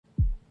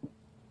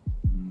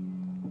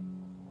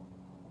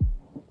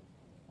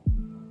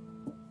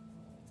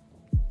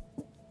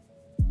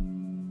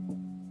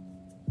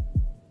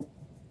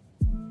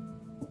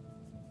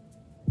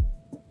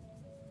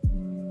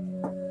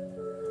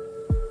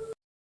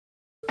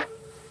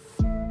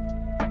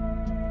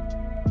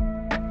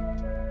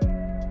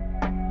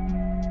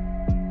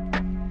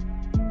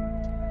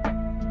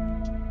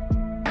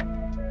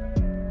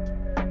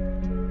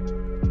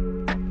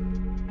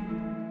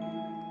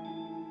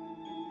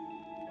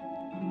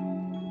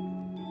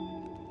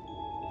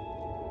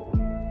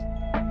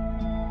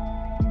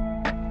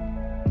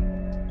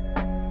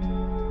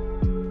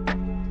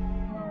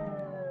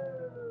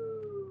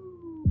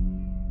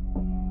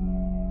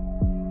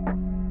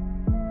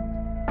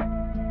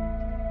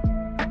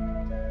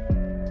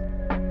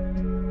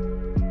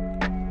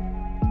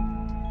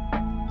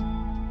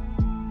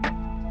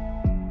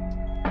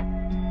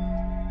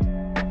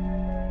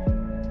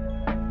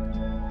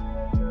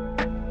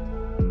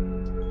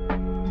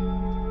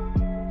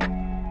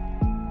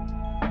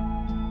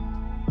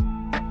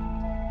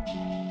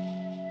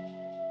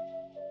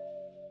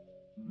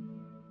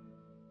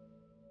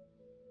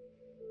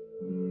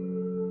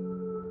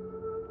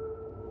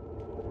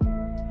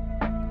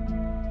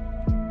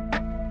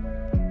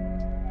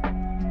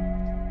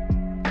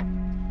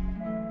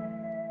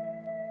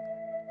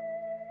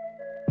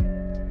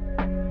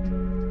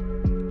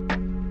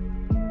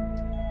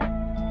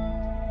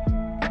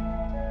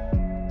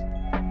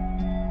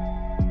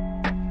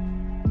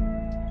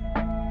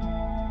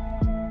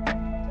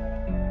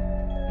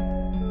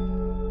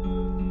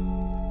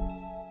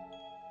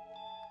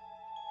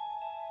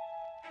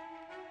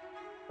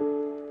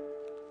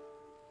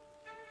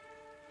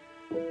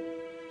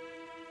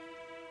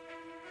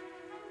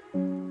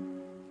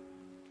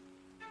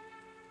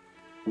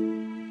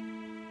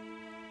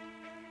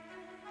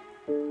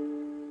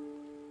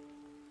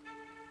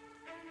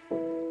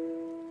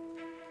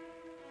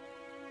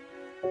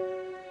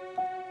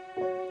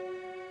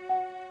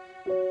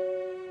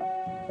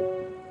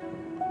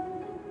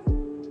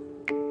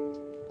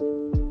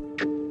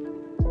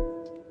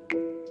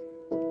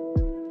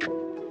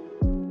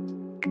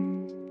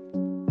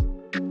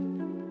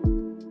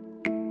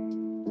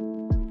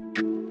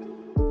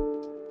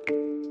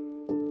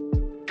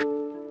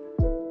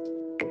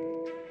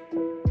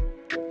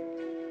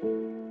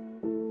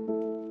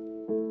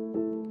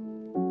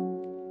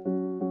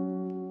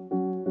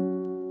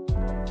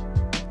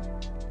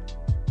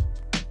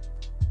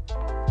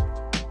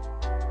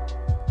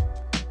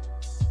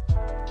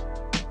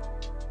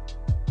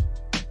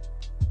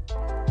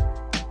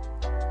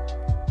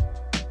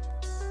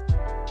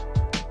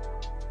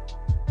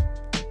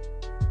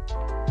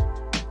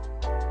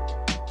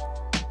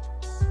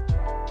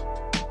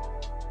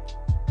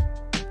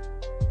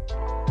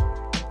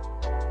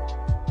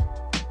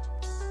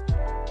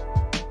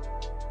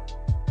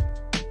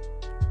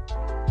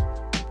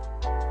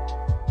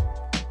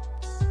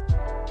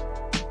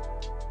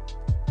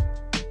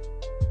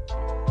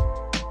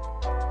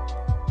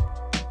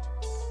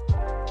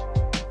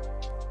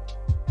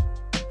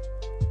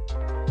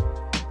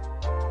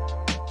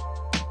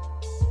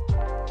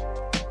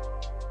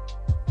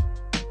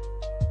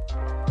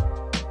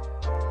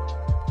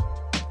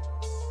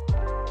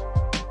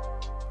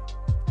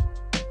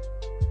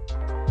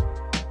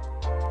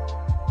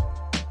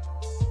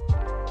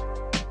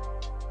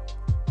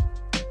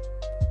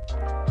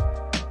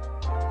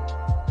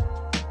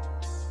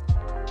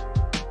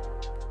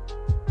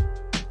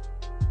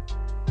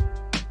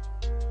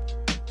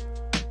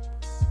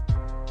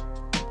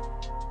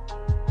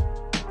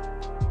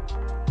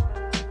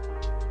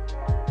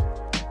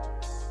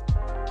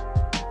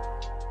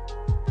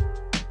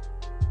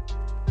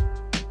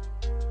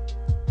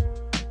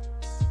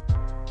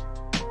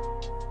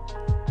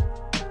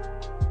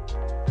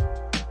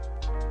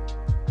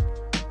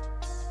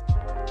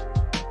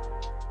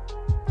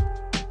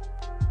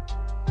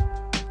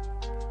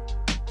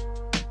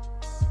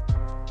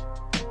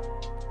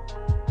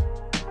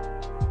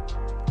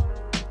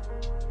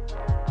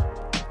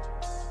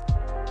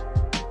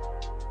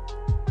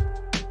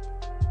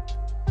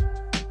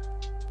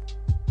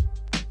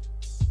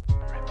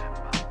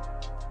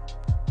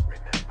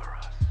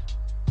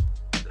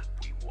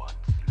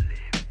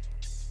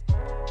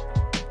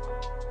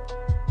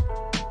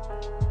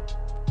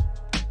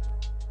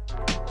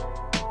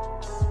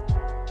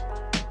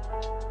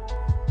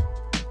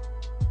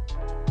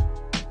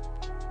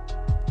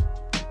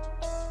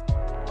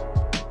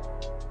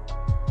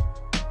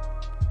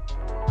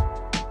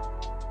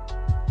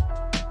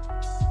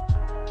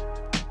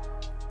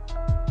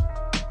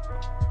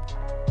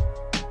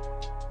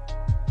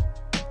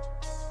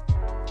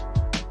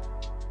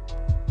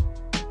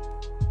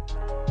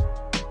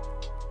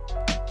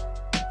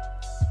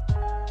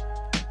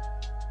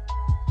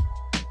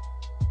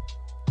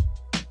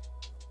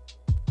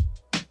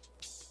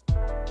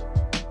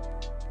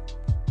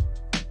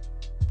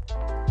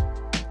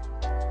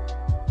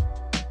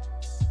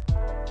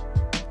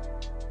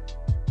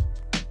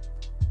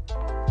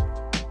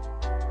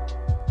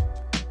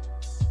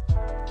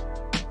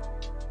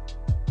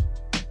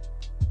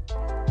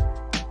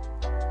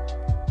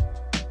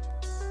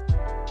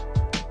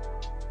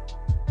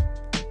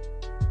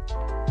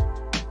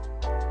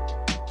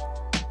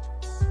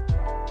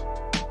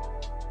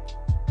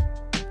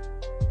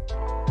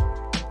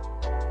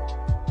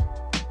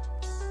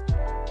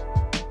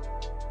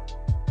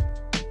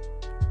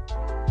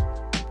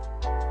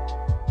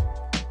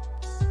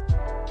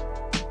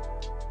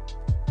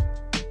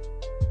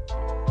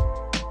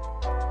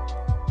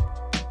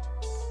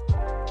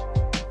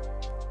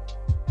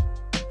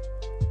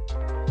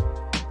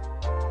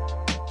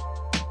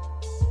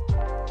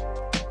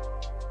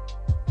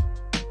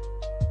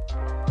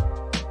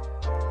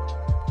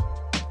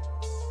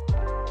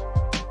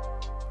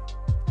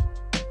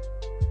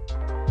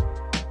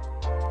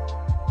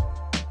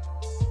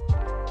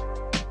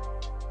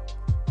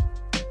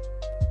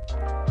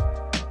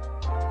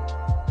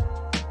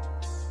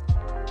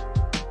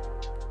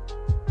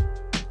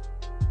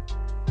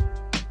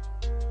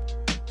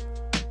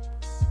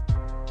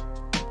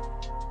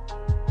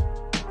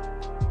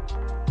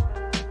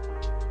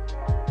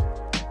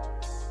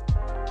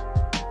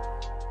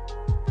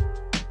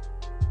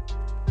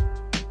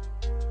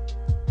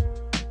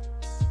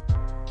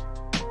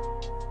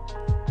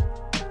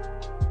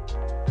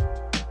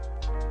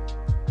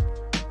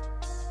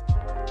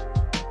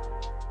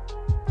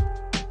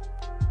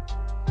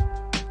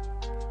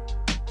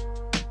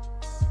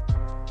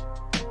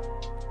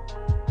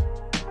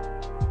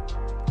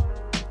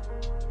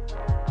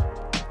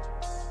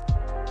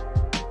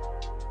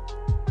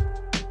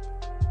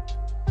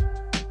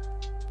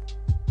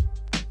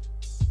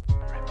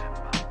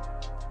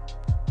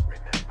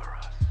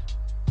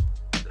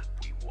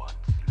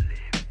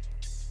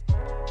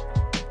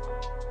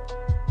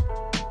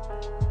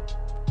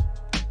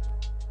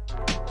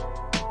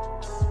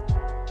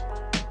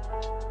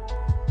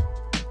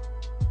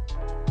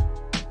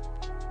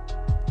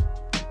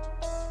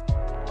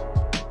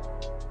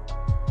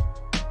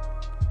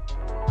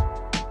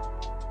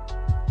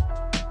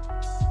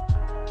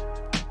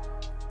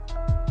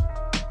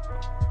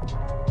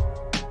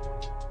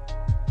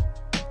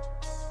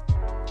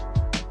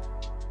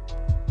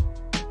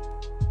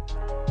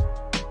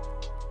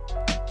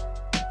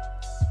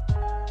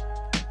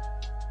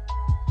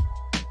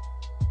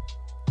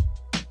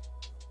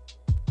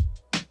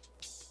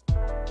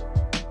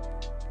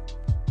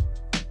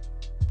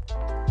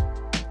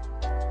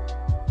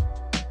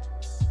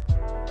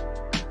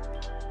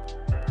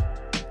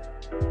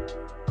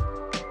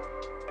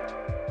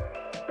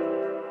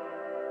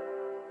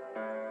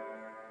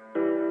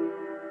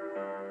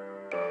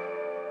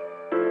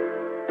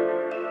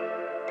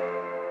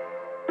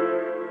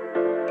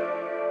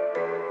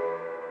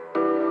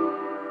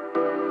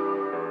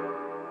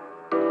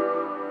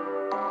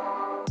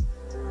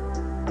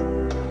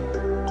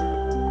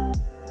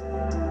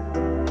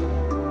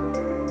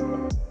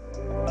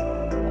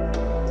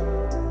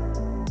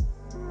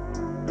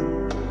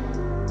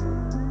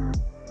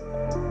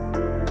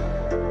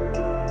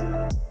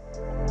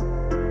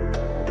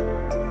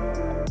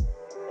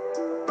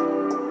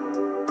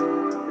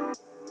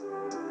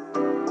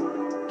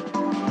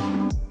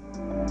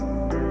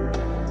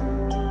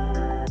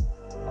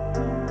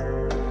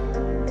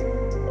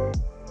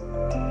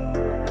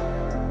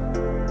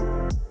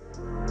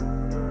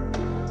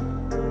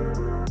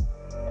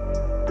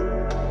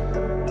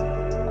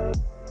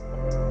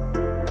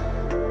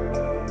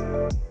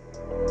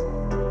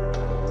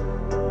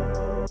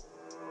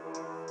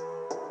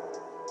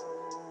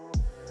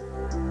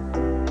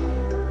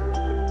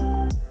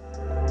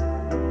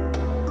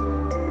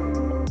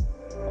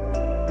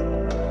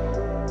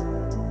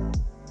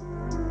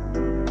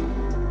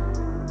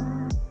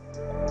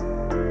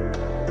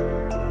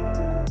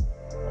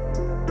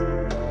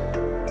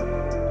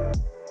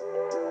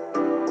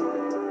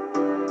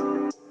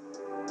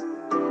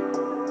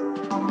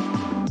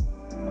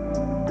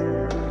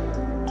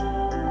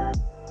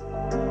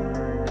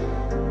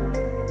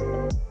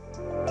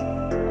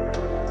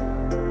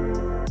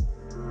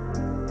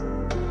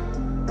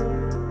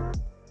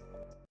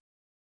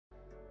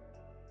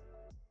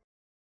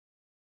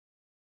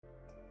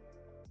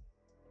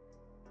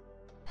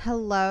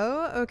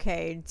Hello?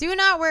 Okay, do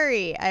not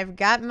worry. I've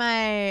got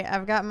my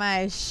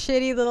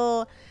shitty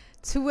little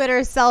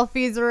Twitter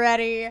selfies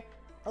ready.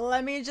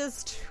 Let me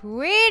just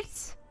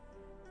tweet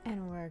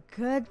and we're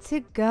good to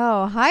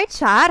go. Hi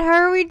chat, how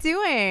are we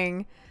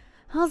doing?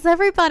 How's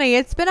everybody?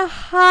 It's been a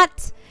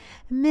hot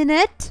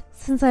minute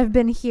since I've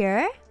been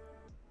here.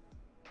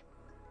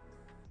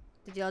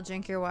 Did y'all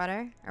drink your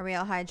water? Are we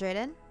all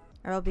hydrated?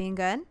 Are all being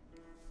good?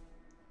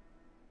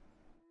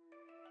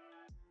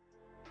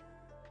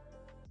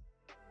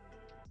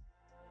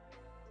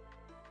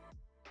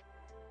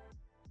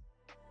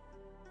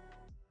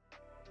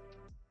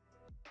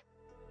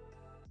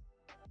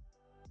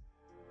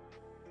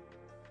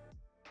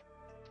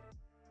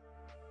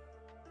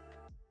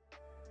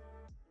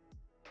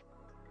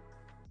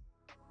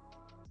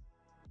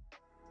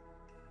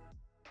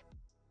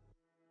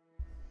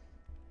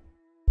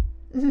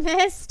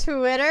 Miss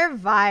Twitter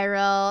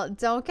viral.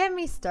 Don't get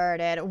me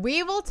started.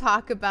 We will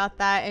talk about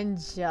that in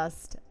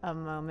just a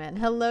moment.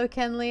 Hello,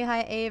 Kenley.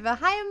 Hi, Ava.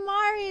 Hi,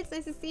 Amari. It's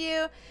nice to see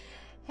you.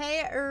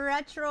 Hey,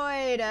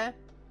 Retroid.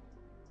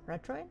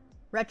 Retroid?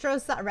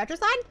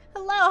 Retroside?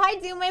 Hello. Hi,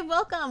 Doomwave.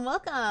 Welcome.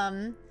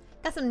 Welcome.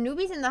 Got some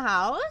newbies in the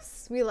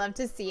house. We love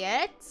to see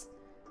it.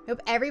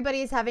 Hope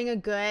everybody is having a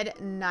good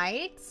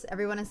night.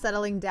 Everyone is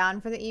settling down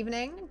for the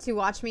evening to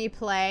watch me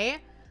play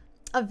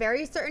a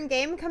very certain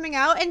game coming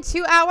out in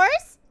 2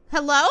 hours.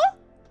 Hello?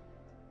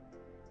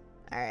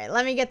 All right,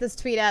 let me get this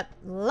tweet up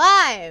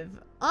live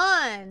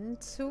on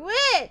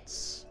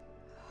Twitch.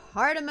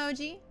 Heart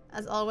emoji,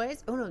 as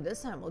always. Oh no,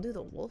 this time we'll do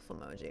the wolf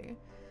emoji.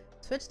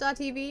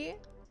 Twitch.tv/Saira.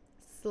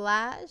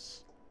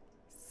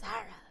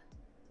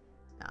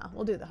 Nah,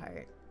 we'll do the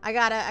heart. I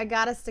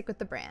gotta stick with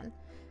the brand.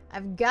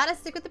 I've gotta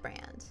stick with the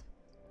brand.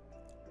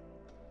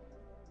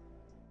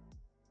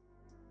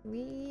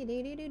 Wee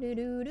doo doo doo doo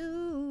doo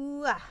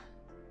doo.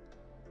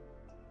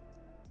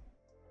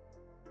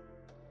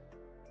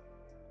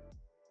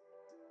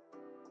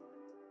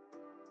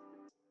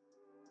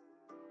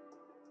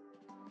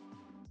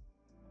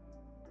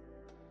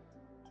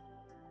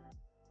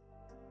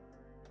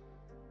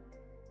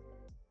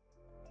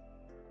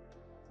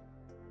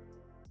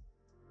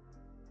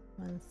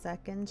 1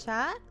 second,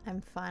 chat.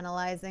 I'm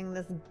finalizing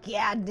this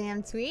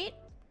goddamn tweet.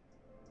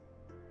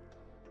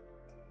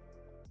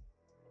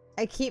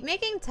 I keep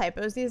making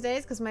typos these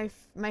days because my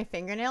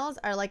fingernails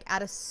are like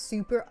at a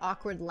super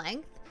awkward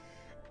length.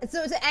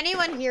 So to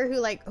anyone here who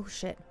like, oh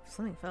shit,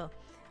 something fell.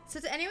 So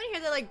to anyone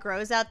here that like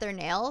grows out their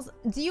nails,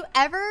 do you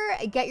ever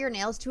get your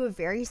nails to a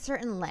very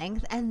certain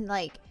length and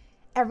like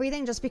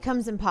everything just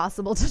becomes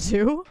impossible to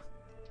do?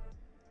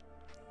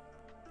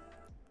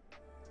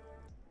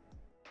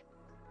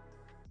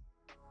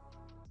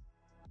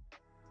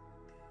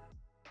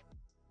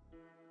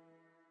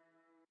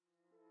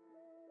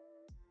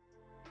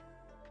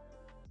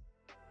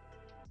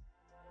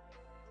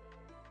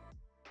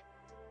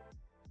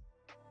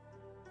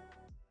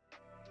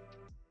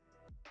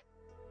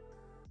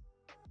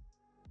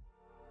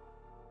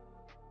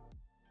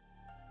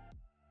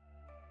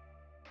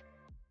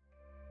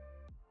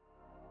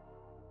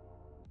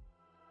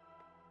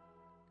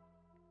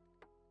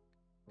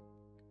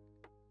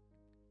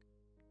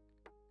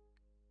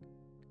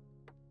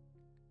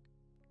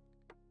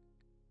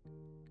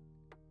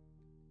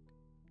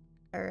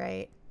 All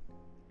right.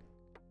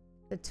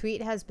 The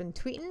tweet has been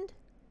tweeted.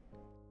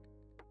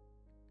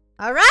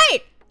 All right.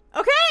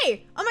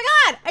 Okay. Oh my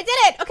God. I did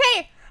it.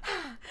 Okay.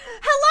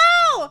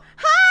 Hello.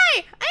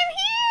 Hi. I'm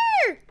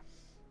here.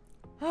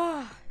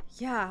 Oh,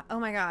 yeah. Oh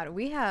my God.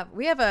 We have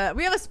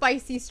a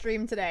spicy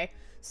stream today.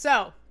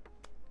 So,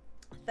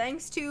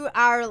 thanks to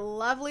our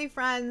lovely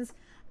friends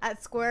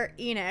at Square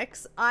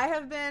Enix, I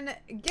have been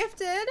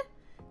gifted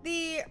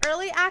the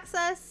early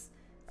access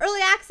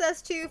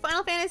to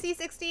Final Fantasy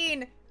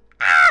XVI.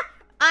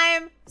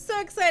 I'm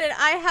so excited.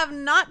 I have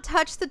not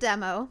touched the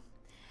demo.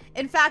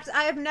 In fact,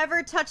 I have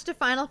never touched a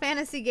Final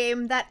Fantasy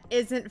game that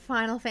isn't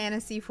Final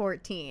Fantasy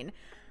XIV.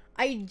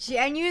 I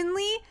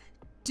genuinely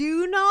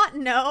do not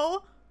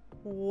know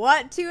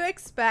what to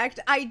expect.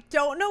 I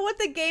don't know what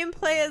the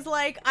gameplay is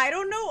like. I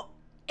don't know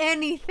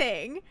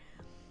anything.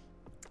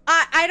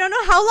 I don't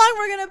know how long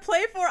we're gonna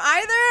play for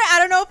either. I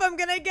don't know if I'm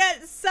gonna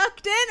get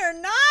sucked in or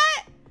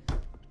not.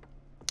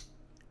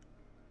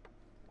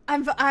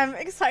 I'm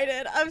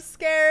excited. I'm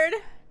scared.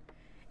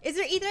 Is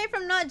there either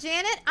from Not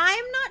Janet?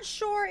 I'm not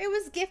sure. It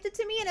was gifted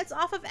to me and it's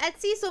off of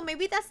Etsy, so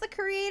maybe that's the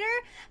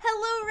creator.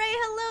 Hello, Ray.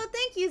 Hello.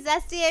 Thank you,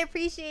 Zesty. I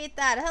appreciate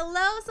that.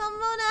 Hello,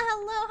 Salmona.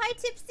 Hello. Hi,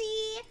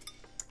 Tipsy.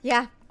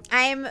 Yeah,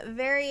 I'm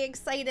very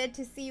excited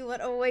to see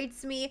what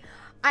awaits me.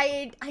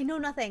 I know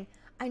nothing.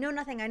 I know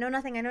nothing.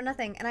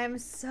 And I'm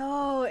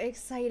so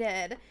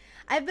excited.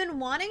 I've been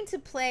wanting to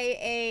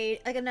play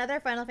another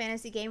Final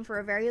Fantasy game for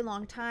a very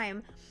long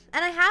time.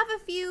 And I have a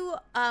few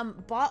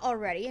bought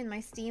already in my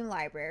Steam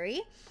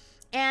library.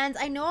 And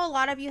I know a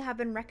lot of you have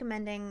been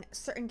recommending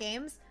certain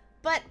games,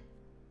 but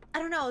I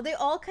don't know, they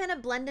all kind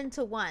of blend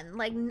into one.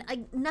 Like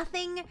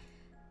nothing,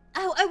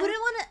 I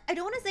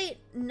don't want to say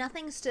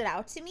nothing stood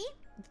out to me.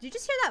 Did you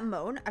just hear that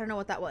moan? I don't know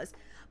what that was.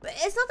 But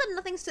it's not that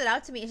nothing stood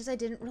out to me. It's just I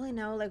didn't really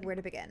know, like, where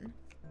to begin.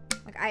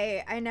 Like,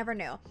 I never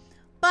knew.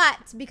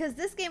 But because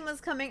this game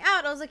was coming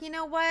out, I was like, you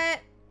know what?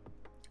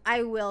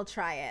 I will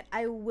try it.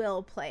 I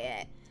will play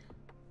it.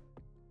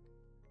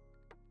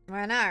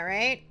 Why not,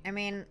 right? I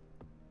mean,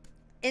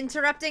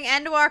 interrupting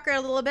Endwalker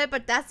a little bit,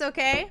 but that's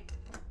okay.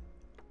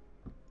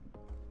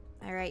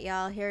 All right,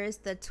 y'all. Here's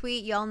the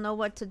tweet. Y'all know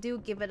what to do.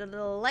 Give it a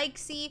little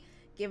likesy.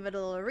 Give it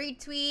a little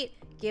retweet.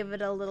 Give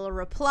it a little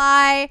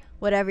reply.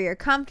 Whatever you're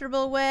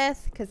comfortable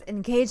with. Because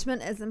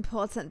engagement is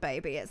important,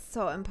 baby. It's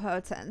so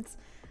important.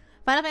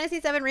 Final Fantasy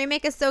VII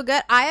Remake is so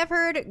good. I have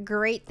heard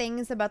great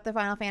things about the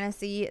Final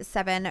Fantasy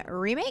VII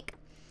Remake.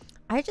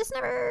 I just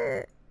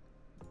never...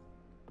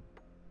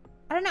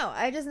 I don't know.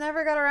 I just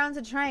never got around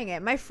to trying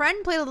it. My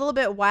friend played a little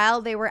bit while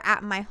they were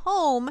at my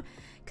home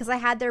because I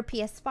had their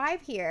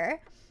PS5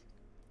 here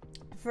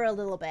for a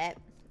little bit.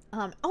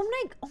 Oh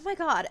my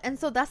god. And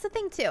so that's the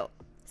thing too.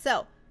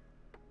 So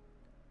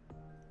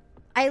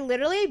I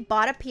literally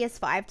bought a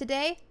PS5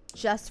 today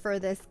just for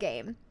this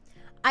game.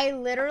 I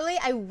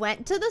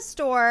went to the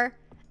store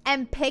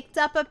and picked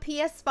up a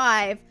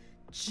PS5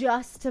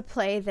 just to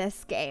play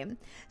this game.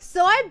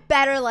 So I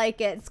better like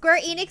it.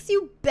 Square Enix,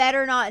 you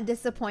better not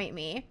disappoint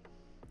me.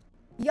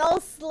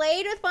 Y'all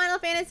slayed with Final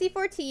Fantasy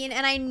XIV,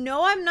 and I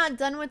know I'm not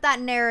done with that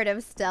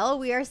narrative still.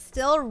 We are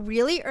still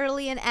really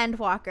early in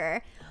Endwalker.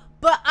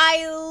 But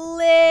I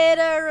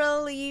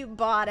literally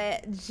bought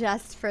it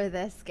just for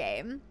this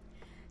game.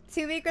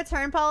 2-week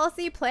return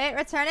policy, play it,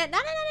 return it. No.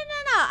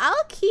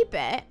 I'll keep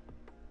it.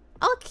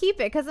 I'll keep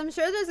it because I'm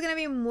sure there's going to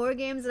be more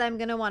games that I'm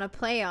going to want to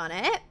play on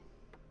it.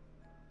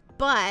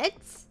 But.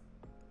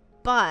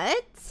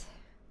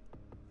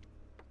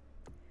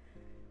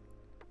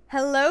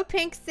 Hello,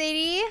 Pink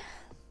Sadie.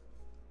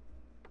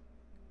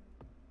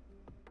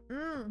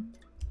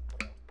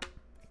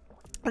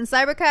 And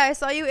Cybercat, I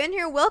saw you in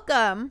here.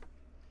 Welcome.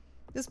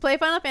 Just play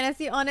Final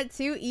Fantasy on it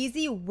too.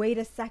 Easy. Wait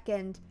a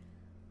second.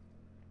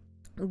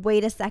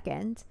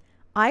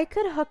 I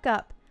could hook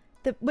up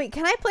the... Wait,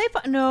 can I play...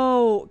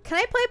 No. Can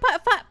I play...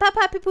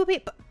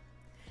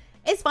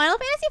 Is Final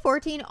Fantasy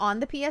 14 on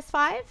the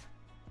PS5?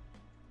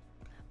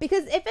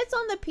 Because if it's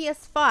on the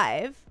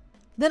PS5,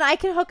 then I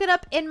can hook it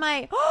up in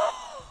my...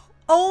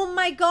 Oh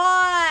my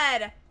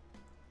god!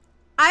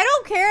 I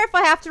don't care if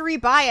I have to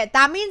rebuy it.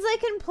 That means I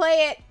can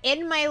play it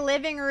in my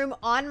living room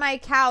on my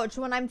couch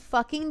when I'm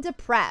fucking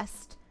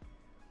depressed.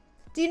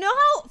 Do you know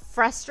how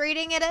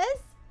frustrating it is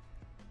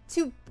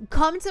to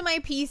come to my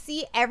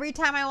PC every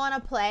time I want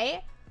to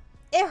play?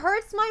 It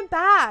hurts my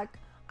back.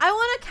 I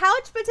want a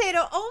couch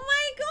potato. Oh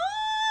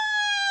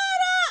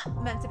my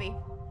god! Meant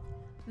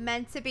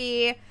to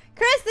be.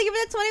 Chris, thank you for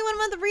the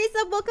 21-month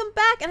resub. Welcome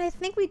back. And I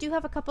think we do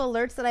have a couple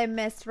alerts that I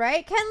missed,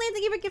 right? Kenley,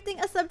 thank you for gifting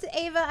a sub to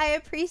Ava. I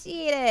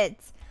appreciate it.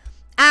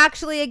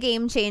 Actually a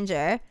game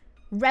changer.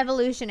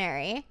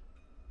 Revolutionary.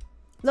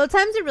 Load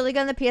times are really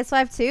good on the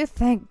PS5 too.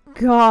 Thank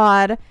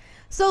God.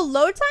 So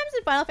load times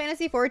in Final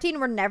Fantasy XIV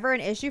were never an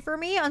issue for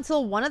me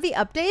until one of the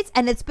updates,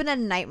 and it's been a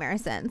nightmare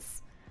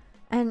since.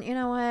 And you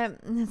know what?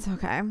 It's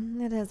okay.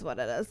 It is what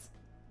it is.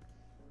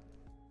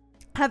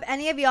 Have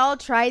any of y'all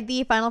tried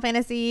the Final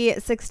Fantasy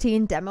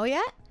 16 demo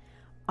yet?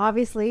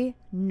 Obviously,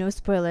 no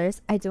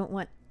spoilers. I don't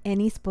want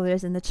any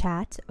spoilers in the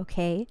chat,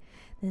 okay?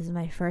 This is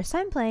my first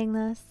time playing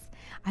this.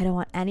 I don't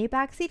want any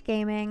backseat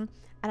gaming.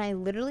 And I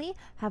literally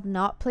have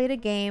not played a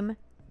game,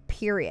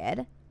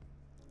 period,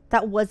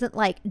 that wasn't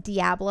like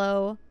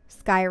Diablo,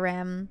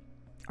 Skyrim,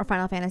 or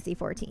Final Fantasy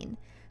 14.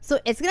 So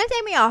it's going to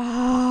take me a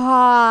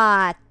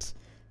hot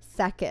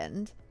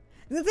second.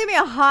 It's going to take me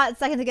a hot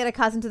second to get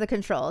accustomed to the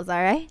controls,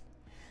 all right?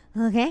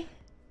 Okay.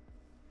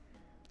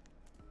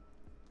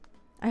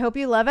 I hope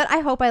you love it. I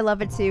hope I love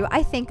it too.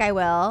 I think I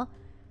will.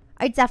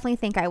 I definitely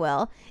think I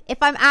will. If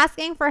I'm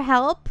asking for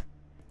help,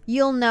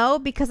 you'll know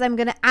because I'm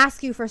going to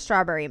ask you for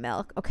strawberry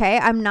milk. Okay.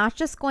 I'm not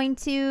just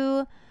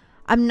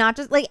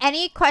like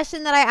any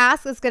question that I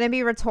ask is going to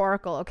be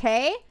rhetorical.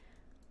 Okay.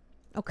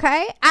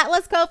 Okay.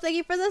 Atlas Cove, thank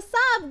you for the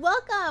sub.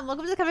 Welcome.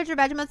 Welcome to the coverage of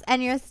Regiments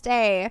and your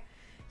stay.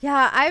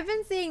 Yeah. I've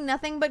been seeing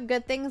nothing but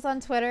good things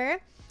on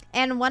Twitter.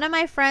 And one of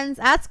my friends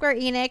at Square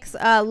Enix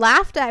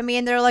laughed at me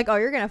and they're like, oh,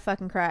 you're going to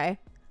fucking cry.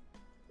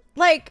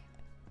 Like,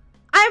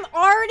 I'm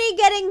already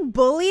getting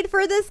bullied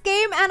for this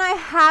game and I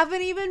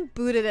haven't even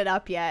booted it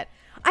up yet.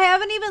 I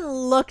haven't even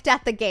looked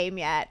at the game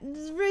yet.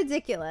 It's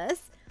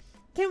ridiculous.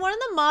 Can one of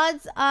the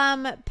mods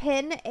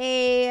pin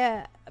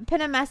a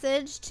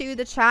message to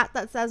the chat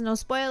that says no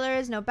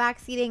spoilers, no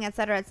backseating,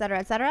 etc., etc.,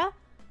 etc.?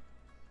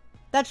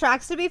 That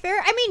tracks, to be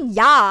fair. I mean,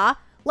 yeah.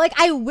 Like,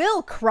 I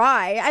will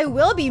cry. I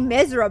will be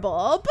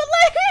miserable. But,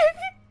 like, you're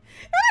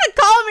gonna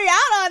call me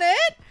out on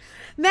it.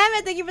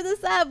 Mammoth, thank you for the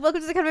sub.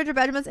 Welcome to the coverage of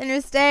Regiments and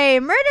your stay.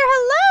 Murder,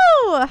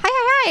 hello.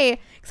 Hi.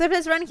 Excited for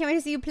this run. Can't wait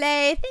to see you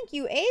play. Thank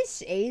you,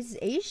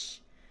 Aish.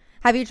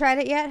 Have you tried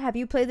it yet? Have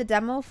you played the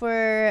demo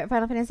for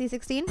Final Fantasy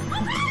 16?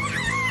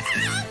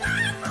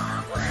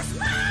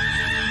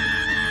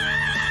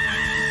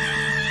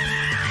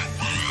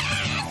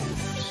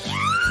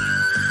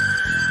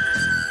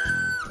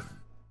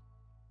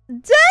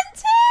 Dentist!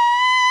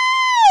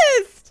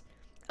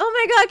 Oh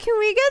my god, can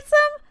we get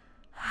some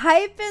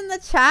hype in the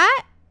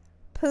chat?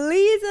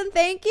 Please and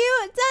thank you.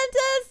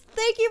 Dentist,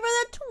 thank you for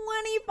the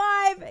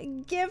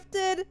 25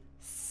 gifted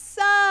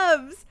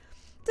subs.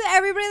 To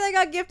everybody that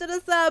got gifted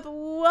a sub,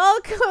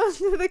 welcome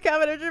to the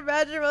Covenant of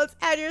Remotes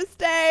and your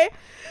stay.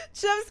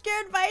 Jump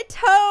scared by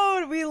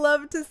Toad. We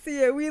love to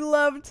see it. We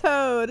love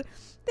Toad.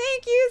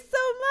 Thank you so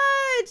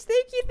much.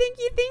 Thank you, thank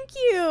you, thank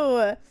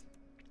you.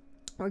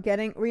 We're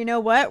getting, you know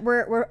what?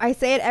 I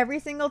say it every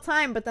single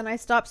time, but then I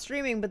stop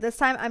streaming. But this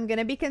time I'm going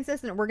to be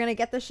consistent. We're going to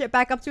get this shit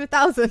back up to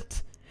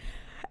 1,000.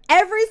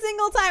 Every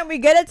single time we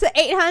get it to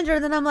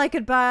 800, then I'm like,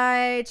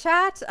 goodbye,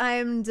 chat. I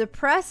am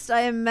depressed. I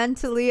am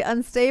mentally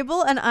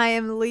unstable, and I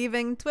am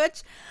leaving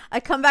Twitch. I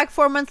come back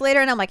 4 months later,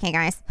 and I'm like, hey,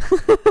 guys.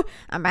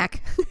 I'm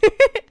back.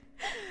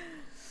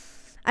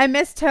 I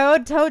miss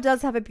Toad. Toad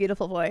does have a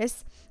beautiful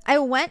voice. I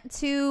went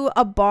to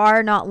a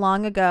bar not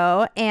long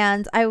ago,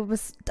 and I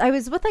was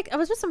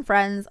with some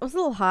friends. I was a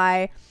little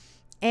high,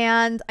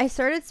 and I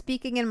started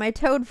speaking in my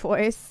Toad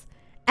voice,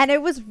 and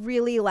it was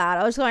really loud.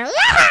 I was going,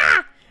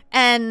 ah!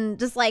 And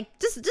just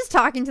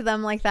talking to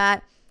them like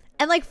that.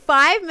 And like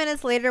 5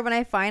 minutes later, when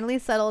I finally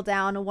settled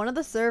down, one of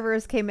the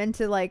servers came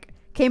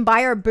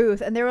by our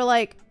booth, and they were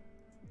like,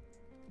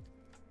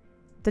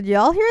 did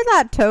y'all hear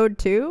that Toad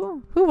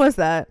too? Who was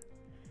that?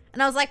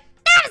 And I was like,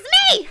 that was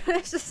me!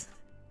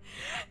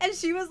 And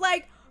she was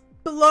like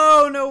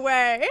blown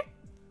away.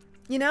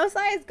 You know,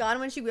 Sai's gone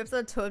when she whips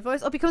out a Toad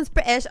voice. Oh, it becomes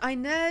British. I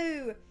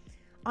know.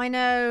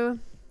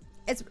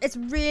 It's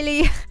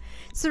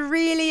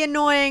really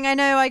annoying. I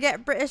know I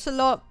get British a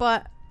lot,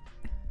 but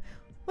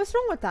what's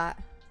wrong with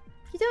that?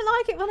 You don't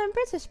like it when I'm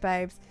British,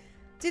 babes.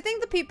 Do you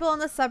think the people on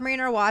the submarine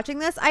are watching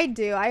this? I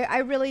do. I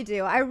really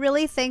do. I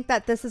really think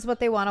that this is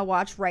what they want to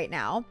watch right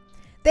now.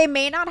 They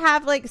may not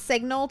have like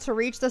signal to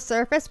reach the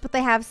surface, but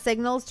they have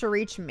signals to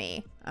reach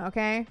me.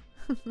 Okay?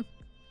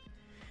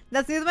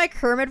 That's either my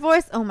Kermit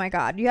voice. Oh my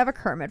god, you have a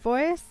Kermit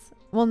voice?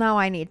 Well, now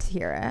I need to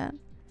hear it.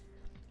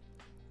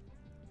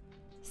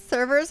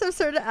 Servers have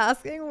started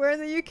asking where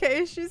in the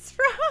UK she's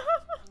from.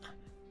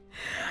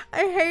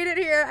 I hate it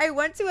here. I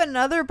went to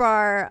another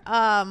bar,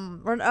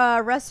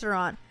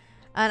 restaurant,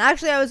 and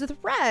actually I was with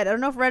Red. I don't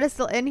know if Red is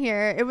still in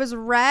here. It was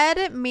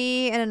Red,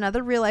 me, and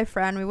another real life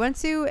friend. We went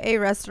to a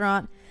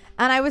restaurant,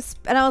 and I was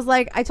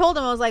like, I told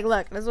him, I was like,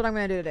 look, this is what I'm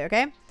gonna do today,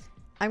 okay?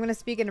 I'm gonna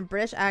speak in a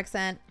British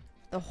accent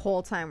the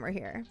whole time we're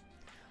here.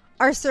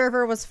 Our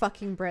server was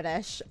fucking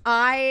British.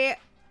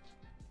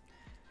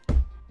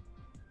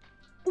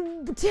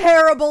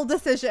 Terrible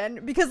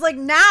decision, because like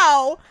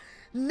now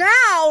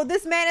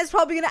this man is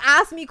probably gonna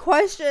ask me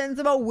questions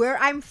about where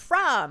I'm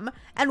from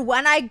and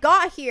when I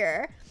got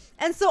here,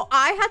 and so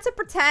I had to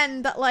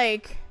pretend that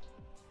like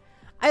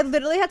I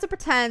literally had to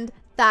pretend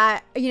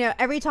that, you know,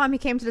 every time he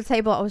came to the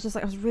table, I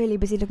was really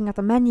busy looking at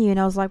the menu, and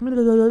I was like, blah,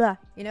 blah, blah, blah,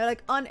 you know,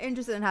 like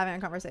uninterested in having a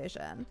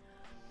conversation.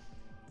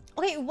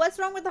 Okay, what's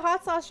wrong with the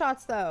hot sauce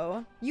shots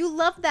though? You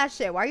love that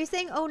shit. Why are you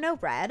saying oh no,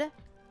 Red?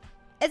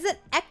 Is it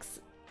X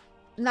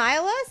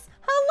Nihilus?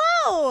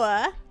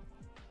 Hello!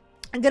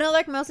 I'm gonna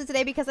lurk mostly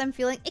today because I'm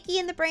feeling icky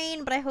in the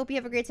brain, but I hope you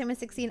have a great time with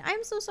 16.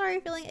 I'm so sorry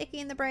you're feeling icky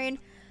in the brain.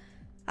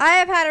 I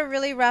have had a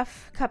really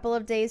rough couple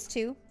of days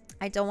too.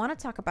 I don't want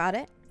to talk about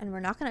it, and we're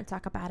not going to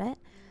talk about it.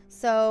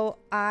 So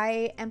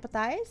I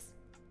empathize.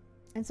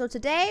 And so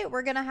today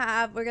we're gonna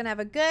have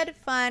a good,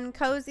 fun,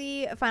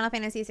 cozy Final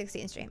Fantasy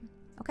 16 stream.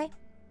 Okay?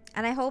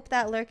 And I hope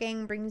that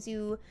lurking brings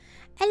you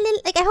a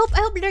little, like, I hope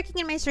lurking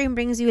in my stream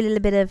brings you a little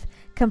bit of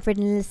comfort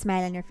and a little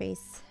smile on your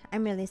face.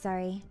 I'm really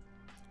sorry.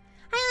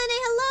 Hi,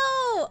 Lene,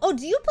 hello! Oh,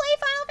 do you play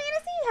Final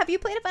Fantasy? Have you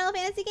played a Final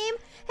Fantasy game?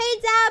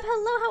 Hey, Dab,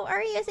 hello, how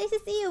are you? It's nice to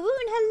see you.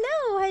 Woon,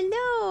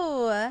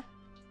 hello.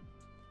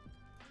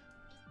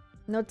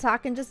 No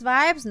talking, just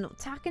vibes. No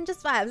talking,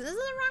 just vibes. There's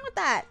nothing wrong with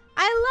that.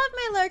 I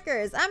love my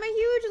lurkers. I'm a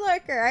huge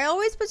lurker. I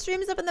always put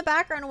streams up in the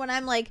background when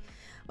I'm like,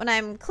 when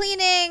I'm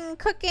cleaning,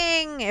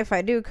 cooking, if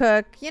I do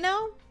cook, you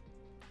know?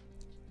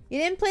 You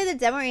didn't play the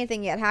demo or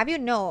anything yet, have you?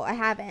 No, I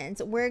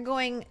haven't. We're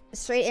going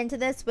straight into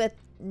this with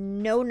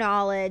no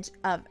knowledge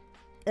of,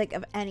 like,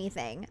 of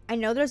anything. I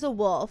know there's a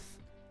wolf,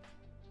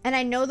 and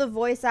I know the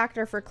voice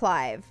actor for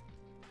Clive.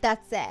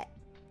 That's it.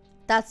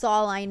 That's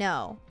all I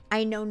know.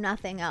 I know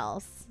nothing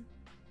else.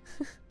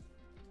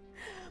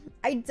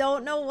 I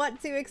don't know what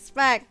to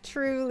expect,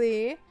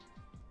 truly.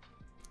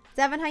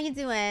 Devin, how you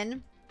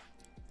doing?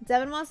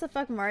 Devin wants to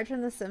fuck Marge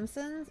from The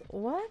Simpsons?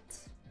 What?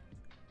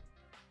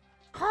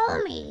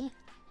 Call me.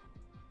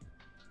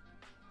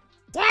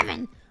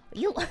 Devin,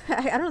 you...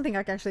 I don't think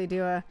I can actually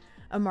do a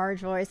Marge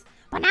voice.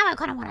 But now I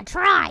kind of want to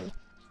try.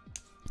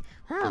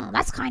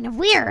 That's kind of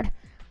weird.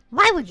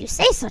 Why would you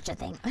say such a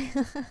thing? Hello,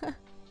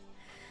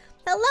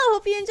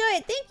 hope you enjoy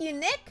it. Thank you,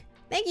 Nick.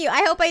 Thank you.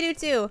 I hope I do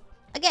too.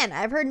 Again,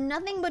 I've heard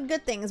nothing but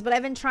good things, but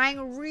I've been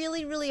trying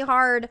really, really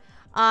hard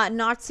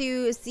not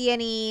to see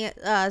any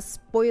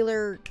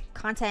spoiler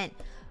content.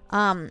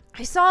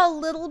 I saw a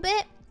little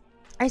bit.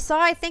 I saw,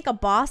 I think, a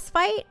boss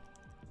fight,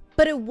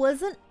 but it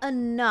wasn't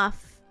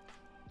enough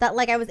that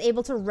like I was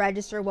able to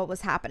register what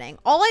was happening.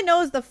 All I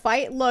know is the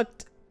fight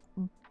looked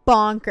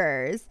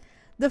bonkers.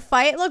 The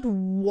fight looked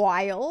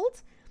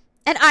wild.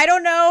 And I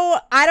don't know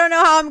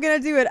how I'm gonna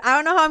do it. I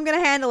don't know how I'm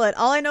gonna handle it.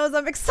 All I know is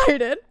I'm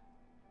excited.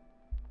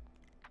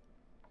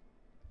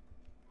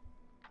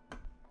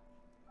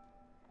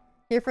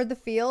 Here for the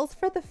feels?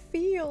 For the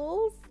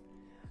feels.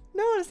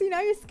 No, see,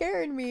 now you're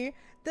scaring me.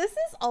 This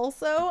is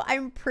also,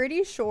 I'm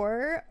pretty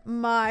sure,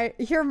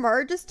 your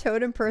Marge is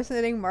Toad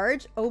impersonating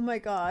Marge. Oh my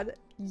god.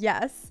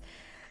 Yes.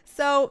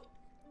 So,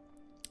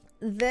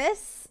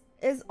 this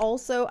is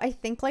also, I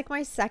think, like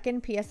my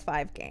second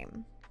PS5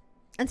 game.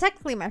 And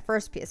technically my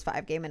first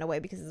PS5 game in a way,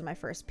 because this is my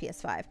first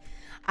PS5.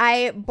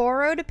 I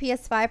borrowed a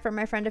PS5 from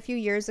my friend a few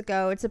years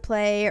ago to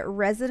play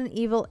Resident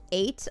Evil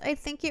 8, I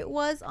think it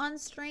was, on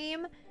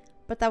stream.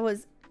 But that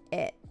was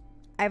it.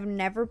 I've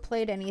never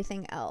played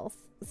anything else.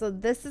 So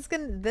this is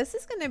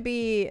gonna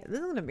be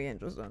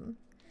interesting.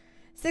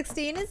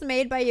 16 is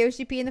made by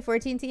Yoshi P and the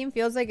 14 team.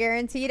 Feels like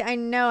guaranteed. I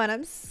know, and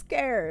I'm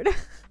scared.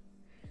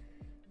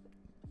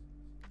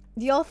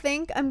 Do y'all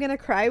think I'm gonna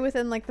cry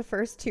within like the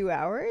first 2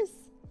 hours?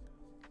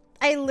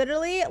 I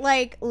literally,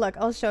 like, look,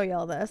 I'll show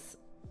y'all this.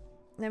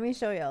 Let me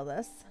show y'all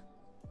this.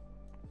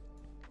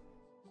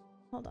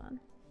 Hold on.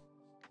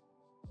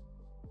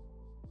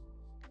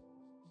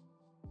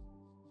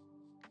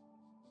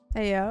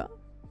 Hey, yo.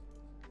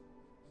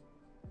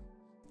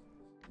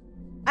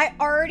 I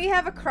already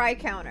have a cry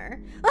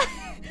counter.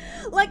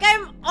 Like,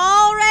 I'm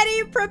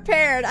already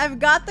prepared. I've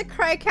got the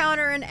cry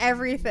counter and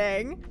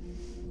everything.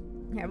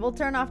 Here, we'll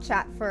turn off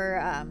chat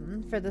for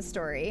the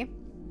story.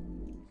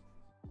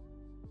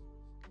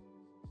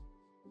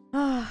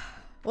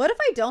 What if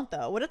I don't,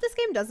 though? What if this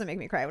game doesn't make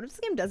me cry? What if this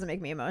game doesn't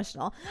make me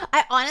emotional?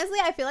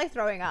 I feel like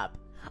throwing up.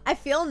 I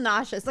feel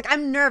nauseous. Like,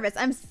 I'm nervous.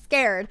 I'm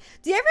scared.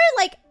 Do you ever,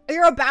 like,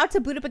 you're about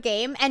to boot up a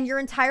game and your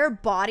entire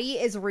body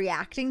is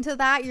reacting to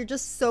that? You're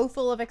just so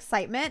full of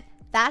excitement.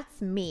 That's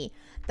me.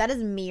 That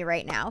is me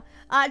right now.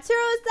 Turo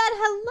said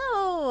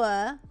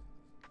hello.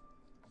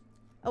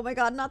 Oh my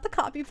god, not the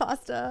copy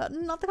pasta.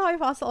 Not the copy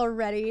pasta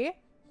already.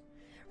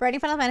 Writing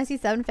Final Fantasy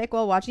VII fic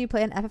while watching you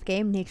play an FF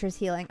game. Nature's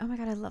healing. Oh my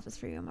god, I love this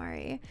for you,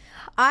 Mari.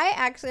 I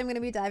actually am going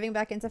to be diving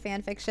back into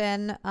fan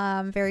fiction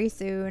very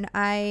soon.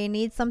 I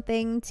need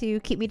something to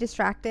keep me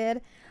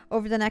distracted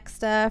over the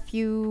next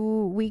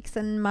few weeks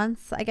and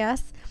months, I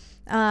guess.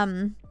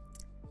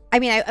 I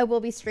mean, I will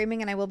be streaming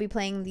and I will be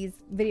playing these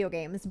video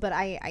games, but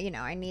I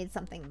need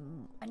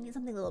something. I need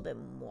something a little bit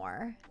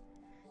more.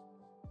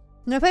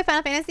 No, I play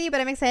Final Fantasy, but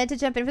I'm excited to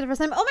jump in for the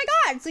first time. Oh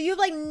my god! So you've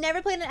like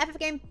never played an FF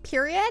game,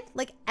 period?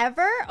 Like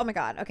ever? Oh my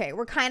god. Okay,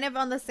 we're kind of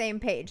on the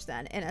same page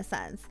then, in a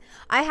sense.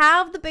 I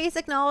have the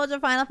basic knowledge of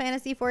Final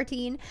Fantasy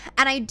 14,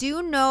 and I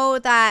do know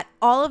that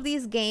all of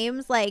these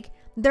games, like,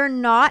 they're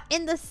not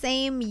in the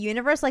same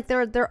universe. Like,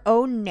 they're their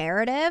own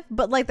narrative,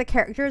 but like the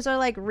characters are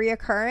like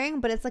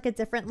reoccurring, but it's like a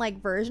different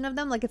like version of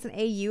them. Like it's an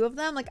AU of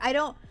them. Like I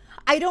don't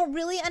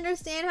really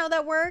understand how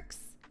that works,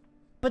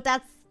 but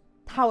that's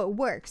how it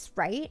works,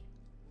 right?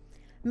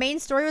 Main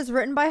story was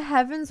written by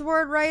Heaven's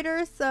Word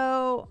writers,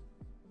 so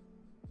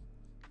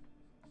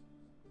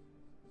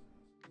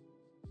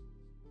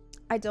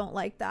I don't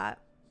like that.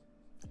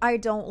 I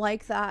don't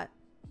like that.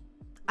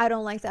 I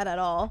don't like that at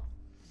all.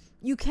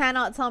 You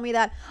cannot tell me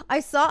that. I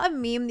saw a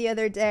meme the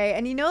other day,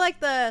 and you know, like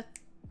the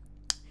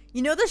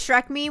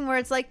Shrek meme where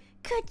it's like,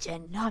 could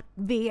you not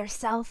be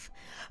yourself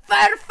for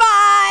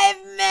 5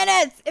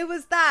 minutes? It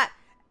was that.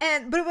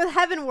 But with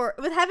Heaven's Word,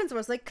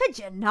 it's like, could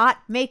you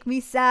not make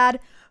me sad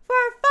for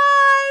 5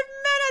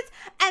 minutes?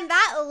 And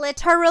that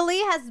literally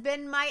has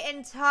been my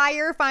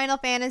entire Final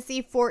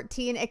Fantasy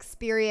 14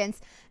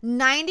 experience.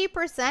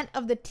 90%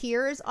 of the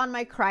tears on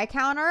my cry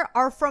counter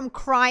are from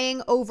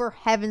crying over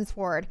Heaven's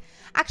Word.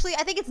 Actually,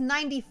 I think it's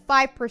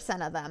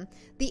 95% of them.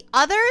 The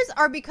others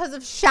are because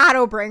of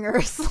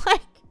Shadowbringers.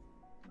 Like,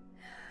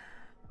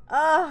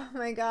 oh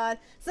my god.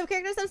 Some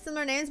characters have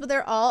similar names, but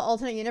they're all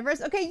alternate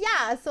universe. Okay,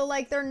 yeah. So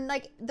like they're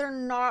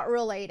not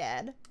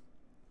related.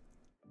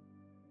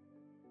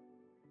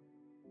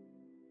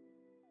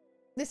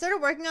 They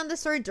started working on this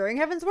story during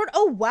Heaven's Word.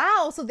 Oh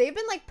wow. So they've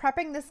been like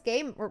prepping this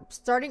game or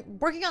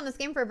working on this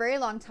game for a very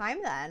long time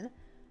then.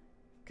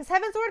 Because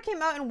Heaven's Word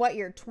came out in what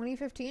year?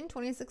 2015,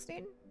 2016,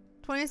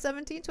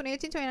 2017,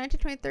 2018, 2019,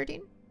 2013,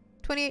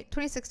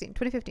 2016,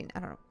 2015. I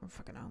don't know. I don't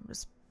fucking know. I'm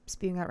just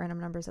spewing out random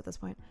numbers at this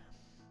point.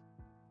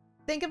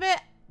 Think of it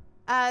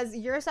as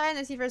your side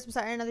and see first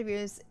beside another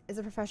views is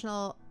a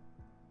professional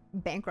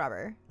bank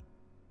robber.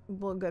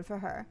 Well, good for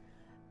her.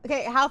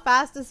 Okay, how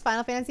fast does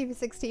Final Fantasy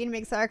 16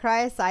 make Saira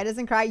cry? Sai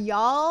doesn't cry.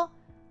 Y'all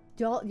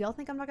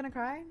think I'm not gonna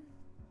cry?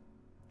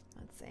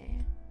 Let's see.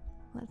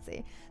 Let's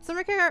see. Some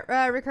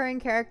recurring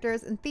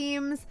characters and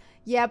themes.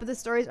 Yeah, but the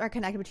stories aren't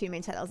connected between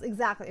main titles.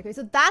 Exactly. Okay,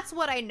 so that's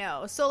what I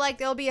know. So like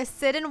there'll be a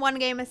Sid in one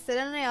game, a Sid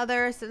in the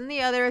other, a Sid in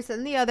the other, a Sid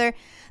in the other.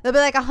 There'll be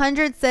like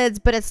 100 Sids,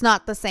 but it's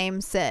not the same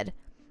Sid.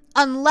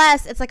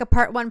 Unless it's like a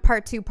part 1,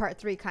 part 2, part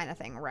 3 kind of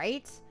thing,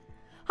 right?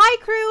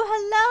 Hi crew,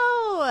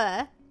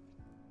 hello!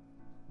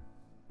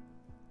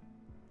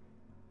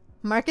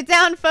 Mark it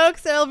down,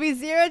 folks. It'll be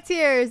 0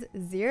 tears.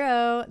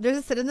 0. There's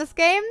a sit in this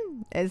game?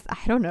 I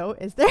don't know.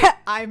 Is there?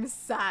 I'm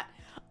sat.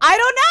 I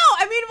don't know.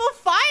 I mean, we'll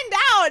find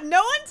out.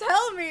 No one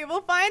tell me.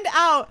 We'll find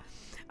out.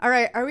 All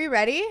right. Are we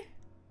ready?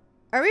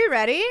 Are we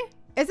ready?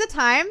 Is it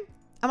time?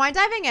 Am I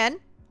diving in?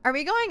 Are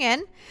we going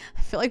in?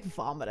 I feel like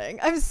vomiting.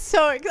 I'm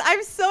so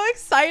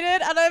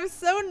excited and I'm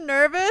so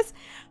nervous.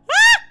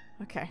 Ah!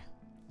 Okay.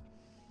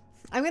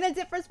 I'm gonna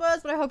dip for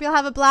spoilers, but I hope you'll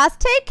have a blast.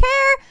 Take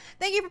care.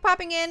 Thank you for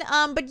popping in.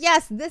 But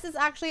yes, this is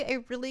actually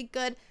a really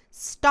good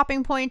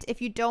stopping point if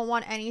you don't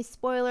want any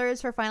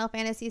spoilers for Final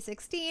Fantasy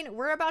 16.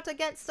 We're about to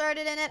get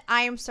started in it.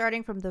 I am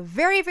starting from the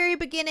very, very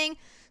beginning.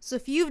 So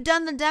if you've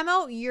done the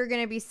demo, you're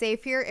gonna be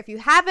safe here. If you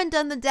haven't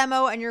done the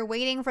demo and you're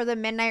waiting for the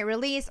midnight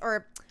release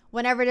or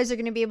whenever it is you're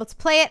gonna be able to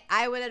play it,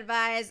 I would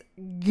advise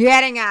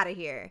getting out of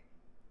here.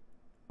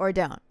 Or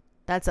don't.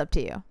 That's up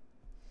to you.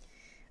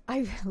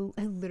 I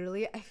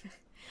literally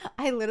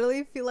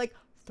feel like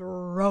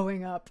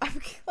throwing up.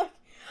 And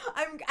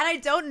I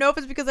don't know if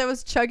it's because I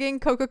was chugging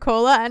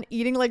Coca-Cola and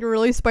eating like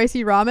really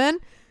spicy ramen.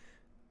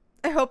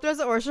 I hope there's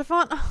an Orsha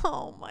font.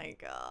 Oh my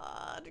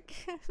god.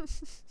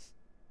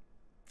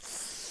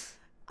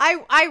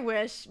 I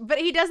wish, but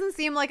he doesn't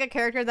seem like a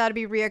character that'd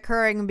be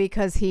reoccurring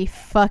because he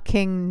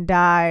fucking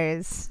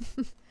dies.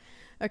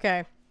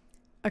 Okay.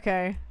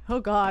 Okay. Oh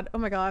god. Oh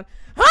my god.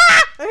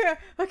 Ah! Okay.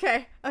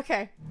 Okay.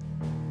 Okay.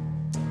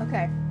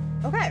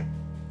 Okay.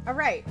 All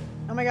right.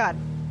 Oh my god.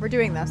 We're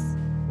doing this.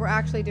 We're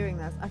actually doing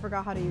this. I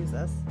forgot how to use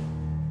this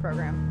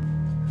program.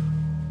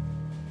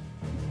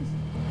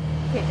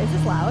 Okay, is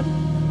this loud?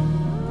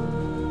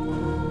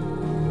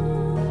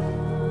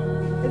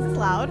 Is this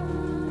loud?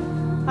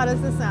 How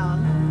does this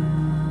sound?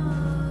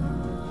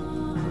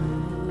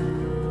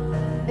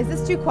 Is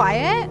this too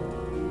quiet?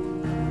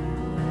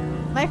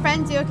 My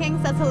friend Duo King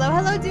says hello.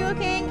 Hello, Duo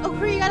King. Oh,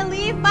 crew, you gotta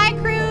leave. Bye,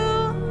 crew.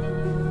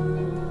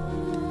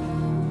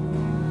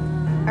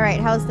 All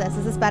right, how's this?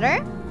 Is this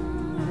better?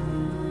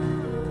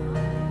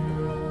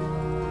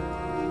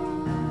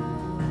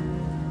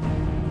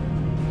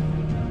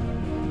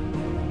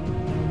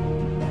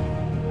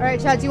 All right,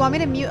 chat, do you want me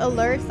to mute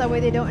alerts? That way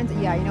they don't...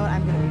 Yeah, you know what?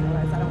 I'm going to mute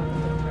alerts. I don't want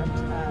them to interrupt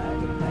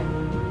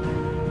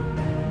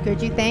gameplay.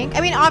 Good, you think?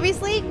 I mean,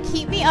 obviously,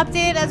 keep me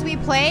updated as we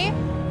play.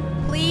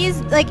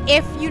 Please, like,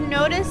 if you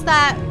notice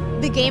that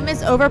the game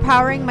is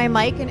overpowering my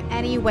mic in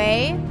any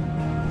way,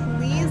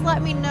 please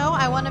let me know.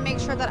 I want to make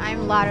sure that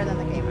I'm louder than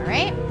the game, all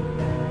right?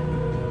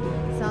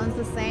 Sounds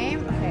the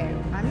same? Okay,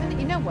 I'm going to...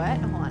 You know what?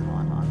 Hold on.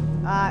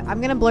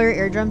 I'm going to blow your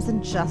eardrums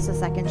in just a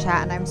second,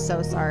 chat, and I'm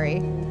so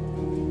sorry.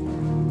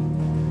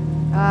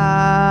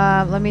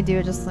 Let me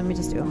just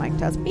do a mic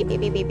test. Beep beep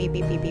beep beep beep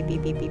beep beep beep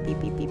beep beep beep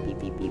beep beep beep beep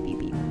beep beep beep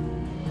beep.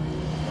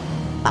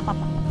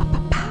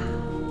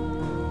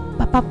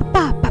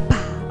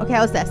 Okay,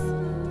 how's this?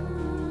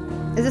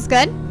 Is this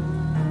good?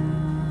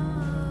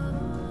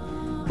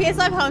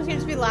 PS5 home screen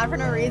should be loud for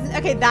no reason.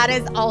 Okay, that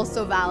is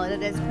also valid.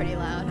 It is pretty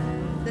loud.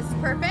 This is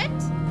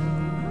perfect.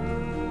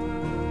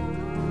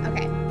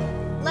 Okay.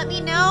 Let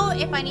me know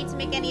if I need to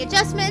make any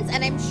adjustments,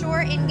 and I'm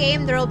sure in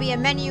game there will be a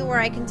menu where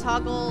I can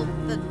toggle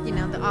the, you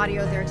know, the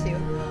audio there too.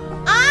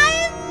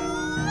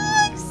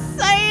 I'm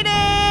excited.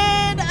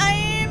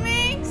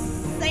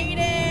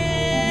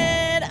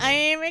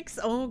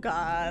 Oh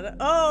god.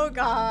 Oh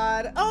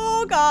god.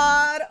 Oh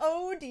god.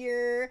 Oh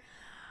dear.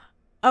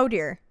 Oh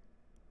dear.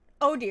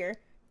 Oh dear.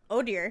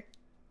 Oh dear.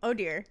 Oh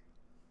dear.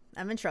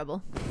 I'm in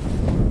trouble.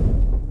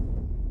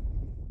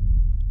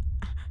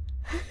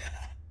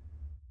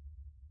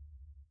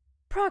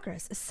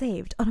 Progress is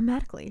saved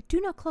automatically.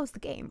 Do not close the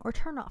game or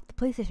turn off the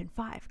PlayStation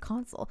 5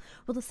 console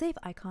while the save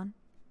icon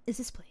is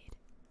displayed.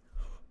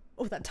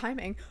 Oh, that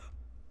timing.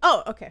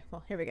 Oh, okay.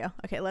 Well, here we go.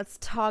 Okay, let's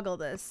toggle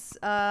this.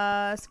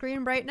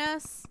 Screen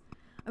brightness.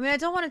 I mean, I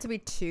don't want it to be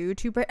too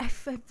bright. I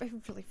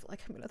really feel like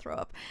I'm going to throw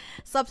up.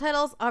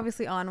 Subtitles,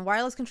 obviously on.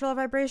 Wireless control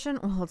vibration.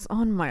 Well, it's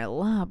on my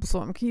lap,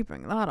 so I'm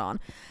keeping that on.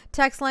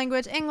 Text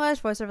language,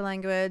 English, voiceover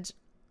language.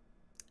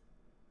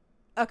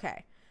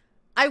 Okay.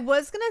 I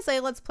was going to say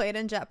let's play it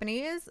in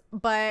Japanese,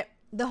 but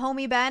the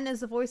homie Ben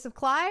is the voice of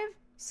Clive.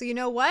 So you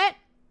know what?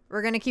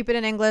 We're going to keep it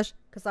in English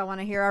because I want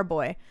to hear our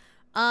boy.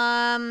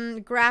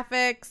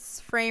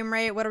 Graphics, frame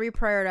rate. What are we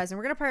prioritizing?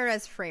 We're going to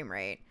prioritize frame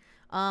rate.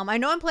 I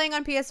know I'm playing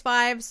on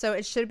PS5, so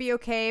it should be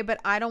okay, but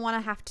I don't want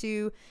to have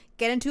to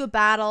get into a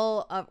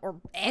battle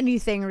or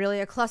anything really,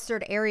 a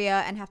clustered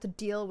area and have to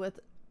deal with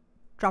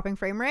dropping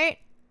frame rate.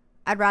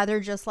 I'd rather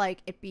just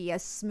like it be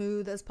as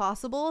smooth as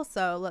possible.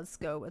 So let's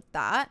go with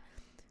that.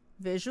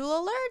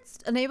 Visual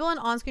alerts. Enable an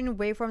on-screen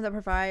waveform that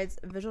provides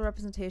visual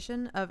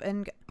representation of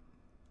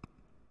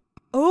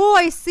Oh,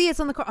 I see. It's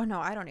on the Oh, no,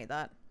 I don't need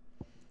that.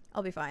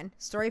 I'll be fine.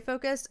 Story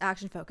focused,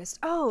 action focused.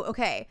 Oh,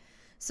 okay.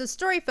 So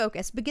story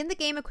focused. Begin the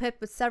game equipped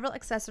with several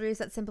accessories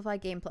that simplify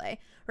gameplay.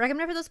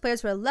 Recommended for those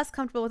players who are less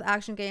comfortable with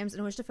action games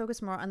and wish to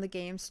focus more on the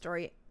game's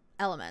story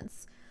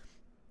elements.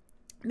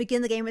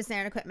 Begin the game with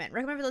standard equipment.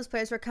 Recommend for those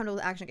players who are comfortable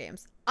with action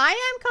games. I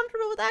am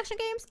comfortable with action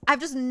games. I've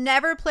just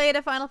never played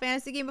a Final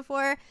Fantasy game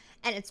before,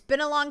 and it's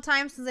been a long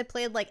time since I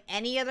played like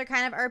any other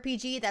kind of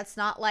RPG that's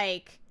not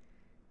like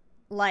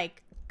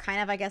like,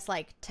 kind of, I guess,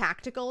 like,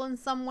 tactical in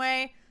some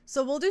way.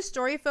 So we'll do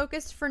story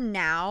focused for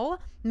now.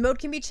 Mode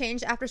can be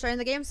changed after starting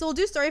the game. So we'll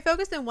do story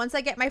focused, and once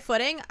I get my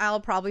footing, I'll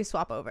probably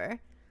swap over.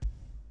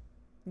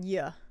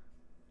 Yeah.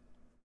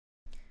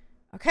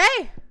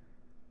 Okay.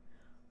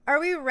 Are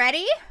we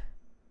ready?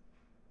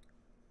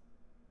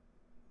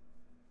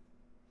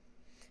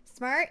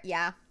 Smart?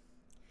 Yeah.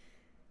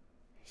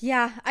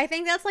 Yeah, I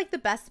think that's like the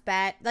best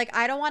bet. Like,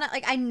 I don't want to,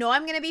 like, I know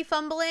I'm going to be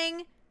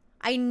fumbling.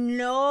 I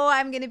know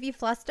I'm going to be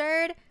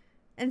flustered.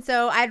 And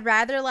so I'd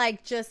rather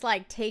like just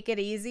like take it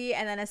easy.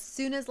 And then as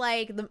soon as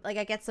like,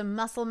 I get some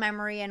muscle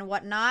memory and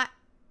whatnot,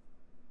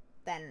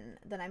 then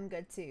I'm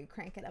good to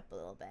crank it up a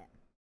little bit.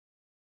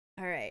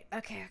 All right.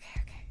 Okay.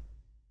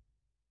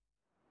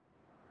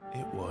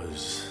 It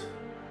was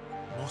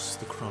Moss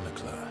the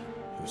Chronicler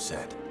who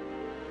said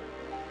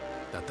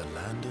that the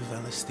land of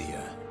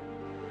Valisthea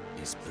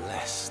is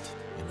blessed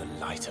in the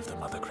light of the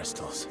Mother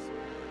Crystals,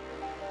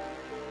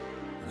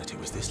 and that it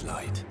was this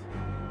light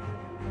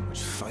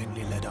which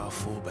finally led our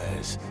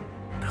forebears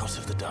out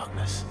of the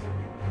darkness.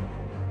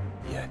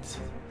 Yet,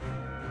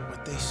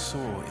 what they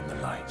saw in the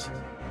light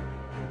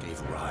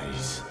gave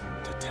rise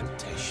to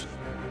temptation.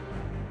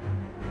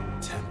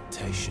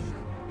 Temptation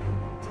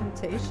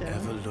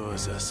ever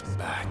lures us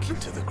back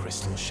into the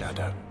crystal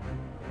shadow,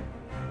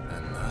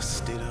 and thus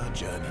did our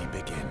journey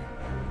begin.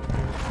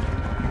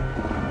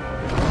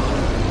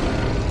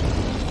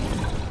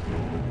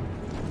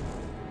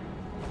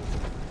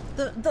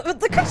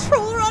 The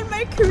controller on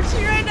my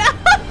coochie right now.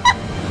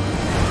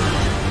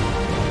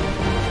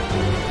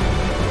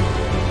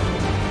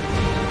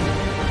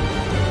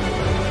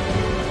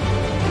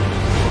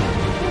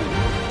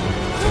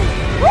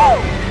 Woo!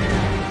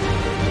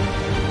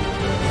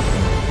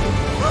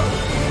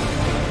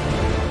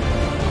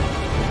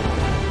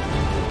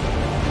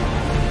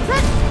 Is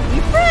that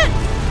Ifrit?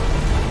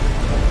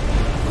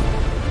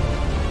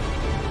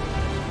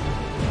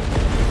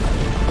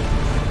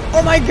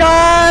 Oh my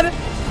god!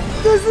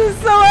 This is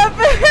so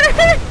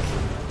epic!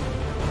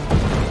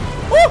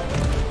 Woo!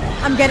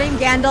 I'm getting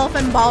Gandalf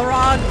and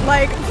Balrog,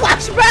 like,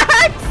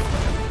 flashbacks!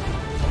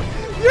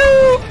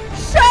 You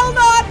shall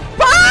not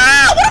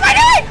bow! What am I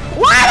doing?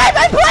 Why am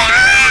I playing?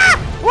 Ah!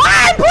 Why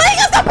am I playing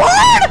as the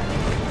board?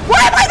 Why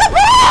am I the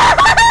board?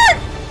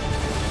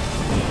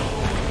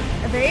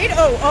 Evade?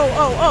 Oh.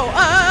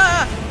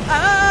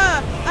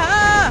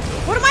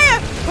 What am I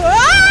at?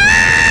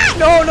 Ah!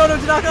 No,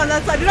 do not go on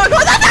that side. Do not go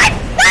on that side!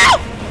 No!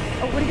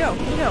 Oh, where'd he go?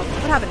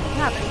 What happened?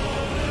 Can I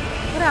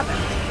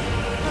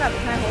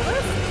hold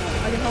this?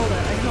 I can hold it.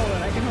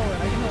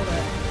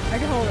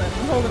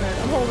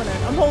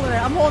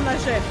 I'm holding that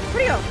shit.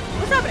 Where'd he go?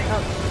 What's happening?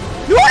 Oh.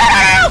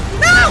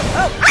 No!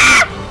 Oh,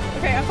 ah!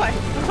 Okay, I'm fine.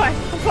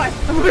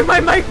 I'm moving my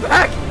mic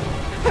back.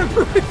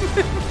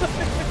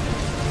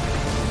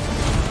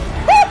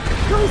 Oh!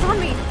 No, he's on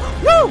me.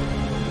 No!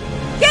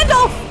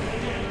 Gandalf!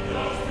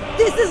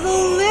 This is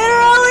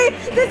literally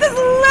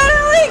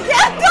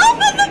Gandalf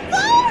in the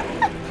phone!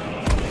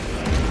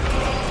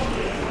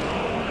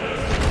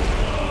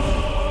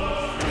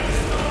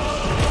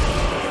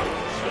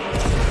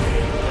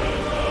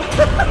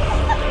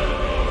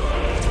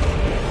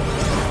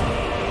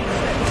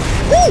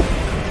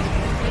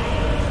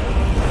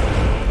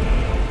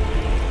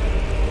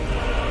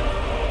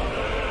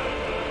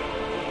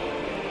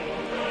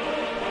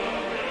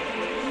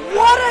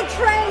 What a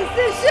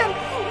transition!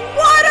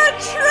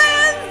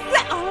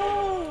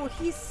 Oh,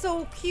 he's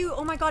so cute.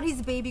 Oh my god, he's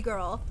a baby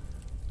girl.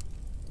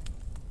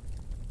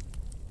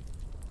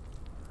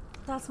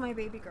 That's my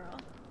baby girl.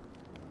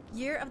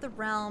 Year of the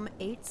Realm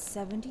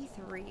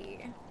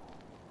 873.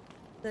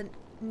 The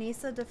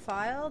Nisa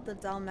defiled the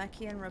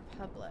Dalmekian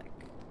Republic.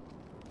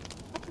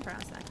 I can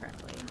pronounce that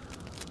correctly.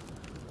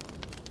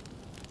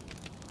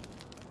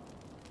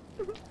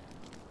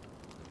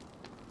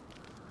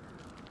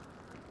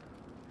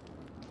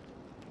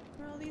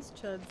 Where are all these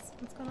chuds?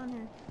 What's going on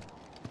here?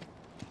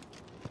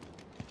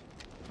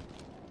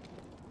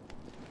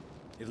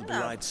 It'll be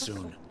light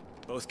soon.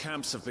 Both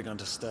camps have begun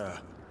to stir.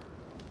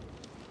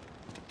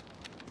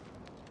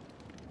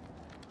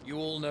 You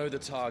all know the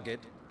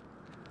target.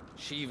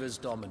 Shiva's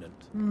dominant.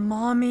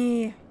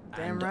 Mommy!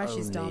 Damn And right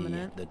she's only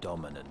dominant. the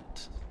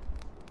dominant.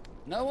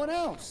 No one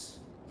else.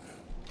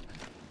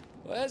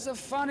 Where's the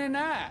fun in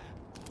that?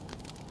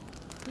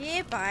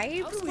 Yeah,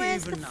 babes. How do we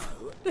Where's even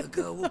know the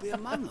girl will be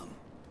among them?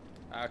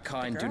 Our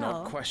kind do girl.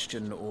 not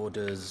question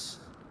orders.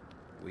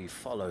 We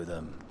follow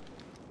them.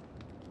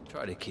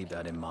 Try to keep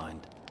that in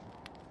mind.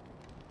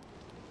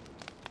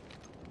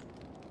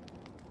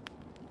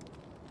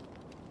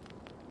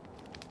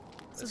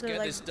 So Let's they're get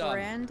like this done.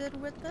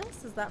 branded with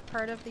this? Is that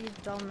part of the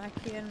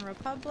Dalmekian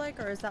Republic,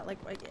 or is that like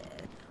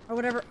or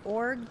whatever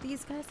org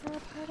these guys are a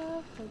part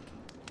of? Like,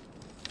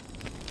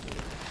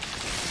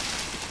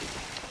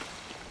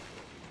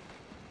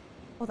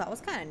 oh, that was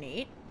kind of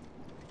neat.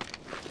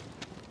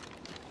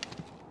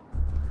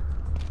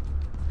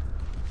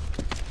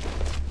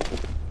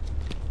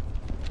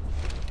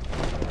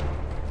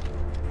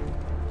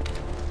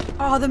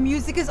 Oh, the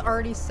music is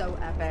already so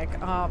epic.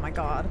 Oh my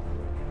god.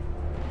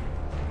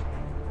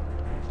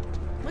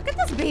 Look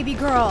at this baby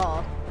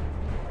girl.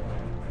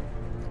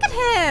 Look at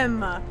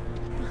him.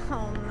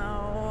 Oh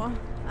no.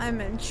 I'm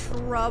in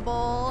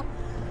trouble.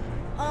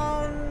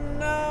 Oh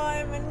no,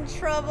 I'm in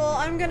trouble.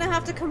 I'm gonna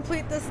have to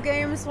complete this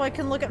game so I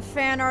can look at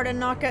fan art and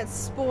not get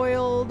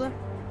spoiled.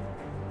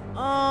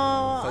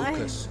 Oh,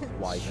 Focus,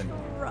 Wyvern.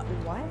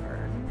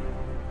 Wyvern?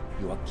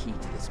 You are key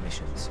to this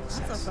mission's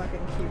success. That's a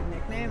fucking cute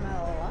nickname.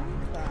 I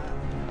like that.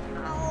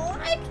 I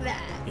like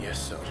that.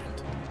 Yes,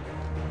 Sergeant.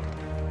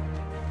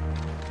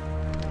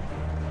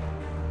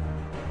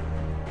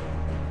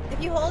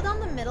 If you hold on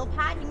the middle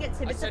pad, you can get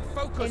tidbits said of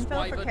focus, info for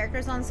Wyvern.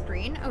 characters on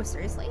screen. Oh,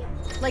 seriously?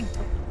 Like,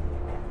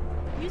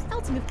 use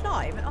L to move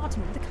live and R to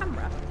move the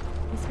camera.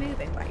 He's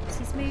moving, right?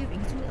 He's moving.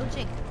 He's doing a little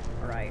jig.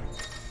 Alright.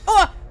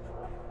 Oh!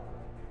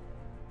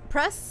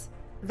 Press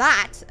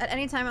that at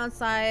any time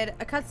outside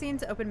a cutscene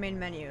to open main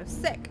menu.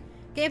 Sick.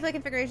 Gameplay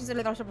configurations.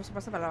 Alright,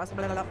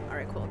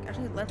 cool.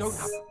 Actually, let's...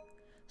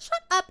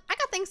 Shut up. I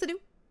got things to do.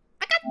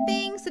 I got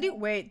things to do.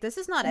 Wait, this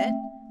is not it.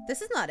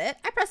 This is not it.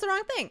 I pressed the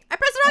wrong thing. I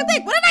pressed the wrong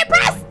thing. What did I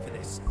press? For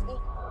this.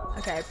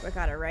 Okay, I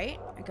got it right.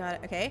 I got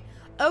it. Okay.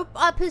 Oh,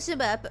 I'll push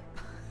him up.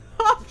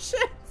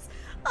 Options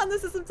on the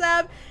system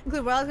tab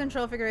include wireless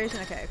control configuration.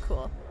 Okay,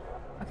 cool.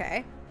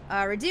 Okay.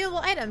 Redeemable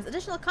items.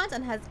 Additional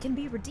content can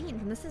be redeemed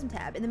from the system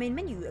tab in the main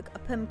menu.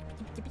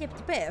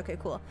 Okay,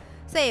 cool.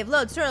 Save,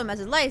 load, tutorial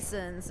message,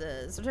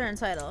 licenses, return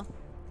title.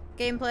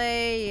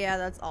 Gameplay, yeah,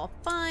 that's all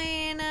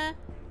fine.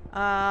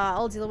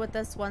 I'll deal with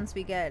this once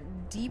we get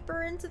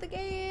deeper into the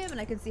game and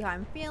I can see how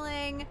I'm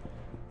feeling.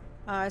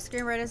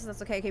 Screenwriter,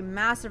 that's okay. Okay,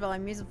 master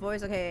volume, music,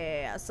 voice.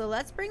 Okay, yeah. So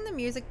let's bring the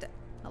music to...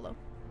 Hello?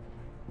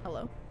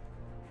 Hello?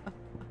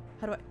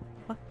 How do I...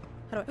 What?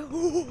 How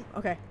do I...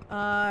 Okay.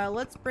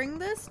 Let's bring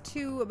this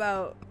to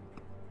about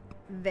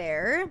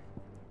there.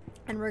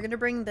 And we're gonna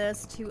bring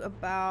this to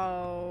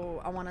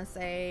about... I want to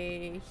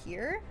say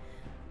here.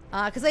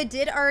 Because I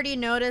did already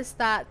notice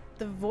that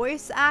the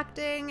voice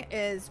acting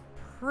is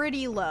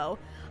pretty low.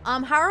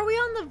 How are we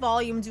on the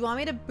volume? Do you want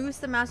me to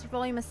boost the master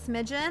volume a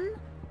smidgen?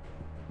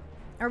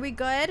 Are we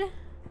good? I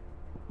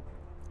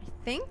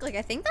think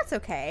that's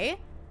okay.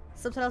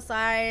 Subtitle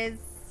size.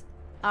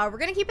 We're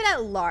gonna keep it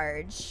at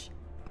large.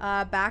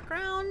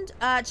 Background.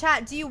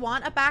 Chat, do you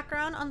want a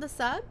background on the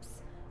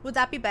subs? Would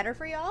that be better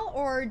for y'all?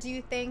 Or do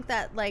you think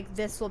that like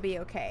this will be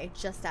okay,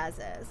 just as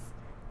is?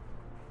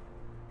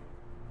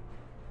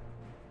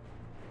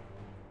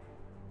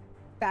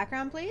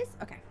 Background, please?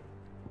 Okay.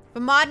 If a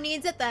mod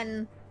needs it,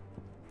 then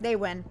they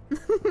win.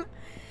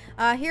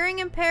 Hearing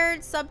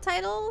impaired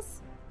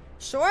subtitles?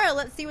 Sure,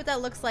 let's see what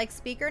that looks like.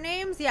 Speaker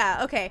names?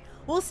 Yeah, okay.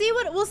 We'll see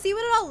what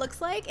it all looks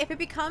like. If it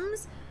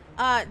becomes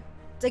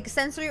like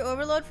sensory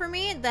overload for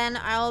me, then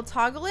I'll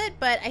toggle it,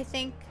 but I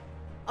think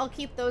I'll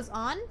keep those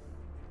on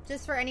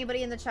just for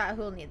anybody in the chat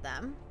who will need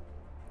them.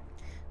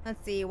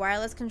 Let's see,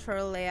 wireless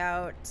control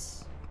layout.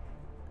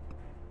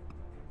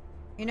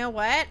 You know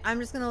what? I'm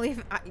just gonna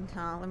leave.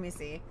 No, let me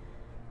see.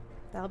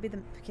 That'll be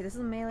the. Okay, this is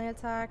a melee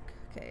attack.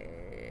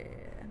 Okay,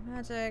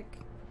 magic.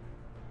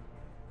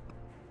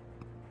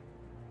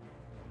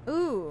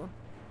 Ooh,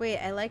 wait.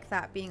 I like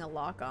that being a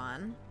lock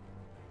on.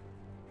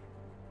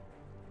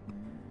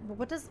 But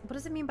what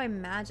does it mean by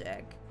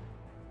magic?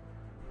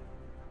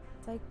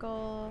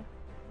 Cycle,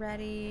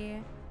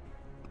 ready.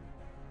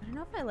 I don't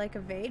know if I like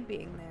evade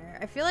being there.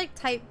 I feel like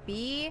type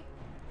B.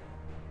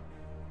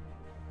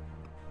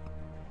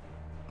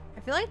 I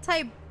feel like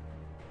type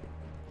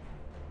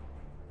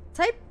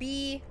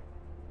B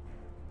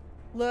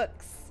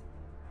looks...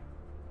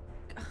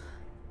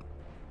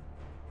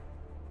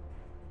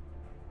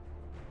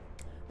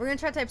 We're gonna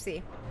try type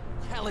C.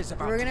 Hell is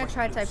about We're gonna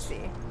try type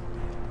C.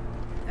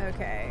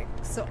 Okay,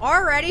 so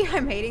already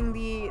I'm hating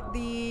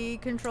the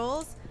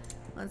controls.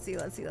 Let's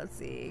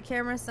see.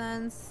 Camera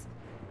sense.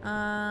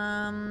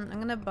 I'm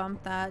gonna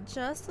bump that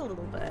just a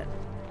little bit.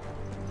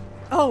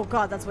 Oh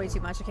god, that's way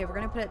too much. Okay, we're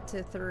gonna put it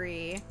to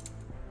 3.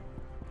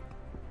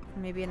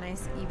 Maybe a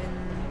nice even...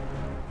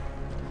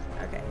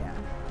 Okay, yeah.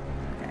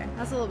 Okay,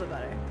 that's a little bit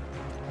better.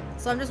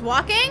 So I'm just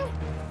walking?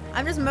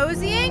 I'm just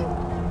moseying?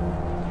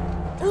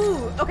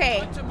 Ooh,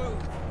 okay.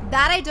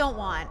 That I don't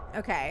want.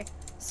 Okay.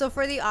 So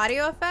for the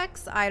audio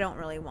effects, I don't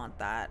really want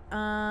that.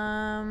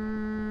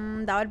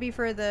 That would be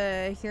for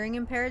the hearing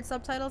impaired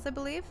subtitles, I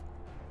believe.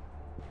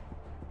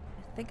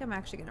 I think I'm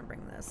actually gonna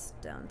bring this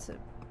down to...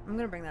 I'm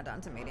gonna bring that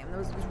down to medium.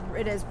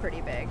 It is pretty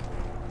big.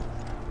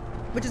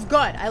 Which is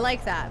good. I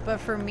like that. But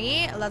for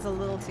me, that's a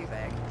little too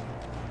big.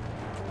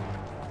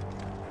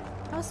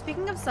 Oh,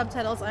 speaking of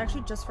subtitles, I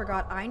actually just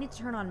forgot. I need to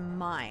turn on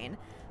mine.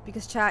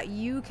 Because chat,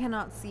 you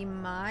cannot see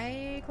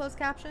my closed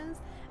captions.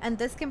 And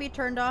this can be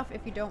turned off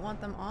if you don't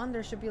want them on.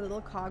 There should be a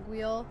little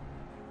cogwheel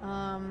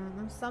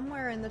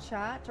somewhere in the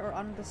chat or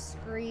on the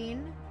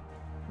screen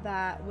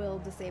that will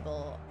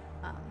disable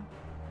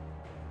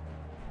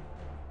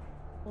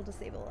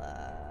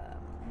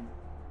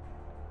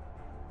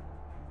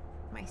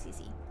my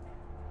CC.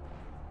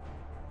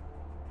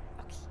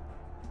 Okay.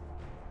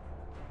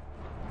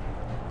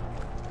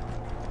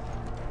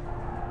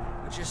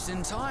 We're just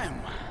in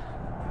time.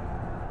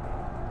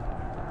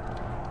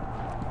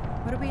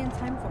 What are we in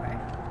time for?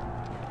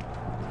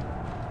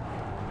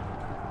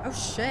 Oh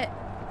shit.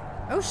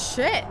 Oh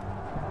shit.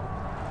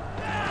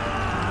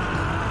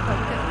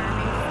 Focus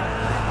army.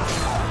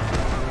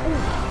 Ooh.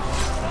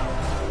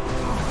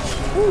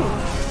 Ooh.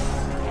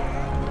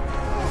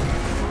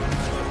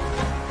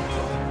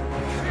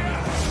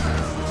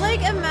 Like,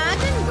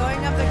 imagine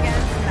going up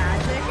against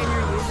magic and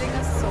you're using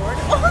a sword.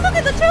 Oh, look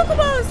at the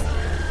chocobos!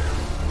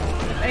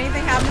 If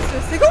anything happens to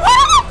a single.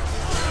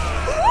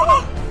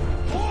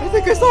 I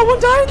think I saw one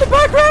die in the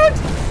background!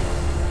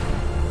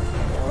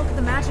 Oh, look at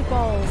the magic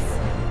balls.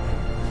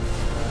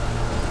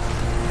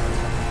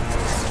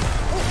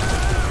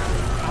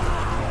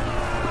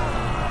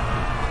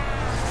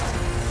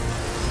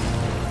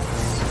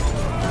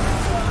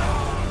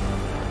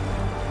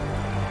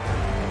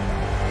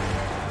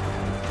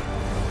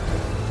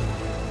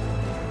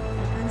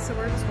 And so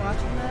we're just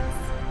watching this.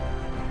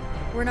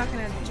 We're not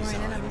gonna join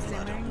in, I'm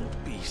assuming.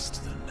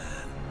 Beast than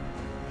man.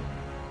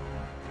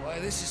 The way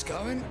this is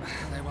going,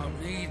 they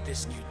won't need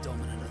this new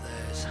dominant of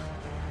theirs.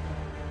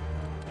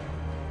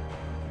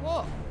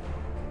 Whoa.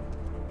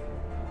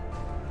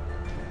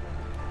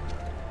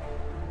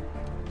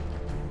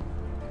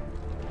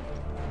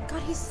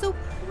 God, he's so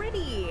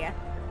pretty.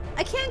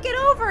 I can't get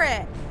over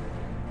it.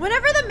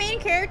 Whenever the main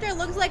character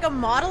looks like a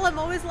model, I'm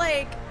always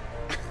like,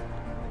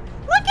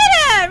 look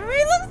at him!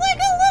 He looks like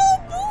a little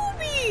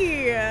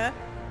booby!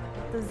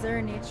 The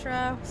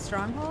Zernitra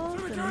stronghold?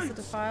 The Nissa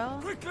Defile?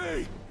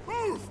 Quickly!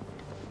 Move!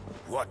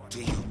 What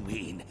do you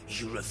mean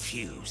you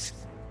refuse?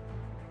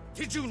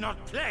 Did you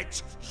not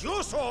pledge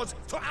your swords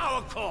to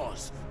our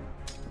cause?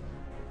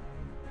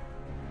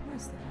 What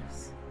is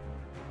this?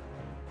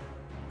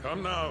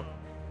 Come now.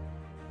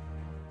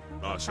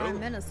 Marshal, Prime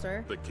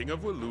Minister. the King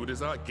of Waloed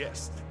is our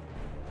guest.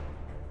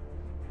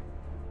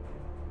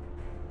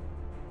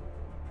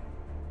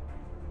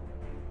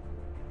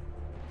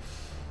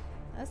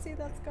 I see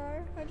that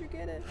scar. How'd you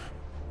get it?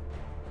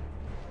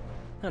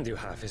 And you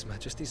have His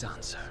Majesty's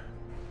answer.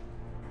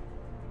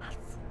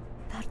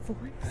 That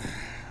voice?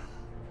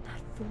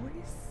 That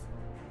voice?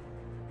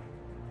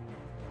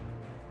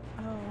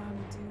 Oh,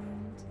 I'm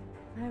doomed.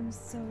 I'm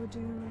so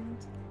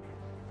doomed.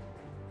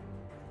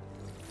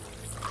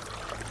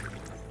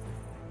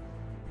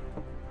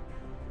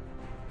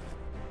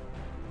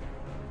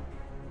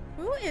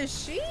 Who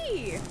is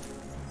she?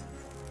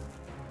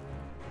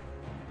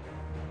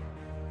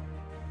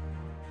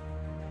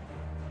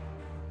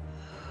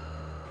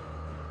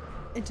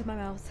 Into my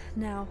mouth,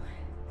 now.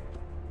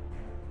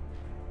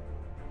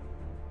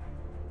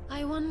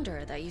 I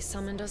wonder that you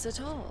summoned us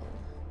at all.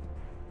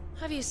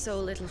 Have you so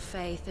little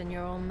faith in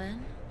your own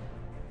men?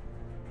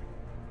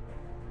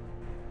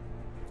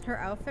 Her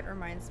outfit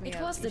reminds me of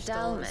It was the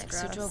Ishtal's Dalmex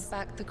who dress. drove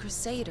back the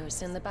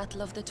Crusaders in the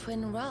Battle of the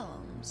Twin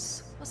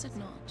Realms, was it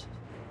not?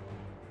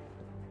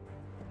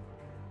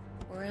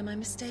 Or am I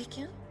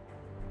mistaken?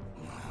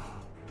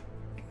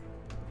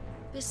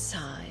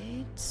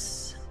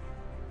 Besides,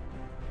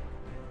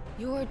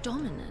 your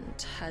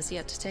dominant has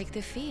yet to take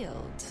the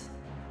field.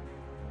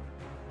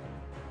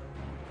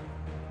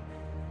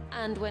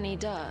 And when he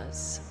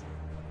does,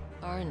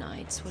 our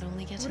knights would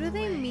only get What in do the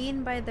they way.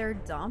 mean by their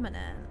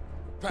dominant?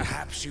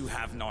 Perhaps you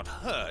have not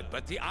heard,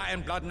 but the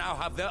Ironblood now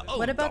have their own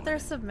What about their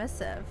dominant.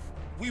 submissive?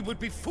 We would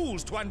be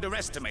fools to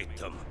underestimate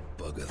them.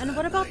 And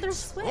what about their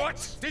switch?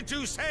 What did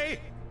you say?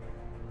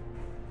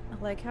 I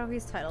like how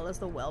he's titled as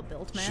the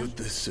well-built man. Should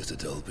this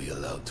citadel be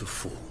allowed to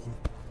fall,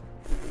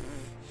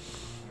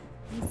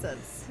 He said,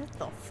 sit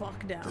the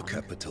fuck down. the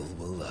capital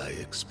will lie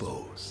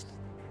exposed.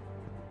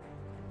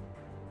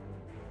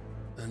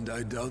 And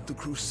I doubt the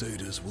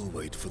Crusaders will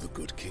wait for the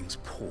good king's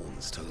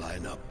pawns to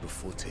line up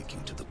before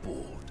taking to the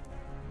board.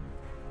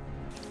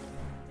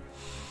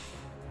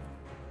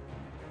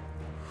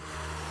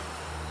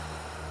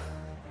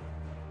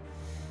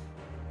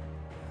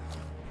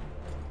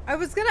 I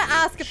was gonna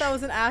ask if that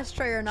was an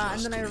ashtray or not,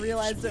 and Just then I leaves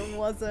realized it me.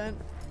 wasn't.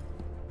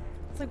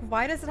 It's like,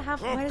 why does it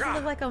have? Why does it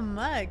look like a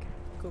mug?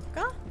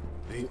 Kupka?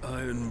 The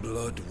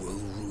Ironblood will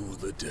rue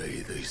the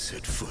day they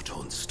set foot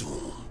on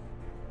Storm.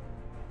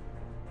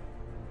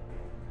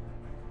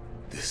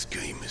 This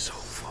game is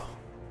over.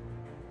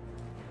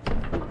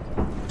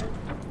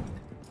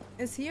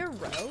 Is he a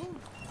rogue?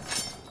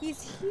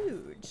 He's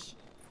huge.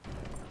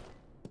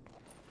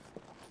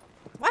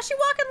 Why's she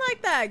walking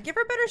like that? Give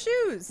her better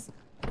shoes.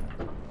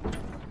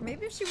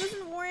 Maybe if she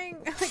wasn't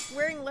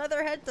wearing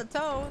leather head to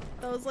toe,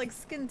 that was like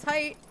skin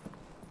tight.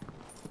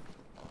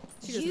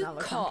 She does You not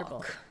look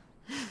comfortable.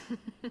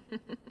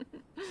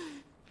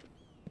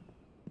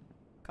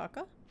 cock.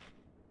 Caca?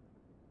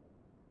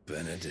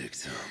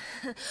 Benedicta.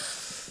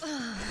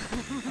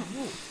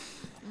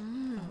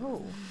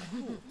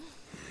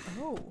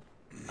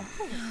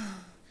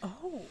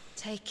 Oh.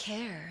 Take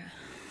care.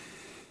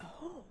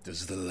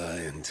 Does the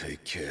lion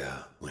take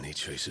care when he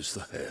chases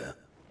the hare?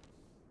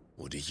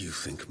 Or do you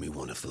think me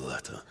one of the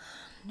latter?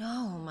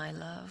 No, my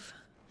love.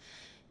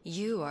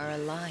 You are a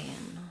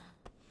lion.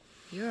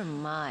 You're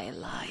my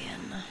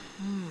lion.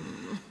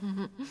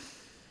 I'm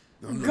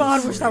not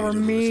God, wish that afraid were of a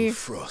me. little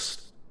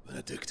frost,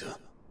 Benedicta.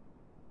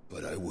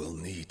 But I will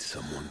need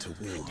someone to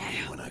warm me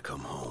when I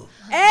come home.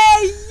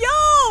 Hey,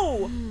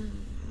 yo!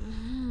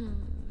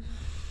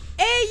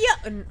 Hey,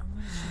 yo!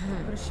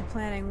 What is she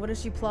planning? What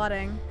is she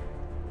plotting?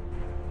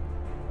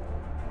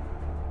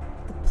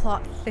 The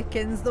plot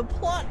thickens. The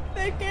plot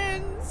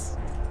thickens!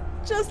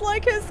 Just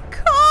like his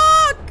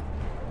cock!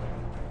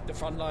 The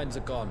front lines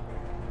are gone.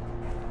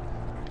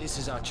 This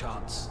is our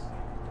chance.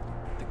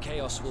 The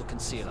chaos will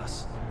conceal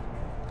us.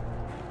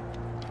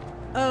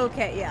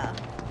 Okay, yeah.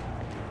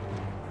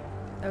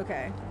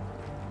 Okay.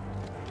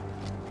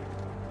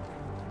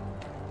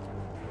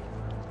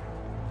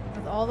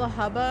 With all the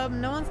hubbub,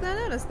 no one's gonna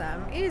notice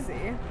them.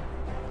 Easy.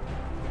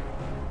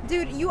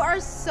 Dude, you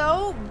are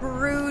so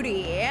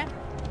broody.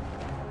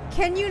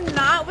 Can you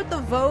not with the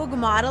Vogue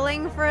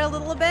modeling for a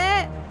little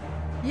bit?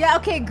 Yeah,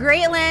 okay,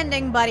 great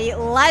landing, buddy.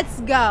 Let's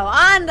go.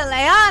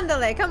 Andale,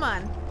 andale. Come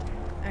on.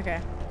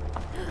 Okay.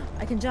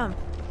 I can jump.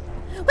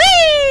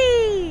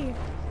 Whee!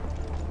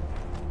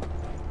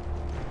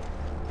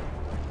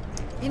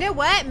 You know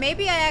what?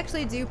 Maybe I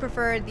actually do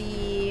prefer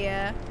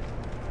the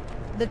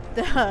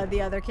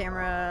other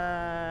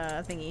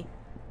camera thingy.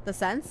 The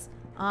Sense.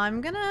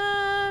 I'm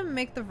gonna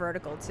make the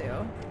vertical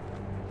too.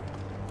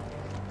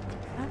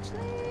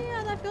 Actually,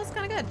 yeah, that feels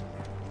kind of good.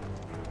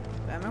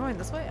 Am I going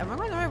this way? Am I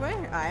going the right way?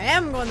 I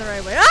am going the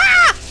right way.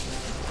 Ah!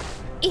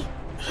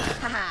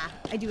 Haha,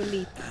 I do a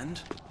leap. And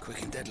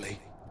quick and deadly,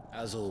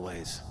 as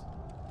always.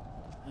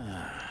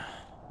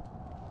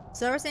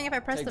 So we're saying if I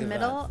press Take the the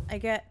middle, valve. I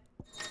get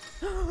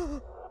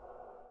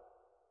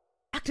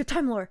active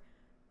time lore.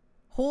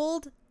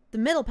 Hold the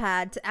middle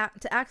pad to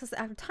access the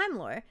active time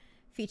lore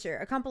feature,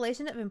 a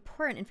compilation of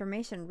important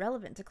information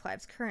relevant to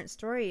Clive's current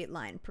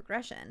storyline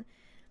progression.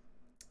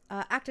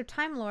 Active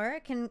time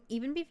lore can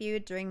even be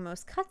viewed during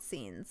most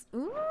cutscenes.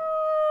 Ooh,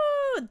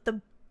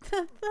 the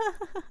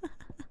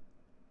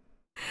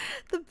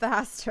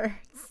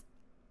bastards.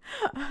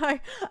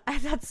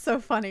 That's so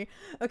funny.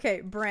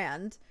 Okay,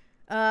 brand.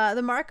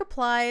 The mark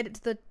applied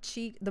to the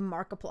cheek. The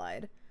mark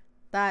applied.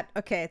 That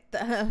okay.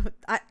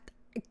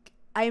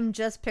 I am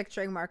just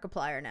picturing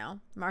Markiplier now.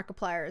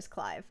 Markiplier is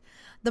Clive.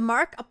 The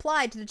mark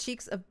applied to the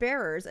cheeks of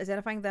bearers,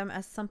 identifying them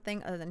as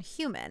something other than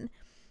human.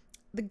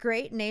 The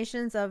great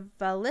nations of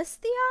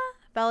Valisthea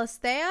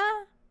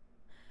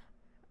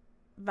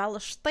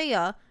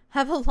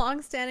have a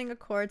long-standing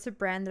accord to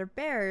brand their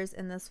bearers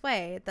in this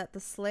way, that the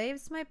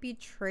slaves might be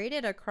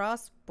traded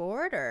across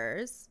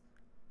borders.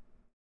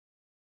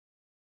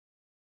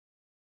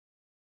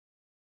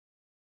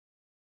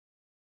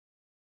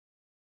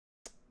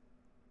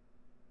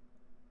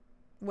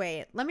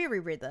 Wait, let me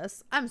reread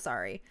this. I'm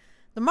sorry.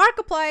 The mark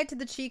applied to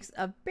the cheeks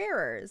of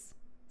bearers.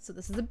 So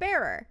this is a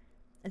bearer.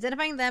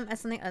 Identifying them as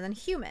something other than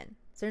human.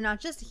 So they're not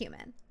just a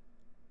human.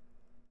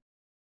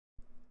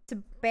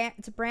 To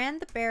brand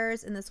the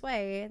bearers in this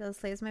way, the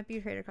slaves might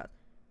be traded across.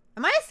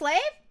 Am I a slave?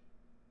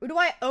 Or do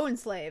I own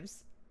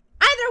slaves?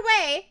 Either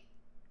way,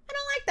 I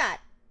don't like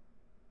that.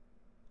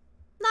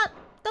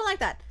 Don't like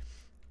that.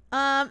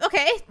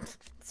 Okay.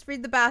 Let's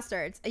read the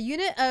bastards. A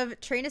unit of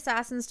trained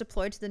assassins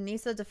deployed to the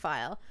Nisa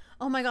Defile.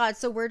 Oh my god,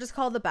 so we're just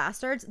called the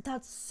bastards?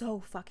 That's so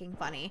fucking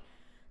funny.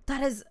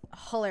 That is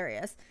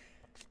hilarious.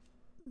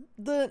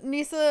 The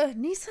Nisa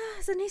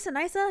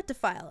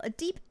Defile, a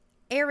deep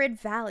arid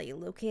valley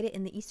located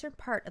in the eastern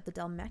part of the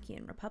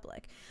Dalmakian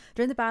Republic.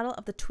 During the Battle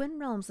of the Twin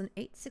Realms in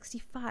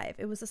 865,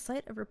 it was the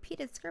site of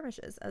repeated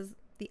skirmishes as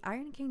the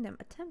Iron Kingdom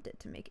attempted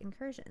to make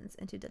incursions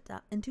into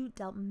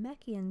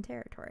Dalmakian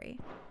territory.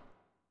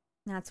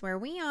 That's where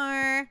we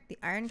are. The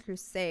Iron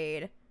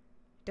Crusade.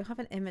 Don't have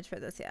an image for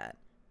this yet.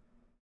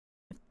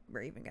 If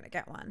we're even gonna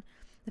get one.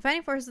 The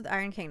fighting forces of the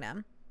Iron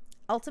Kingdom.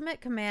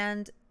 Ultimate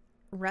command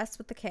rests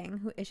with the king,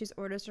 who issues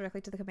orders directly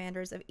to the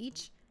commanders of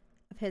each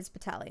of his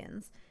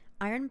battalions.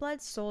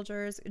 Ironblood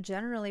soldiers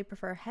generally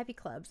prefer heavy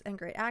clubs and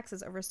great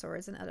axes over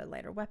swords and other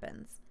lighter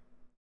weapons.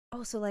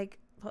 Oh, so like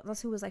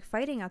that's who was like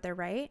fighting out there,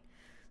 right?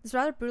 This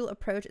rather brutal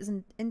approach is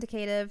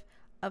indicative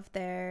of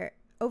their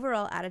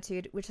overall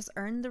attitude, which has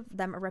earned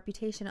them a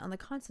reputation on the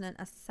continent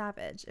as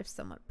savage, if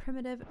somewhat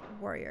primitive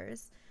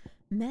warriors.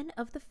 Men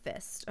of the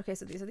Fist. Okay,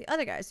 so these are the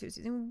other guys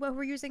who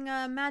were using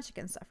magic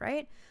and stuff,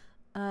 right?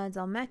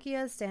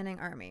 Dalmakia's standing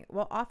army.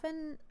 While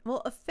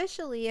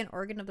officially an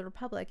organ of the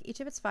Republic,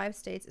 each of its 5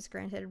 states is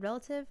granted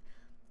relative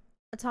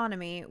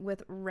autonomy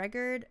with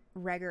regard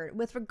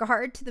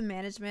to the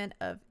management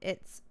of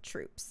its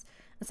troops.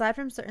 Aside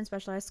from certain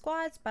specialized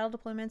squads, battle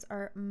deployments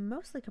are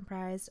mostly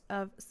comprised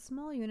of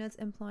small units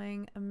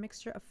employing a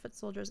mixture of foot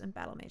soldiers and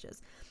battle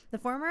mages. The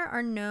former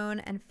are known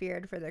and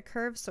feared for their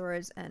curved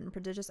swords and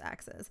prodigious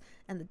axes,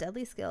 and the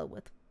deadly skill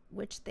with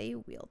which they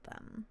wield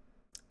them.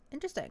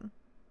 Interesting.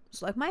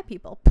 Just like my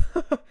people.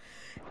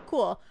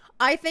 Cool.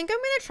 I think I'm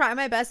going to try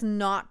my best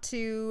not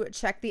to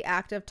check the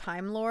active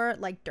time lore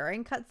like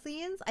during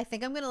cutscenes. I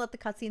think I'm going to let the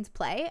cutscenes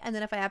play, and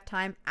then if I have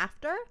time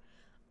after,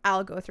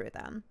 I'll go through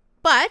them.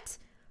 But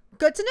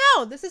good to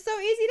know. This is so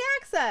easy to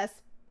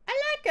access. I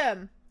like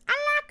them. I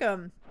like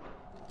them.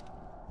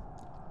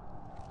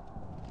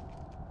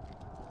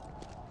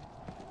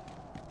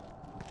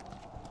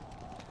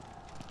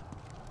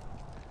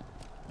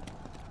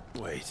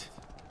 Wait.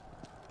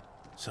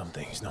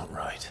 Something's not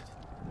right.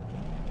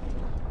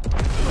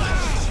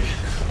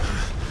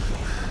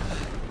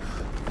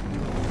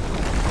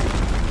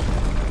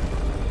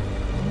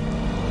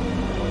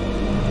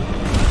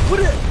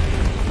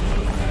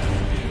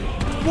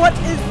 What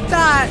is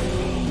that?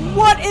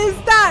 What is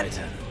that?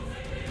 Wyvern.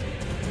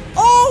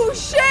 Oh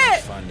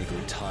shit! Finally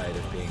grew tired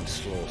of being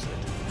slaughtered.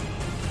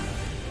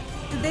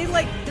 Did they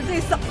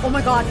oh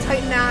my god,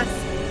 Titan ass.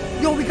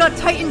 Yo, we got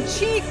Titan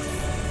cheeks.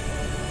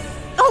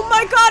 Oh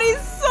my god,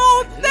 he's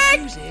so thick.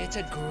 Who's here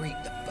to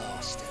greet the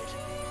bastard?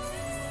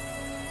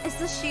 Is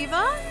this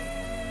Shiva?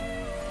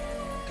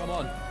 Come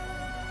on.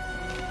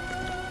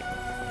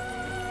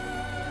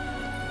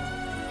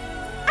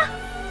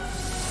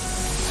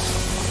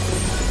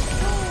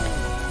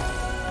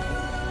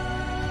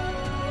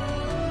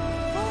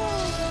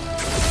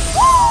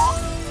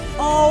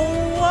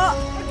 Oh,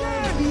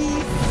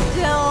 be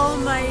still,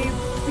 my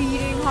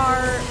beating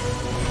heart.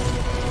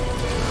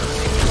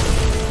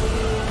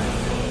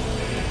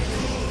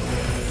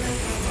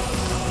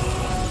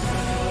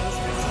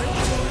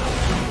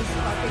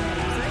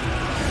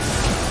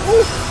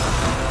 Ooh.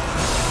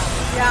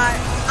 Yeah,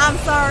 I'm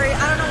sorry. I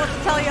don't know what to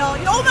tell y'all.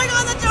 Oh my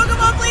god, the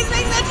Chocobo, please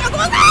make that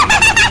Chocobo.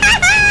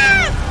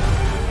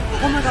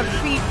 Oh my god,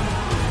 feet.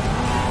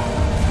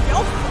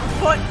 Yo,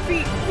 foot,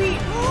 feet.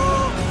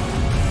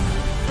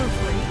 For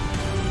free.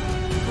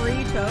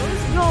 Free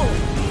toes? Yo,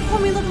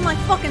 homie looking like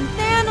fucking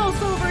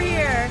Thanos over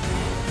here.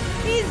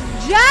 He's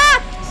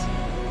jacked.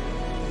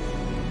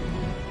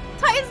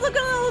 Titan's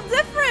looking a little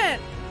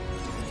different.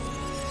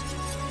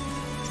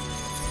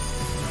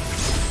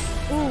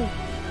 Ooh.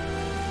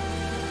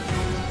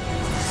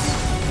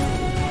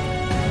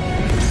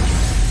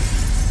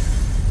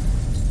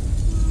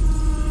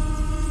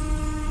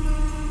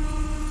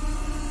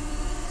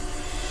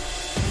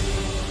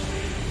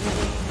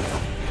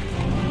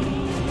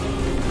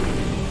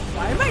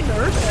 Why am I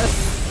nervous?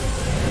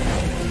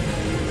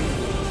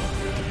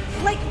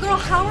 Like, girl,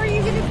 how are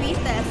you gonna beat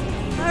this?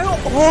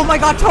 Oh my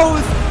god,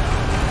 toes!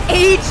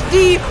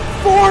 HD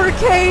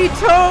 4K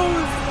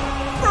toes!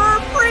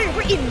 For free!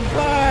 We're eating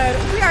good!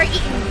 We are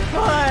eating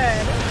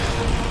good!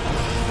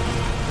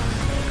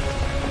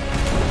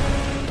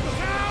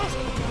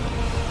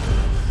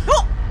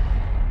 Oh!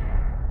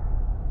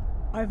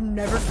 I've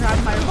never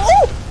grabbed my remote.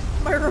 Oh!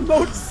 My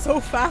remote's so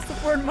fast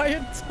before in my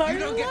entire You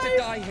don't get to life.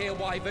 die here,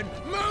 Wyvern.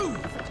 Move!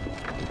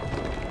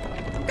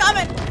 I'm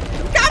coming!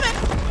 I'm coming!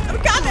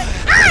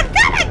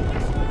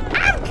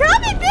 I'm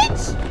coming,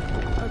 bitch!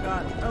 Oh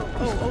god.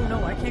 Oh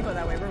no, I can't go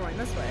that way. We're going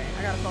this way.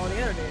 I gotta follow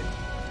the other dude.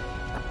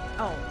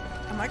 Oh.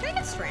 Am I gonna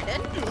get stranded?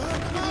 I'm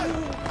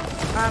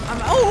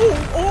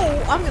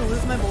gonna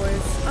lose my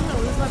boys.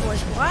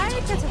 Why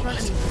can't I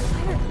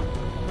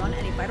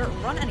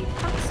run any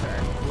faster?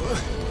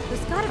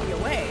 There's gotta be a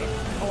way.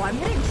 Oh, I'm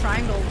hitting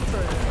triangle to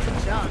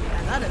jump,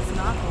 and that is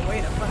not the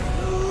way to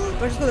fucking.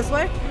 Do I just go this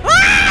way?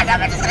 Ah! No,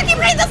 I'm just gonna keep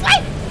running this way!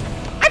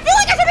 I feel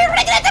like I should be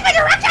running in a different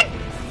direction!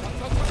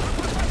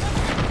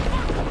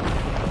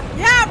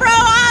 Yeah, bro,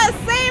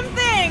 same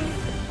thing!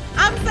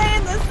 I'm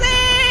saying the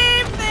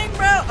same thing,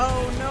 bro!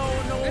 Oh, no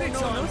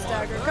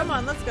stagger. Come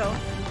on, let's go.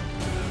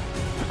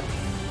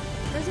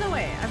 There's no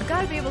way. I've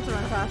got to be able to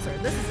run faster.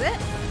 This is it?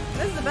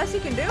 This is the best you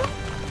can do?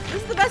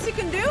 This is the best you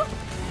can do?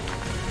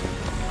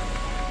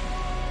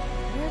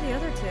 Where are the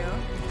other two?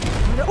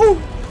 Oh!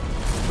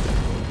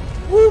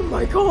 Oh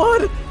my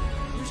god!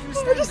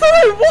 I just thought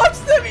I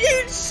watched them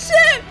eat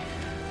shit!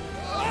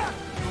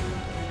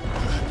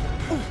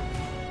 Oh.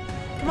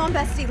 Come on,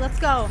 bestie, let's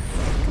go.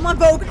 Come on,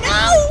 Vogue.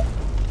 No!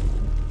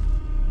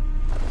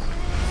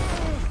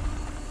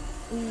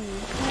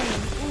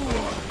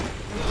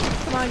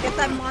 Come on, get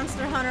that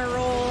Monster Hunter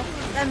roll.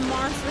 That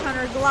Monster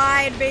Hunter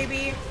glide,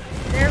 baby.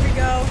 There we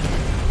go.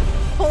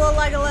 Pull a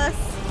Legolas.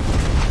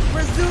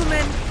 We're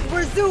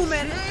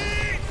zooming.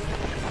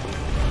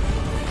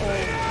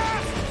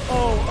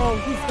 Oh,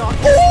 he's gone.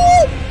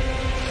 Oh!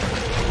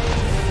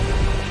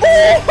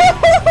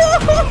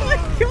 Oh my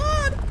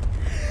god!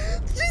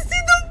 Did you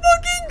see the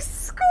fucking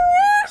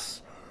squish?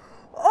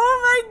 Oh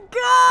my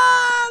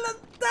god!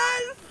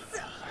 That's...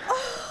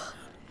 Oh.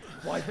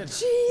 Wyvern.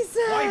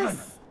 Jesus! Wyvern.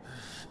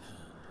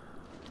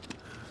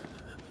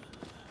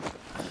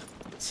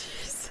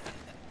 Jesus.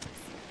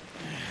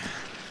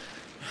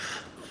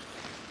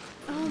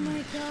 Oh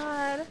my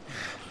god.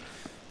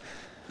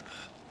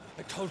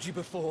 I told you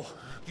before,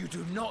 you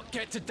do not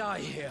get to die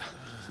here.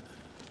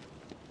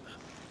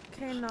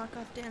 Okay, knock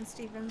off Dan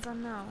Stevens,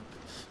 I'm now.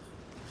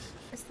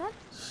 Is that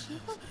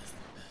Shiva?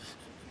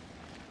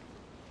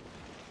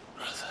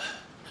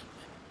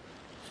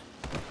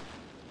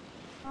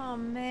 Oh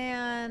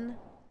man.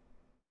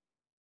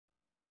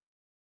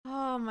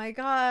 Oh my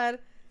god.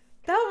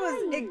 That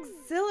was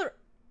exhilarating.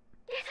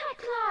 It's not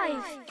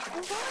Clive.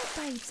 Alright,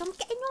 babes, I'm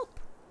getting up.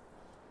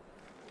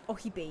 Oh,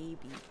 he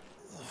baby.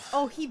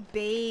 Oh, he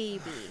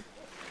baby.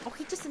 Oh,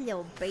 he just a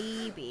little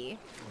baby.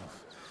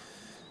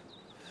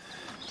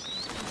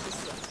 This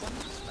is a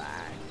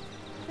flashback.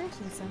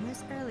 13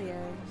 summers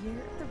earlier, year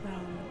of the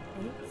realm,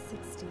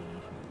 860.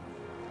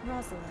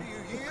 Rosalind, Do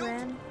you the yield?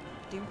 Grand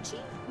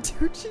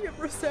Duchy of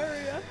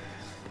Rosaria.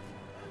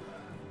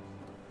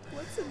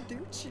 What's a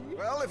duchy?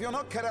 Well, if you're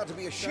not cut out to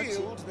be a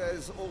shield,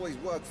 there's always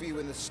work for you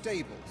in the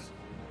stables.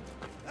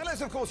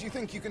 Unless, of course, you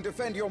think you can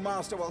defend your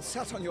master while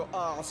sat on your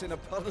arse in a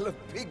puddle of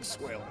pig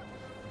swill.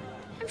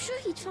 I'm sure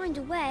he'd find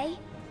a way.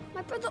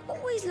 My brother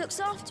always looks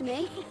after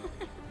me.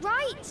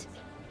 Right?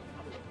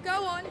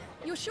 Go on.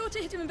 You're sure to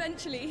hit him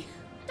eventually.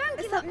 Don't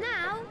give up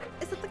now.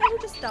 Is that the guy who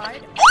just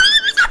died?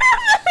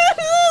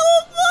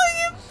 Oh,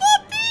 fucking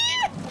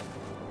puppy!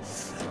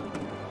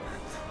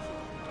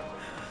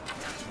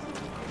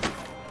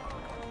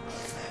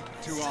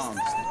 Two arms.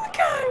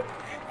 God,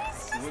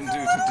 It wouldn't do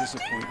to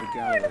disappoint the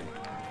gallery.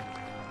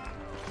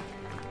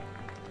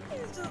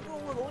 he's just a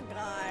little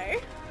guy.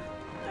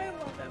 I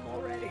love him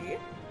already.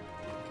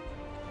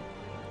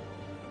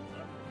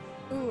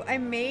 Ooh,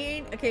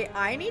 okay,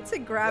 I need to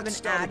grab Let's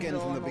an start again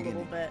anvil from the in a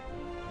little beginning.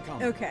 bit.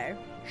 Come. Okay.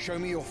 Show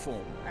me your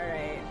form.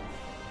 Alright.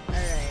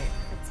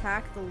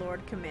 Attack the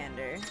Lord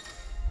Commander.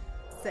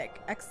 Sick.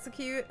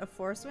 Execute a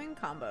four-swing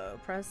combo.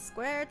 Press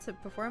square to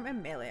perform a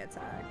melee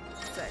attack.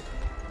 Sick.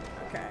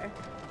 Okay.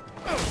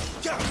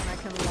 And I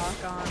can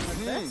lock on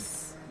with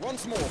this.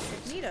 Once more.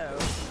 Neato.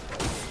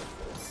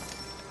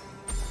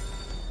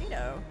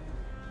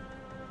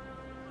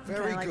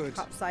 Very Can I, like, good.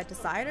 hop side to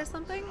side or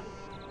something?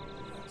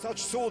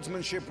 Such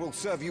swordsmanship will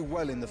serve you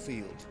well in the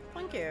field.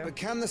 Thank you. But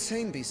can the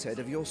same be said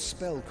of your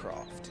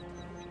spellcraft?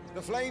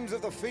 The flames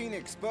of the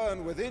phoenix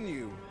burn within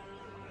you.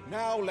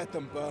 Now let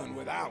them burn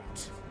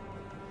without.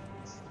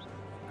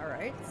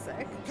 Alright,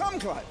 sick. Come,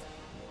 Clive.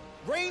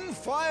 Rain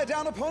fire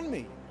down upon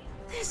me.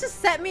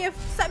 Just set me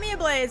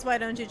ablaze, why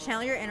don't you?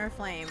 Channel your inner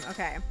flame.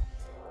 Okay.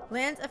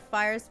 Land a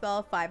fire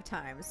spell 5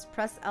 times.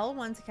 Press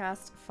L1 to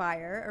cast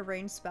fire, a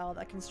ranged spell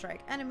that can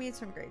strike enemies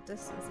from great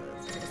distances.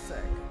 Okay,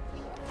 sick.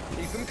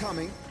 Keep them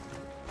coming.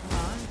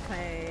 Can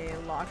I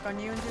lock on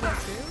you and do that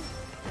too?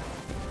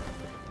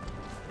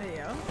 There you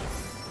go.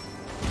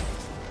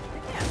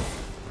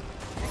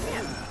 I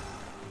can.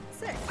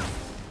 Sick.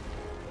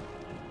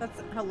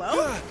 That's hello?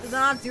 Does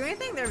that not do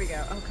anything? There we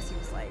go. Oh, because he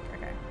was like,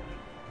 okay.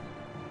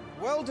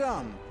 Well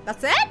done.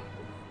 That's it?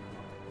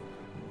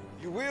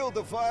 You wield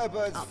the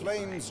Firebird's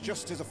flames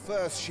just as a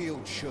first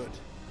shield should.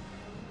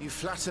 You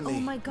flatter me, Oh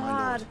my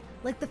god. lord.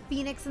 Like the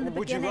phoenix in the Or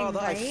would beginning, you rather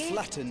right? I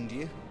flattened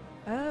you?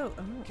 Oh.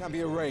 Can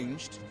be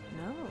arranged.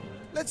 No.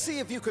 Let's see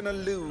if you can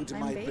elude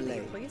my baby,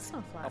 blade. please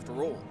don't flatter After me.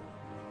 all,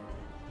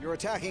 your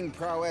attacking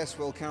prowess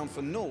will count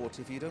for naught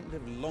if you don't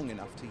live long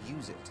enough to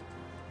use it.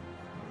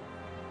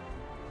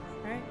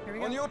 Alright, here we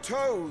go. On your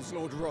toes,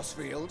 Lord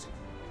Rossfield.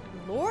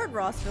 Lord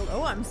Rossfield.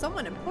 Oh, I'm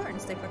someone important.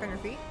 Stay quick on your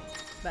feet.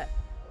 But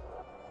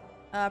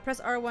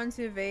press R1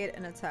 to evade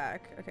an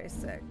attack. Okay,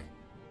 sick.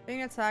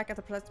 Being an attack at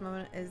the precise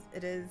moment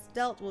it is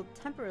dealt will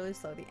temporarily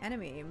slow the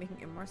enemy, making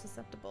it more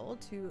susceptible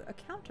to a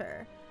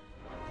counter.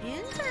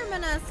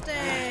 Interesting.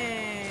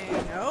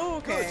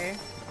 Okay.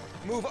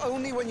 Good. Move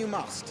only when you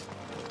must.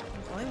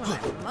 Only when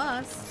I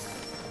must.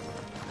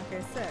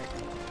 Okay, sick.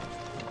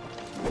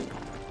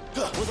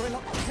 Was I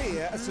not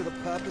clear as to the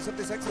purpose of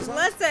this exercise?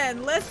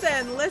 Listen.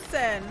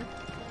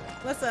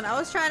 Listen, I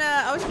was trying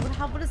to.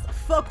 What is the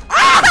fuck?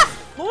 Ah!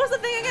 What was the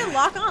thing again?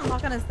 Lock on.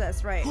 Lock on is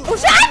this, right? Oh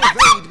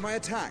shit! Evade my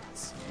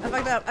attacks. I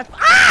fucked up.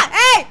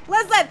 Hey!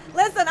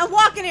 Listen, I'm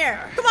walking here.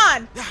 Come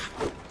on.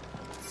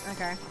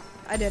 Okay.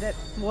 I did it.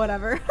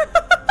 Whatever.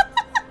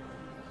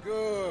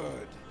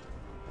 Good.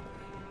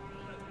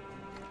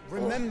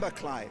 Remember,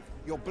 Clive,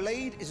 your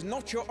blade is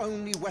not your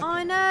only weapon.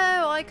 I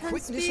know, I can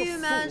Quickness spew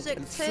of magic thought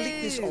and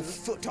fleetness too. of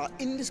foot are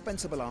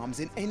indispensable arms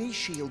in any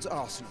shield's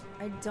arsenal.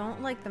 I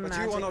don't like the But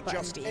magic you are not button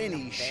just being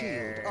any up shield,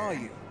 there. are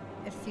you?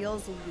 It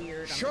feels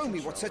weird. on Show the me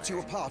what sets you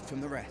controller. apart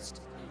from the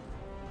rest.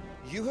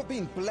 You have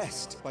been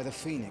blessed by the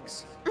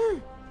Phoenix,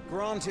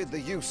 granted the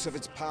use of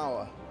its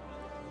power.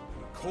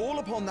 Call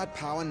upon that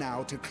power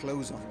now to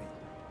close on me.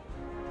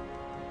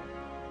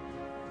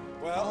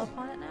 Call Well,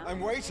 upon it now? I'm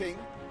waiting.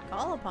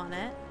 Call upon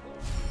it.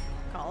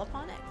 Call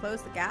upon it.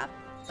 Close the gap.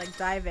 Like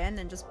dive in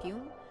and just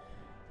fume.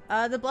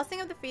 The blessing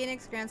of the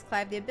Phoenix grants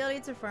Clive the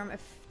ability to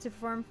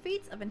perform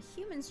feats of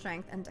inhuman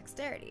strength and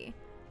dexterity.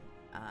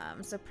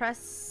 So press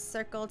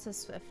circle to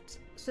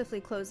swiftly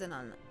close in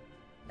on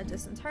a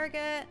distant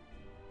target.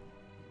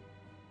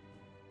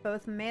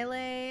 Both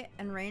melee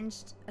and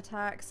ranged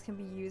attacks can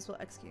be used while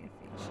executing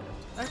a feat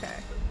shift. Okay.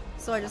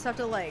 So I just have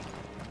to like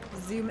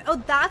zoom.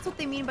 Oh, that's what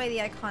they mean by the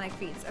iconic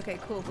feats. Okay,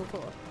 cool.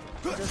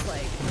 Just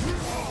like.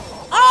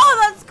 Oh,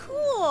 that's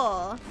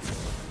cool.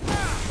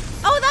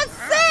 Oh, that's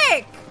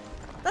sick.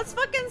 That's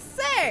fucking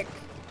sick.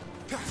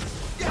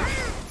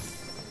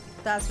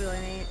 That's really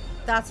neat.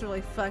 That's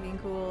really fucking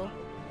cool.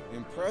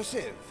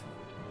 Impressive.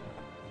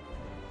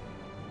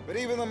 But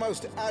even the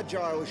most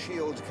agile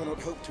shield cannot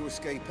hope to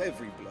escape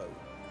every blow.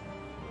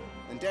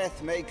 And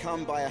death may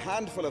come by a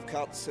handful of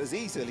cuts as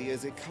easily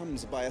as it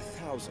comes by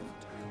 1,000.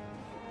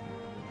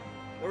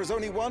 There is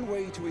only one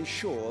way to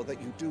ensure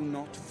that you do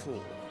not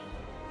fall.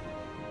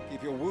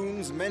 Keep your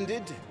wounds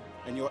mended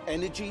and your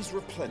energies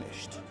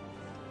replenished.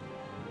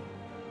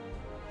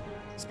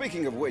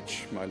 Speaking of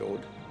which, my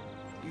lord,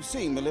 You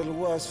seem a little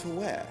worse for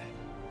wear.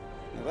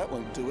 Now that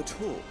won't do at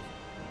all.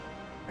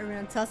 Are we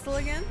gonna tussle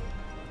again?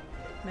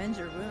 Mend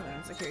your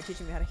wounds. Okay, you're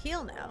teaching me how to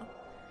heal now.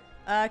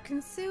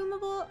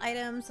 Consumable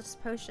items such as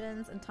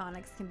potions and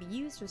tonics can be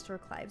used to restore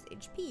Clive's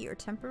HP or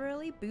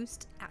temporarily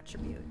boost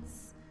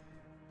attributes.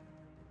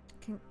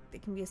 They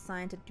can be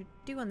assigned to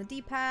do on the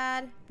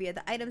D-pad via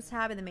the items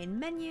tab in the main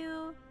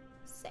menu.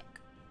 Sick.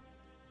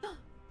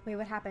 Wait,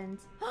 what happened?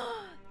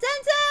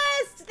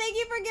 Dentist! Thank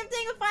you for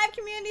gifting 5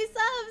 community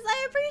subs.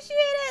 I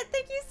appreciate it.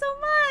 Thank you so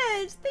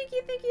much. Thank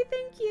you, thank you,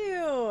 thank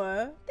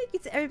you. Thank you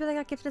to everybody that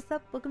got gifted a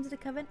sub. Welcome to the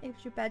Coven.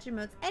 It's your badge, your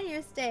modes, and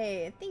your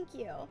stay. Thank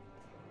you.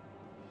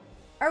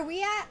 Are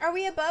we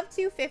above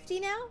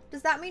 250 now?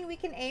 Does that mean we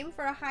can aim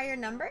for a higher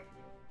number?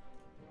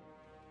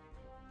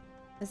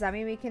 Does that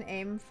mean we can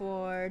aim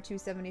for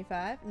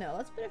 275? No,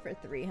 let's put it for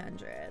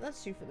 300.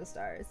 Let's shoot for the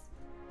stars.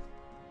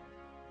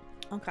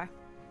 Okay.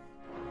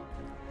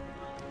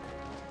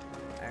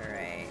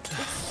 Alright.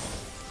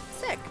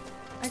 Sick.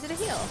 I did a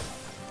heal.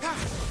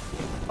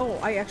 Oh,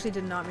 I actually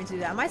did not mean to do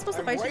that. Am I supposed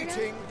to fight you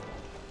again?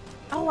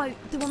 Oh,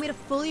 they want me to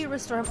fully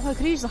restore him. Oh, I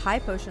could use the high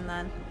potion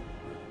then.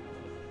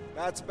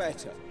 That's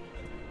better.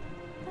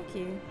 Thank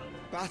you.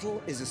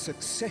 Battle is a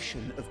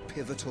succession of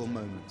pivotal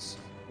moments,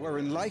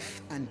 wherein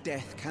life and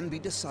death can be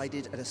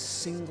decided at a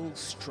single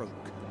stroke.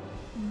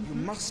 You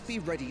must be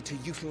ready to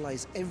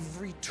utilize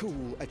every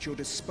tool at your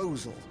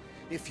disposal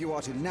if you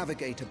are to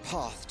navigate a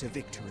path to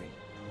victory.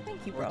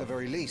 Thank you, Or bro. at the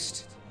very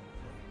least,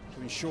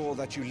 to ensure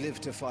that you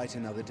live to fight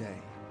another day.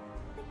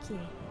 Thank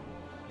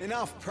you.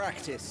 Enough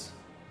practice.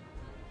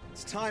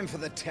 It's time for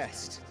the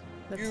test.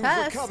 You've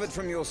test? recovered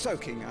from your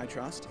soaking, I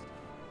trust.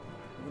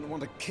 You wouldn't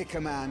want to kick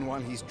a man while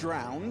he's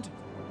drowned.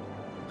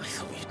 I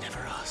thought you'd never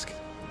ask.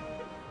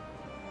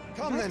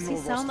 Come Why then, does he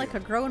Lord sound Rosty. like a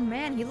grown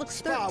man? He looks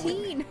Spar with me.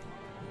 13.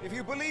 If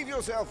you believe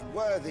yourself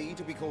worthy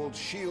to be called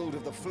Shield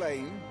of the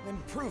Flame,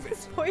 then prove it.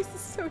 His voice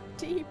is so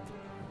deep.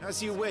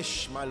 As you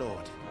wish, my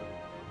lord.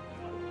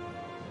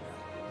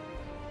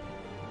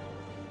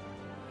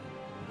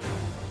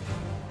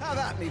 Have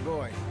at me,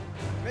 boy.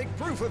 Make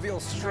proof of your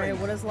Alright,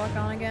 strength. what is lock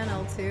on again?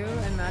 L2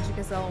 and magic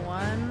is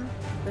L1.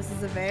 This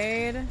is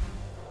evade.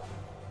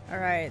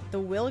 Alright, the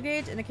will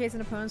gauge indicates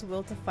an opponent's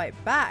will to fight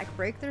back.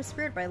 Break their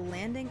spirit by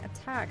landing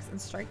attacks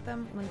and strike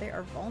them when they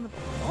are vulnerable.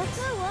 What?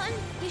 Go on,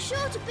 you're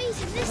sure to beat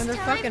him this When they're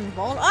time. fucking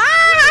vulnerable.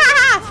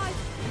 Ah!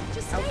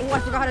 Just Oh, stay I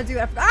calm. forgot how to do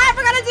it. I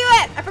forgot to do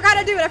it! I forgot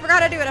to do it. I forgot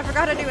to do it. I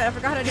forgot to do it. I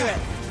forgot to do it.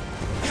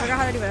 I forgot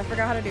how to do it. I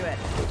forgot how to do it.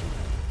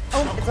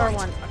 Oh, it's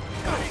R1.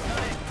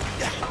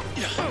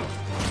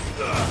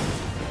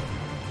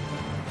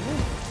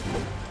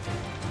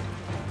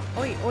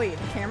 Oi, oi,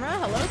 camera?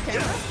 Hello,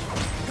 camera?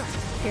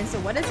 Okay, so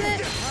what is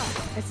it?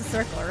 It's a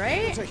circle,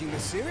 right? You're taking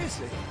this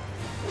seriously.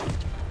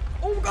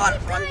 Oh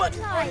god, wrong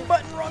button, wrong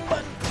button, wrong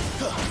button.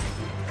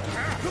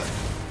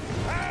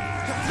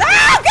 No,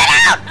 get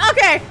out!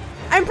 Okay,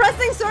 I'm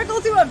pressing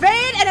circle to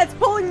evade and it's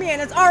pulling me in.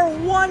 It's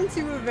R1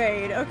 to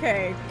evade.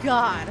 Okay,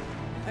 god.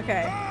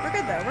 Okay, we're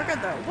good though, we're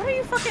good though. What are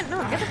you fucking,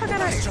 no, get the fuck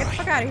out of here, get the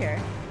fuck out of here.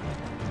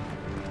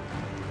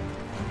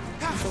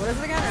 So what is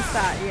it again? It's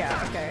that,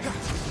 yeah, okay.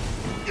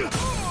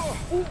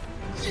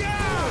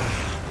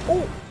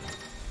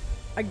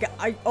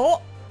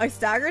 Oh! I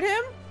staggered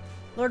him?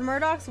 Lord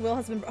Murdoch's will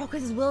has been,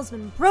 because his will has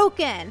been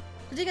broken.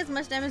 So take as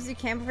much damage as you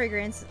can before he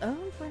grants,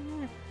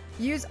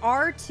 use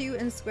R2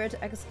 and square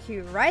to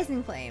execute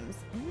rising flames.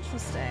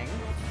 Interesting.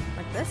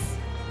 Like this?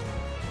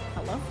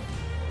 Hello?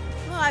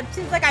 Well, it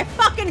seems like I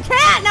fucking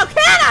can't! Now can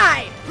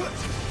I?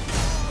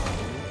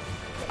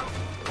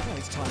 Well,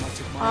 it's time I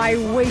took my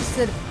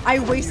I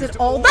wasted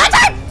all all that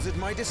time! tools at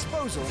my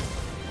disposal. Go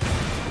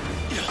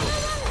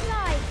on,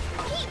 Clive.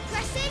 Keep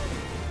pressing.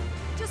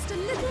 Just a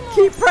little more.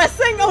 Keep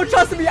pressing! Oh,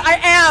 trust me, I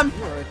am!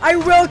 I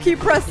will keep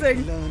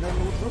pressing! Learner,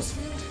 Lord Rosfield.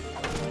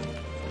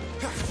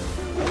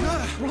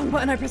 Wrong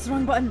button, I pressed the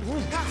wrong button.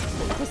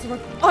 I pressed the wrong,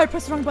 oh, I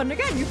pressed the wrong button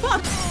again, you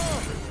fuck!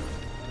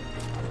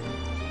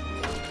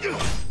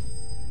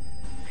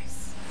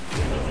 Nice.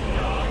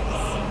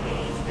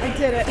 I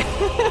did it.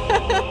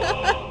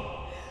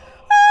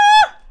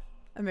 Ah!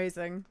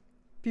 Amazing.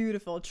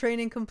 Beautiful.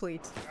 Training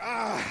complete.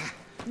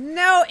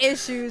 No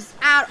issues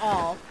at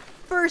all.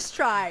 First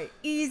try.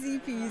 Easy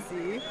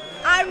peasy.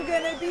 I'm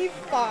gonna be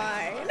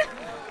fine.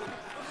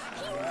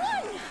 He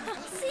won!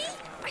 See?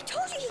 I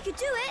told you he could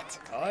do it.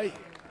 Aye.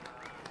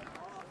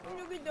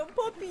 Look at the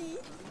puppy.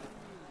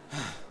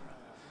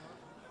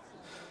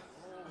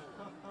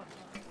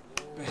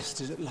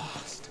 Bested at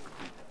last.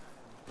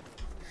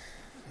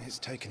 It's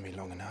taken me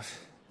long enough.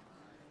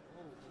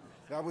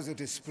 That was a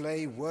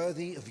display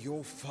worthy of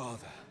your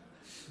father.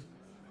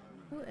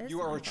 Who is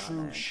You are my a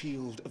true father?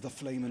 shield of the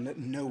flame, and let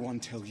no one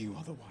tell you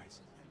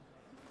otherwise.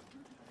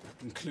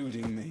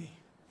 Including me.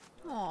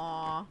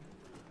 Aww.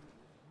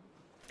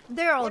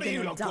 They're all What are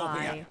you gonna lot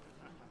gawping die.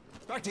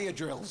 at? Back to your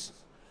drills.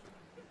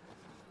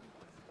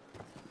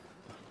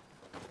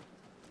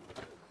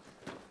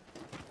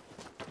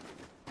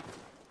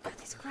 God,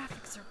 these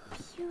graphics are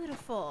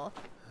beautiful.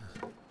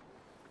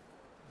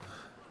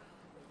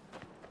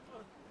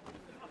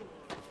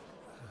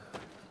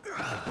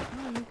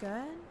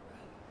 good?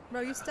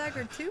 Bro, you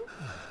staggered too?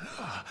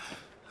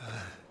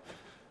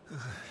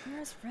 You're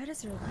as red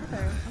as your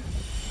leather.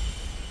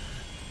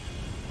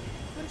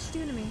 What is she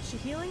doing to me? Is she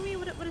healing me?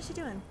 What is she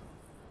doing?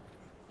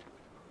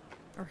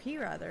 Or he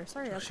rather.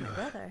 Sorry, that's my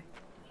brother.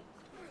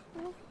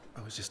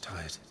 I was just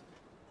tired.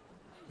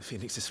 The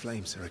Phoenix's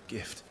flames are a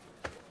gift.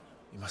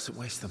 You mustn't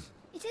waste them.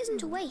 It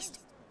isn't a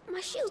waste.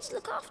 My shields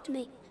look after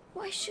me.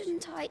 Why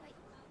shouldn't I?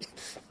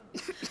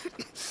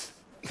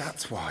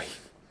 That's why.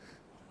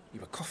 You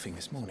were coughing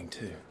this morning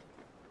too.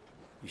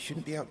 You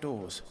shouldn't be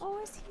outdoors.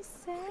 Oh, is he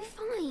sick?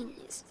 Fine,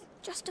 it's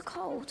just a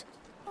cold.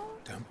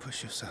 Don't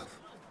push yourself.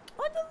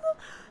 Oh,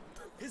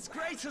 the His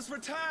Grace has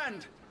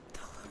returned!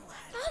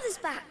 Father's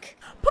back!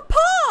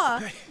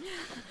 Papa!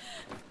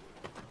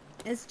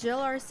 Is Jill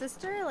our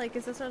sister? Like,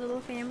 is this our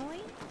little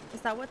family?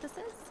 Is that what this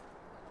is?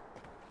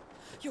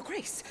 Your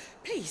Grace,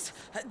 please,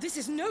 this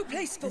is no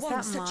place for Is one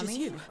that such as mommy?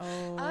 you.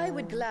 Oh. I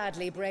would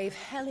gladly brave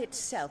hell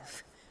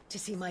itself to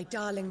see my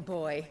darling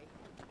boy.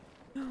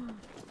 Oh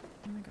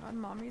my god,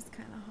 mommy's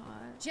kind of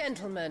hot.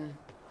 Gentlemen,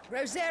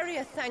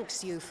 Rosaria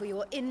thanks you for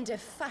your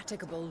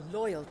indefatigable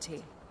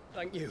loyalty.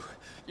 Thank you,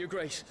 Your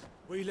Grace.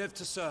 We live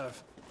to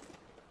serve.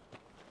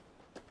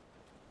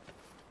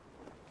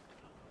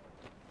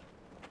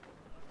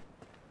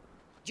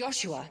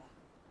 Joshua.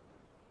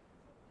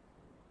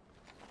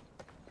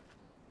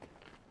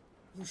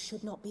 You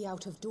should not be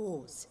out of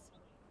doors.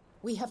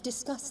 We have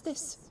discussed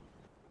this.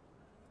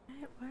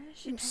 Why is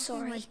she I'm talking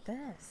sorry. like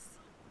this?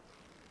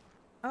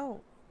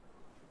 Oh.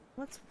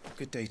 What's...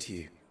 Good day to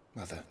you,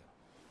 Mother.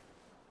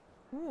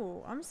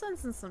 Ooh, I'm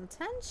sensing some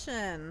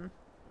tension.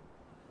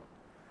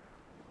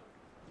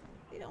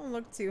 You don't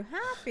look too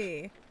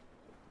happy.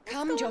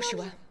 Come,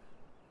 Joshua.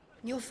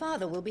 Your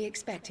father will be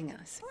expecting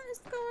us. What is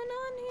going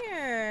on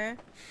here?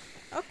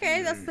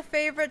 Okay, that's the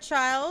favorite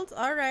child.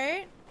 All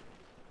right.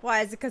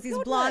 Why, is it because he's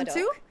Lord blonde Murdoch.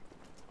 too?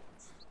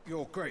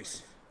 Your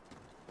Grace.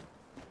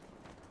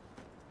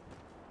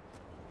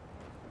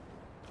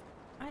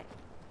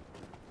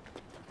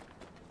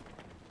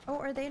 Oh,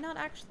 are they not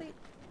actually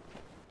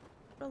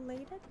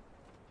related?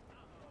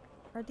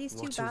 Are these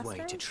two What a bastards?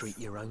 way to treat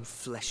your own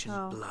flesh and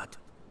Oh. blood.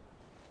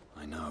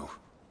 I know.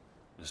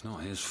 It's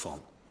not his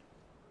fault.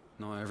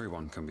 Not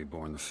everyone can be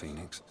born the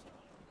Phoenix.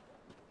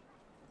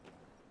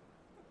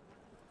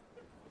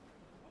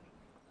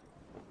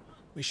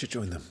 We should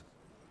join them.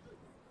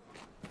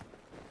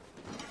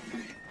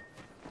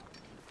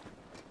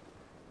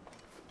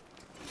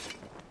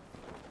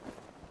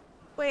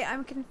 Wait,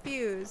 I'm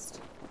confused.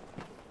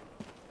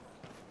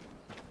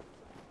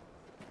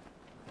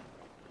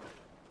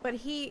 But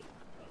he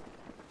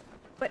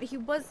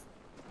was...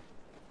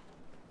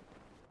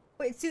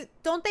 Wait, so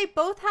don't they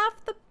both have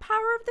the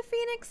power of the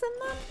Phoenix in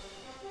them?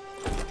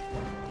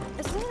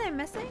 Is there something I'm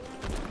missing?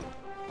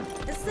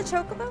 Is this a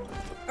chocobo?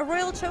 A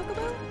royal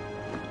chocobo?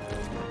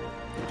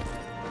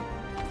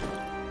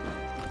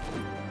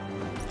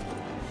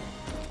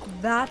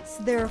 That's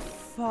their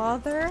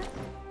father?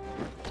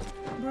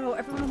 Bro,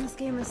 everyone in this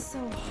game is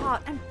so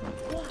hot. And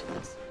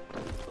what?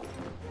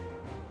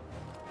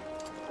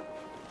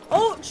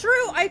 Oh, true.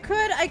 I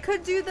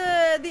could do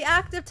the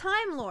active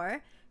time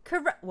lore.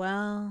 Correct.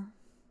 Well,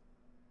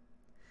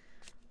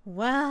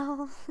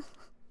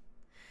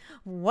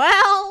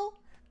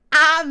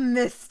 I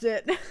missed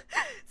it.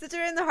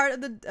 Situated in the heart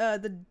of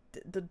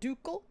the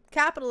ducal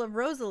capital of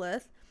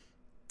Rosalith,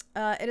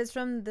 it is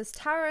from this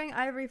towering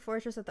ivory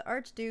fortress that the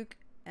Archduke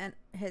and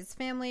his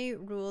family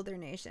ruled their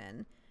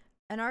nation.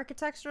 An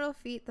architectural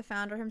feat the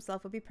founder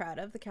himself would be proud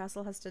of. The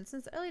castle has stood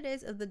since the early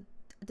days of the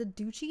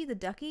duchy,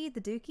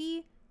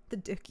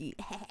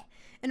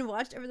 and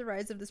watched over the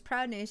rise of this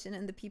proud nation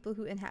and the people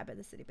who inhabit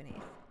the city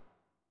beneath.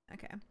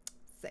 Okay,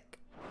 sick.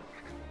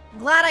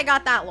 Glad I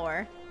got that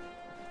lore.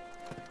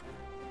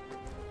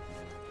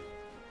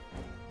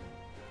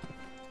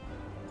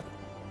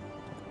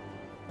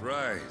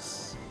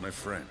 Rise, my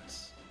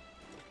friends.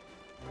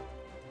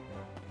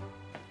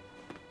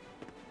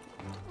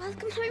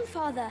 Welcome home,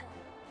 Father.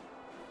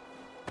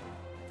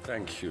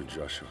 Thank you,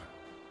 Joshua.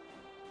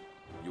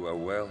 You are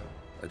well,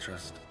 I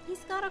trust.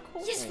 He's got a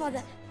cold. Yes,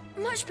 Father.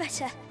 Much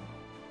better.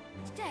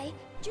 Today,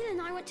 Jill and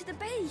I went to the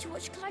Bailey to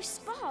watch Clive's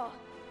spa.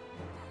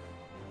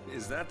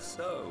 Is that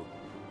so?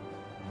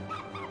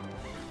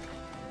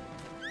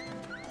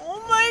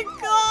 Oh my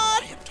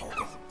god!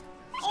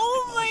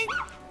 Oh my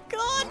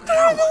god!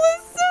 Torval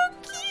is so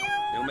cute!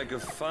 You'll make a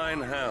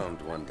fine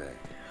hound one day.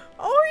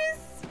 Oh,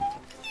 he's so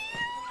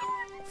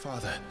cute!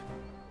 Father.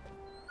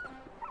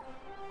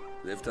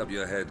 Lift up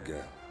your head,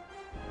 girl.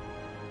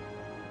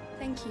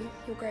 Thank you,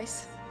 Your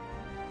Grace.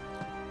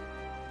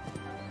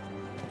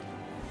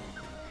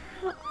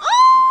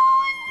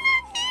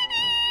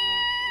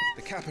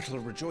 The capital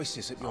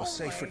rejoices at your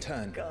safe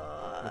return,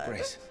 Your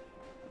Grace.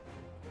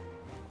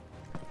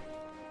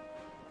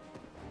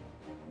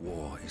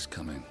 War is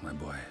coming, my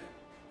boy.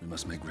 We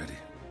must make ready.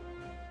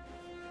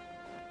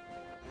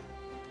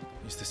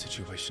 Is the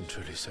situation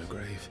truly so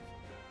grave?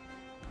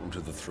 Come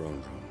to the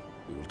throne room.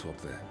 We will talk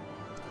there.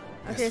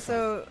 Okay,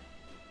 so...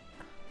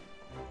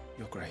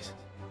 Your Grace.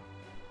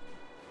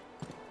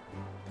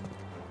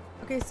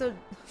 Okay,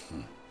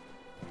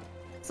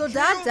 so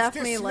Dad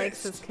definitely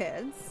likes his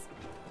kids,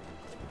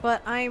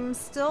 but I'm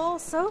still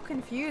so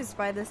confused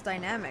by this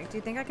dynamic. Do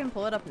you think I can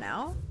pull it up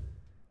now?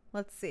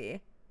 Let's see.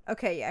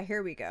 Okay, yeah,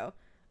 here we go.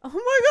 Oh my god,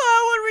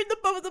 I want to read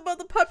the book about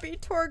the puppy.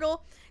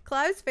 Torgal,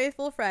 Clive's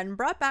faithful friend,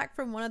 brought back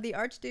from one of the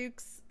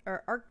Archdukes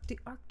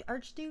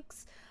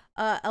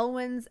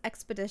Elwyn's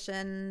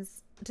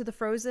expeditions to the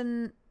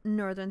frozen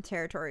northern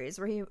territories,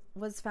 where he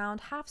was found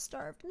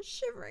half-starved and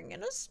shivering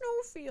in a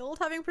snowfield,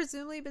 having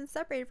presumably been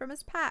separated from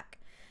his pack.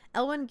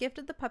 Elwyn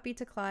gifted the puppy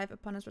to Clive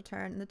upon his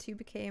return, and the two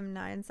became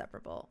nigh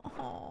inseparable.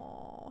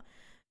 Aww.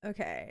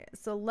 Okay,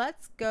 so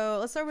let's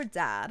start with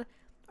Dad.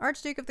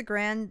 Archduke of the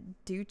Grand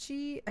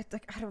Duchy, I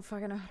don't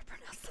fucking know how to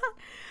pronounce that,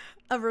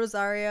 of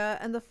Rosaria,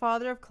 and the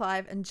father of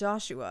Clive and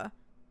Joshua.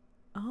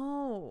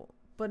 Oh,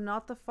 but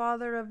not the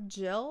father of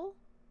Jill?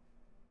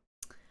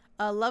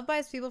 Loved by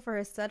his people for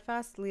his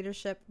steadfast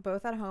leadership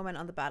both at home and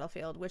on the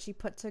battlefield, which he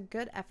put to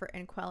good effort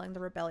in quelling the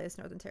rebellious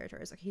northern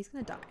territories. Okay, he's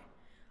gonna die.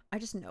 I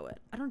just know it.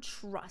 I don't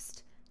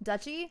trust.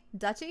 Duchy?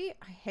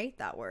 I hate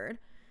that word.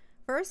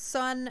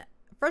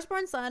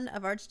 Firstborn son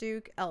of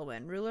Archduke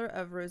Elwyn, ruler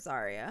of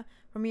Rosaria.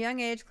 From a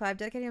young age, Clive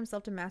dedicated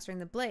himself to mastering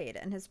the blade,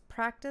 and his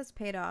practice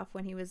paid off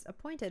when he was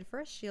appointed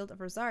First Shield of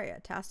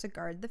Rosaria, tasked to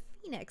guard the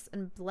Phoenix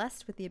and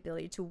blessed with the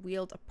ability to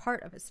wield a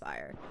part of his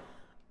fire.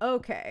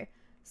 Okay.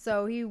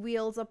 So he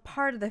wields a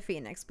part of the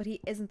Phoenix, but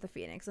he isn't the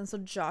Phoenix. And so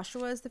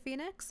Joshua is the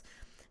Phoenix.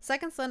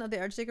 Second son of the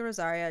Archduke of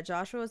Rosaria,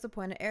 Joshua was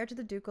appointed heir to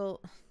the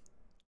ducal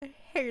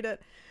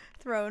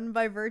throne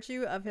by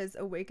virtue of his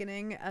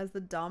awakening as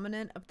the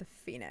dominant of the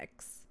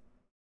Phoenix.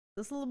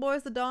 This little boy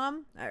is the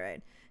Dom?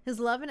 Alright. His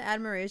love and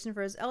admiration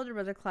for his elder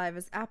brother Clive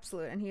is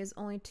absolute, and he is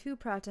only too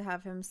proud to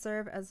have him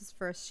serve as his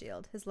first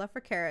shield. His love for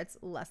carrots,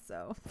 less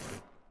so.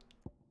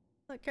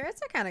 Look,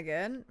 carrots are kind of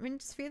good. I mean,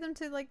 just feed them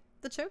to, like,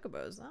 the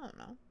chocobos. I don't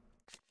know.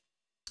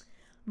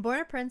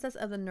 Born a princess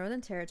of the Northern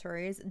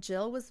Territories,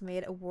 Jill was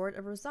made a ward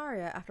of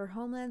Rosaria after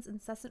homeland's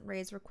incessant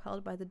raids were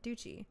quelled by the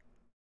Duchy.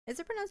 Is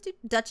it pronounced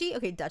Duchy?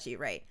 Okay, Duchy,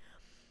 right.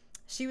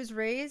 She was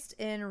raised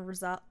in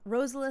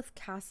Rosalith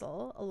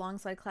Castle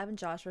alongside Clive and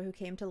Joshua, who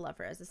came to love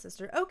her as a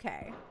sister.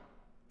 Okay.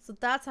 So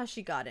that's how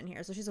she got in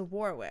here. So she's a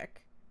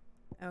Warwick.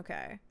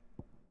 Okay.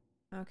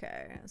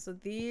 Okay. So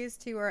these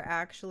two are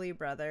actually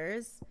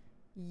brothers.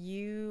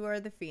 You are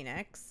the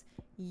Phoenix.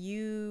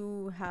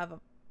 You have a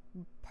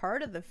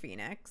part of the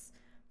Phoenix.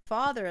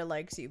 Father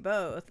likes you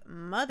both.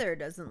 Mother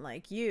doesn't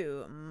like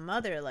you.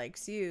 Mother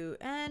likes you.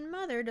 And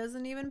Mother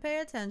doesn't even pay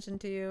attention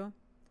to you.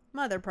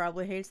 Mother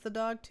probably hates the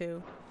dog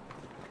too.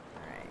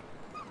 Alright.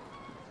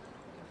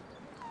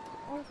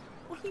 Oh,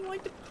 he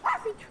wanted to...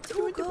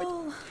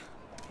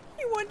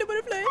 He wanted the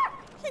butterfly.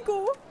 He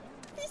go.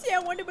 He said I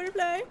want the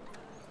butterfly.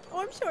 Oh,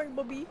 I'm sorry,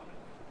 Bobby.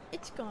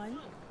 It's gone.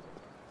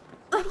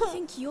 Where do you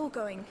think you're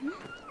going?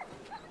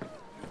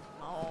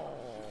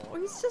 Oh,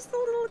 he's just a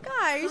little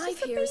guy. He's Clive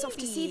just a here baby. is off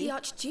to see the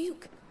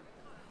Archduke.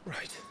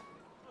 Right.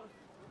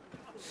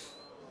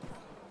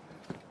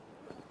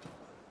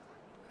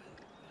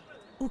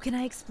 Oh, can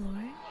I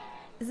explore?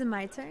 Is it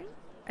my turn?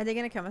 Are they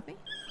gonna come with me?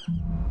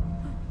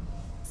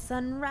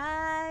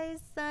 Sunrise,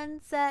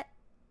 sunset.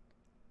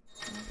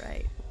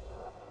 Alright.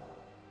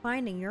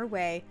 Finding your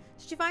way.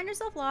 Should you find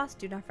yourself lost,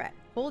 do not fret.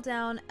 Hold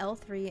down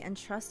L3 and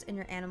trust in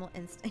your animal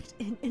instinct.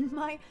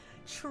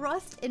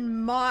 Trust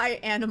in my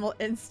animal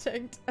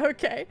instinct.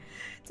 Okay.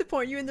 To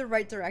point you in the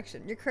right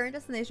direction. Your current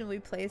destination will be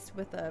placed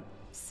with a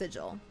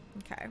sigil.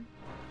 Okay.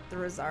 The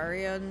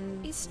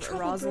Rosarian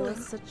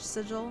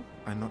sigil.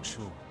 I'm not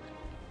sure.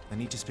 I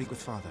need to speak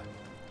with Father.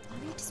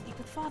 I need to speak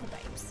with Father,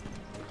 babes.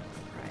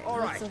 All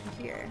right. What's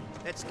over here?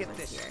 Let's get What's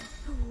this. Here?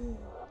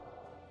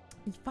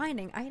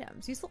 Finding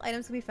items. Useful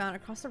items can be found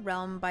across the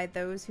realm by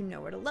those who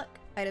know where to look.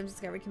 Items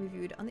discovered can be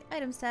viewed on the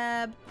items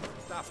tab.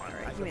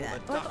 Alright, give me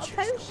that. Oh, a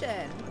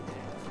potion!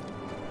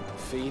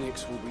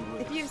 Phoenix will be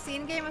with If you've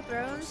seen Game of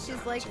Thrones,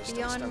 she's like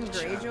Theon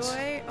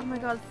Greyjoy. Oh my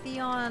god,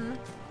 Theon.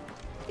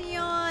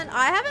 Theon.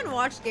 I haven't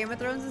watched Game of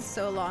Thrones in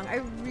so long.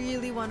 I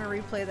really want to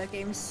replay that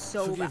game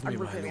so bad.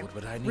 Forgive me, my lord,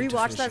 but I need to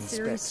Rewatch finish that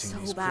series inspecting so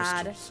these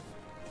bad. crystals.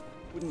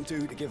 Wouldn't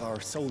do to give our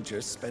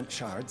soldiers spent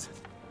shards.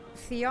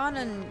 Theon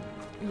and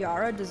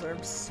Yara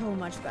deserve so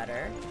much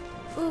better.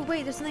 Oh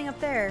wait, there's something up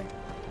there.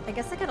 I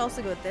guess I could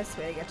also go this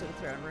way to get to the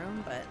throne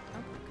room, but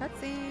oh,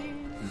 cutscene.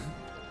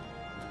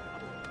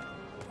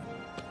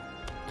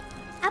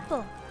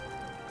 Apple.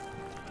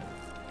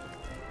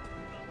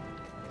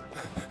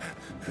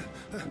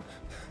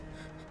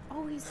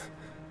 Oh, he's...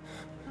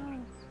 Oh.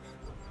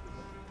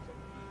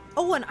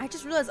 Oh, and I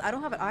just realized I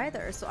don't have it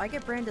either, so I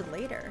get branded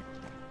later.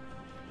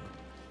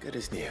 Good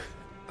as new.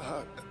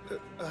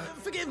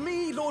 Forgive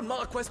me, Lord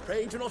Marquess.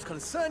 Pray do not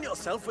concern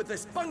yourself with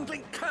this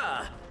bungling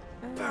cur.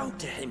 Bow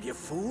to him, you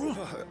fool.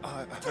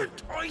 Did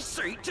I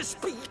say to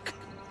speak?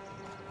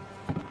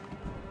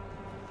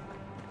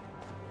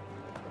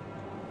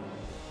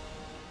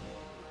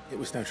 It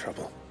was no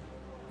trouble.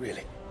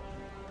 Really.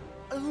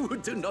 Oh,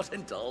 do not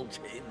indulge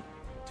him.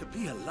 To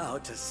be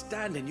allowed to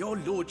stand in your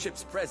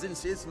lordship's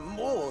presence is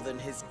more than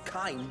his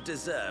kind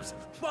deserves.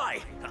 Why,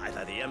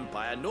 neither the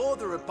Empire nor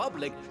the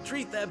Republic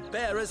treat their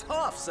bearers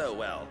half so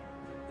well.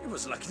 He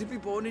was lucky to be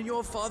born in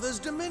your father's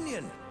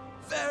dominion.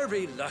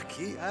 Very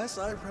lucky, as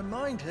I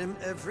remind him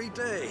every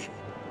day.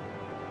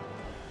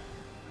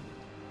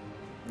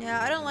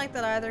 Yeah, I don't like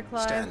that either,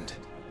 Clive. Stand,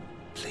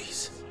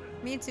 please.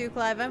 Me too,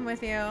 Clive. I'm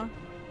with you.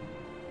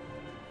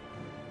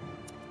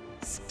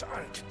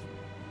 Stand.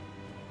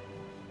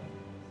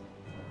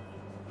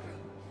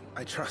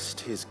 I trust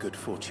his good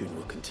fortune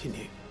will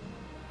continue.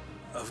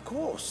 Of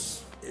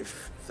course,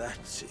 if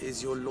that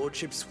is your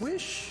lordship's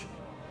wish.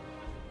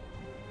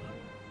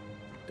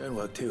 Don't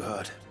work too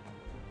hard.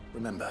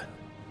 Remember,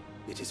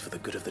 it is for the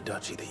good of the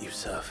duchy that you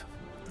serve.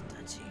 The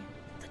duchy.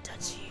 The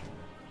duchy.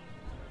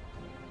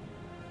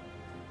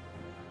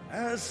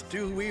 As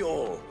do we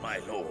all, my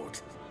lord.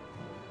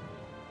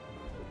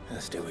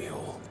 As do we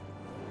all.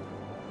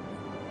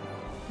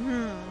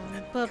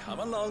 But come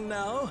along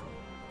now.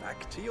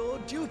 Back to your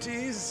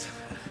duties.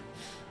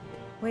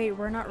 Wait,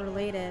 we're not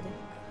related.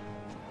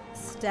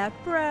 Step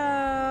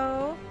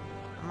bro.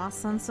 I'm all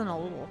sensing a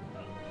little.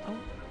 Oh.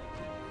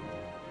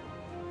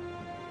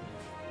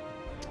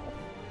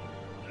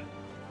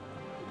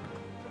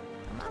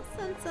 I'm all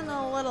sensing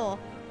a little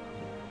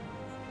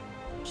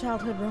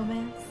childhood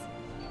romance.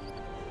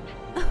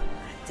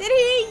 Did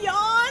he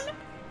yawn?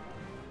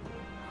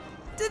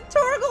 Did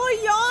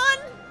Torgal yawn?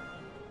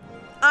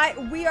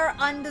 We are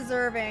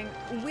undeserving.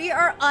 We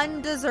are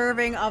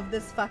undeserving of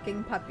this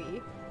fucking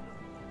puppy.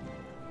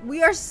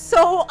 We are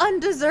so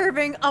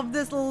undeserving of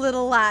this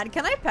little lad.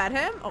 Can I pet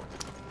him? Oh,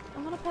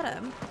 I want to pet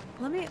him.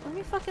 Let me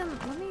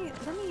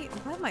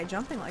why am I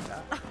jumping like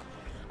that?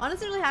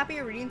 Honestly, really happy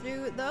you're reading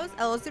through those.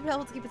 Oh, it's super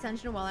helpful to keep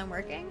attention while I'm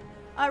working.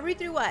 Read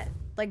through what?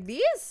 Like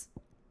these?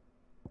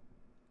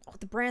 Oh,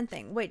 the brand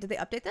thing. Wait, did they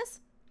update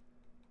this?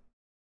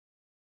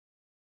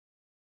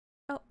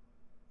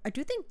 I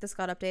do think this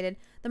got updated.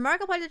 The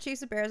mark applied to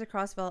chiefs of bears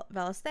across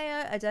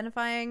Valisthea,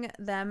 identifying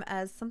them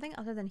as something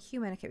other than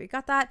human. Okay, we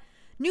got that.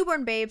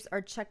 Newborn babes are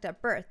checked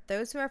at birth.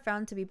 Those who are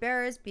found to be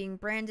bearers being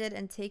branded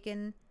and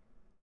taken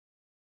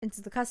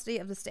into the custody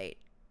of the state.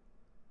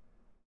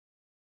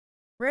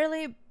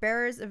 Rarely,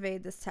 bearers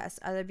evade this test,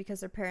 either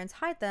because their parents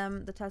hide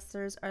them, the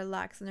testers are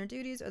lax in their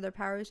duties, or their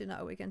powers do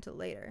not awaken until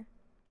later.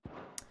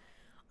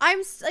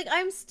 I'm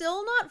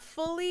still not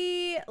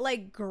fully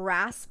like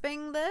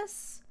grasping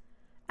this.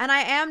 And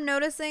I am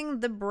noticing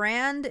the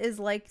brand is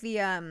like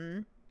the,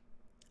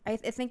 I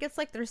think it's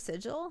like their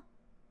sigil.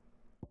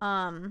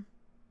 Yeah,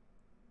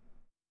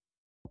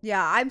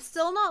 I'm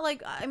still not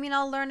like, I mean,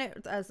 I'll learn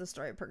it as the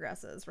story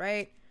progresses,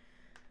 right?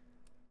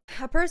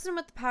 A person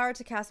with the power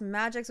to cast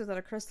magics without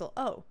a crystal.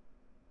 Oh.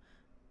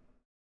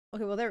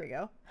 Okay, well, there we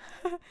go.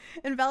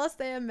 In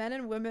Valisthea, men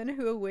and women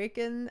who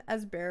awaken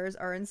as bearers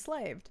are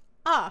enslaved.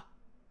 Ah.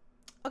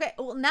 Okay,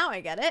 well, now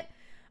I get it.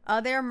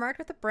 They are marked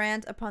with a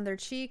brand upon their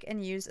cheek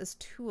and used as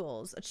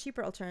tools, a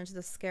cheaper alternative to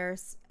the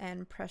scarce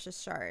and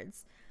precious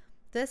shards.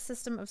 This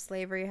system of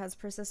slavery has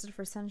persisted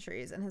for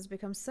centuries and has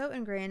become so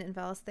ingrained in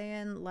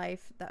Valisthean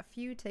life that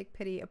few take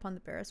pity upon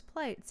the bearer's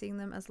plight, seeing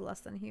them as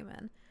less than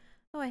human.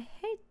 Oh, I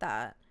hate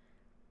that.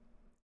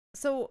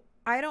 So,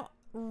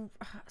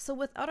 so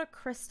without a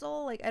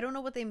crystal, like, I don't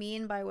know what they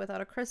mean by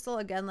without a crystal.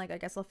 Again, like, I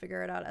guess I'll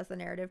figure it out as the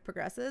narrative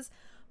progresses.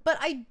 But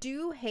I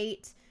do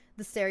hate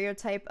the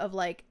stereotype of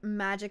like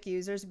magic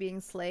users being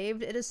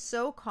slaved. It is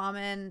so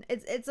common.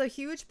 It's a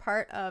huge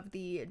part of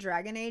the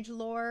Dragon Age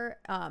lore,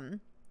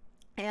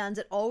 and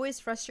it always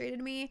frustrated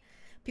me.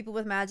 People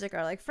with magic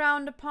are like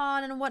frowned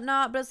upon and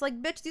whatnot, but it's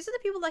like, bitch, these are the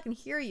people that can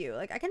hear you.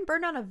 Like, I can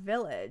burn down a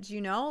village,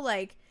 you know?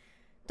 Like,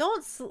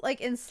 don't like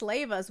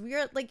enslave us. We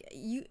are like,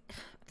 you,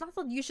 it's not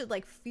that you should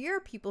like fear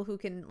people who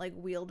can like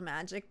wield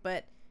magic,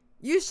 but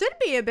you should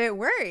be a bit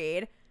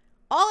worried.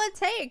 All it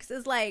takes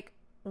is like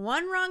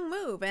one wrong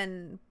move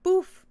and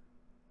poof,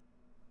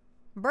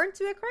 burnt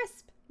to a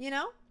crisp, you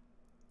know?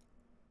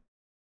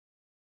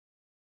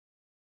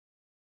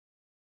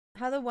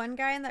 How the one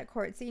guy in that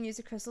court scene used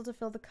a crystal to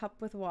fill the cup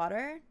with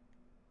water.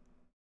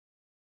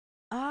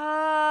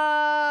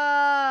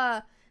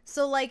 Ah,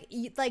 so like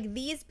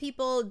these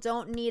people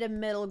don't need a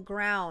middle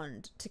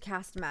ground to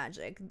cast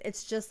magic.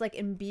 It's just like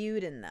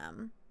imbued in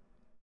them,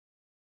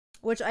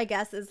 which I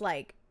guess is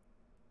like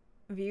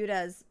viewed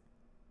as,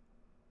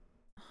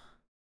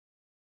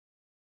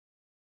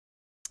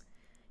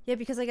 yeah,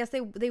 because I guess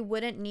they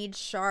wouldn't need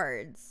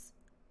shards.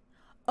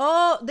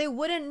 Oh, they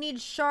wouldn't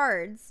need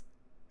shards.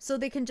 So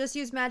they can just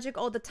use magic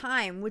all the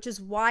time, which is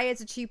why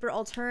it's a cheaper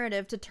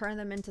alternative to turn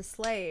them into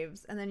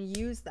slaves and then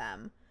use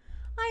them.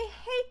 I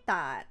hate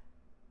that.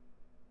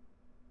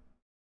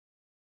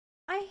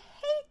 I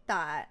hate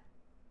that.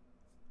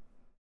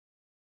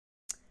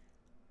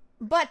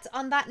 But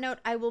on that note,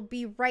 I will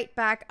be right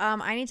back.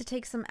 I need to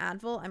take some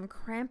Advil. I'm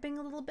cramping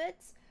a little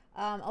bit.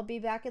 I'll be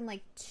back in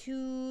like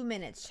 2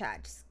 minutes,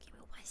 chat. Just give me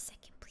 1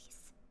 second,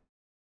 please.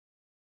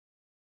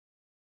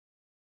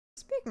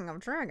 Speaking of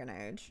Dragon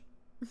Age.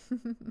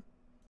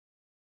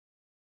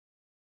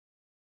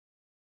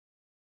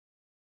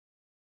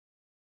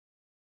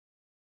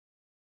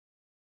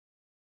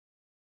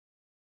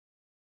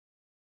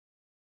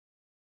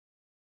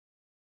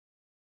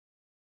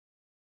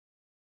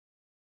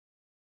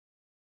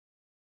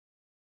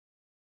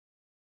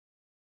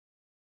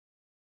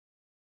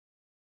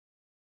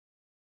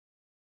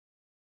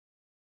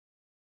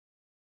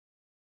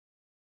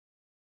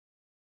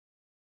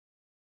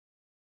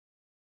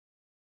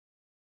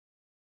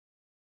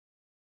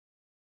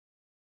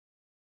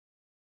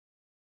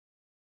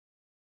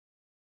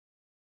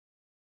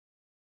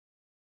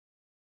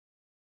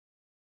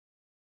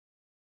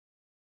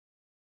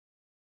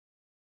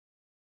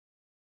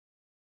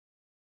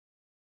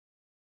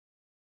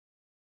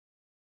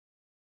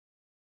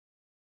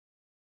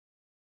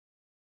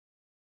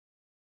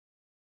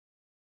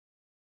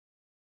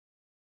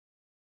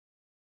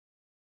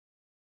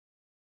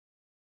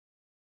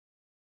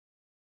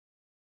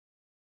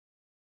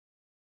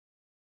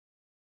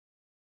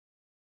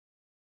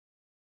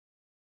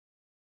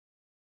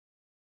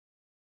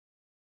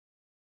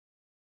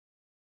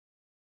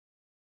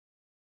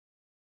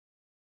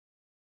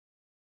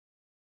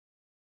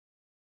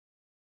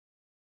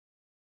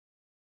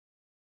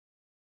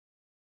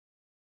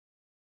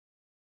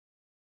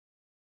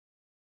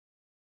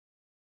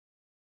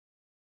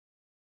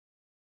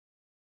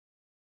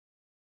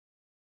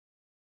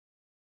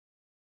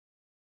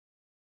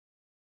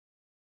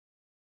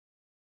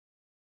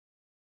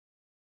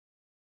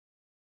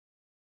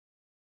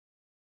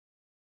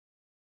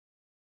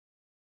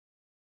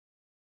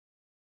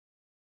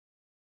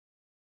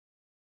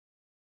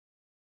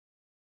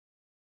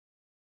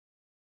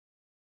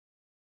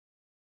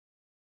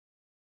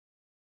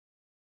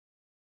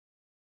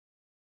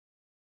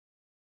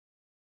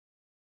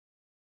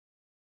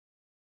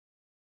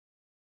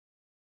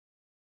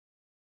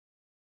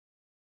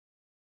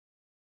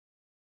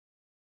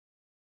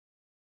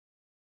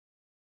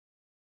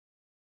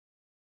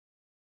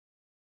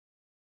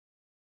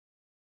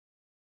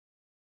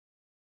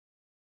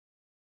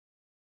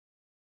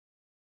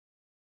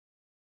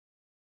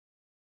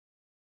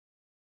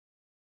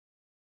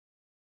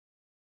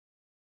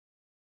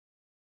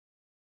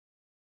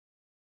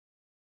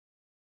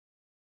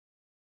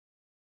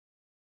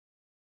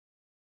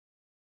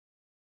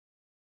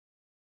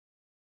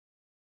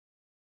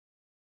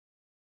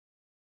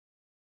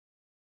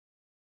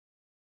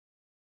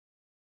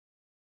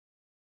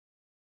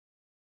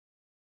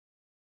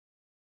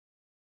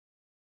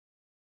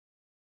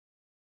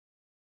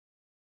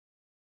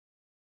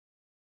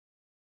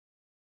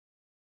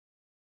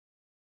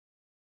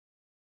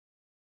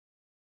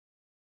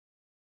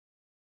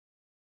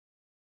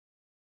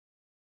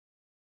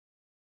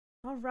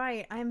 All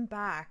right, I'm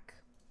back.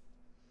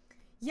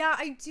 Yeah,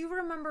 I do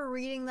remember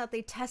reading that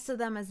they tested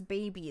them as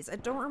babies. I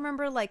don't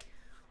remember like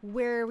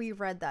where we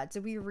read that.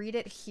 Did we read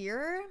it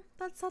here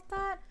that said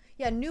that?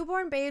 Yeah,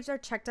 newborn babes are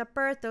checked at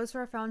birth. Those who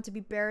are found to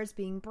be bearers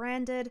being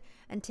branded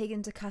and taken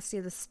into custody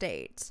of the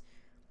state.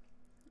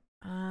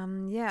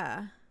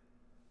 Yeah.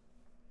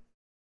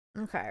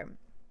 Okay.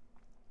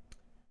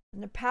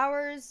 And the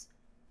powers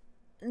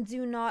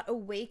do not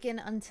awaken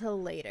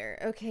until later.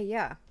 Okay,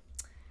 yeah.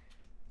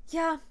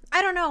 Yeah,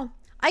 I don't know.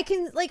 I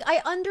can, like,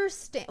 I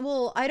understand.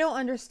 Well, I don't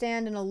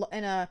understand in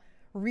a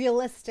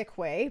realistic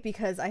way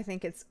because I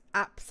think it's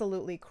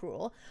absolutely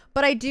cruel.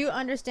 But I do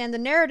understand the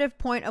narrative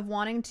point of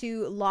wanting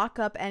to lock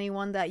up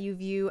anyone that you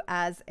view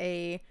as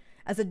a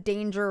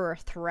danger or a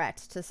threat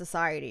to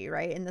society,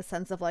 right? In the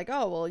sense of like,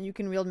 oh, well, you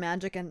can wield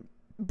magic and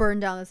burn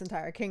down this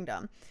entire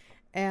kingdom.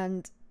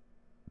 And,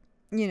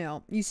 you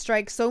know, you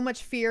strike so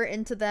much fear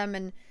into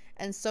them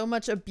and so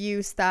much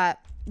abuse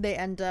that they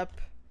end up,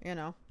 you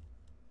know,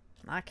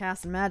 not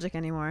casting magic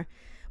anymore.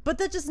 But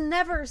that just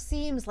never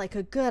seems like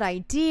a good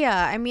idea.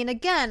 I mean,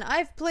 again,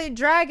 I've played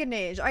Dragon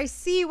Age. I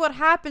see what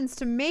happens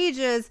to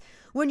mages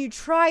when you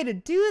try to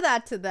do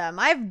that to them.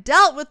 I've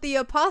dealt with the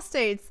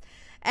apostates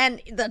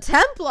and the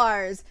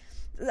Templars.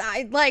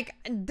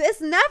 This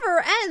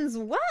never ends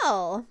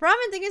well.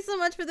 Ramen, thank you so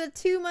much for the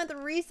 2-month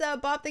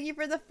resub. Bob, thank you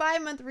for the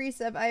 5-month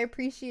resub. I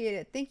appreciate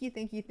it. Thank you,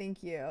 thank you,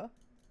 thank you.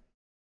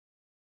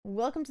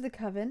 Welcome to the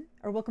Coven,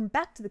 or welcome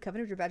back to the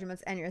Coven of your badge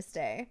months and your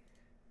stay.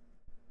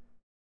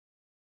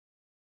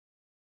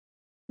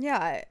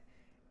 Yeah,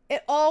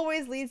 it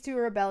always leads to a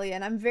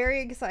rebellion. I'm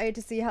very excited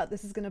to see how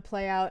this is going to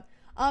play out.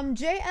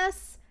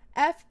 JSFP93,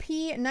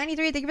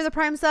 thank you for the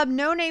Prime sub.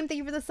 No Name, thank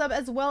you for the sub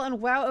as well. And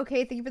Wow,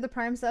 okay, thank you for the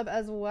Prime sub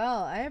as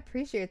well. I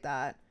appreciate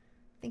that.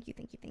 Thank you,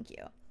 thank you, thank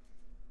you.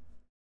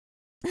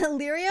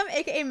 Lyrium,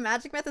 aka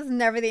Magic Meth, is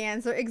never the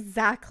answer.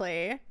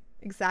 Exactly.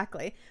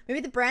 Exactly. Maybe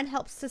the brand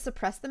helps to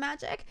suppress the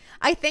magic.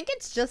 I think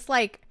it's just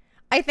like...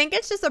 I think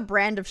it's just a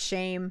brand of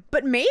shame,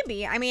 but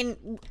maybe, I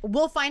mean,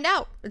 we'll find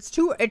out. It's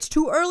too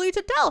early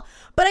to tell,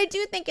 but I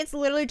do think it's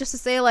literally just to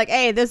say like,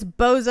 hey, this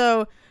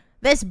bozo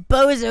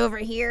over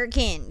here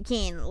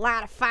can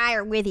light a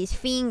fire with his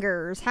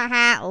fingers.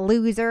 Haha,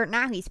 loser.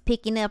 Now he's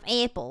picking up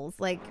apples.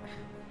 Like,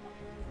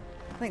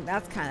 I think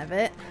that's kind of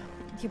it.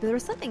 Okay, but there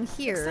was something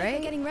here, Looks like right?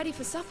 they're getting ready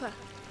for supper.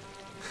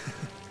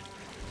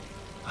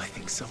 I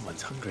think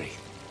someone's hungry.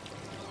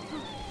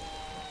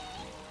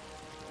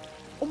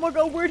 Oh my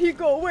god, where'd he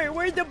go? Wait,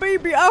 where's the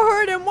baby? I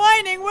heard him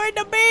whining. Where's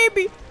the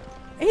baby?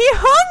 He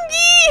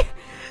hungry!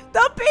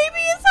 The baby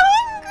is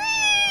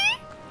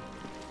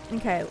hungry!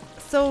 Okay,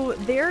 so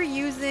they're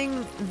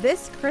using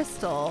this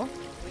crystal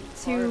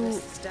to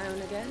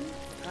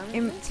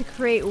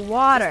create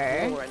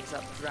water.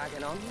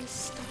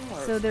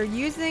 So they're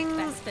using,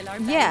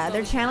 yeah,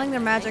 they're channeling their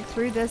magic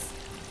through this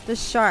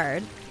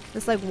shard,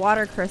 this like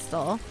water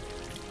crystal,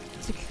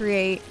 to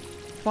create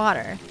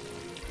water.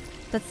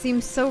 That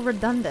seems so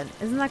redundant.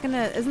 Isn't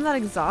that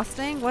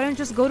exhausting? Why don't you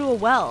just go to a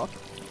well?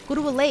 Go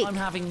to a lake. I'm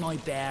having my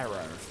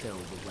bearer fill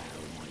the well.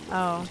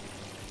 Oh.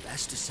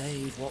 Best to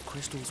save what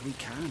crystals we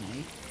can,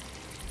 eh?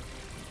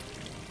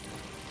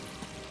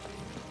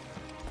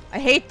 I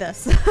hate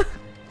this.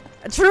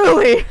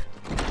 Truly.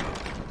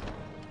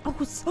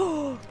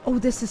 Oh,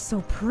 this is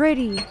so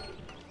pretty.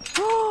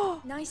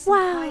 Oh, nice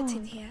wow. and quiet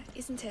in here,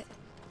 isn't it?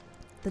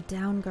 The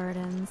Down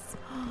Gardens.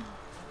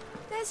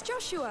 There's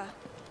Joshua.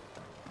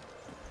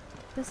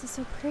 This is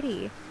so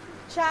pretty.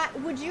 Chat,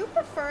 would you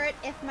prefer it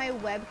if my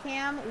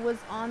webcam was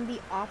on the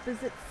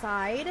opposite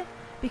side?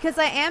 Because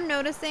I am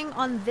noticing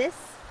on this,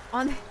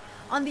 on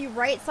the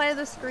right side of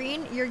the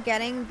screen, you're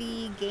getting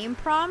the game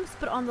prompts,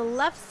 but on the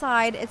left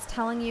side, it's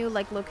telling you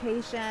like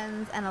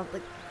locations and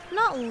like,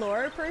 not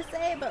lore per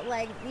se, but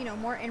like, you know,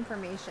 more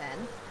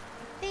information.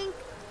 I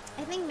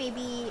think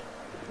maybe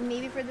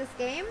for this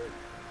game,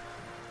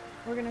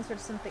 we're gonna switch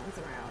some things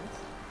around.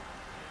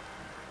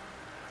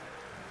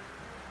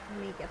 Let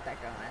me get that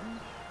going.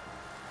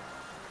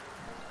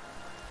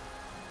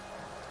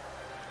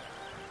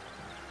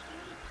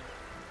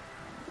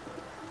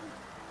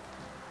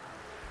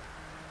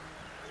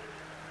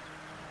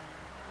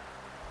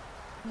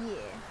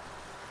 Yeah.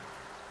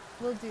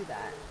 We'll do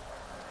that.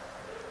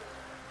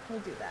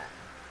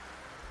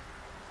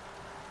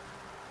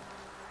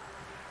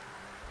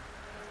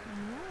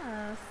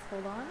 Yes.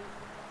 Hold on.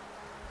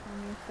 Let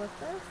me flip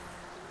this.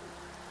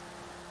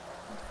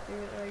 Let's do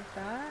it like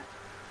that.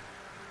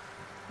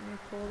 Let me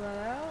pull that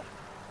out.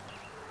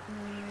 And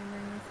then let me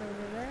bring this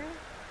over there.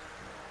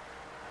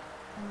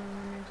 And then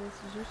let me just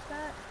zhoosh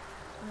that.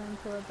 And then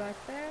pull it back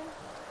there.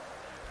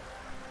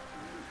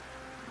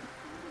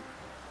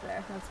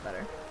 There, that's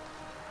better.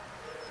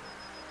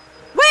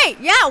 Wait,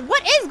 yeah,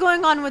 what is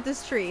going on with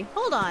this tree?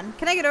 Hold on.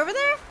 Can I get over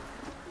there?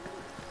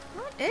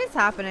 What is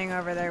happening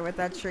over there with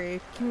that tree?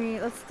 Can we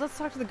let's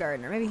talk to the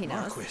gardener. Maybe he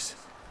knows. Marquis,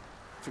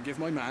 forgive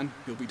my man,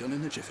 you'll be done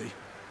in a jiffy.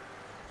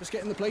 Just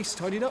getting the place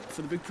tidied up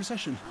for the big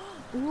procession.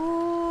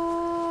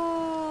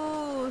 Ooh,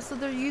 so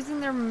they're using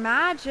their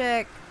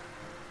magic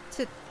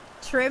to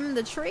trim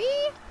the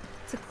tree?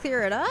 to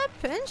clear it up?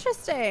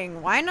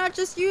 Interesting. Why not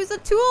just use a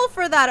tool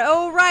for that?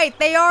 Oh, right.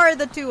 They are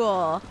the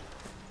tool.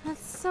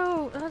 That's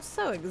so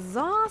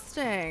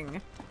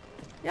exhausting.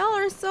 Y'all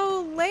are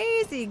so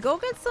lazy. Go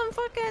get some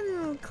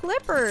fucking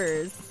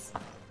clippers.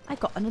 I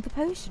got another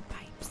potion,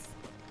 pipes.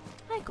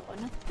 I got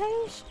another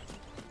potion.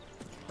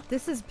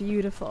 This is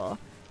beautiful.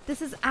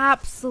 This is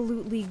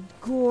absolutely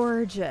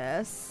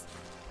gorgeous,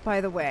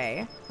 by the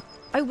way.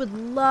 I would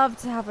love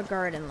to have a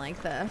garden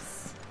like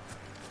this.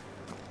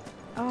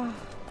 Oh,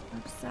 I'm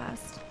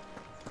obsessed.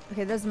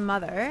 Okay, there's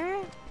Mother.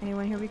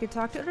 Anyone here we could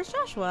talk to? There's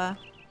Joshua.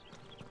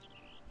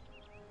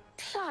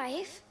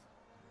 Clive,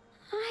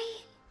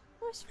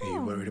 What's Are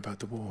you worried about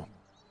the war?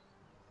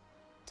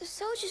 The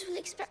soldiers will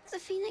expect the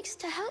Phoenix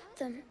to help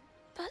them,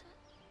 but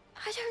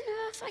I don't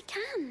know if I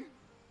can.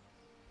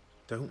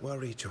 Don't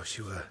worry,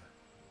 Joshua.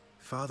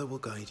 Father will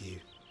guide you.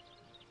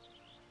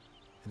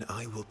 And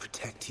I will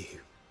protect you.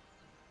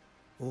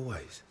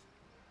 Always.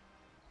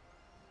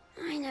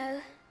 I know.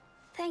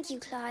 Thank you,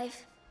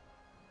 Clive.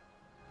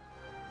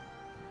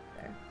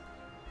 There.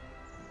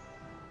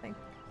 I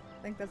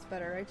think that's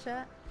better, right,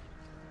 chat?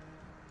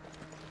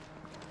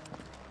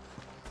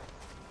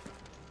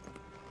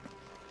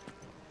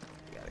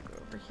 We gotta go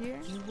over here.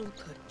 You will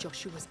put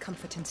Joshua's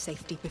comfort and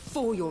safety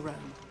before your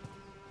own.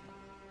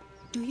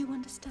 Do you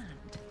understand?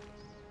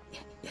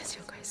 Yes,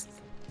 Your Grace.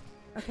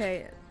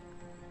 Okay,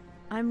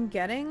 I'm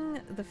getting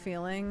the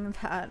feeling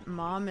that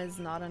Mom is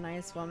not a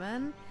nice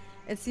woman.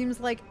 It seems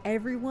like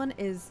everyone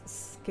is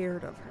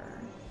scared of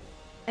her.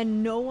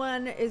 And no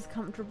one is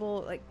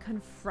comfortable, like,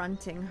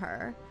 confronting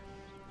her.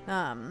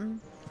 And,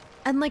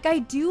 like, I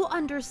do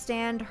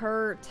understand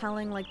her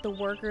telling, like, the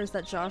workers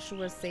that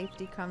Joshua's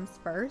safety comes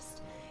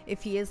first.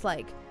 If he is,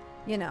 like,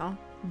 you know,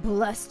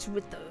 blessed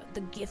with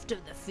the gift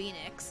of the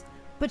Phoenix.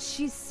 But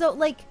she's so,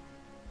 like,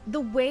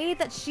 the way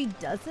that she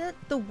does it,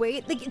 the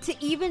way, like,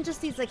 to even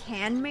just these, like,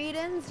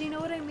 handmaidens, do you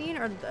know what I mean?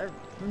 Or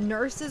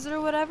nurses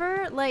or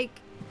whatever, like,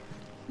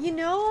 you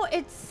know,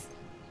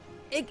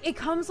 it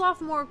comes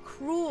off more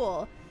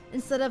cruel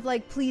instead of,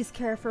 like, please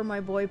care for my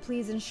boy,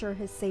 please ensure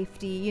his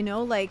safety, you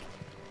know, like,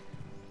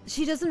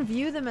 she doesn't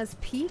view them as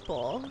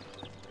people.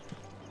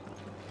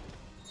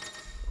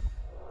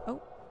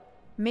 Oh,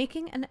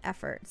 making an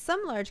effort.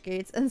 Some large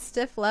gates and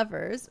stiff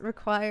levers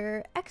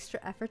require extra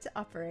effort to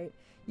operate.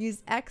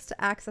 Use X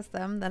to access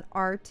them, then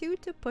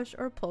R2 to push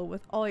or pull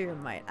with all your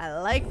might. I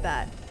like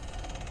that.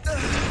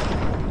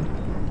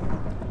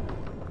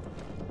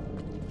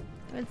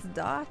 It's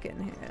dark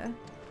in here.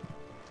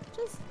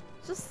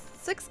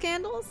 Just 6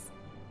 candles?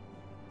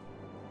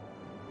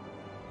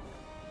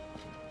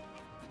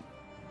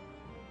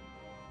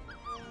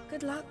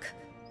 Good luck.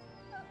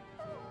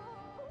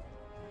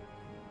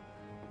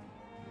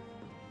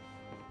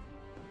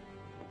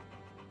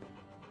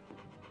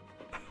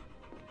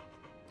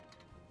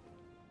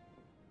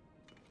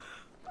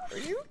 Are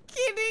you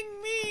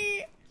kidding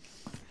me?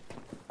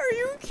 Are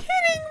you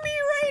kidding me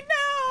right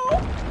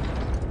now?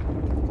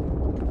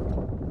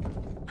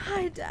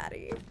 Hi,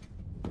 Daddy.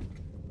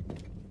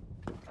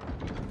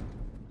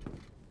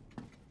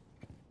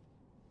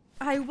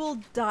 I will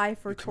die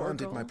for Torgal. You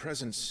commanded my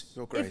presence,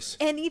 Your Grace.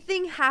 If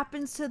anything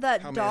happens to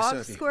that How may I dog,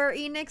 serve you? Square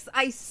Enix,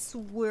 I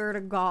swear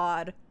to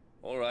God.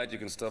 All right, you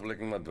can stop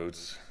licking my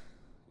boots.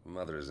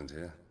 Mother isn't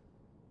here.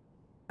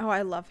 Oh,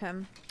 I love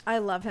him. I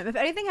love him. If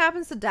anything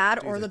happens to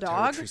Dad or the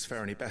dog, territories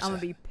fare any better? I'm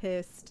gonna be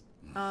pissed.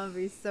 I'm gonna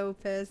be so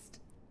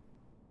pissed.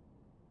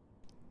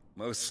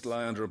 Most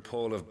lie under a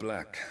pall of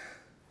black.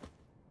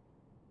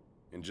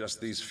 In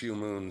just these few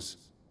moons,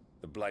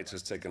 the Blight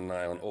has taken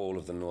nigh on all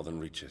of the northern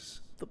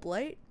reaches. The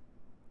Blight?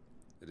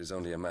 It is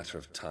only a matter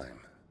of time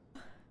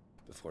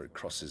before it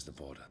crosses the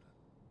border.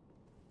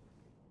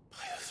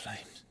 Fire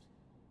flames.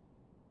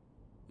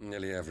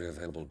 Nearly every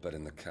available bed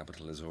in the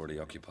capital is already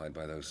occupied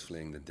by those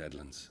fleeing the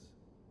Deadlands.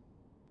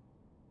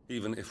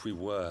 Even if we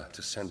were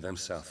to send them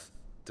south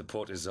to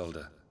Port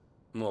Isolde,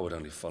 more would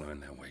only follow in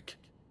their wake.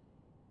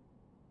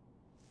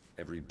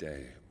 Every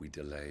day we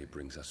delay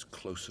brings us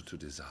closer to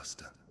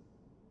disaster.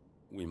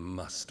 We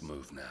must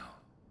move now.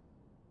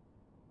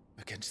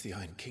 Against the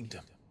Iron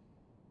Kingdom.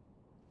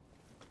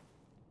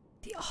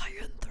 The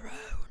Iron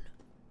Throne.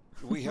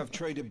 We have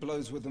traded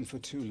blows with them for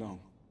too long.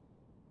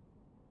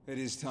 It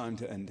is time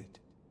to end it.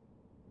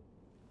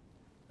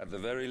 At the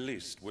very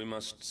least, we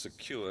must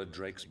secure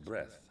Drake's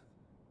breath.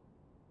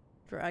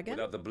 Dragon?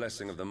 Without the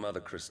blessing of the Mother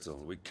Crystal,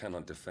 we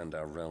cannot defend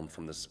our realm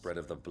from the spread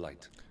of the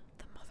Blight.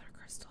 The Mother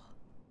Crystal.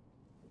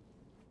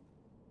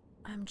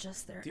 I'm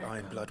just there. The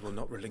Iron Blood will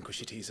not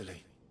relinquish it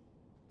easily.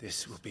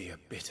 This will be a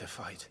bitter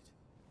fight.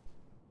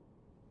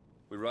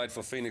 We ride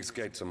for Phoenix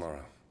Gate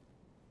tomorrow.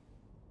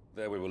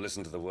 There we will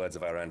listen to the words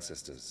of our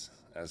ancestors,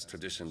 as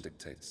tradition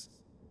dictates.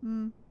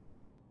 Am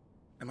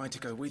I to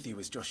go with you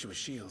as Joshua's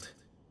shield?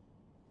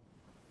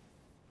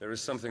 There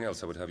is something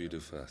else I would have you do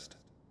first.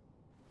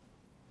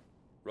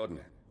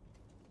 Rodney.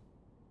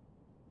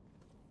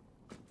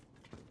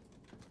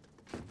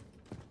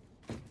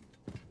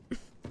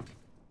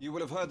 You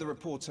will have heard the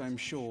reports, I am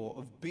sure,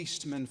 of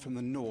beastmen from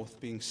the north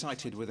being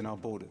sighted within our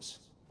borders.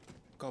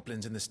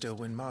 Goblins in the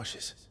Stillwind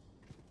Marshes.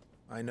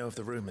 I know of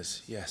the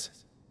rumors, yes.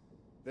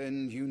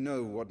 Then you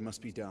know what must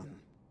be done.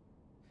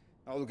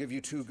 I will give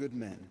you 2 good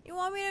men. You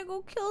want me to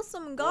go kill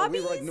some While we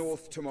gobbies? ride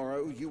north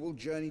tomorrow, you will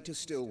journey to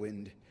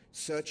Stillwind,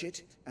 search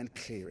it, and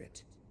clear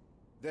it.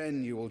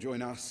 Then you will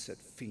join us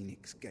at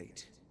Phoenix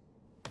Gate.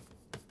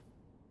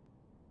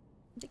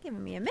 They're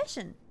giving me a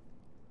mission.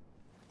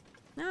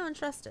 I don't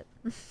trust it.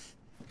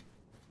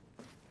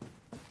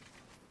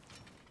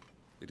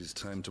 It is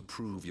time to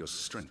prove your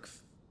strength.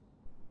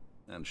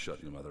 And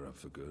shut your mother up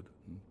for good.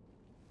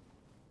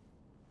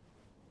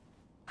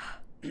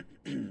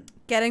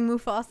 Getting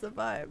Mufasa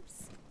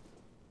vibes.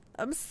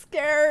 I'm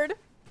scared.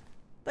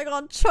 They're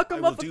gonna chuck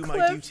him I off will a do cliff.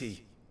 my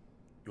duty,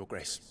 Your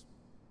Grace.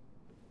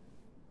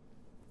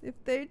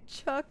 If they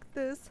chuck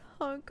this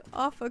hunk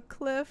off a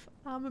cliff,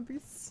 I'm gonna be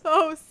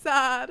so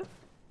sad.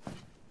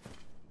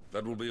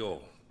 That will be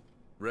all.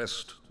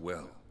 Rest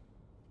well.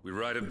 We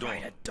ride at dawn.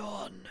 Ride at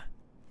dawn.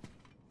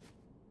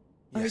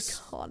 Yes,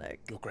 Iconic.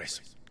 Your Grace.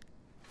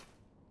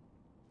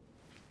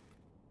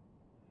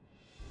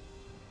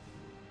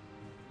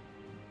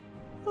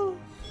 Oh.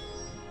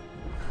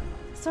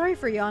 Sorry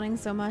for yawning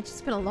so much. It's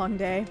been a long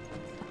day.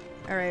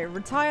 Alright,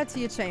 retire to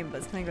your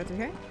chambers. Can I go through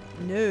here?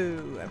 No,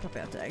 I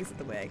probably have to exit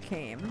the way I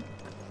came.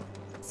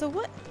 So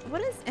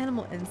what is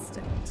animal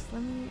instinct?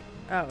 Let me...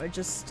 Oh, it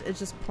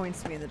just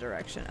points me in the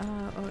direction.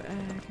 Okay.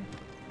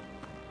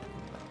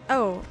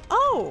 Oh!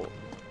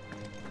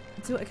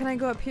 Can I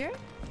go up here?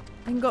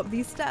 I can go up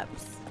these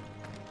steps.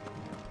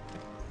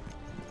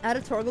 Add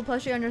a Torgal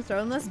plushie on your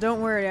throne list?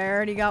 Don't worry, I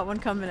already got one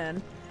coming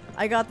in.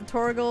 I got the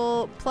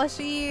Torgal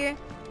plushie.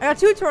 I got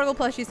 2 Torgal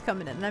plushies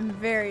coming in, and I'm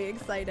very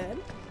excited.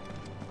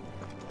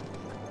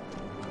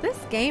 This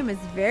game is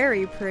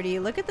very pretty.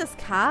 Look at this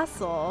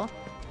castle.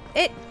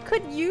 It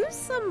could use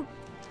some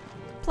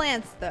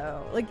plants,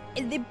 though. Like,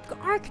 the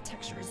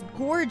architecture is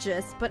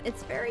gorgeous, but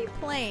it's very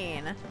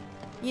plain.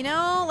 You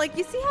know, like,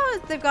 you see how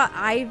they've got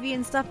ivy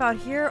and stuff out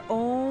here?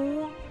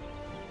 Oh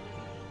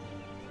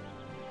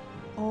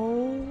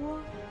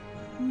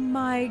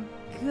my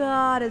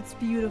god, it's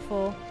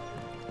beautiful.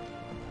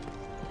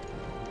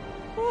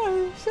 Oh,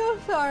 I'm so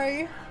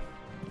sorry.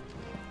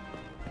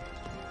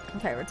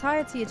 Okay,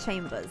 retire to your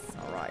chambers.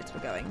 Alright,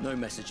 we're going. No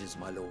messages,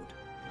 my lord.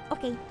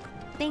 Okay,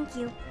 thank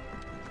you.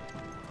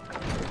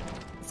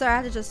 Sorry, I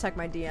had to just check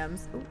my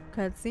DMs. Ooh,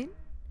 cutscene.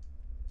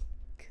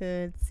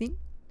 Cutscene.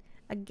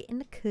 I get in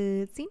the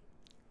cutscene.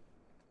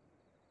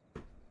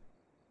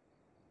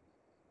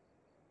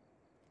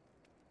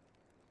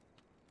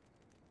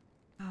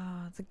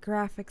 Oh, the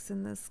graphics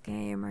in this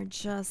game are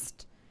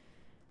just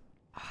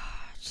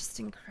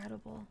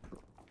incredible.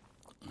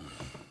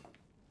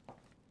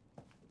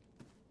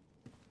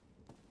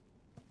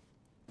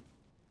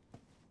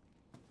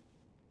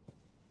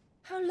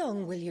 How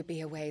long will you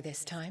be away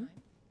this time?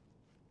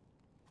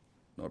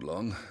 Not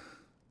long.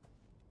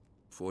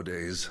 4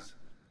 days,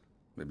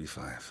 maybe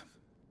 5.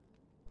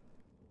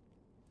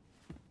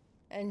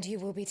 And you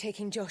will be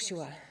taking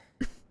Joshua?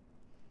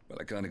 Well,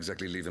 I can't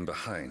exactly leave him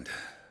behind,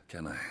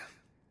 can I?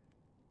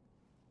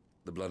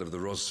 The blood of the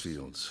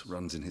Rosfields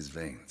runs in his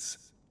veins.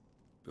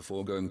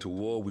 Before going to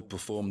war, we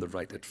perform the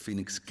rite at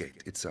Phoenix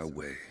Gate. It's our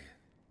way.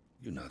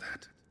 You know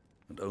that.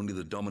 And only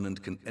the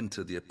dominant can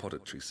enter the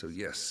apothecary, so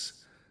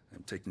yes,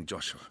 I'm taking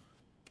Joshua.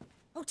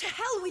 Oh, to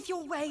hell with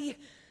your way!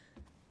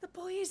 The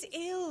boy is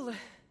ill.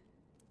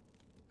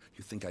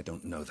 You think I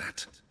don't know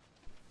that?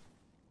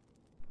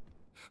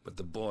 But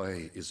the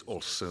boy is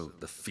also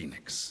the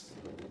Phoenix.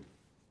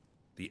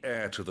 The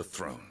heir to the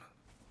throne.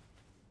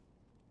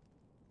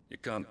 You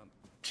can't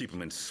keep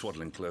him in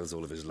swaddling clothes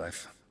all of his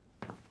life.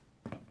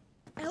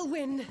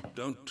 Elwyn!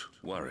 Don't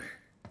worry.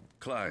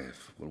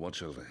 Clive will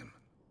watch over him.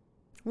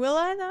 Will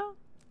I, though?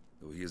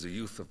 Though he is a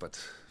youth of but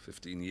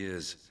 15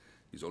 years,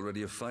 he's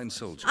already a fine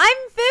soldier. I'm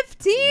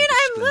 15!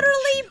 I'm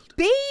literally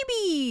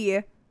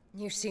baby!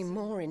 You see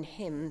more in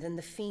him than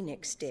the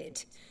Phoenix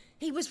did.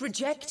 He was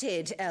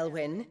rejected,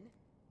 Elwyn.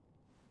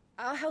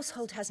 Our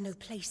household has no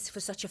place for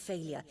such a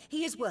failure.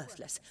 He is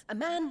worthless. A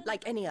man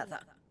like any other.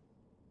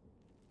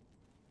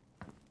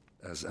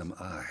 As am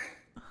I,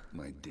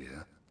 my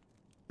dear.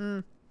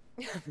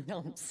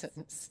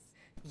 Nonsense.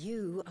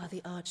 You are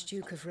the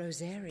Archduke of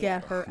Rosaria.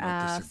 Get her Not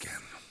ass. this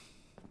again.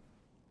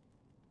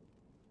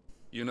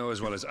 You know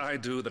as well as I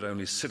do that I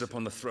only sit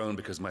upon the throne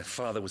because my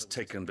father was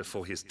taken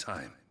before his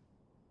time.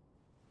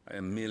 I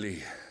am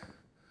merely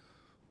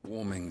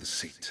warming the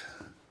seat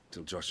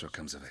till Joshua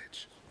comes of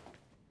age.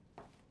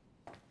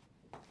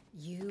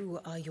 You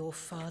are your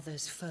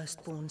father's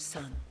firstborn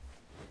son.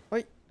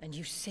 Oi. And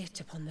you sit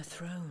upon the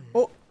throne.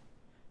 Oh.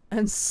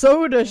 And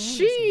so does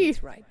Always in she.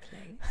 its right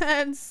place.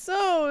 And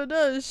so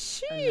does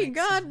she. Unlike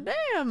God some,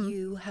 damn.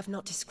 You have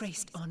not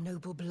disgraced our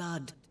noble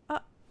blood.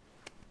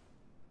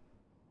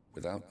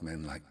 Without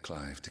men like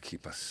Clive to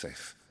keep us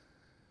safe,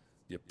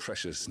 your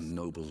precious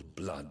noble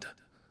blood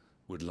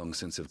would long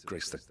since have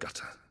graced the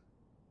gutter.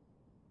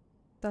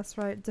 That's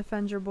right.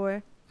 Defend your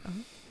boy.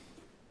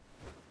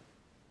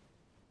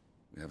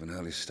 We have an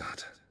early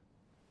start.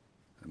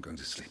 I'm going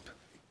to sleep.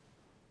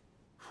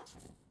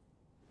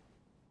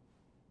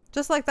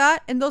 Just like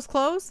that? In those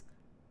clothes?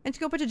 And you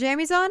go put your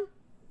jammies on?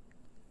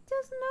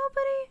 There's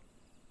nobody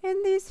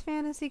in these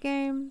fantasy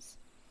games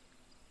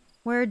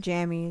wear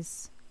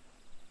jammies.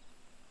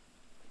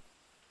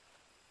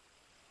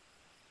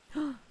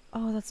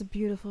 Oh, that's a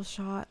beautiful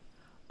shot.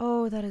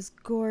 Oh, that is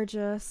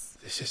gorgeous.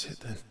 This is it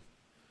then.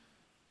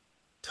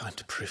 Time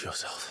to prove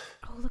yourself.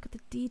 Oh, look at the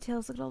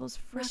details. Look at all those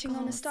freckles. Wishing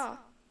on a star.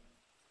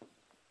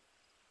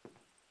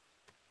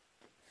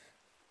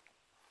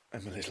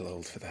 I'm a little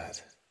old for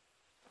that.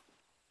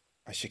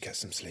 I should get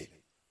some sleep.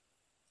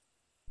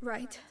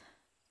 Right.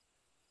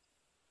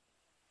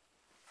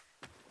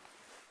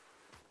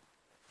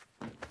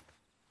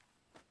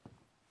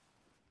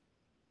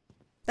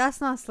 That's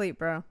not sleep,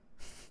 bro.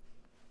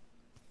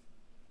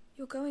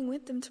 You're going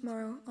with them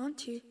tomorrow,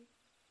 aren't you?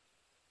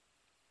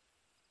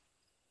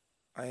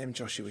 I am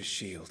Joshua's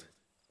shield.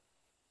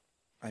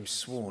 I'm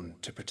sworn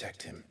to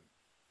protect him.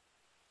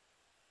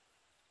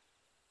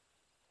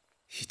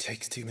 He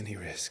takes too many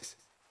risks.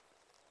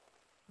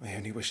 I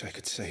only wish I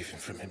could save him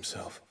from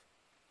himself.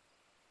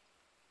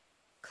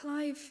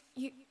 Clive,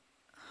 you...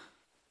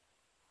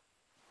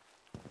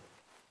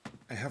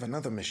 I have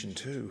another mission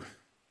too.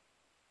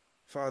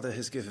 Father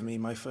has given me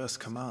my first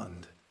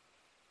command.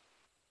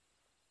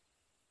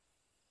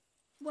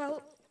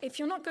 Well, if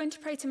you're not going to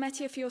pray to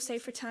Metia for your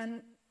safe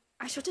return,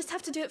 I shall just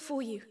have to do it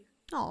for you.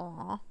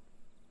 Aww.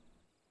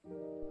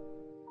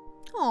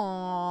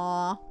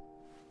 Aww.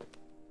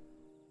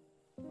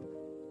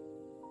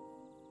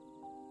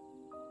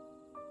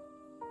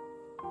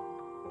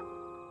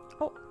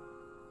 Oh.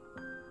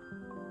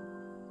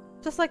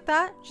 Just like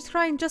that? She's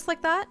crying just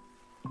like that?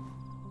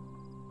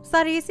 Is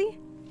that easy?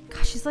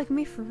 Gosh, she's like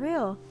me for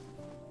real.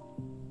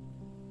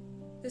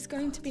 There's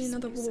going to be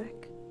another war,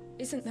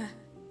 isn't there?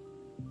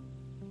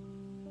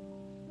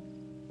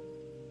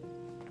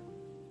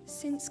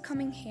 Since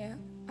coming here,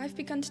 I've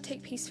begun to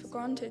take peace for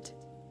granted.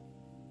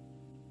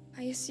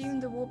 I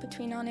assumed the war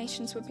between our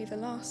nations would be the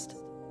last.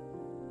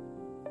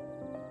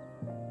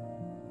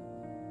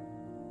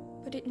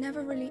 But it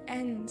never really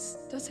ends,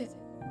 does it?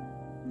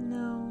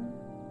 No.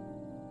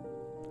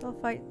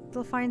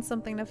 They'll find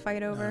something to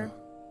fight over.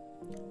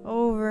 No.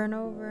 Over and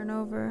over and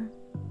over.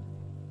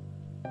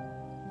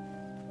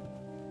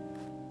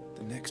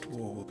 The next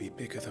war will be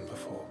bigger than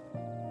before.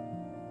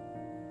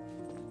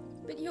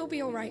 But you'll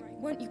be alright,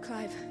 won't you,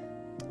 Clive?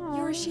 Aww.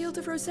 You're a shield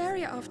of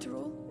Rosaria after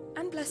all,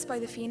 and blessed by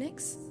the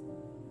Phoenix.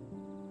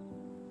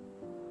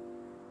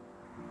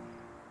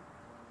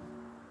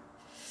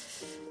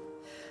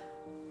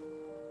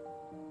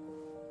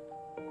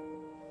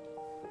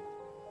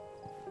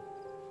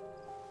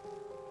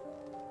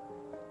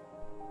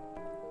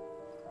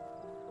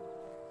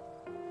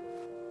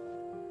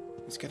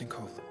 It's getting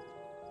cold.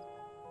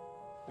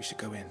 We should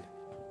go in.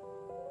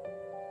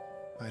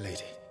 My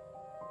lady.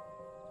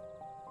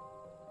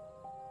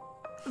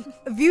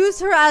 Views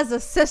her as a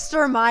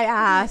sister, my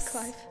ass.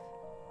 Clive.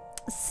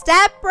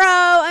 Step bro,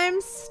 I'm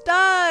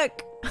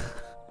stuck.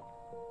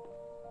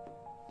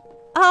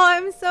 Oh,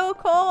 I'm so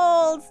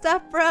cold.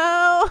 Step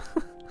bro.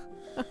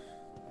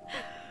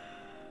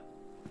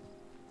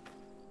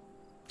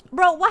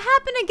 Bro, what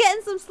happened to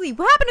getting some sleep?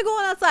 What happened to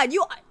going outside?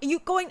 You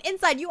going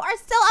inside. You are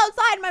still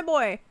outside, my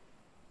boy.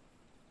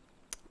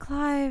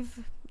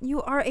 Clive,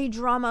 you are a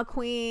drama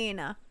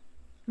queen.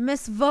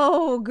 Miss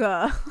Vogue.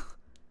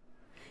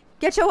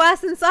 Get your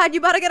ass inside. You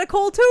about to get a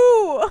cold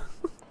too.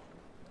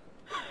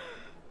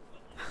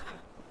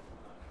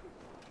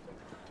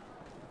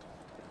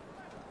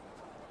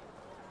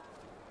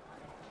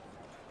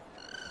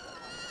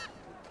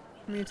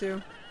 Me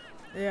too.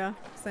 Yeah,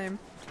 same.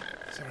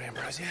 Sorry,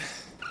 Ambrosia.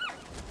 I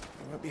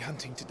won't be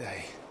hunting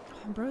today.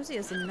 Ambrosia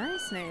is a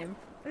nice name.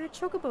 But your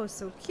chocobo is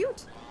so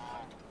cute.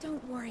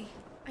 Don't worry.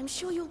 I'm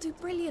sure you'll do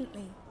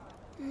brilliantly.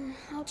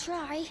 I'll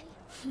try.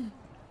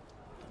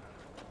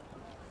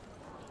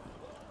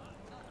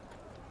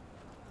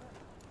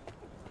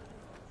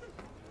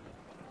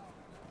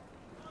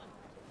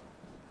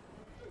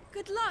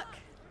 Good luck.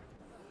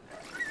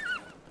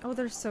 Oh,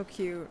 they're so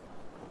cute.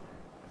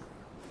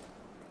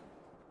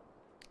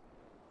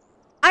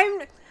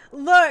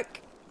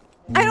 Look,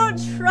 I don't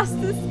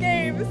trust this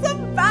game.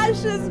 Some bad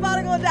shit's about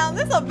to go down.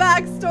 There's a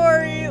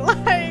backstory,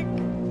 like.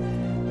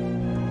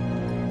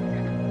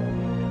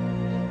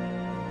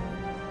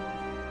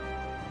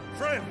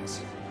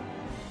 Friends,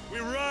 we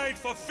ride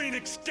for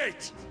Phoenix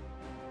Gate.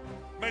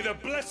 May the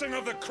blessing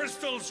of the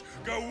crystals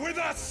go with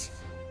us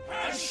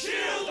and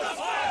shield the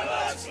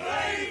Firebird's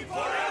flame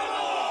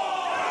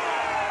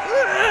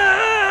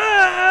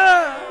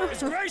forevermore!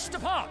 His Grace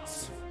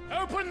departs.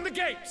 Open the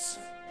gates.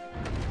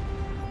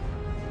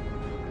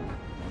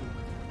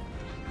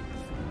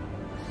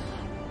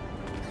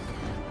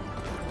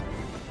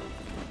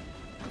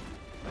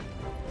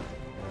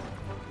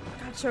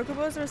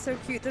 Chocobos are so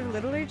cute. They're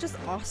literally just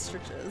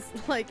ostriches.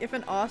 Like if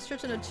an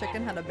ostrich and a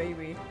chicken had a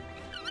baby.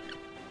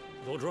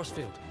 Lord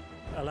Rossfield,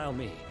 allow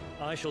me.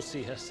 I shall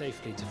see her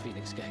safely to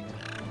Phoenix Gate.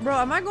 Bro,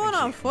 am I going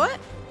on foot?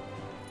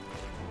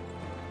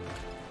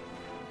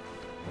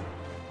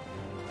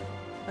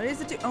 What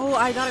is it? Oh,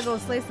 I gotta go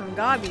slay some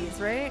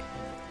gobbies, right?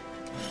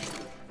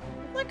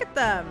 Look at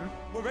them.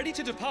 We're ready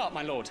to depart,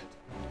 my lord.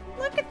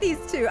 Look at these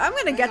two. I'm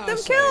gonna get them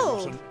What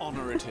killed. an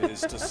honor it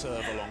is to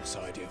serve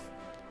alongside you.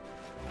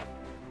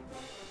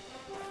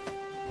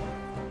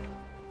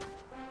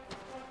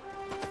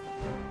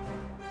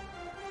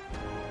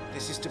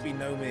 This is to be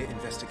no mere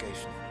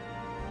investigation.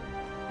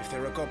 If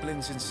there are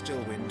goblins in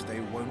Stillwind, they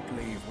won't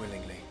leave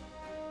willingly.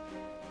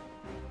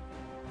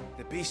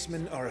 The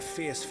Beastmen are a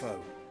fierce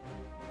foe.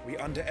 We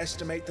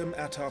underestimate them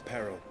at our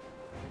peril.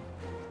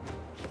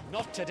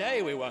 Not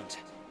today, we won't.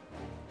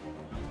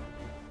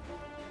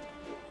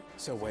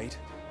 Sir Wade,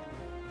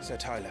 Sir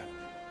Tyler,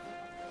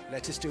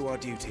 let us do our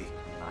duty.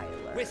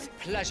 Tyler. With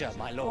pleasure,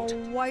 my lord. The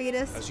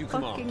whitest As you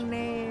fucking command.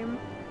 name.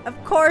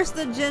 Of course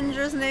the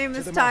ginger's name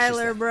is the marshes,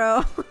 Tyler, then.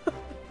 bro.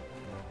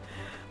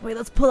 Wait,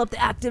 let's pull up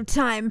the active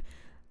time.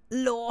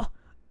 Law.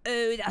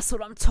 Oh, that's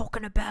what I'm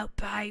talking about,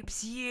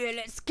 babes. Yeah,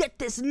 let's get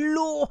this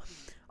law.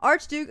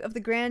 Archduke of the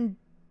Grand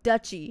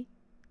Duchy,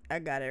 I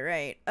got it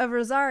right, of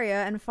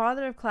Rosaria and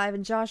father of Clive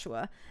and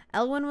Joshua,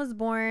 Elwyn was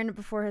born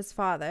before his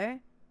father,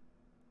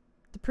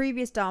 the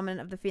previous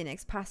dominant of the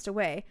Phoenix, passed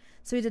away,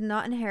 so he did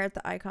not inherit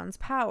the Icon's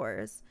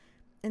powers.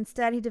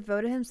 Instead, he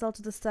devoted himself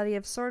to the study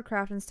of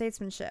swordcraft and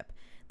statesmanship,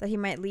 that he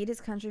might lead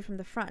his country from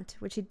the front,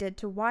 which he did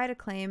to wide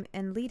acclaim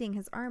in leading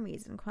his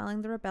armies and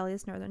quelling the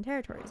rebellious northern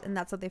territories. And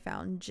that's how they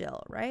found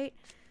Jill, right?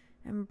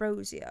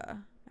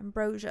 Ambrosia.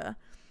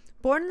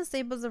 Born in the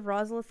stables of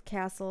Rosalith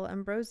Castle,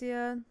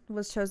 Ambrosia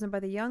was chosen by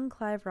the young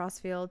Clive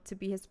Rosfield to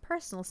be his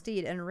personal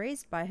steed and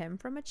raised by him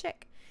from a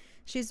chick.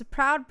 She's a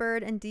proud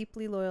bird and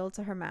deeply loyal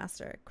to her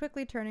master,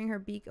 quickly turning her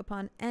beak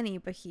upon any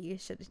but he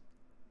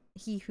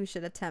who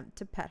should attempt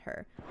to pet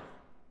her.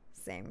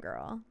 Same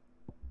girl.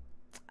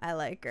 I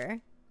like her.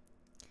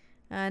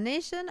 A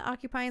nation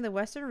occupying the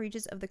western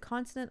reaches of the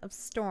continent of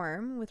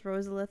Storm, with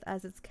Rosalith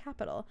as its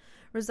capital.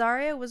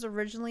 Rosaria was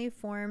originally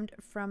formed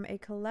from a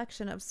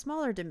collection of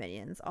smaller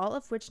dominions, all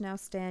of which now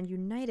stand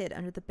united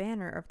under the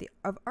banner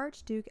of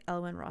Archduke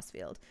Elwyn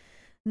Rosfield.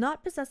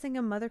 Not possessing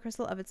a mother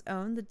crystal of its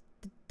own, the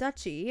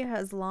duchy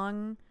has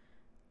long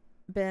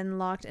been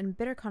locked in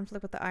bitter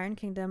conflict with the Iron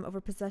Kingdom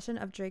over possession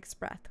of Drake's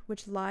Breath,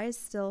 which lies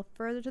still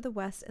further to the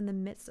west in the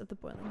midst of the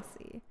boiling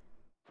sea.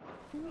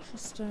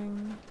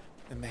 Interesting.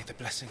 And may the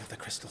blessing of the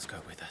crystals go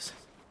with us.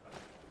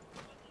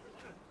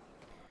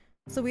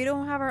 So we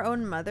don't have our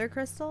own mother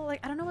crystal?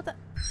 Like, I don't know what that...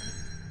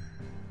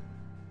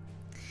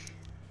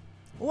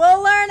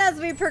 We'll learn as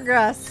we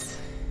progress.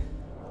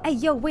 Hey,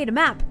 yo, wait, a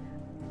map.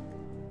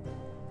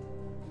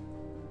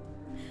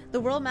 The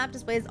world map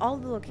displays all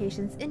the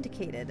locations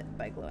indicated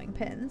by glowing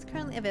pins,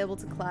 currently available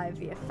to Clive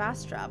via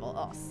fast travel.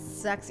 Oh,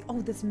 sexy. Oh,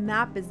 this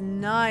map is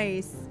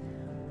nice.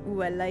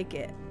 Ooh, I like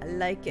it. I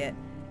like it.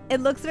 It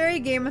looks very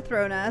Game of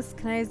Thrones-esque.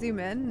 Can I zoom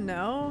in?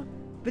 No.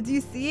 But do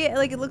you see it?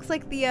 Like, it looks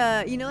like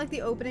the, you know, like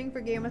the opening for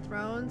Game of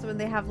Thrones when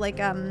they have, like,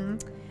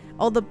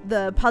 all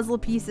the puzzle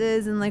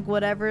pieces and, like,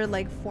 whatever,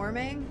 like,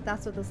 forming?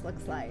 That's what this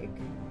looks like.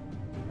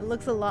 It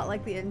looks a lot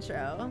like the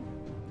intro.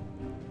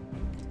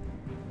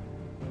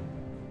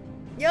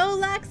 Yo,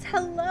 Lex!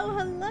 Hello,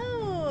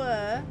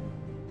 hello!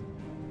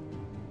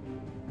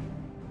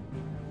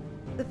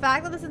 The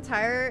fact that this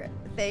entire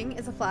thing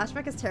is a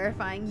flashback is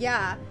terrifying.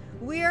 Yeah.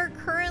 We are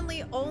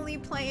currently only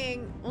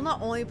playing, well,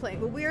 not only playing,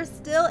 but we are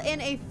still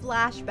in a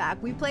flashback.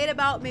 We played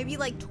about maybe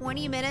like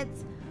 20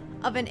 minutes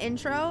of an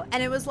intro,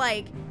 and it was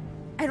like,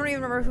 I don't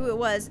even remember who it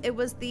was. It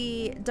was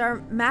the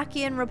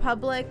Darmakian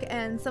Republic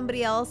and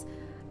somebody else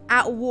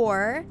at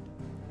war.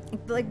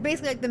 Like,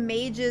 basically like the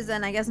mages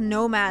and I guess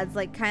nomads,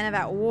 like, kind of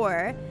at war.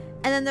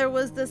 And then there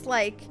was this,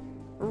 like,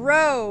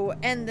 Roe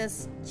and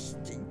this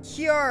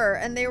Cure,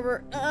 and they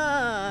were,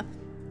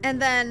 And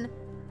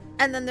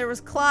then there was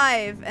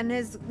Clive, and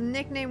his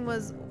nickname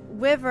was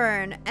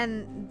Wyvern,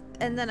 and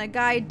then a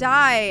guy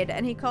died,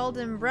 and he called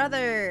him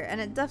brother,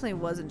 and it definitely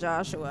wasn't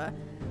Joshua.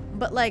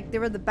 But, like, they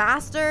were the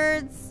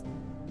bastards,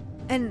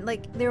 and,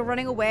 like, they were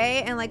running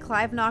away, and, like,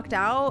 Clive knocked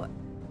out,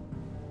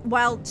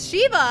 while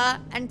Shiva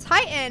and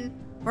Titan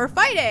were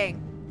fighting.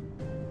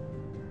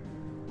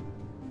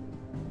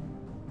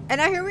 And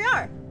now here we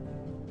are.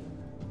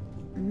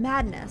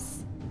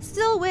 Madness.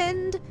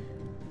 Stillwind,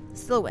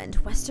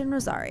 Western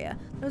Rosaria.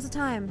 There was a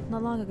time,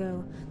 not long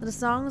ago, that the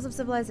songs of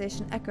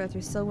civilization echo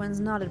through Stillwind's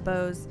knotted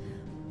bows.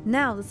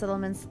 Now the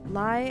settlements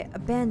lie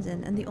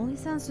abandoned, and the only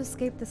sounds to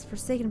escape this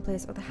forsaken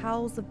place are the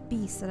howls of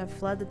beasts that have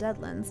fled the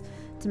Deadlands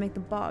to make the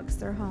bogs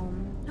their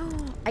home.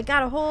 I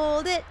gotta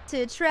hold it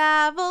to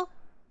travel.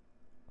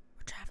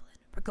 We're traveling.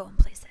 We're going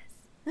places.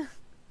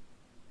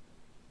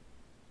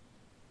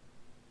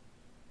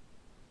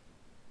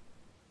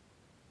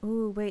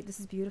 Ooh, wait, this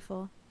is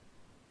beautiful.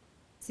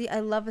 See,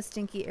 I love a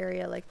stinky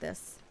area like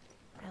this.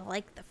 I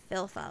like the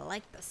filth. I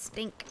like the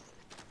stink.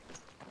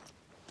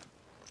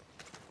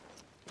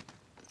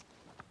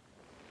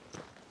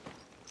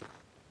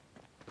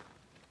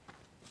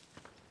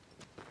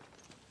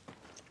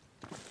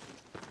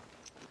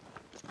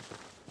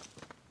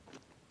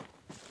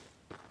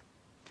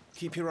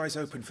 Keep your eyes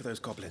open for those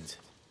goblins.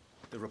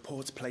 The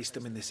reports placed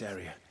them in this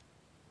area.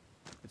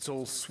 It's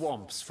all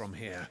swamps from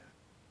here.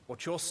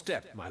 What's your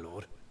step, my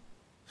lord?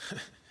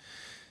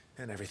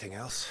 And everything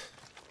else?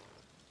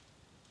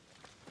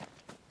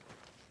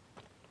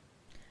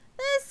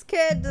 This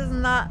kid does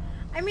not...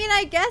 I mean,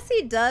 I guess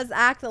he does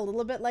act a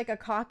little bit like a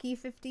cocky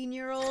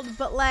 15-year-old,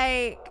 but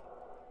like,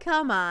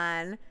 come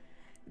on.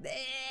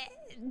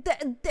 There's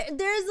a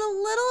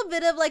little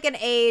bit of like an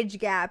age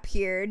gap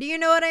here. Do you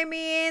know what I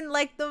mean?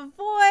 Like the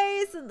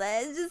voice and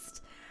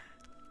just...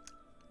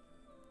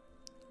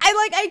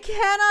 I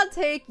cannot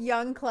take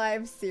young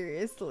Clive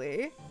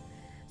seriously.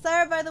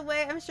 Saira, by the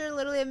way, I'm sure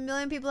literally a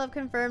million people have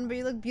confirmed, but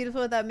you look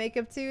beautiful with that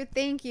makeup too.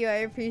 Thank you. I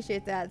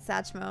appreciate that,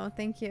 Satchmo.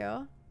 Thank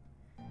you.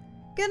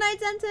 Good night,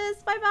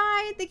 dentist.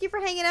 Bye-bye. Thank you for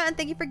hanging out and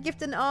thank you for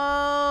gifting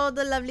all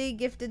the lovely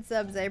gifted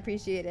subs. I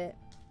appreciate it.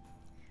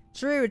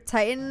 True.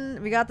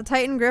 Titan. We got the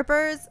Titan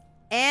grippers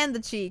and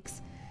the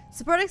cheeks.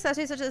 Support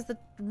accessories such as the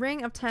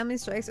Ring of Timely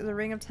Strikes or the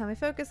Ring of Timely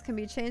Focus can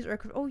be changed or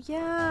equipped. Oh,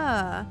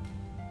 yeah.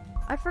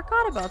 I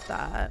forgot about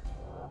that.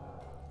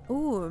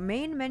 Ooh,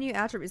 main menu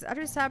attributes.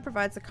 Attributes tab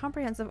provides a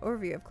comprehensive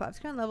overview of Clive's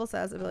current level,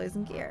 status, abilities,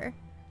 and gear.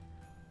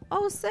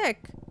 Oh,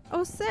 sick.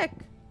 Oh, sick.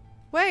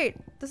 Wait,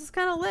 this is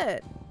kind of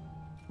lit.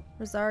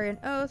 Rosarian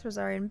Oath,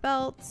 Rosarian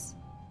Belts.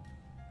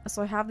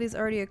 So I have these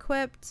already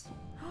equipped.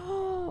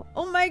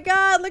 Oh my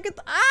god, look at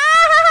the...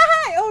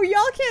 Ah! Oh,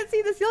 y'all can't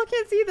see this. Y'all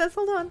can't see this.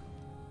 Hold on.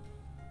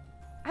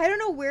 I don't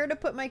know where to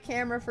put my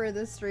camera for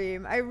this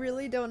stream. I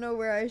really don't know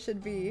where I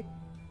should be.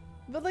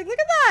 But like, look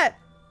at that.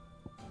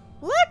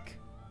 Look.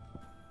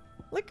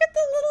 Look at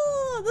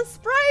the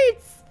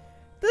sprites.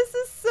 This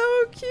is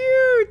so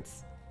cute.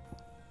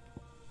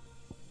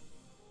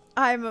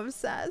 I'm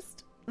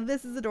obsessed.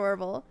 This is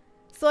adorable.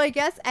 So I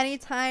guess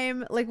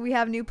anytime like we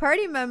have new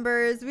party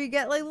members, we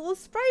get like little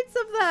sprites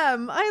of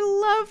them.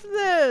 I love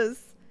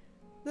this.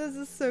 This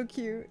is so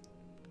cute.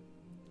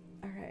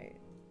 All right.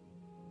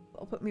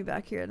 I'll put me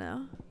back here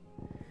now.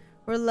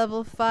 We're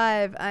level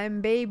 5.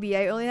 I'm baby.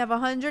 I only have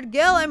 100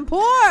 gil. I'm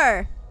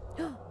poor.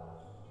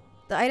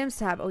 The items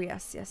tab. Oh,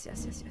 yes. Yes,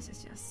 yes, yes, yes,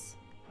 yes, yes.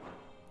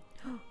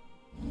 Oh,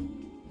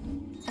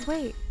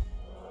 wait.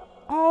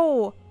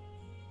 Oh.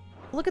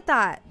 Look at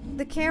that.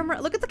 The camera.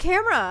 Look at the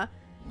camera.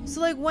 So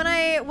like when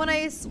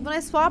I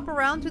swap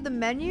around through the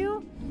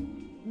menu,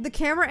 the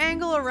camera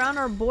angle around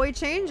our boy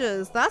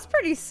changes. That's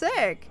pretty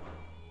sick.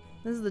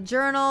 This is the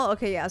journal.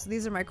 Okay, yeah, so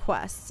these are my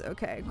quests.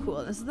 Okay,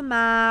 cool. This is the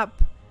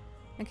map.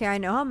 Okay, I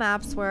know how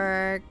maps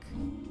work.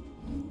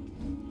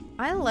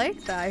 I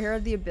like that. Here are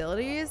the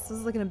abilities. This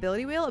is like an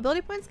ability wheel.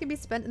 Ability points can be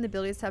spent in the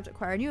abilities tab to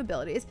acquire new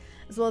abilities,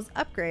 as well as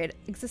upgrade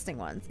existing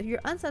ones. If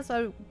you're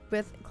unsatisfied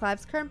with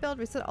Clive's current build,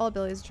 reset all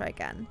abilities and try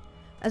again,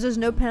 as there's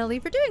no penalty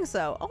for doing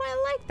so. Oh,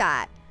 I like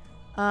that.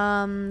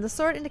 The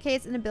sword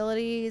indicates an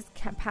ability's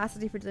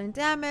capacity for dealing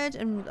damage,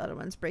 and the other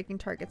one's breaking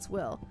target's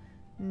will.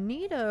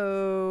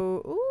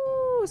 Neato.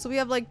 Ooh, so we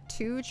have like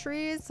 2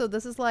 trees. So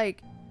this is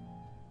like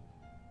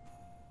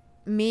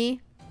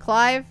me,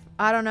 Clive,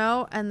 I don't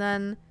know, and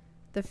then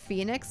the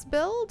Phoenix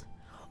build.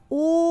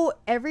 Ooh,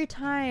 every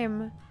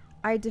time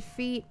I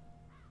defeat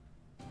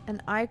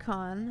an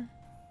icon,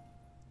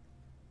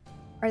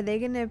 are they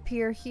gonna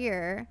appear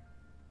here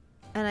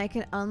and I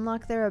can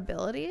unlock their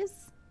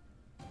abilities?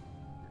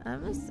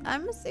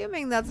 I'm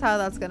assuming that's how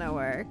that's gonna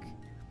work.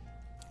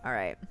 All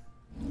right,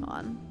 hold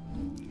on.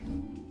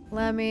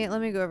 Let me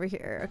go over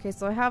here. Okay,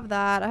 so I have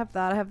that. I have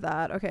that. I have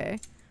that. Okay,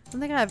 I don't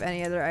think I have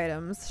any other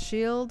items.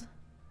 Shield.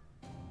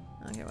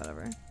 Okay,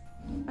 whatever.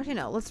 Actually,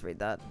 no. Let's read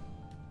that.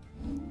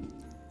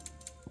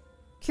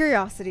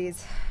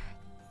 Curiosities.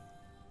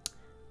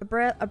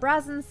 A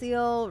brazen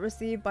seal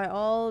received by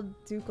all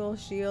ducal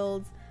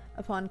shields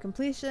upon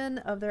completion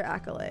of their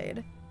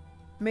accolade.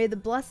 May the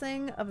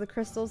blessing of the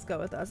crystals go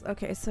with us.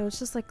 Okay, so it's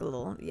just like a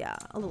little, yeah,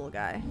 a little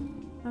guy.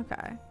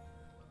 Okay.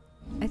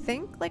 I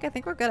think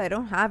we're good. I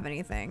don't have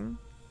anything.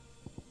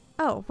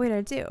 Oh, wait,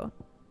 I do.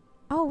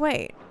 Oh,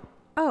 wait.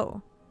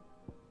 Oh.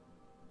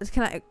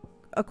 Can I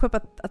equip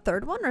a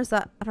third one, or is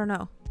that, I don't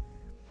know.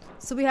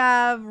 So we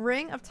have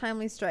Ring of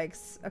Timely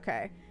Strikes.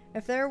 Okay.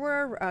 If there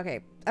were,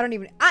 okay, I don't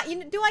even,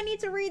 do I need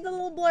to read the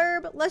little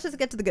blurb? Let's just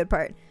get to the good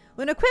part.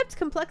 When equipped,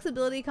 complex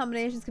ability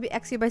combinations can be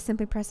executed by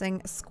simply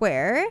pressing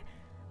square.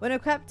 When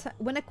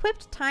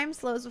equipped, time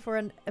slows before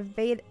an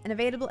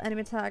evadable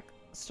enemy attack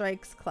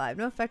strikes Clive.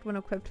 No effect when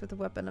equipped with a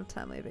weapon of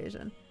timely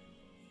evasion.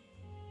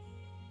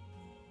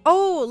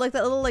 Oh, like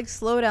that little like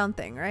slowdown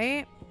thing,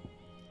 right?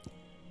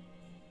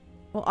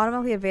 Will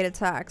automatically evade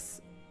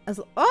attacks.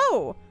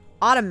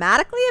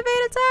 Automatically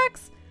evade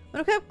attacks?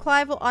 When equipped,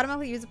 Clive will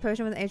automatically use a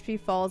potion when the HP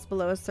falls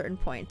below a certain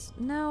point.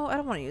 No, I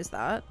don't want to use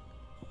that.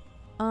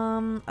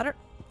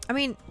 I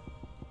mean,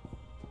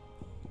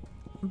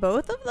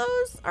 both of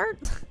those are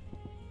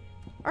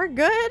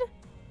good.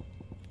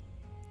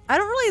 I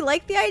don't really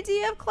like the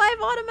idea of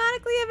Clive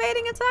automatically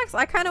evading attacks.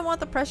 I kind of want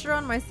the pressure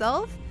on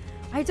myself.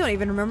 I don't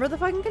even remember the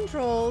fucking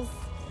controls.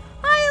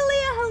 Hi,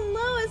 Leah.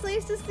 Hello. It's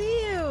nice to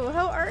see you.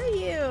 How are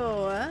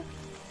you?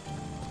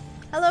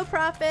 Hello,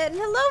 Prophet. And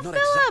hello, Not Philip.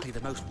 exactly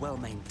the most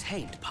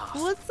well-maintained path.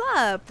 What's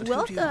up? But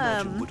who do you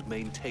imagine Welcome. would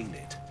maintain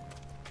it?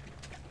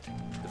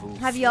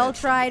 Have y'all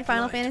tried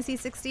Final Fantasy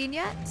XVI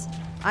yet?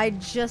 I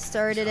just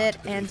started it,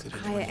 and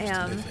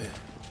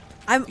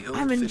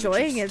I'm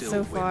enjoying it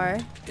so far.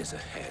 Is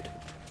ahead.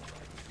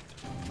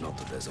 Not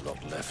that there's a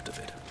lot left of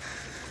it.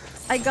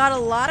 I got a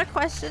lot of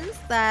questions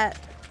that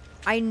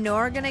I know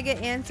are gonna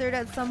get answered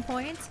at some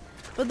point,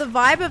 but the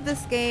vibe of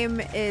this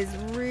game is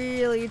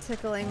really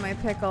tickling my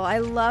pickle. I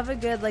love a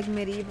good like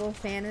medieval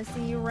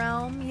fantasy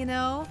realm, you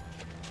know,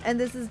 and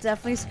this is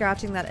definitely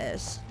scratching that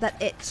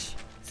itch.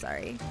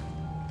 Sorry.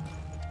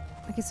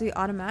 Okay, so he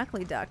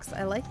automatically ducks.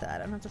 I like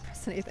that. I don't have to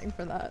press anything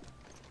for that.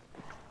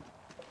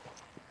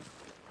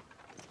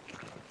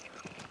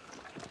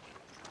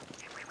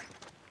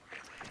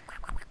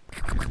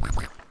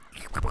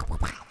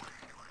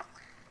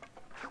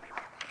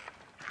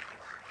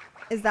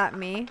 Is that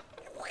me?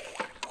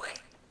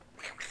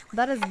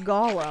 That is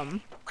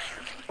Gollum.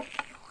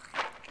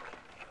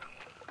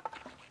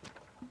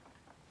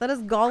 That is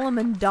Gollum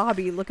and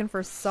Dobby looking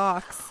for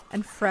socks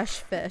and fresh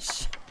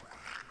fish.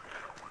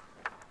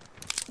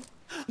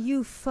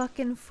 You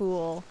fucking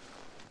fool.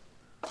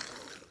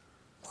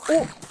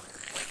 Oh!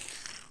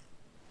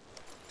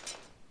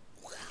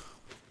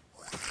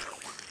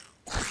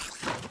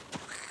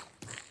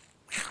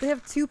 They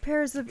have 2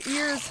 pairs of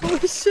ears.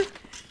 Holy shit.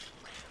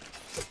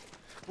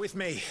 With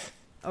me.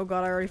 Oh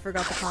god, I already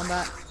forgot the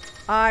combat.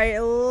 I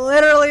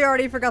literally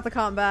already forgot the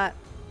combat.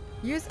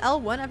 Use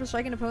L1 after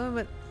striking an opponent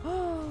with...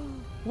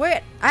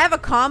 Wait, I have a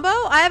combo?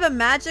 I have a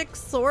magic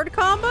sword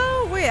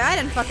combo? Wait, I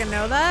didn't fucking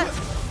know that.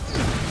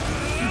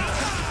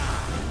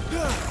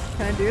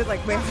 Can I do it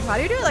like... Wait, how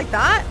do you do it like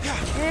that?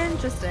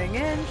 Interesting,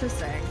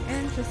 interesting,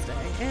 interesting,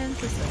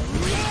 interesting.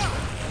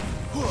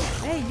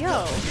 Hey,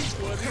 yo.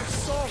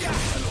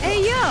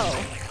 Hey, yo.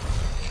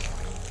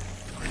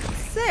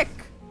 Sick.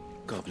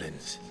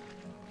 Goblins.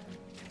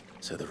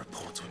 So the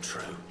reports were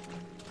true.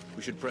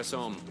 We should press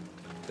on.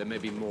 There may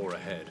be more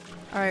ahead.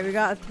 Alright, we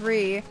got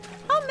 3.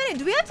 How many?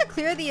 Do we have to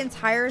clear the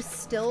entire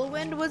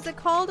Stillwind, was it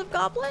called, of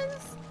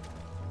goblins?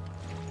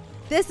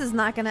 This is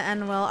not gonna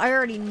end well. I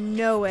already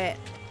know it.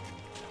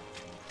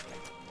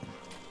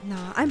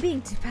 Nah, I'm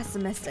being too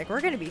pessimistic.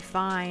 We're gonna be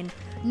fine.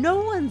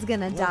 No one's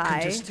gonna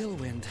die. Welcome to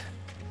Stillwind.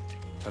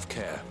 Have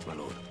care, my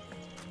lord.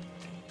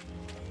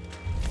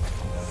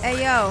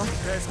 Hey, yo.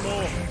 There's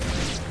more.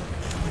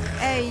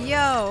 Hey,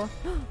 yo.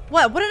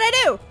 What? What did I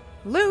do?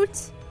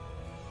 Loot?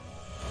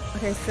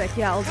 Okay, sick.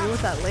 Yeah, I'll deal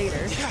with that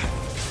later.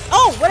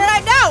 Oh, what did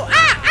I do?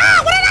 Ah!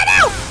 Ah! What did I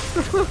do?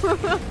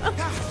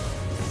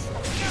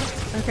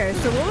 Okay,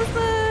 so what was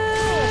the...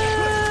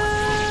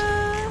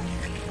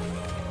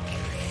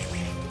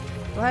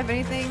 Do I have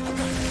anything?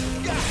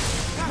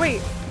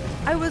 Wait.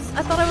 I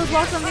thought I was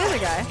locked on the other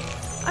guy.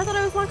 I thought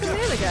I was locked on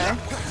the other guy.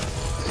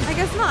 I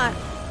guess not.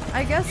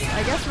 I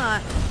guess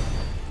not.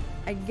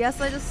 I guess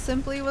I just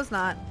simply was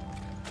not.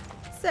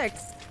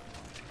 6.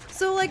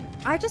 So like,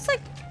 I just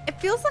like, it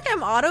feels like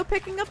I'm auto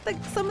picking up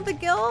some of the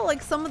gil,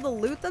 like some of the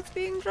loot that's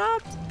being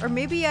dropped. Or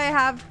maybe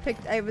I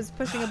was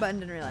pushing a button,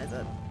 didn't realize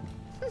it.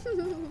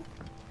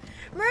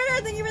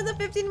 Murder, thank you for the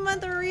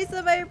 15-month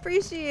resub, I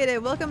appreciate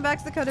it. Welcome back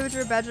to the Code of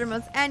your bedroom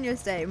months and your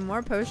stay.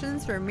 More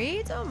potions for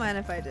me? Don't mind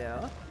if I do.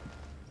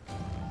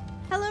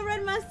 Hello,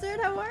 Red Mustard,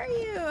 how are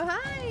you?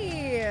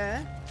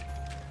 Hi.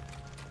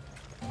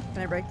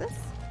 Can I break this?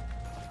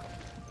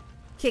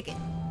 Kick it.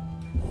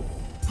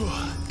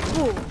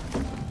 Ooh.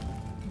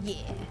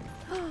 Yeah.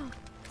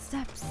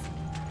 Steps.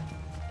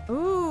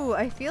 Ooh,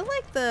 I feel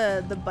like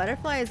the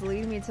butterfly is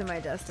leading me to my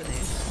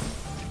destination.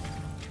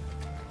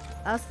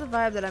 That's the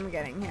vibe that I'm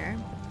getting here.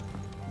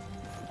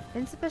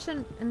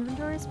 Insufficient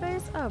inventory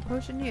space? Oh,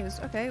 potion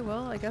used. Okay,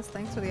 well, I guess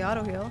thanks for the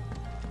auto heal.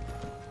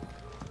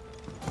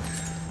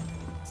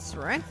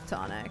 Strength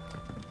tonic.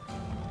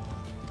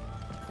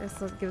 Guess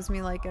that gives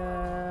me like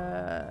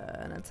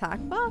an attack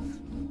buff?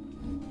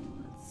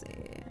 Let's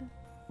see.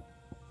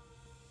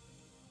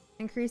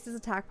 Increases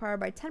attack power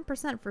by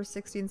 10% for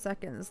 16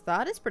 seconds.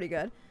 That is pretty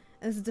good.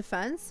 And this is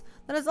defense.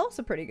 That is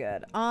also pretty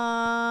good.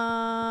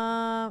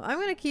 I'm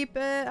gonna keep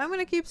it. I'm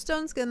gonna keep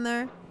Stone Skin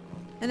there.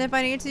 And if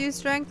I need to use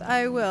strength,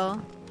 I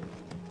will.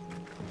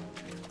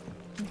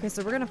 Okay,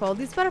 so we're gonna follow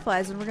these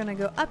butterflies and we're gonna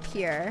go up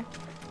here.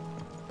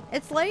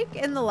 It's like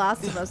in The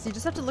Last of Us. You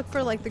just have to look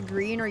for like the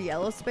green or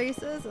yellow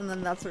spaces and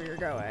then that's where you're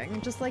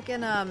going. Just like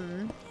in,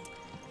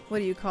 what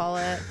do you call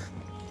it?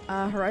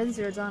 Horizon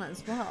Zero Dawn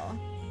as well.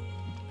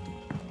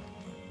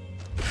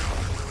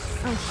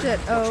 Oh shit,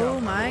 oh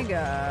my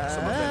god.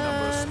 Some of their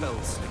number of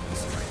spells.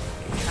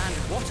 And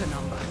what a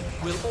number.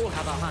 We'll all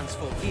have our hands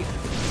full here.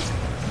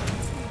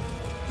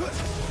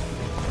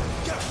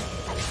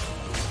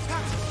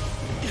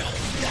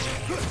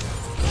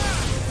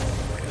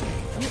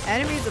 New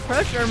enemies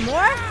approach or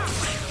more?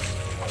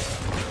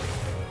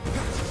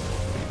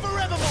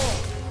 Forevermore!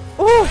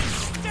 Oh!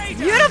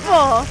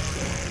 Beautiful!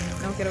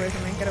 No, get away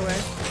from me, get away.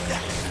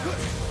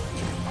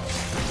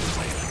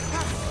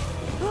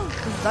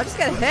 Did I just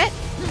get a hit?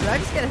 Did I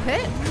just get a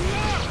hit?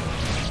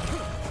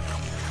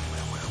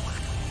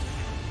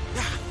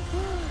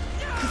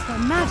 He's got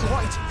magic.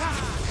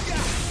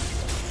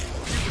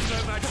 No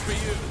match for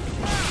you.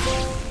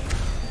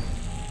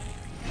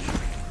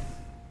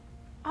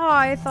 Oh,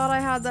 I thought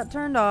I had that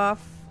turned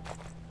off.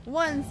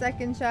 1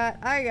 second, chat.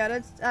 I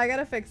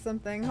gotta fix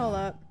something. Hold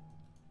up.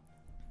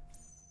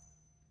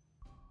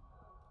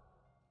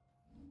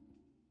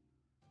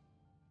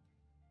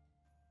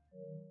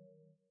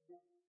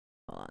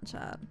 Hold on,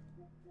 chat.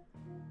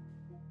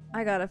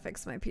 I gotta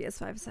fix my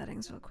PS5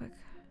 settings real quick.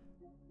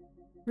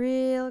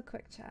 Real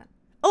quick, chat.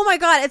 Oh my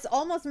god, it's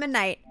almost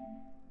midnight.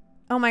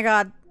 Oh my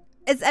god.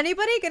 Is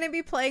anybody gonna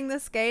be playing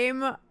this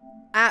game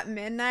at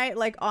midnight,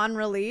 like on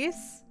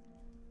release?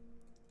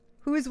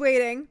 Who's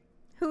waiting?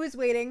 Who is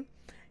waiting?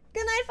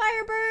 Good night,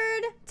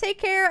 Firebird. Take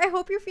care. I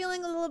hope you're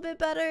feeling a little bit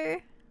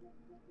better.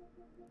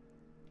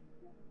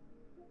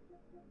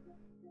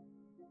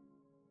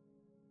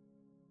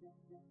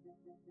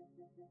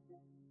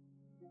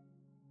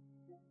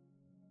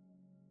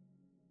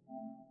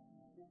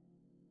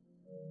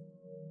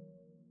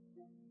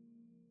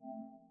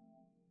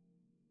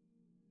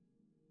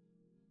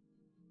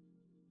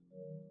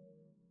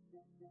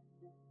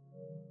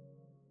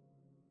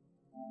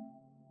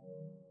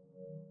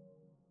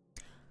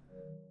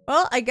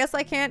 Well, I guess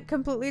I can't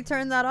completely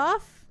turn that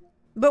off.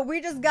 But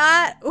we just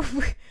got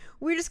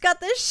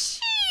the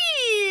shit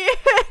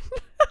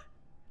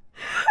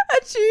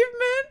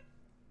achievement.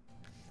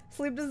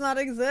 Sleep does not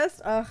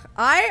exist. Ugh.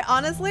 I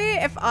honestly,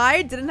 if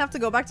I didn't have to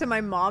go back to my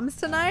mom's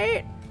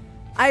tonight,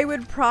 I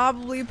would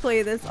probably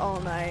play this all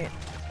night.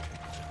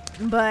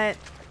 But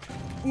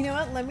you know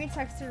what? Let me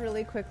text her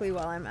really quickly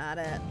while I'm at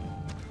it.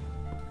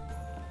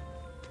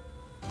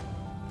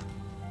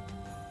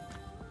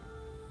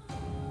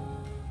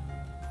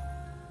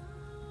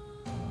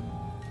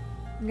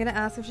 I'm gonna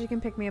ask if she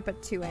can pick me up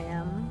at 2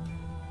 a.m.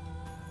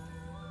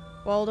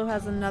 Waldo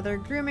has another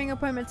grooming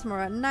appointment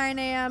tomorrow at 9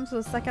 a.m. So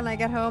the second I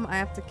get home, I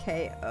have to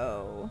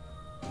KO.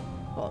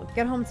 Well,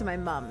 get home to my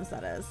mom's,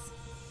 that is.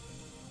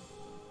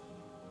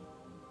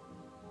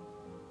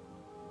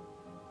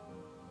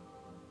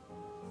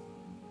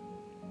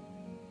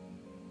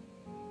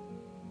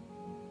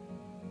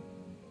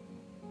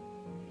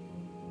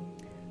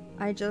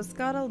 I just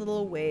got a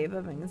little wave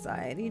of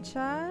anxiety,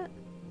 chat.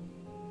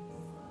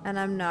 And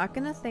I'm not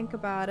gonna think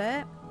about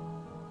it.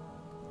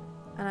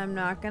 And I'm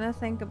not gonna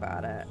think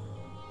about it.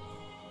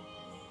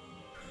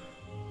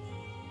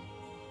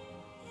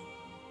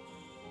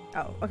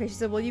 Oh, okay. She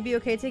said, will you be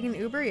okay taking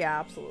Uber? Yeah,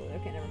 absolutely.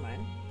 Okay, never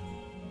mind.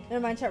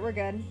 Never mind, chat. We're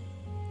good.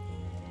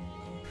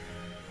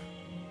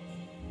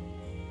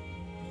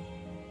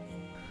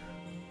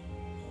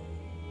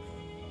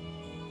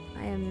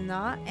 I am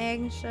not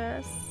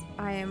anxious.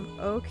 I am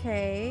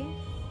okay.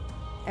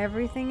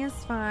 Everything is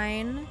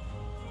fine.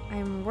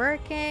 I'm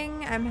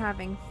working, I'm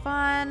having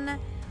fun,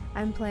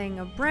 I'm playing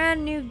a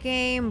brand new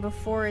game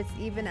before it's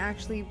even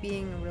actually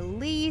being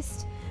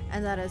released,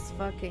 and that is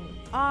fucking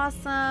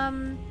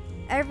awesome.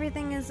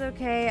 Everything is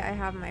okay. I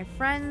have my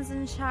friends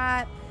in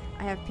chat,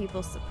 I have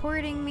people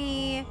supporting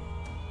me.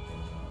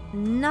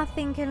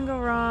 Nothing can go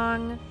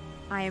wrong.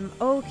 I am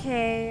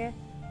okay,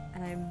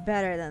 and I'm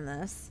better than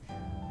this.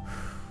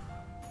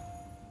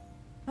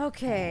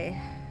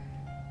 Okay.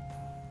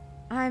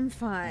 I'm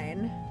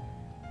fine.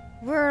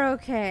 We're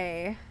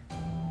okay.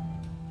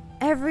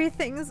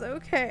 Everything's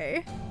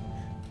okay.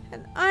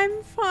 And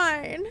I'm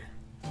fine.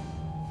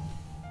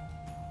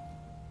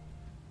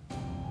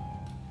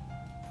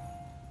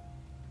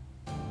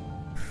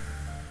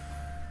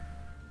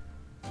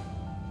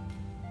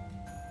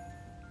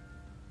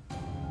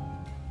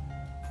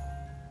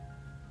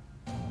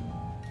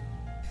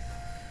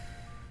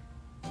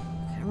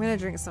 I'm gonna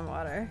drink some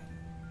water.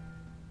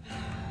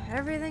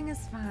 Everything is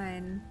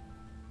fine.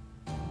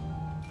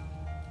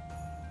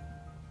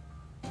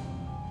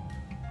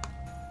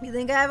 You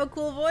think I have a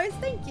cool voice?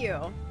 Thank you.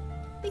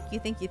 Thank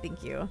you, thank you,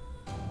 thank you.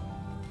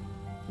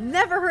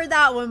 Never heard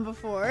that one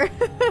before.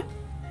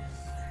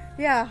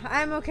 Yeah,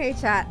 I'm okay,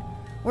 chat.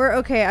 We're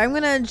okay. I'm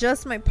gonna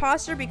adjust my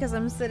posture because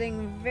I'm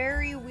sitting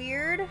very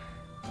weird.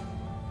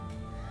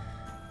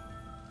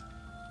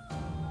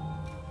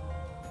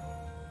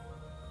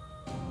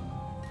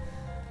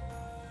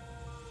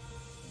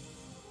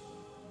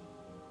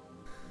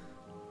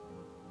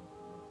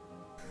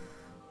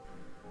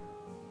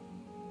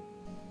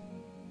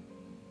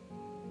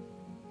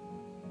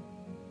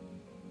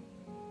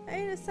 I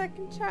need a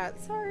second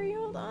chat. Sorry,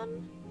 hold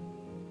on.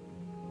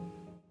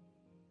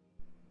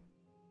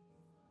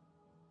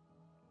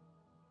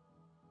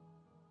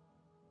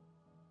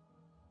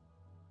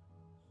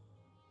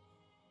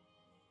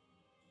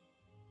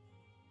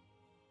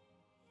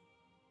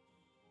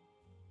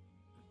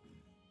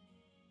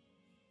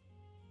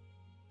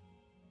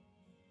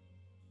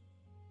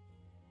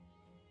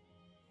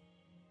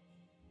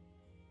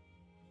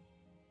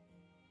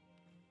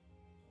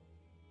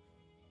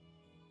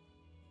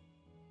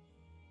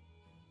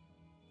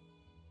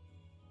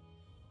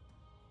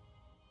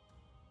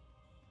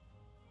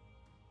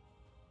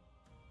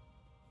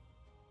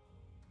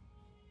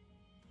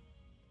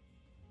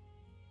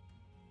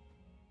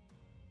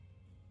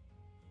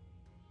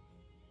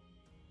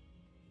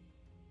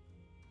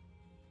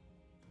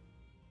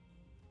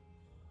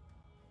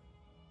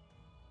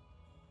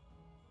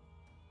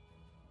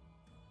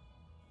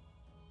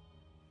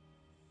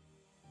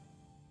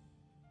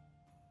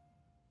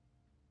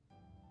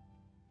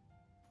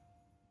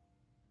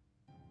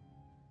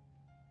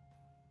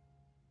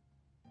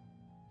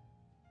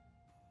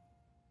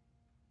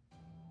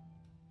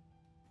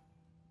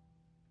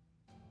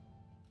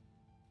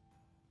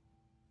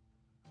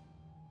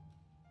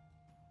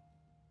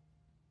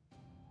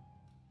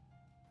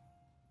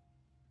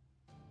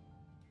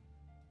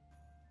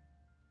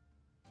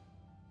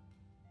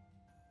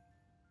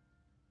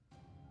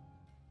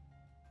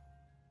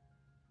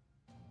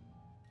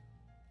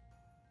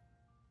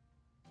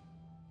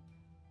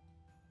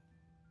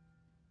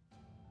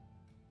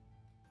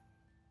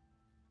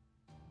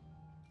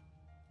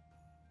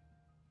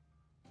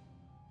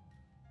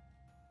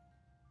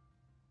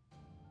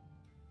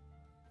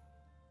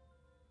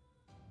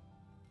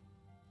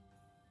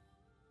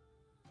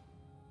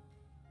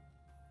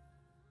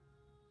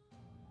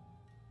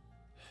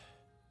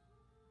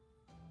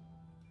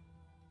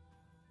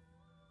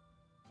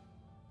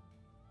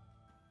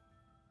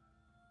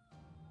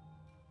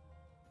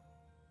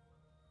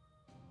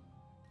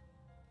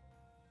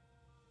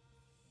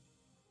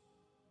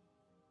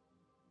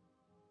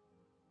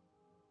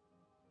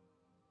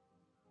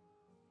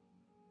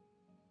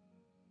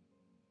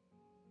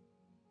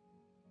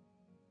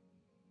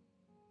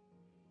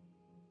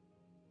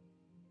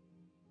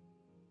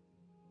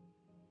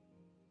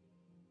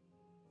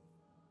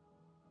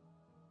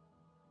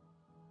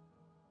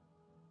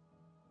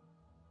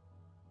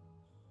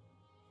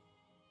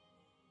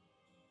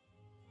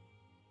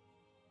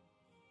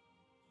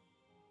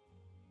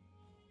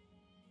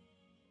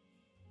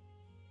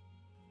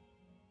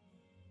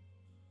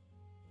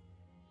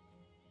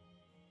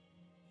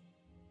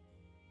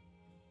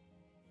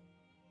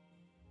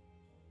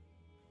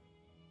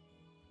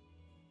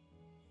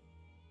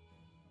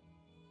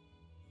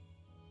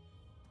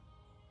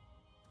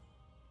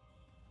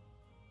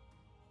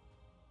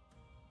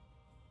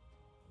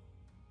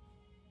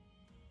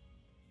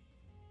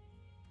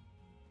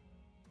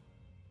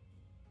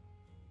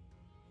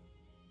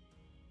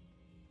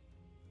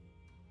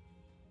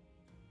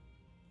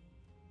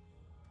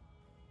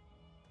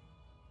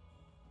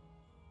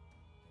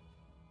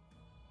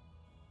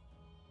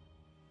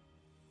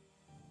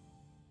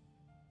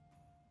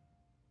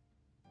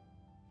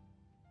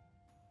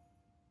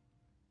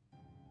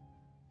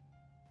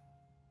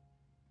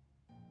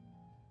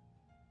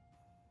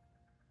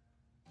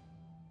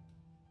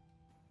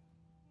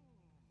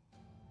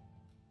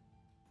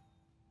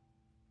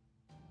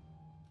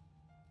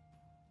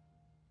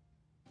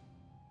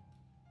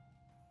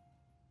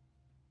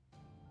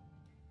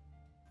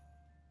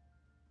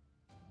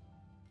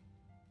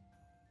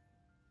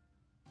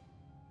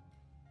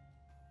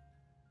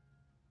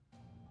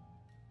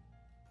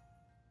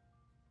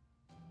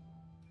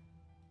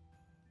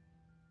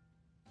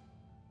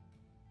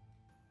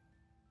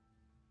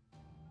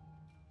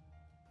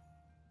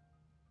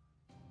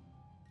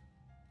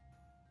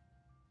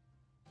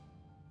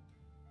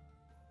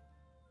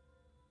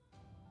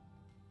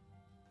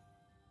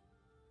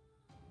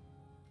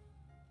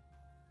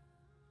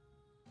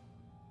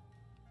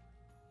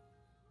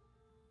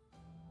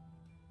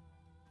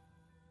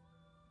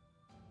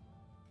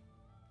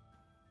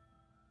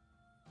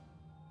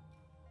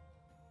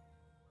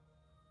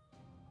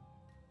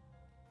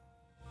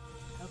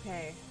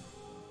 Okay.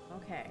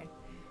 Okay.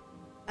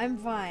 I'm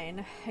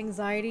fine.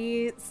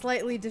 Anxiety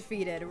slightly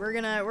defeated. We're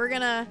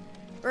gonna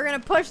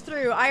push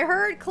through. I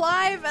heard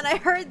Clive and I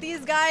heard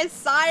these guys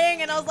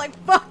sighing and I was like,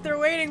 fuck, they're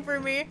waiting for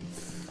me.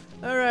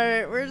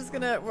 Alright, we're just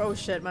gonna, oh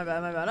shit, my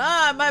bad.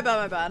 Ah, my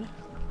bad.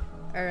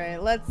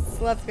 Alright, let's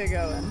get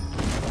going.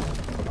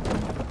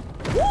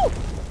 Woo!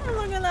 Oh,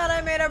 look at that,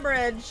 I made a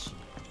bridge.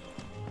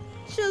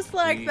 Just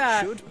like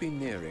that. We should be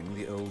nearing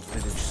the old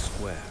village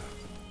square.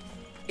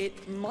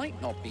 It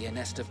might not be a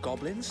nest of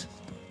goblins.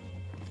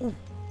 Ooh.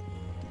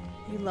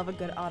 You love a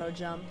good auto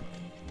jump.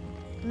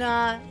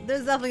 Nah,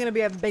 there's definitely gonna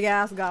be a big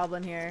ass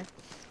goblin here.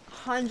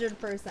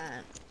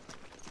 100%.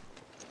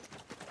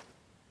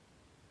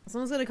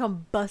 Someone's gonna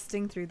come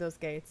busting through those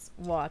gates.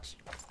 Watch.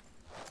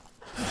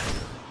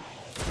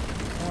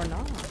 Or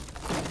not.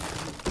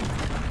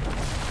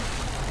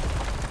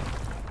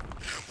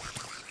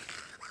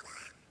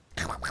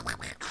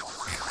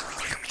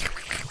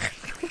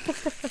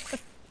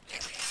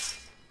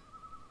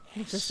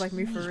 Just like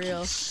me for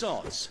real.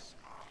 Sods.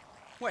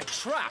 We're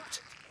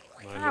trapped.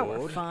 Ah,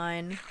 we're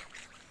fine.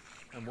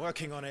 I'm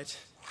working on it.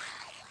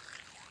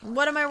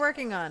 What am I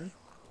working on?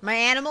 My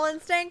animal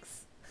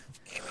instincts?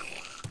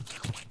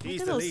 He's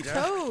Look at the those leader.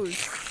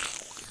 toes.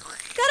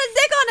 Got a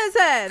dick on his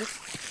head.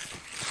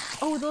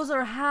 Oh, those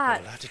are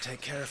hats. We'll have to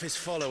take care of his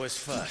followers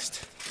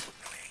first.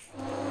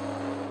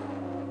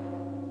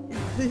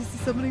 Is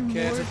summoning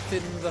Care more? to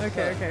thin the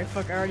Okay, herd? okay,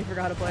 fuck, I already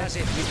forgot how to play. As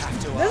if we have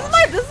to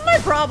This is my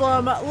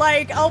problem.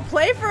 Like, I'll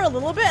play for a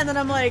little bit and then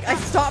I'm like, I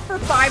stop for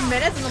 5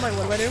 minutes and I'm like,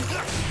 what do I do? Oh,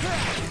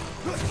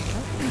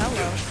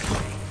 hello.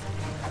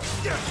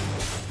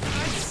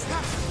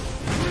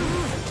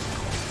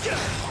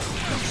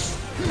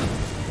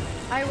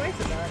 I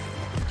wasted that.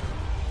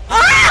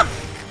 Ah!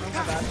 Oh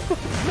my bad.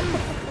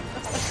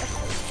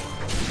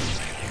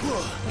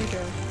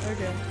 Okay. We're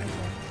good.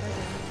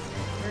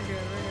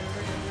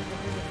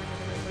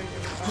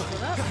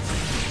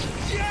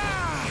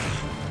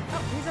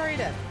 Oh, he's already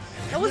dead.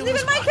 That wasn't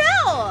even my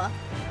kill!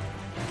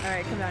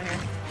 Alright, come down here.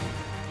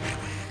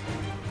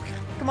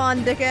 Come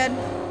on, dickhead.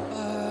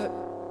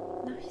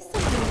 No, he's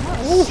summoning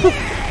more.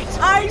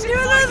 I knew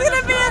there was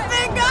gonna be a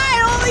big guy!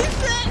 Holy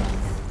shit!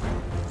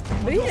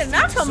 But he did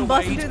not come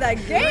busting through that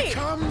gate!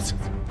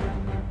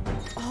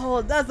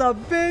 Oh, that's a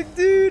big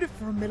dude!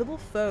 Formidable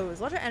foes.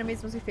 Larger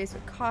enemies must be faced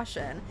with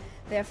caution.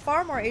 They have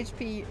far more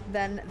HP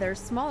than their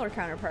smaller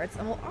counterparts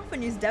and will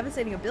often use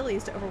devastating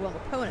abilities to overwhelm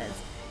opponents.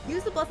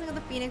 Use the Blessing of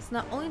the Phoenix to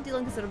not only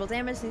dealing considerable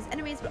damage to these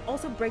enemies, but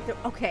also break their—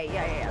 Okay,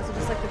 yeah. So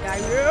just like the guy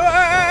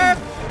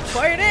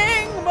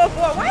fighting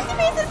before— Why is he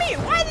facing me?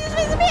 Why is he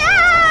facing me?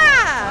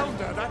 Ah!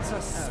 Elder, that's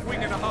a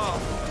swing and a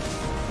half.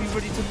 Be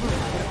ready to move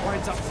when it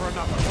winds up for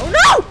another. Oh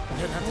no!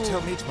 You don't have to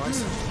tell me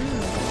twice.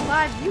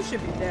 Clive, you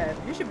should be dead.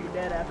 You should be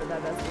dead after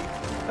that, Dusty.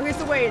 Okay,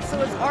 so wait, so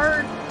it's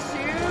R2?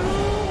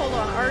 Hold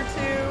on, R2,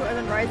 and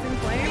then Rising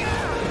Flame?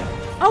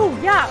 Oh,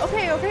 yeah,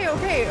 okay, yeah, I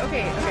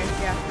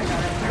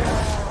got it.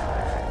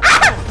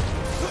 Ah!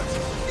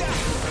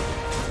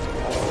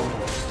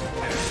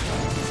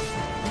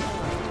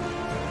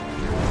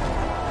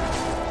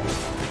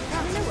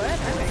 You know what?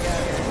 I'm gonna get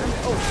out of here.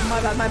 Oh, my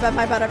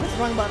bad, I pressed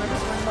the wrong button,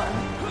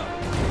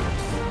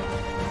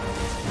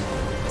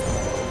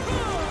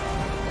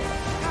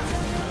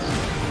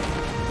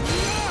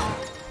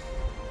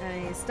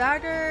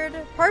 Staggered,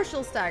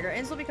 partial stagger.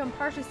 Enemies will become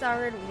partially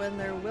staggered when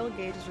their will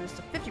gauge is reduced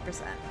to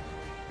 50%,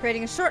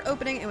 creating a short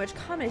opening in which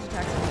combination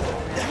attacks can be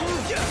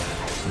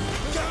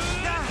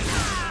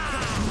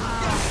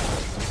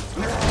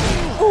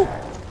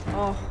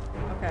Oh,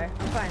 okay.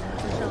 I'm fine.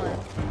 We're chilling.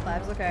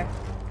 Lives okay.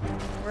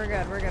 We're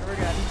good.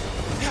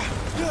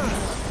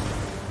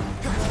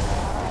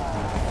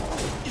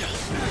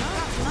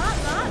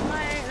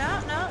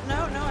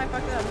 No, I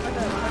fucked up.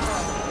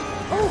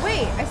 Oh,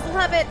 wait, I still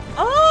have it.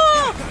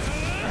 Oh!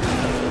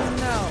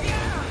 No.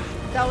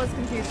 That was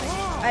confusing.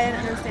 I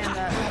didn't understand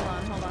that.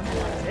 Hold on.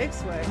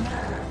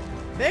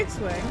 Big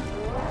swing.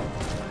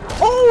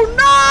 Oh,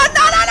 no!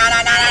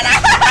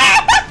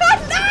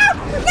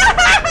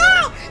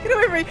 No! Get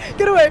away from me!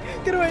 Get away!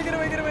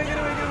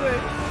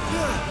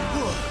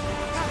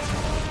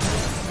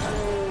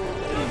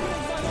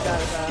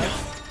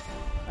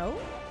 Oh?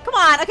 Come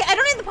on! Okay, I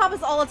don't need the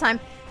pop-ups all the time.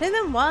 Hitting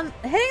them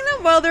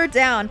while they're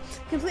down.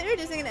 Completely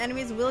reducing an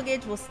enemy's will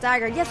gauge will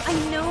stagger. Yes, I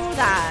know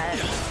that.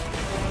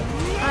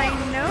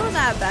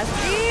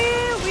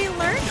 Bestie. We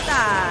learned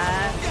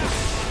that.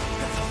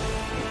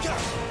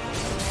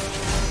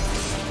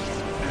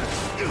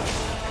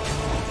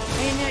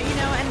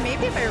 And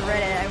maybe if I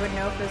read it, I would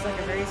know if there's like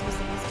a very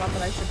specific spot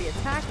that I should be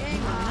attacking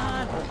or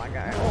not. Oh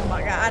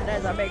my god,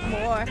 there's a big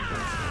boy.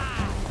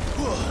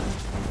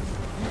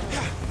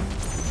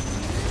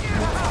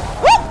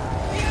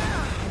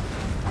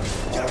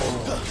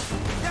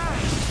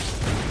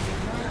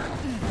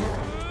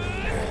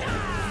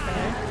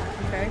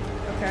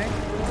 Okay.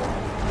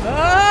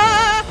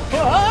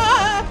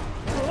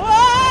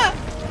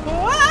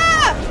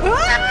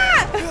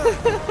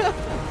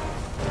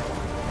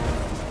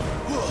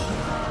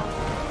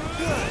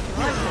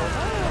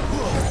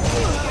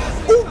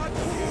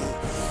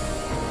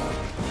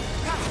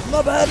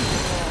 My bad.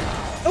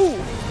 Ooh.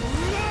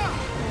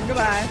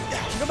 Goodbye.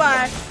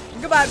 Goodbye.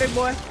 Goodbye, big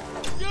boy.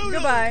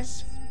 Goodbye.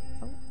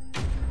 Oh.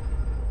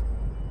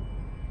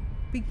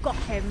 We got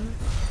him.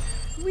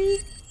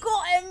 We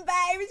got him,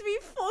 babes. We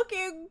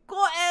fucking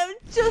got him.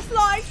 Just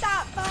like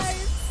that,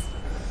 babes.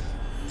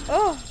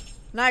 Oh,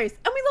 nice.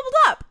 And we leveled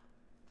up.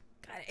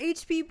 Got an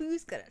HP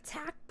boost, got an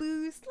attack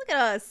boost. Look at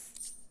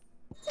us.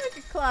 Look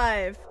at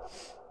Clive.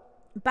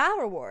 Battle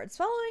rewards.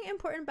 Following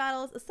important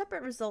battles, a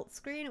separate results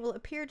screen will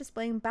appear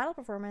displaying battle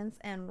performance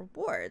and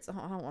rewards. Oh,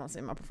 I don't want to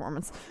see my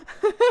performance.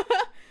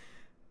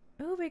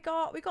 Oh, we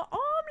got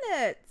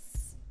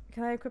omelets.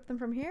 Can I equip them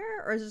from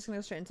here, or is it just gonna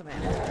go straight into my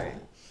inventory?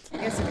 I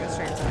guess it goes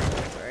straight into my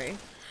inventory.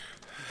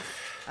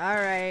 All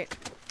right.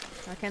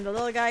 Now can the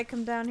little guy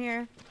come down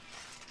here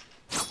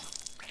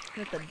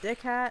with the dick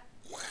hat?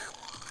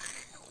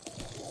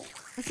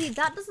 See,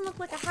 that doesn't look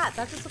like a hat.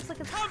 That just looks like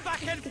a... Come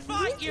back and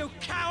fight, you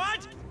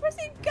coward! Where's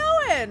he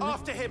going?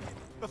 After him,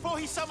 before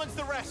he summons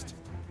the rest.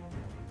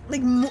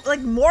 Like more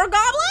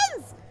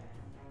goblins?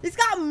 He's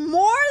got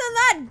more than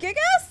that.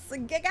 Gigas?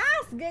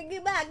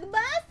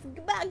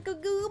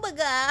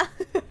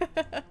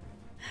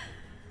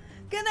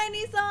 Good night,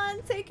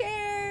 Nissan. Take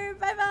care.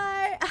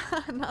 Bye-bye.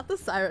 Not the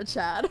Saira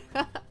Chad.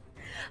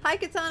 Hi,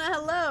 Katana.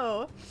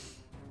 Hello.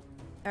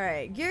 All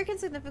right, gear can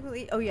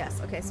significantly... Oh, yes.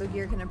 Okay, so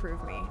gear can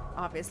improve me,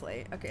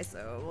 obviously. Okay,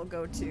 so we'll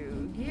go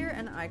to gear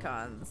and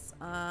icons.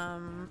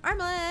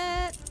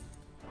 Armlet!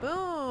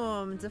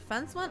 Boom!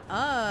 Defense went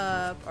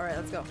up. All right,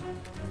 let's go.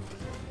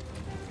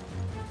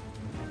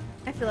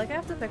 I feel like I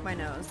have to pick my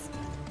nose.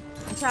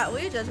 Chat, will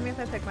you judge me if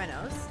I pick my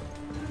nose?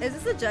 Is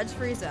this a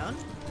judge-free zone?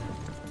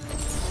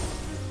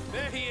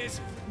 There he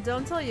is.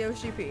 Don't tell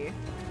Yoshi P.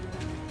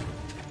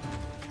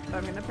 But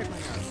I'm gonna pick my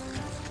nose.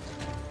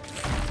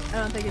 I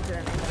don't think it did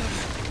anything.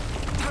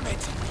 Damn it!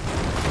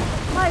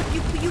 Clive,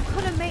 you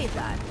could have made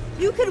that.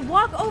 You could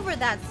walk over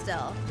that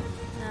still.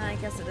 I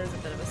guess it is a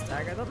bit of a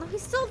stagger. No,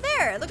 he's still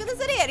there. Look at this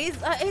idiot. He's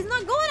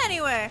not going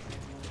anywhere.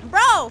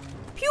 Bro,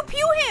 pew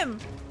pew him.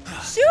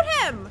 Shoot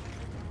him.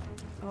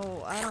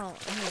 Oh, I don't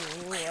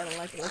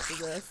like the looks of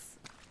this.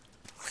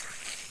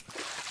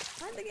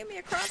 Why'd they give me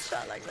a crotch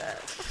shot like that?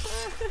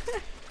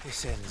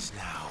 This ends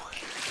now.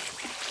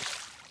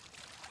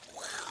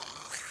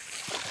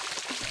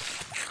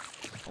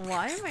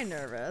 Why am I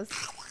nervous?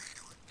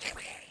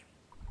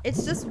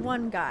 It's just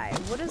one guy.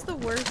 What is the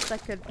worst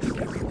that could...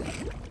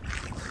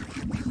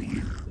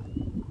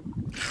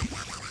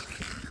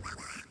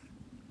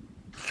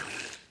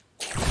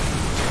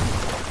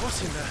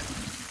 What's in there?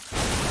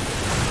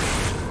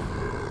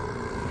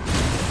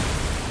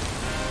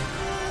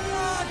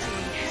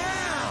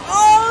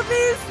 Oh,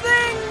 these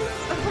things!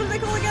 What are they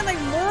called again?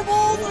 Like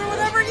marbles or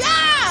whatever?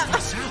 Yeah!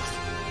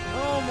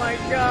 Oh my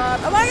god.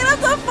 Am I gonna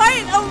have to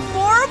fight a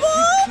marble?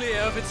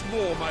 Clear of its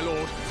maw, my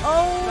lord.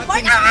 Oh that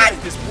my god!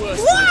 Is worse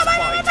Whoa, than its my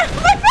fight.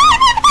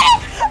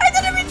 I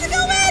didn't mean to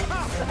go in!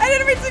 I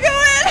didn't mean to go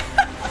in!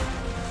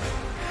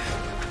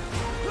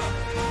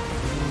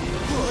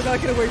 Oh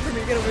god, get away from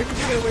me, get away from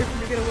me, get away from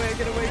me, get away,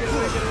 get away, get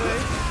away, get away.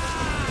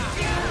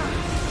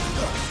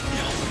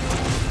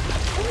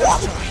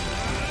 What?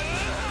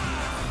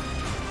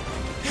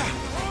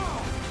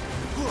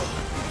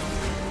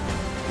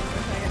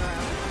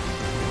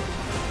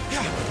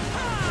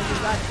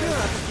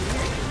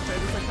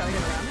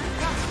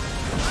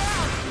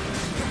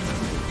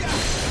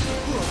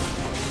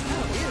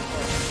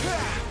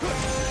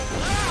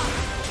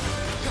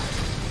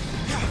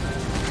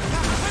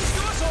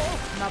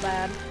 My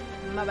bad.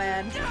 My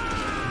bad. It's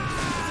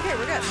okay,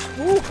 we're good.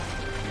 Ooh.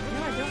 No,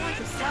 I don't want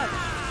to suck.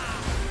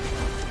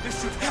 This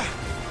should help.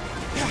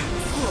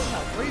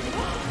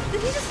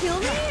 Did he just heal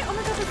me? Oh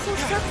my god, that's so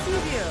sexy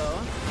of you.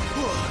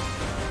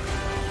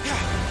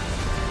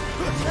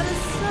 That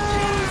is so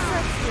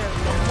sexy of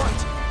you. What?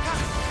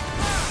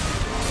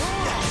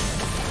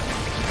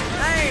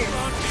 Nice.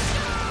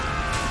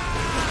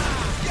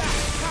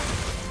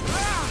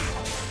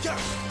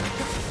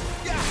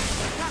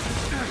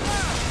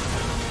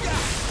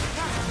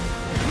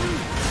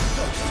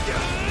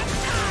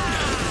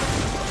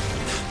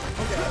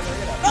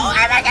 Oh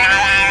my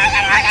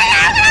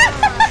god!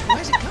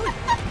 Where's it going?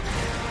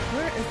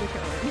 Where is it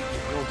going?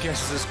 Your guess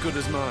is as good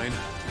as mine.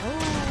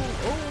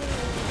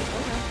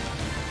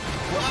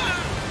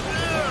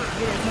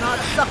 It is not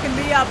sucking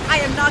me up. I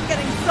am not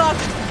getting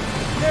sucked.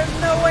 There's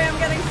no way I'm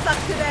getting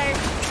sucked today.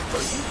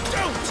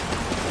 Don't!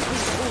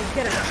 Oh,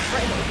 get it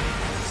right.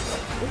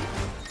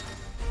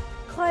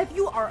 Clive,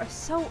 you are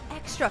so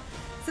extra.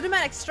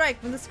 Cinematic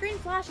strike. When the screen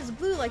flashes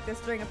blue like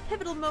this during a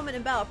pivotal moment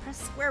in battle, press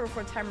square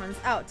before time runs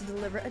out to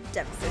deliver a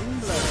devastating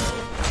blow.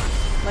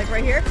 Like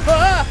right here?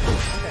 Ah!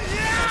 Okay.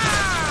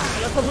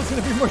 Yeah! I thought it was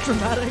going to be more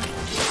dramatic.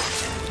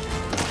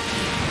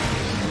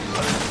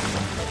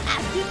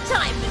 After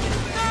time!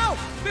 Now!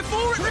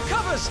 Before it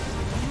recovers!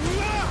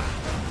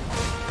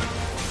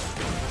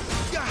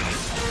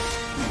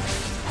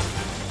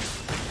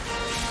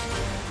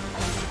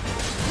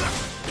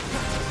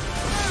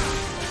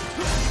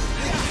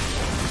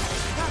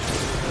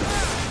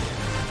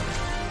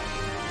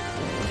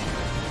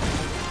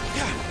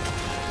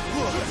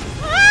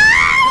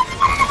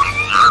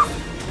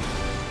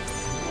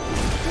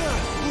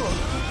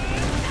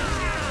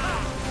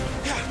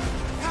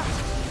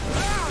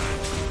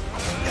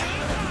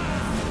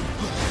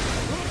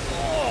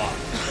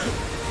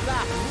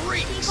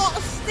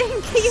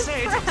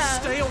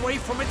 away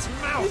from its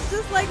mouth! He's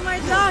just like my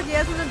dog. He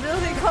has an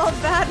ability called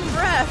bad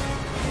breath.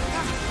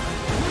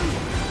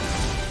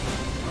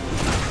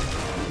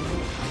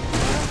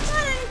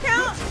 That didn't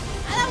count.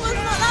 That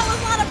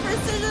was not a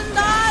precision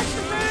dodge.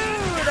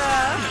 Rude.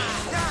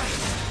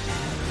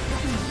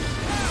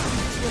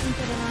 Wasn't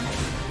good enough.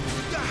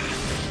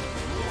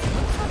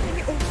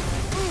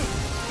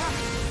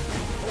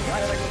 Why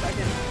did I go back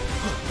in?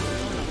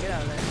 Get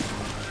out of there.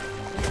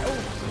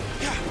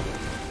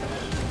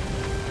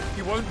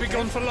 He won't be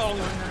gone for long.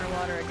 Going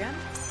underwater again.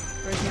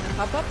 Where's he gonna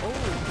pop up? Oh.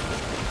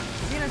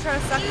 Is he gonna try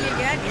to suck me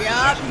again?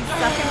 Yup, he's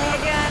sucking me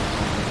again.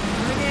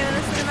 We're getting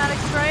another cinematic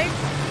strike.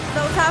 Is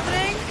that what's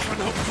happening?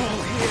 Cannot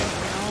fall here.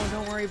 No,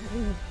 don't worry.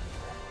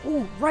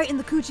 Ooh, right in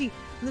the coochie.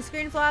 And the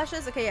screen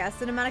flashes. Okay, yeah,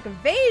 cinematic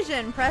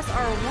evasion. Press R1.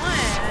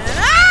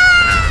 Ah!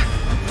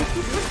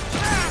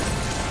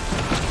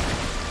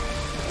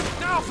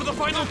 Now for the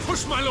final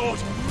push, my lord.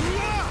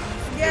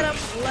 Get him.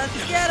 Let's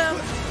get him.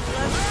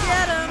 Let's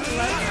get him.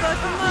 Let's fuck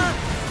him up.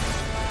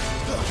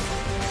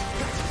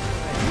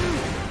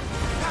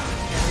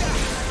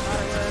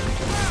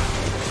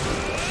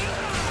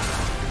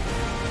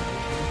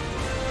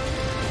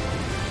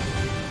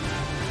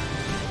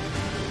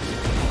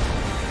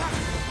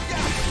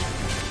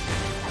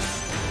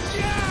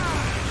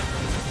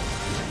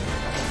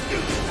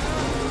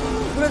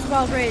 What is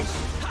Wild Rage?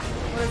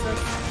 What is this?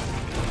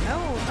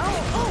 Oh,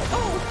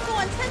 full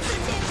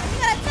intensive damage. You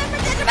got a 10%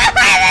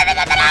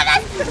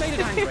 You made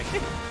it angry.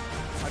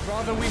 I'd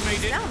rather we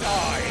made it die.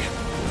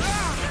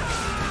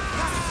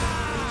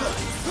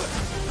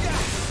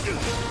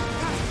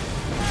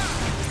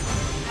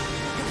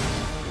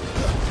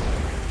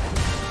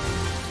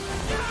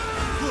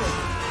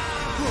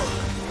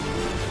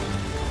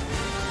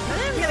 I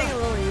think I'm getting a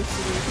little used to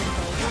these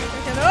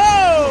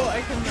controls.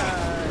 I can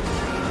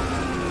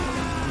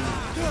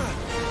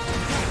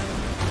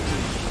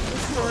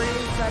story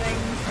setting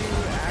to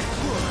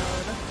action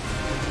mode.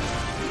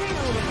 I'm getting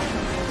a little bit more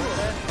comfortable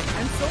with it.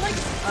 I'm still like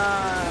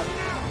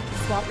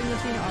swapping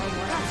between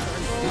R1 and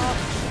circle a lot.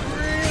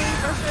 Really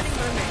frustrating,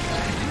 but I'm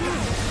making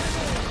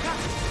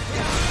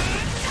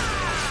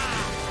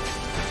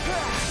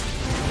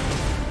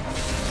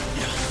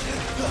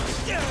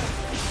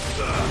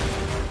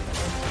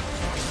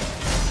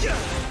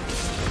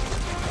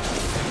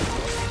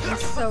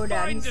He's so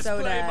dead. He's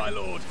so dead. My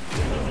lord.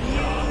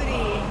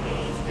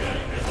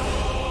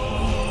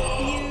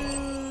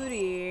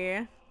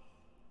 Beauty.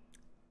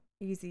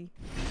 Easy.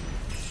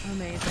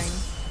 Amazing.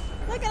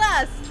 Look at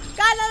us.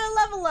 Got another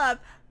level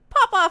up.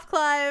 Pop off,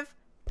 Clive.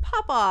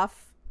 Pop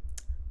off.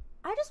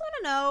 I just want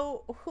to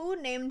know who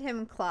named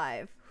him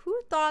Clive.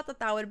 Who thought that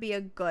that would be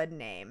a good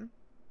name?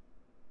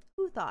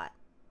 Who thought?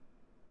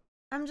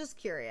 I'm just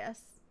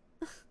curious.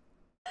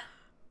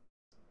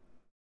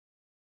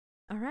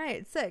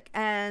 Alright, sick.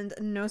 And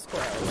no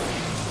spoils.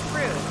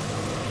 Rude.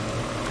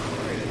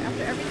 Rude.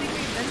 After everything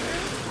we've been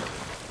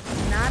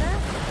through? Nada?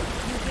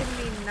 You give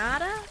me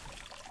nada?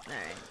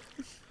 Alright.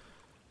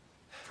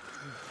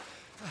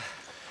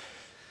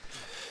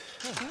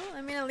 Well,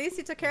 I mean, at least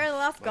you took care of the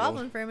last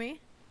goblin for me.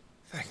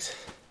 Thanks.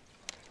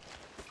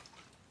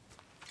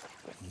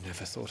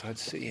 Never thought I'd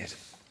see it.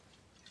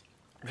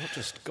 Not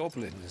just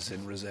goblins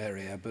in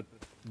Rosaria, but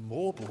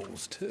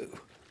morbals too.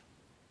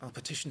 I'll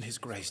petition His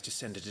Grace to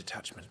send a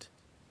detachment.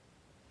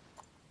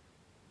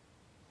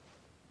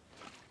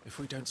 If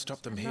we don't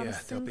stop them here,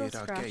 they'll be at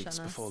our gates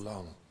before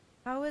long.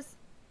 How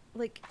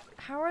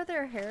are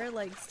their hair,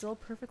 like, still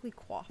perfectly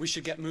coiffed? We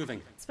should get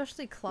moving.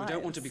 Especially Clive. We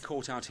don't want to be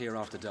caught out here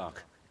after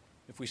dark.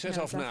 If we set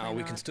off now,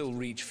 we can still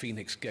reach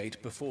Phoenix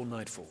Gate before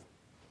nightfall.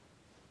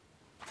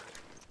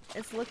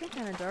 It's looking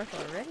kind of dark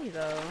already,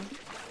 though.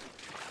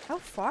 How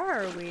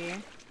far are we?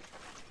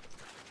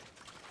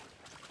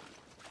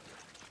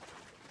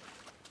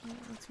 Oh,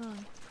 what's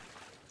wrong?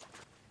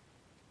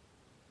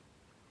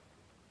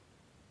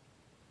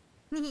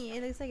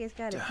 It looks like it's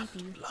got a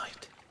pee-pee.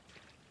 Light.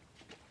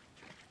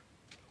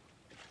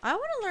 I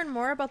want to learn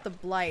more about the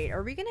Blight.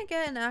 Are we going to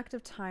get an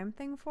active time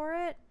thing for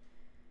it?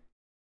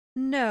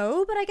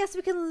 No, but I guess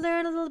we can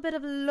learn a little bit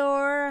of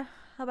lore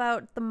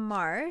about the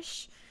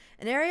marsh.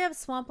 An area of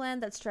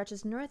swampland that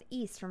stretches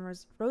northeast from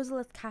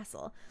Rosalith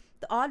Castle.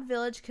 The odd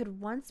village could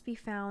once be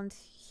found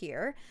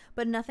here,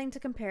 but nothing to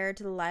compare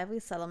to the lively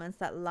settlements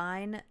that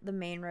line the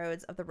main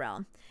roads of the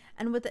realm.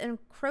 And with the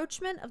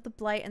encroachment of the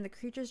Blight and the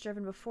creatures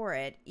driven before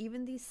it,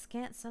 even these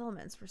scant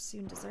settlements were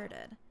soon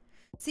deserted.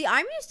 See,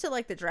 I'm used to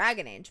like the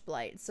Dragon Age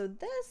Blight, so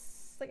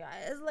this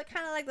is like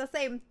kind of like the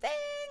same thing.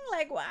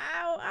 Like,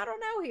 wow, I don't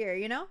know here,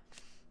 you know?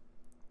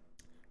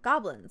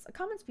 Goblins, a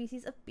common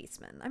species of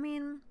beastmen. I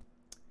mean,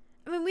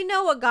 we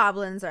know what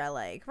goblins are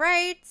like,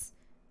 right?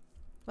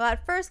 Well,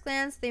 at first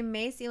glance, they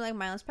may seem like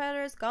mindless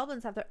predators.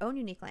 Goblins have their own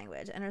unique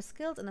language and are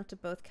skilled enough to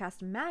both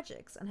cast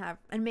magics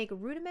and make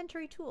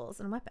rudimentary tools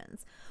and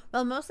weapons.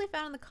 While mostly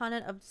found on the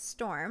continent of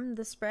Storm,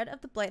 the spread of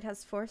the Blight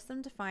has forced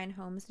them to find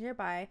homes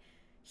nearby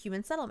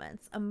human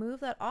settlements, a move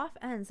that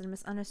often ends in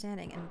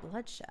misunderstanding and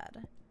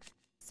bloodshed.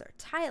 Sir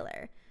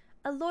Tyler,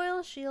 a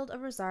loyal shield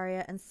of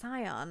Rosaria and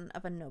scion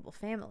of a noble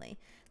family.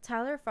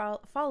 Tyler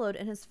followed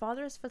in his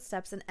father's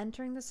footsteps in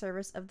entering the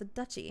service of the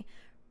duchy,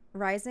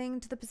 rising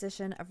to the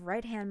position of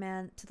right-hand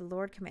man to the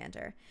Lord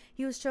Commander.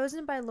 He was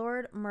chosen by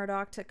Lord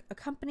Murdoch to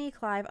accompany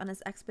Clive on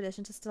his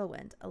expedition to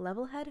Stillwind, a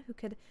level-head who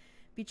could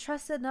be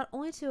trusted not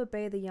only to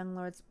obey the young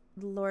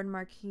Lord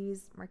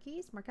Marquis, no,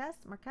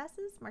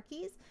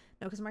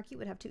 because Marquis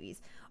would have 2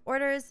 E's,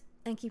 orders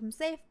and keep him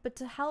safe, but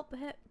to help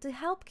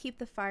keep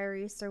the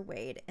fiery Sir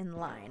Wade in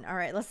line. All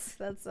right, let's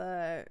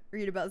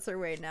read about Sir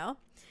Wade now.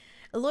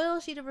 A loyal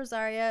sheet of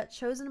Rosaria,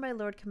 chosen by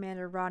Lord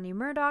Commander Rodney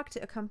Murdoch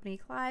to accompany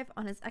Clive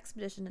on his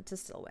expedition to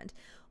Stillwind.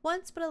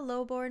 Once but a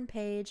low-born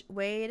page,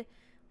 Wade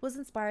was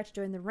inspired to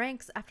join the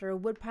ranks after a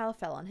woodpile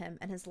fell on him,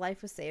 and his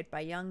life was saved by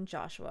young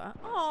Joshua.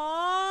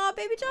 Aww,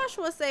 baby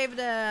Joshua saved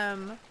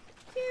him.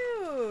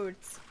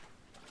 Cute.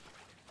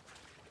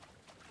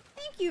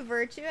 Thank you,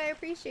 Virtue. I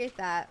appreciate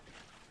that.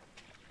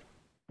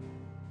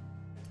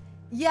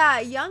 Yeah,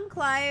 young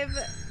Clive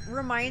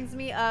reminds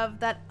me of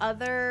that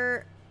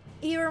other...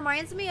 He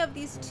reminds me of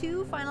these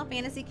 2 Final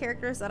Fantasy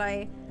characters that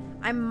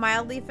I'm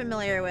mildly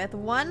familiar with.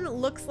 One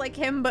looks like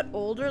him but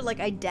older, like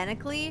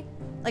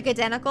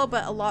identical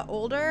but a lot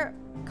older,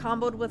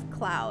 comboed with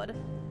Cloud.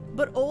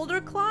 But older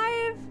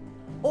Clive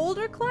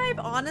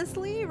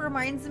honestly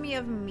reminds me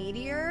of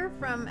Meteor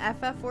from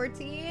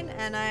FF14,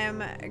 and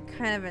I'm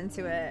kind of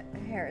into it.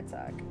 Hair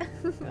tuck.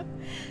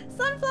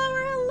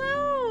 Sunflower,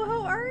 hello!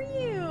 How are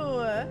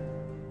you?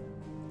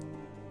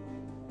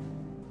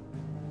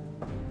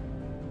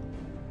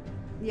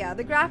 Yeah,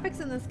 the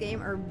graphics in this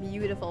game are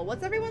beautiful.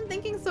 What's everyone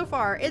thinking so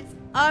far? It's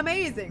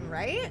amazing,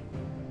 right?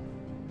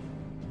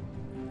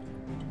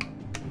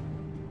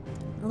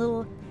 A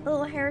little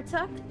hair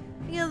tuck.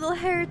 You get a little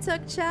hair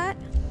tuck chat.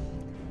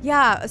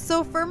 Yeah,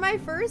 so for my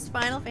first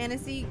Final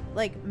Fantasy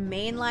like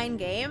mainline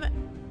game,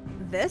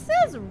 this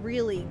is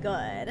really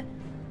good.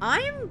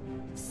 I'm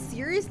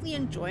seriously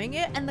enjoying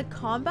it, and the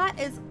combat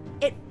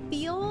it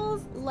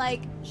feels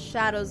like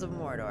Shadows of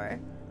Mordor.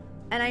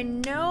 And I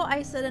know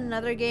I said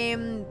another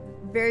game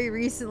very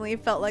recently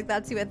felt like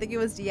that too. I think it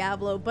was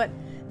Diablo, but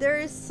there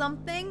is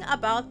something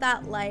about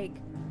that like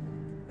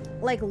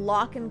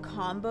lock and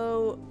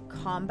combo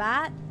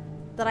combat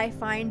that I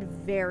find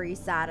very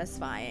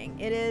satisfying.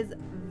 It is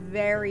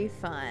very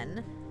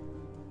fun.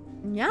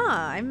 Yeah,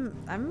 I'm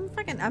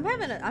having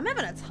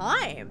a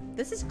time.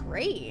 This is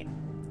great.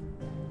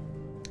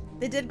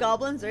 They did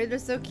goblins, right? They're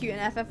so cute in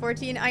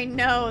FF14. I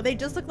know. They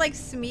just look like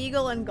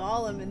Smeagol and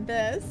Gollum in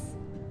this.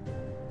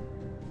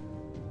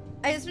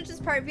 I just finished this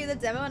part via the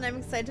demo, and I'm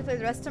excited to play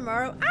the rest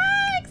tomorrow.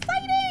 Ah,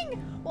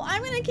 exciting! Well,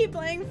 I'm gonna keep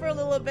playing for a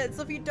little bit,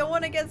 so if you don't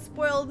want to get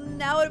spoiled,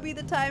 now would be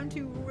the time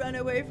to run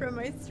away from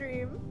my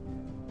stream.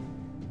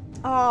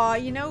 Aw,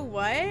 you know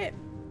what?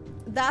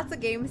 That's a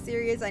game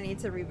series I need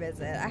to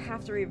revisit. I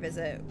have to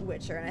revisit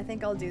Witcher, and I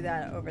think I'll do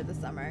that over the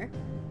summer.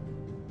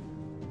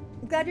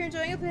 Glad you're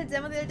enjoying it. Played a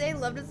demo the other day.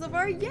 Loved it so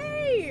far.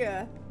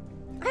 Yay!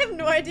 I have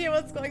no idea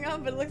what's going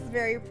on, but it looks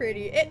very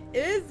pretty. It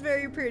is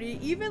very pretty.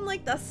 Even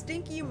like the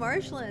stinky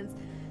marshlands.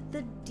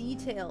 The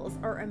details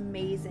are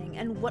amazing.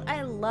 And what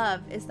I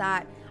love is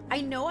that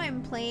I know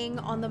I'm playing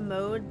on the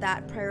mode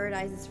that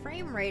prioritizes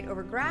frame rate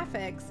over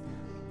graphics,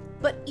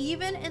 but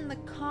even in the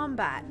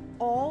combat,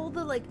 all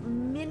the like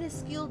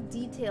minuscule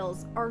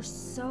details are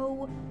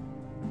so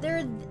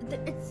they're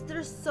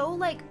so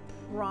like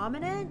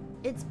prominent.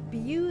 It's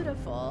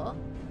beautiful.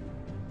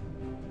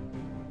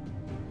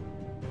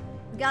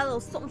 Got a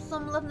little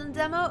something left in the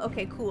demo?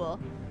 Okay, cool.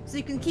 So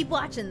you can keep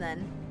watching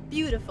then.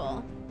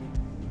 Beautiful.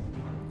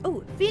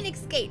 Oh,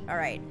 Phoenix Gate.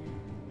 Alright.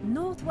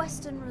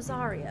 Northwestern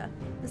Rosaria.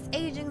 This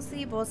aging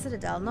seaboard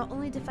citadel not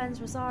only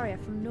defends Rosaria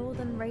from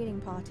northern raiding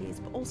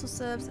parties, but also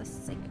serves as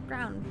sacred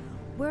ground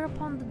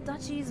whereupon the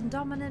duchy's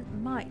dominant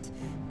might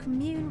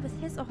commune with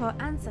his or her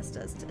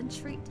ancestors to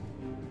entreat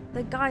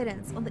their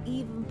guidance on the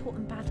eve of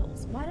important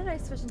battles. Why did I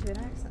switch into an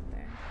accent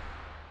there?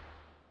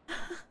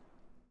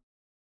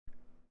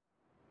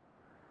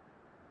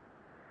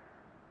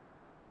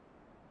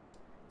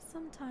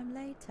 Sometime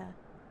later.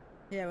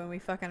 Yeah, when we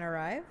fucking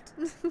arrived.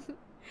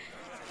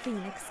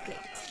 Phoenix Gate.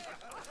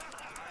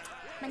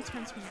 Mince,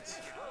 mince, mince.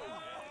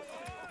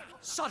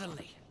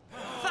 Suddenly,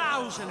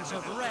 thousands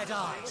of red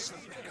eyes.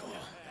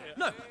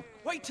 No,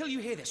 wait till you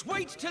hear this.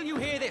 Wait till you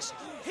hear this.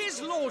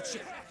 His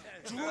lordship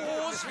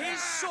draws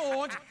his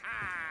sword.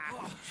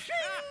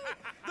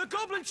 The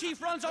goblin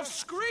chief runs off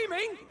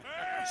screaming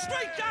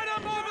straight down a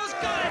Marvel's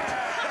gullet.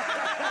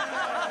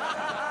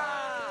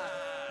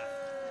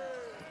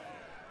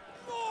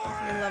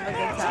 I love a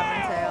good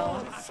tavern tale.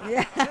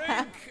 Yeah.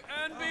 Drink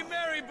and be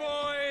merry,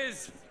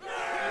 boys. Good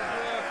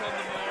work on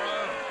the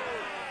morrow.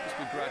 Must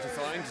be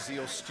gratifying to see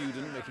your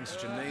student making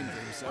such a name for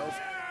himself.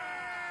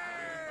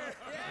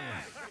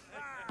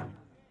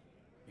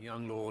 The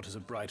young lord has a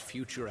bright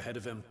future ahead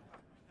of him.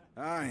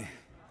 Aye,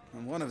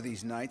 and one of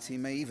these nights he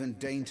may even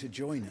deign to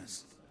join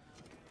us.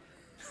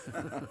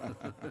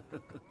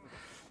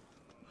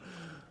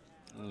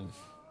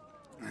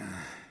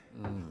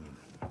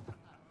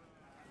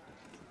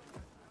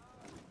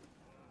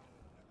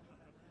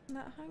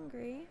 Not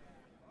hungry.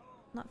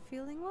 Not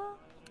feeling well?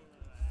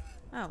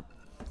 Oh,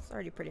 it's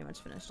already pretty much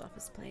finished off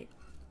his plate.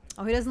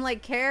 Oh, he doesn't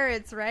like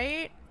carrots,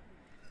 right?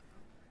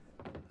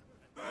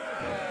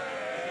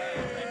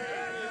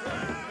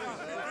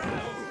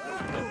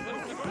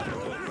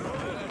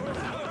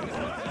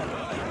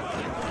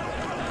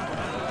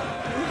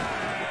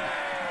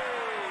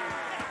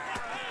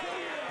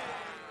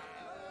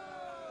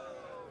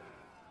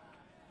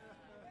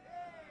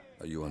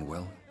 Are you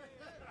unwell?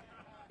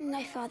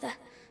 No, Father.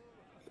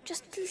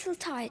 Just a little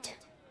tired.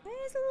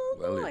 He's a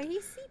little boy.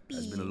 He's sleepy.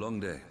 It's been a long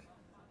day.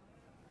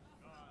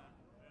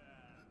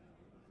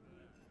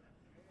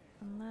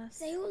 Unless...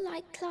 They all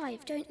like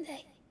Clive, don't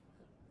they?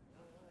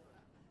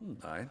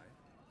 Aye.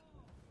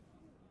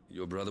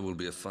 Your brother will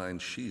be a fine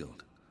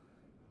shield.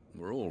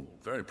 We're all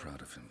very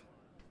proud of him.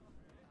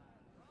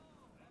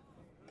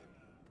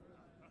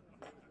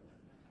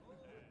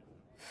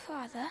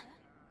 Father?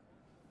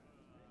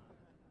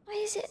 Why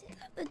is it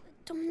that the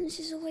dominance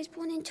is always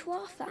born into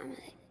our family?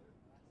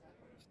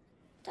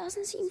 It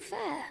doesn't seem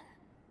fair.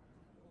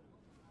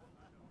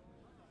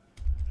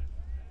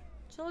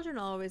 Children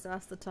always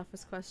ask the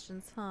toughest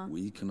questions, huh?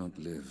 We cannot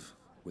live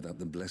without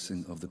the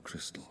blessing of the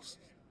crystals.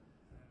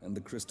 And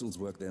the crystals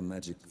work their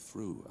magic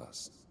through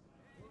us.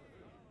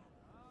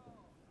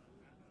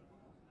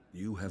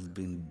 You have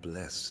been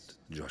blessed,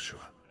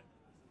 Joshua.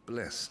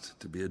 Blessed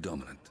to be a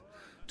dominant,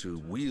 to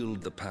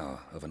wield the power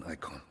of an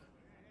icon.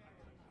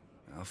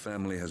 Our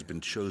family has been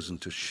chosen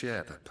to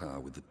share that power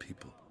with the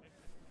people.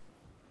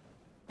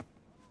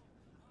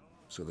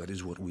 So that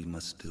is what we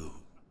must do.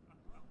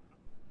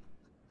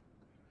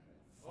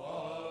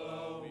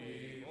 Follow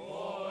me,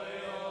 boy,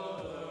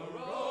 on the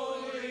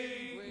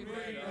rolling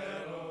green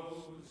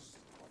meadows.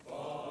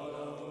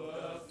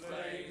 Follow the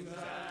flames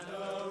and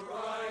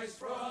arise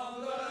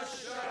from the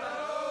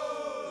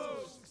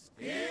shadows.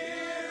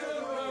 Hear the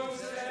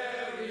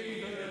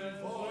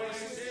Rosarian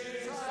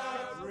voices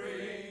that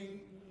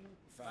ring.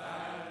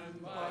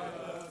 Fanned by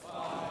the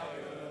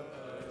fire,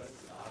 birds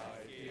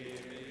like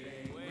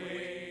giving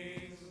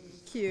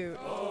wings. Cute.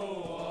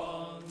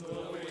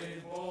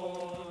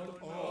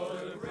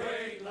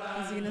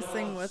 Is he gonna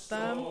sing with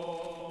them?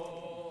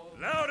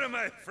 Louder,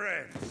 my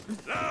friends!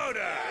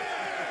 Louder!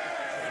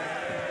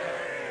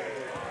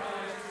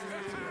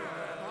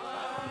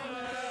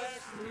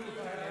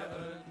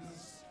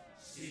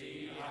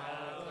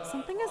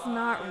 Something is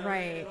not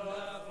right.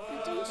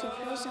 I don't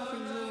suppose I'll be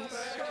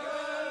missed.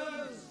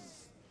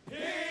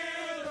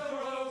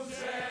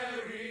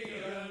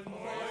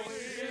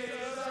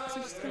 Is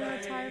he just gonna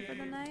retire for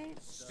the night?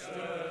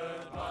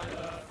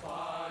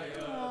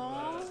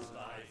 Aww.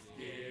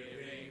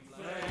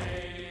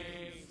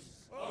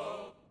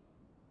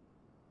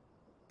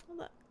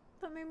 Well,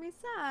 that made me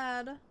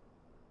sad.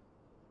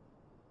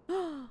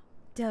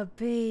 The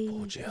baby.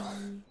 Poor Jill.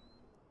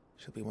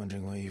 She'll be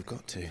wondering where you've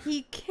got to.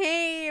 He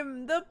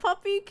came. The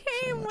puppy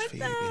came So much with for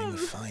them. you being a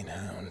fine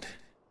hound.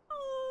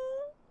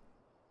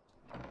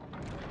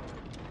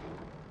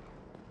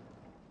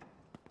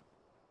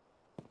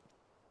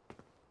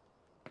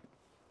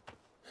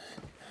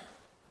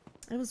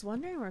 I was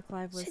wondering where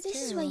Clive was. So this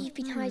is too. where you've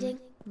been hiding?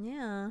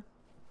 Yeah.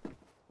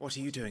 What are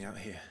you doing out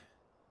here?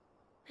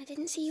 I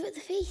didn't see you at the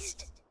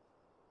feast.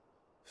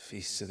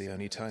 Feasts are the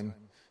only time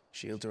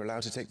shields are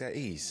allowed to take their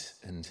ease,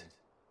 and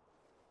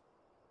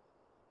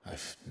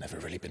I've never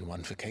really been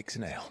one for cakes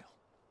and ale.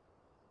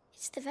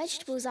 It's the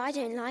vegetables I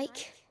don't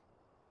like.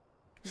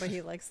 But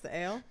he likes the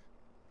ale.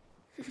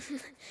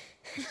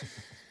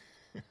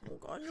 Oh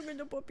gosh, look at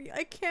the puppy.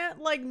 I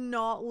can't like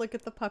not look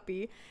at the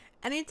puppy.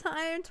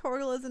 Anytime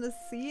Torgal is in a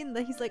scene,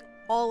 that he's like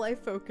all I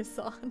focus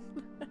on.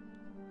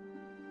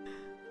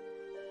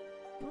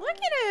 Look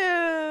at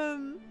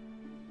him!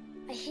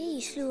 I hear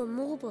you slew a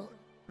Morble.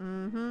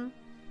 Mm-hmm.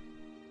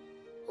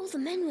 All the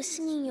men were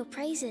singing your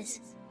praises.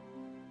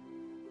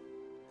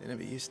 They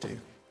never used to.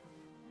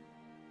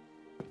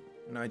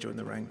 When I joined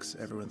the ranks,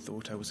 everyone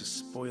thought I was a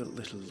spoiled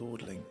little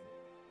lordling.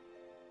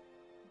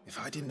 If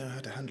I didn't know how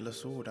to handle a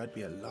sword, I'd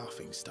be a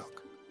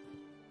laughingstock.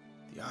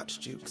 The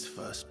Archduke's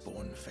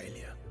firstborn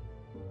failure.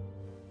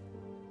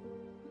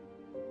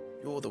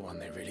 You're the one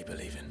they really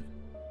believe in.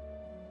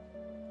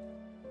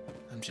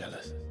 I'm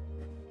jealous.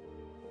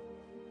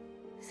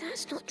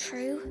 That's not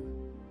true.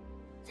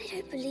 They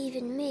don't believe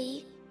in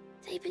me.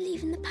 They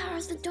believe in the power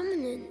of the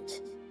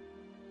dominant.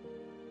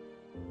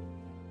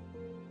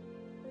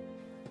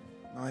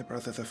 My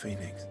brother the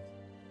Phoenix,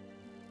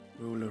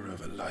 ruler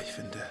over life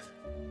and death.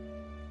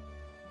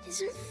 It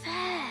isn't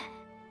fair.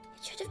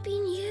 It should have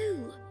been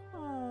you.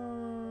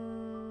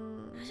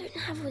 I don't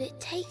have what it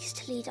takes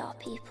to lead our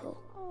people.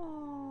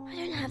 I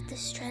don't have the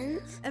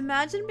strength.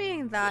 Imagine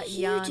being that But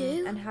you young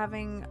do. and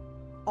having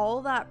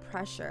all that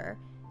pressure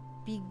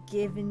be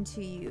given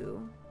to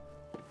you,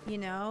 you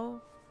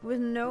know, with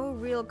no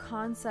real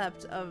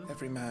concept of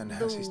Every man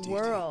has his the duty.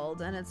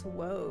 world and its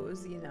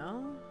woes, you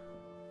know?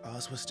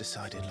 Ours was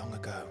decided long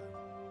ago,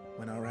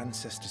 when our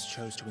ancestors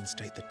chose to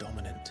instate the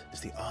dominant as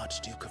the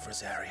Archduke of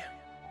Rosaria.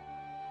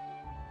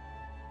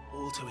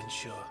 All to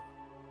ensure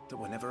that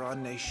whenever our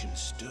nation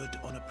stood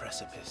on a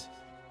precipice,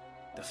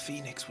 the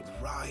Phoenix would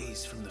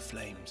rise from the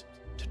flames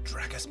to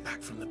drag us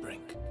back from the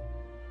brink.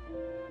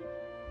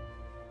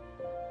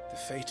 The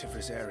fate of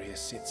Rosaria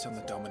sits on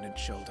the dominant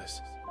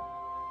shoulders.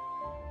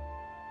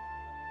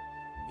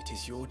 It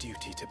is your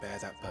duty to bear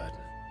that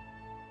burden.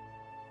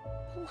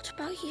 What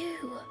about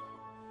you?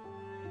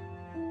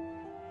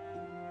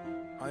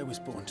 I was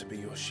born to be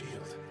your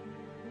shield.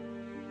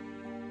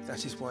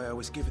 That is why I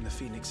was given the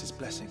Phoenix's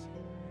blessing.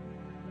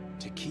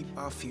 To keep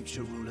our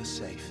future rulers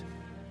safe.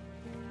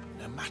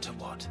 No matter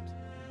what.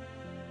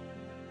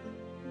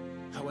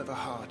 However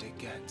hard it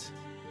gets.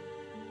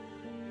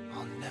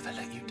 I'll never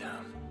let you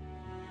down.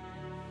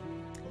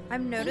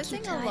 I'm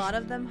noticing a lot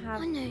of them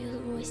have I know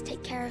you'll always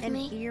take care of an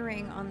me.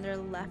 earring on their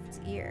left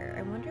ear.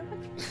 I wonder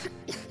what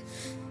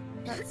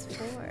that's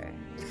for.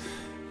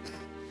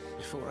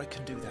 Before I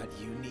can do that,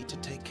 you need to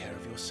take care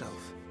of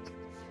yourself.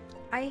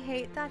 I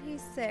hate that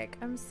he's sick.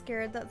 I'm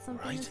scared that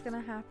something is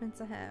gonna happen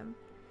to him.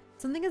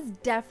 Something is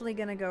definitely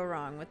gonna go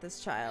wrong with this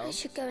child. I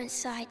should go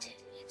inside.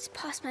 It's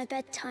past my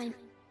bedtime.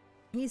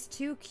 He's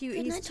too cute.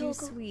 Good He's night, too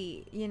Torgal.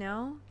 sweet, you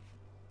know?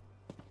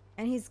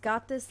 And he's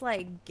got this,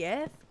 like,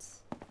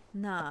 gift.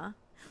 Nah.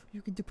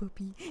 Look at the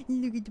puppy.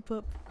 Look at the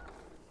pup.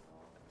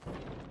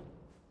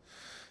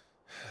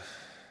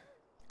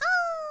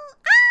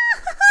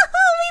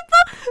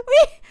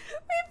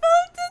 We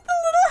both did the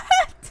little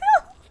head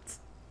tilt.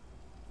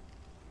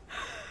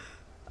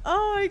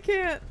 Oh, I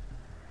can't.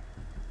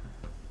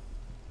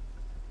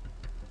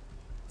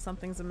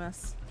 Something's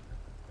amiss.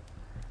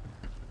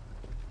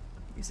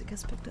 Music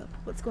has picked up.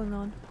 What's going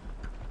on?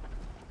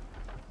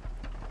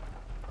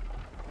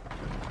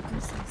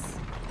 What's this?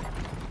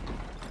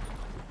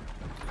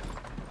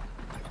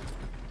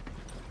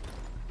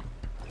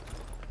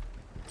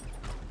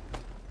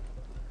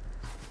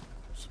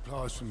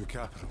 Supplies from the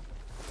capital.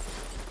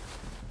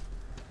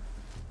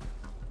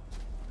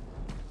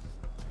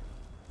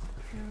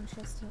 I don't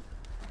trust it.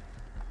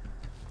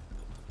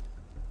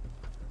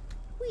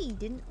 We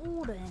didn't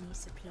order any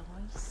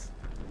supplies.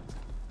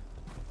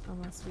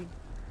 Unless we...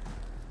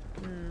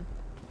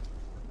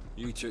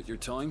 You took your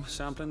time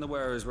sampling the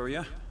wares, were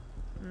ya?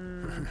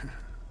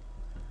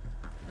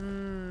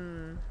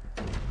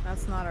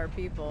 That's not our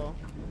people.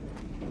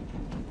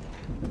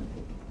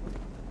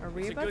 Are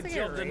we It's a about good to get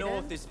job the raided?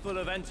 North is full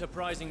of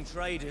enterprising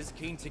traders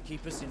keen to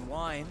keep us in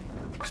wine.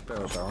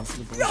 Spare a barrel for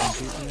the boys and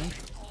people, eh?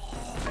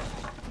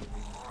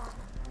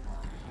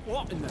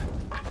 What in the...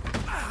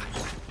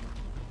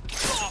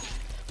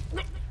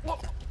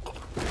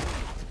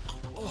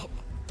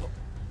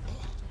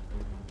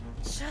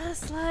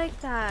 Just like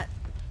that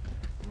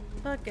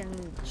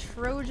fucking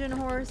Trojan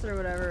horse or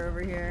whatever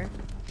over here.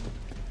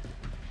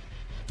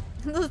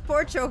 Those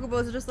poor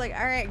chocobos are just like,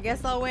 alright,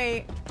 guess I'll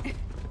wait.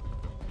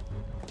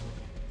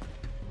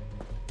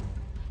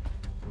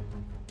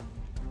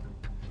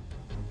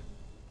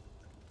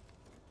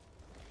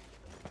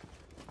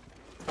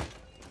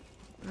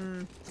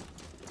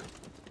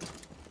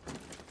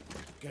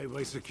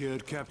 Gateway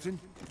secured, Captain.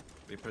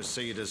 We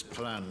proceed as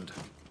planned.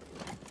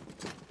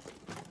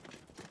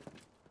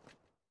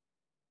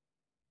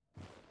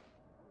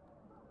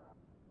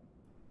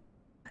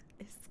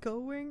 What's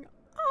going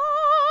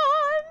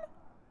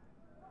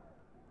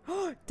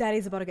on?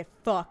 Daddy's about to get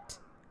fucked.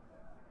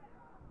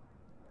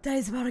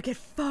 Daddy's about to get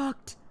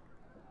fucked.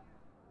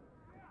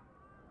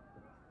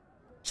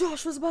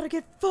 Josh was about to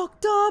get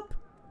fucked up.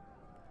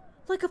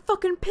 Like a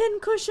fucking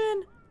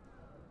pincushion.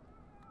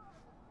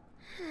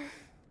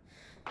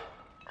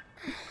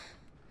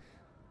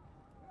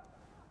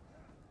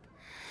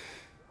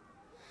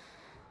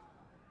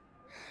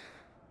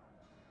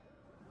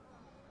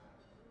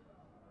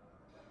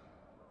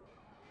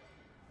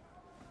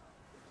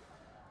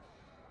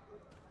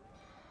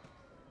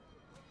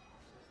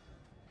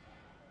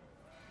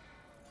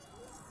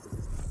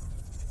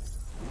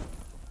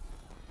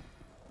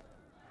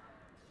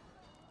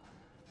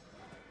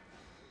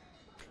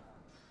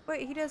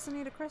 Wait, he doesn't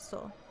need a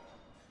crystal.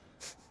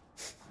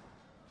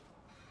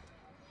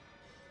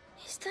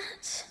 Is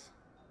that...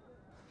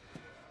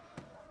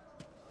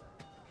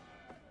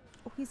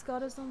 Oh, he's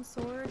got his own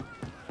sword.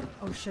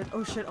 Oh shit,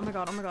 oh shit, oh my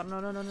god, no,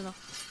 no, no, no, no.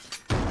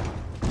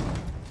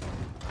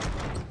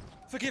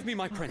 Forgive me,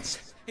 my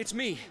prince. It's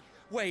me,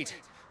 Wade.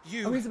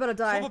 You Oh, he's about to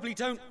die. probably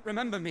don't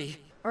remember me.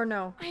 Or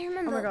no. I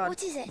remember. Oh my god.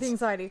 What is it? The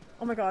anxiety.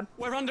 Oh my god.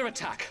 We're under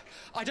attack.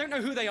 I don't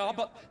know who they are,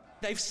 but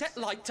they've set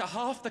light to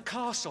half the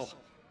castle.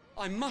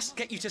 I must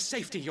get you to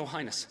safety, Your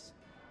Highness.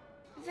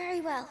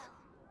 Very well.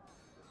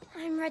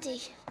 I'm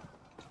ready.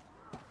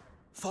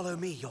 Follow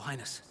me, Your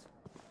Highness.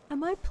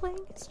 Am I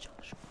playing as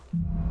Joshua?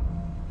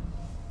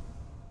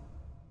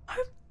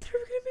 They're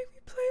gonna make me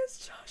play as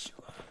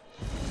Joshua.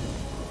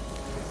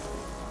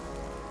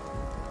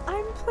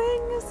 I'm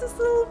playing as this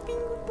little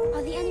bingo boy.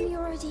 Are the enemy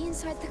already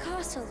inside the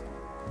castle?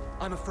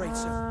 I'm afraid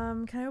so.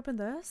 Can I open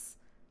this?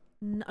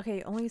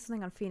 Okay, only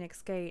something on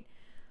Phoenix Gate.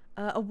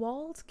 A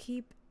walled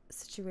keep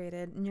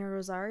situated near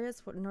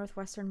Rosaria's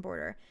northwestern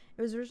border.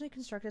 It was originally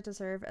constructed to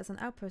serve as an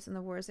outpost in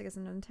the wars against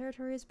the Northern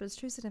Territories, but its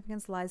true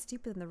significance lies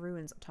deep within the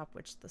ruins atop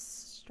which the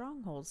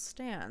stronghold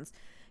stands.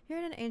 Here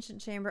in an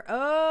ancient chamber.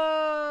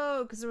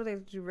 Oh, because where they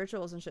do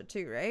rituals and shit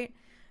too, right?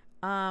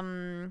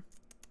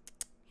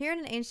 Here in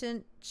an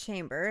ancient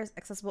chamber,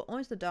 accessible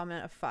only to the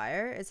dominant of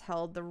fire, is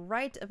held the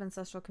rite of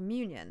ancestral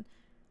communion.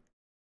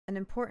 An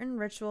important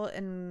ritual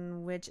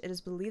in which it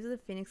is believed that the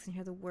phoenix can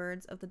hear the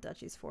words of the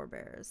duchy's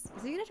forebears.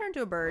 Is he gonna turn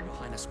to a bird? Your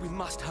Highness, we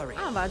must hurry.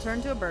 I'm about to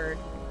turn to a bird.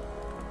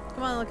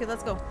 Come on, look it.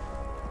 Let's go.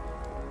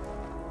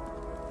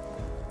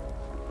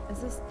 Is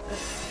this?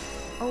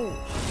 Oh,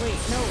 wait,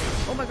 no.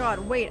 Oh my God,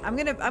 wait. I'm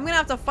gonna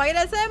have to fight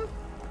as him.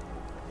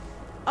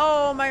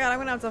 Oh my God, I'm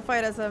gonna have to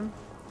fight as him.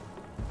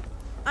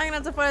 I'm gonna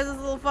have to fight as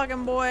this little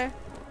fucking boy.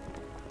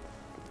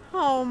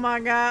 Oh my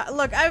God.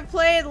 Look, I've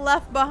played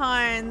Left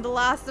Behind, The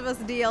Last of Us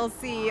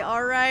DLC,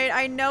 alright?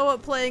 I know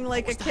what playing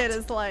like a kid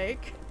is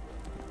like.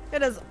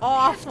 It is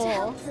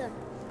awful.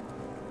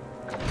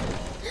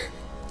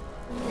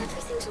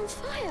 Everything's on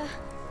fire.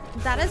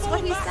 That is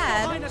what he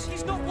said. Highness,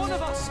 he's not one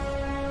of us.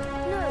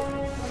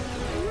 No,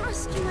 I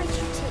must do my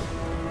duty.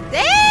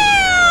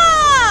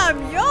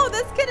 Damn! Yo,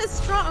 this kid is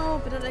strong.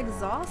 Oh, but it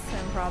exhausts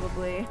him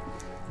probably.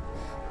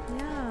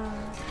 Yeah.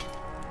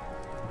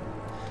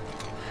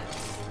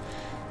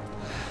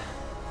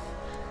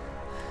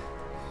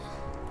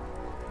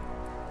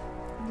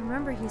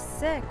 Remember, he's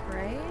sick,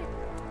 right?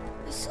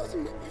 I saw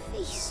them at the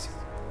feast.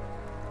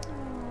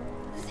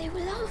 Oh. They were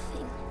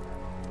laughing.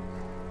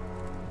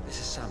 This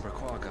is Sambra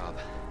Quagab.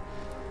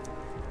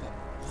 But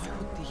why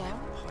would the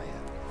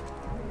Empire?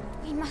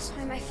 We must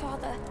find my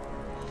father.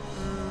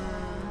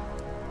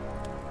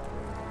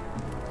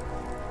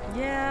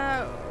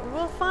 Yeah,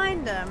 we'll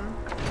find him.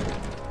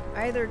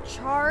 Either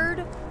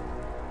charred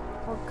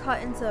or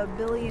cut into a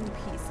billion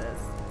pieces.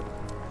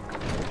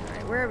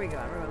 Alright, where are we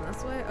going? We're going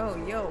this way? Oh,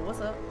 yo,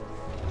 what's up?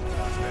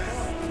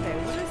 Okay,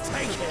 what is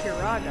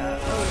Kiraga?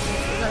 Oh,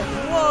 is that,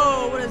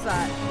 whoa, what is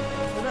that?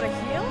 Was that a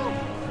heal?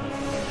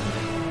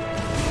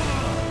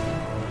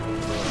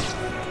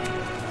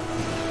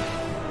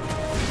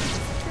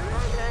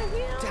 Kiraga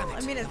heal? Damn it. I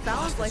mean, it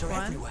sounds like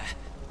one. Everywhere.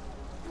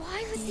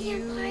 Why would the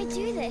Empire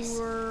do this?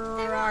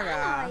 They're our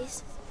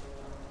allies.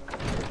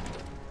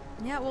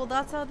 Yeah, well,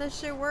 that's how this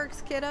shit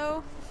works,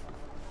 kiddo.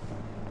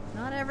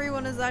 Not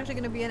everyone is actually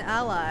going to be an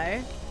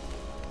ally.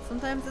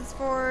 Sometimes it's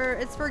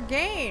for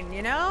gain,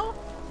 you know?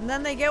 And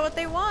then they get what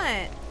they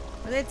want.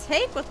 Or they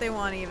take what they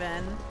want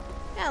even.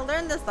 Yeah,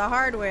 learn this the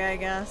hard way, I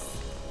guess.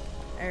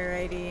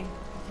 Alrighty.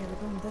 Okay, we're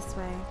going this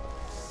way.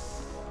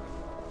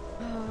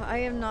 Oh, I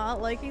am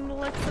not liking the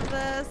looks of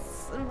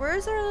this. And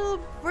where's our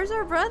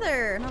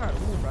brother? Not our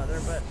little brother,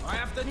 but I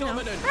have the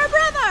dominant. Our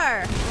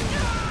brother!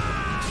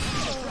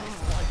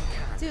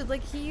 Dude,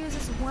 like he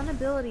uses one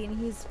ability and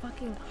he's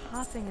fucking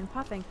huffing and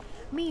puffing.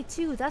 Me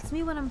too, that's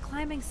me when I'm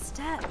climbing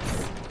steps.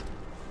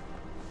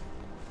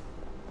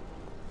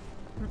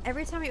 And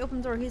every time he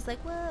opens the door, he's like,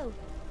 whoa.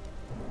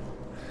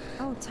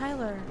 Oh,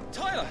 Tyler.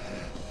 Tyler!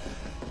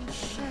 Oh,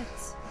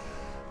 shit.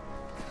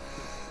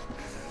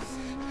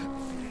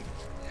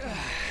 Oh,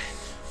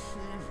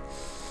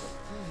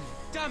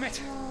 Damn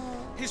it!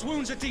 His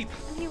wounds are deep.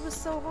 and he was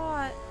so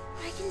hot.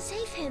 I can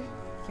save him.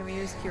 Can we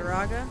use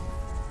Kiraga?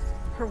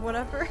 Or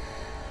whatever?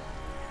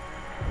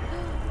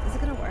 Is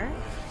it gonna work?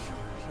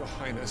 Your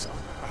Highness,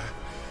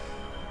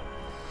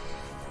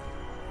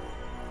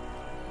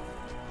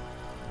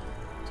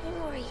 Don't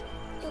worry.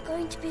 You're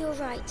going to be all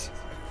right.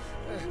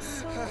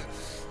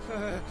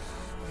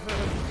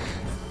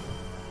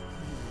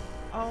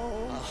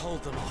 Oh. I'll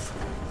hold them off.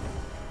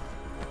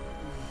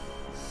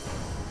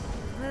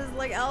 This is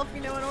like Elf,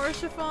 you know, in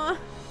Orshifon.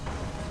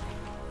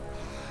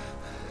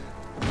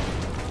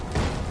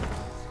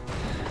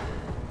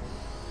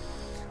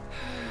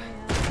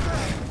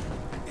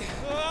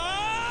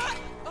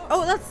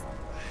 Oh, that's...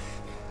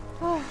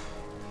 Oh.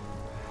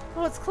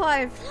 Oh, it's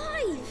Clive.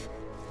 Clive!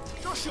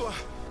 Joshua!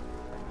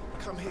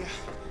 Come here.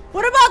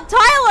 What about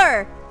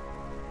Tyler?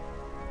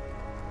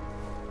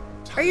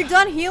 Are you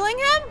done healing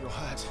him? You're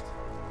hurt.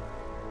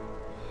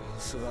 I'll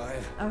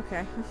survive.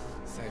 Okay.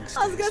 Thanks.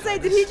 I was gonna say,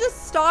 did he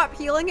just stop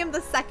healing him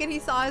the second he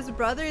saw his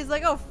brother? He's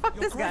like, oh, fuck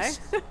Your this Grace,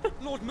 guy.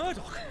 Lord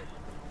Murdoch.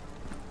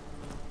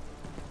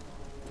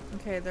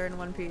 Okay, they're in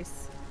one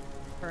piece.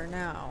 For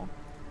now.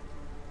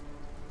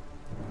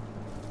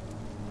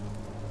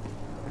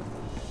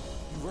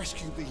 You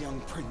rescued the young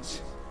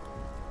prince.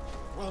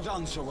 Well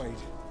done, Sir Wade.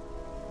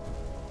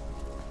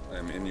 I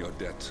am in your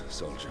debt,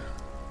 soldier.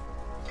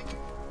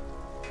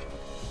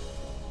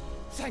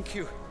 Thank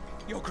you,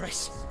 Your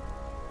Grace.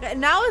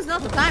 Now is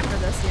not the time for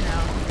this, you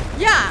know.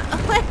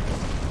 Yeah, like,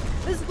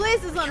 this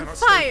place is on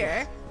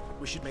fire.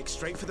 We should make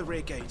straight for the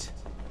rear gate.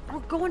 Or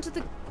go into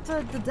the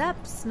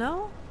depths,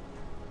 no?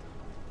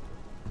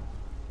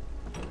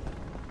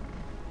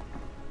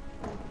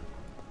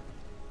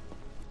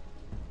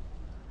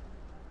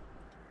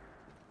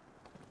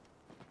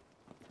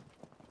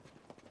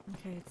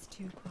 Okay, it's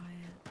too quiet.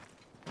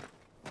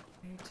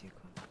 Way too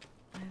quiet.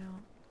 I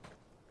don't...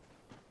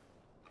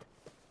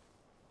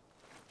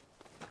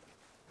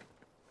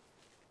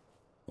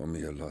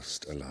 your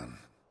lost, Alan.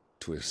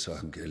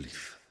 Tuisag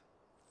Elif.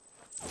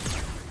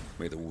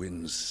 May the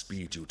winds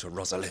speed you to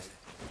Rosalind.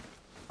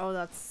 Oh,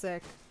 that's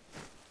sick.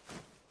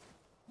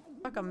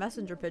 Like a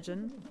messenger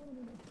pigeon.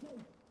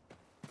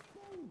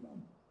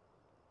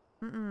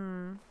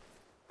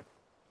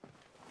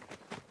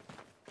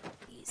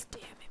 These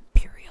damn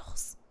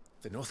Imperials.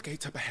 The north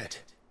gate's up ahead.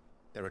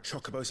 There are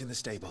chocobos in the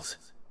stables.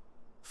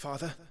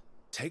 Father,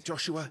 take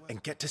Joshua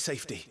and get to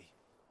safety.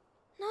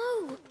 No,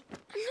 I'm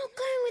not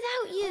going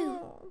without you.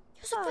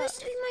 You're supposed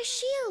to be my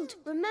shield,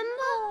 remember?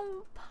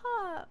 Oh,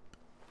 Pup.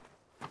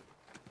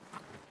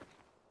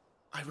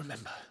 I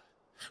remember,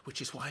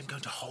 which is why I'm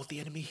going to hold the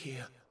enemy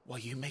here while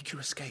you make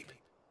your escape.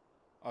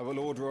 I will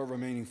order our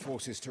remaining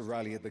forces to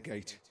rally at the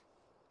gate.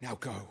 Now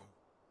go.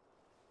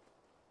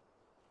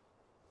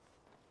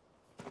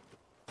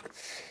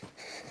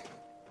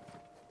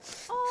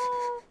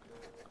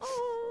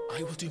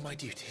 I will do my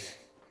duty.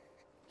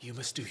 You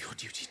must do your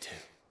duty too.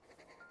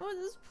 Oh,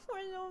 this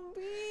poor little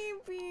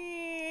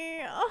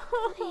baby.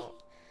 Oh.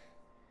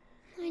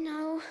 I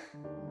know.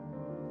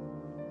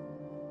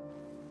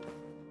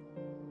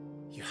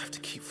 You have to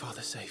keep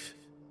Father safe.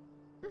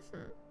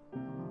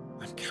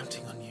 I'm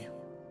counting on you,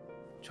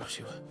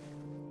 Joshua.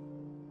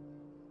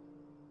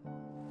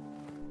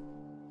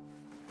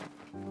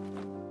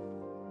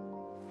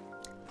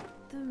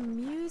 The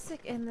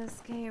music in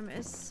this game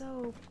is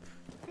so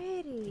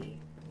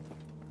pretty.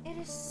 It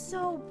is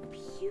so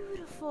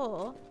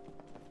beautiful.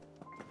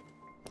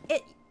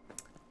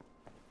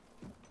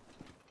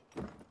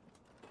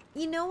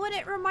 You know what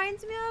it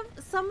reminds me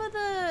of? Some of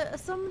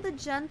the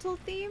gentle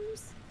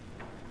themes.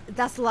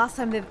 That's the last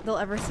time they'll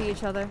ever see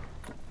each other.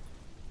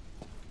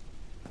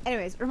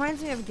 Anyways,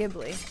 reminds me of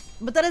Ghibli.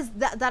 But that's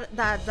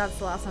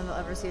the last time they'll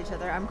ever see each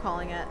other. I'm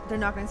calling it. They're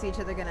not gonna see each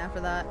other again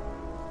after that.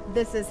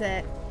 This is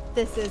it.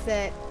 This is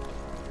it.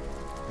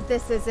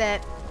 This is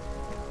it.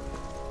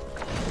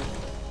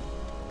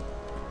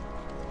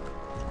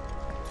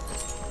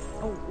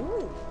 Oh,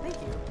 ooh, thank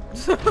you.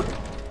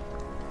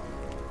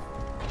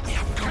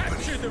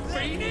 Capture the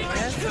Phoenix!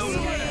 Yes,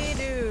 we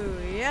do.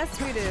 Yes,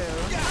 we do.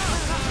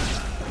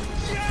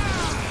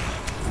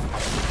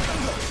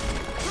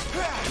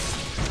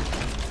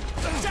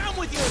 Down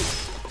with you!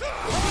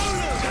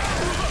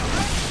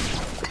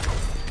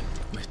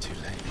 We're too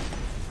late.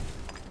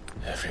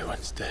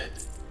 Everyone's dead.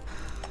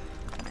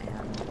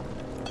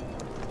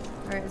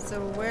 Alright, so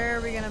where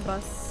are we gonna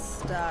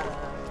bust out of?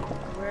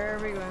 Where are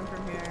we going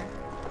from here?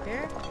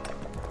 Here?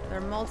 There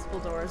are multiple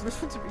doors. Which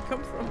one did we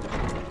come from?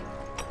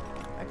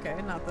 Okay,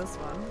 not this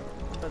one.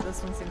 But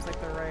this one seems like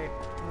the right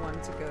one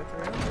to go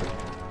through.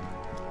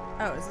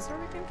 Oh, is this where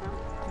we came from?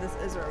 This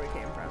is where we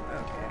came from.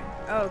 Okay.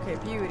 Okay,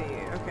 beauty.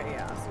 Okay,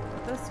 yeah. So we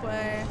go this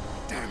way.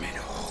 Damn it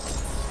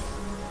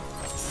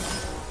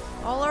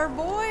all our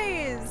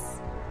boys!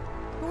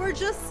 Who were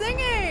just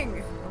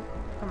singing! Oh,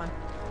 come on.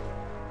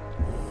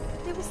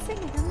 They were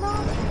singing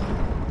along.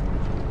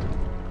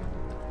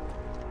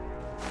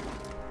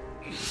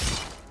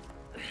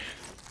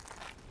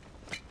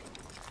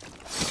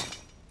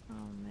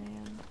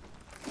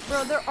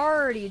 Bro, they're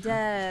already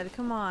dead.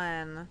 Come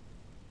on.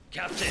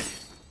 Captain!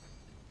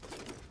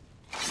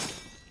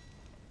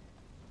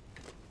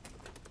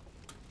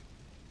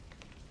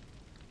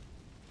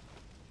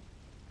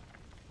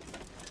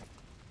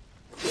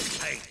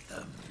 Take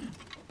them.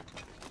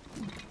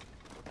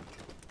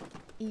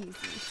 Easy.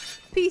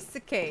 Piece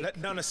of cake. Let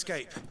none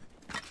escape.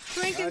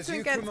 Twink and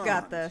Twinket's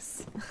got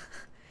this.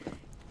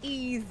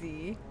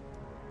 Easy.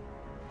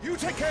 You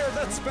take care of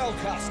that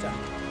spellcaster.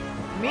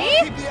 Me?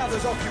 I'll keep the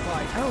others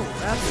occupied. Oh,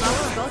 that's not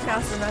the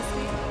spellcaster,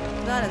 Bestie.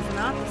 That is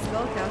not the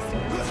spellcaster.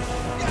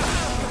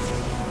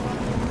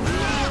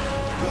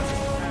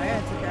 Alright, I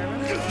took care of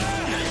him.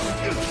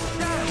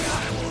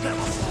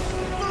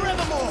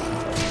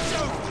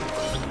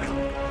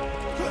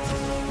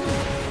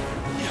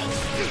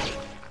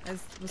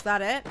 Was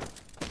that it?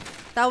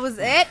 That was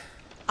it?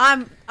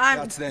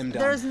 That's them done.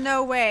 There's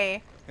no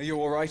way. Are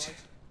you alright?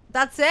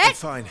 That's it? I'm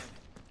fine.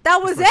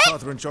 That was it's it? my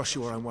father and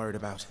Joshua I'm worried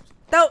about.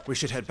 We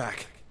should head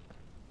back.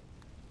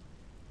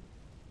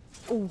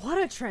 What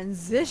a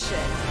transition.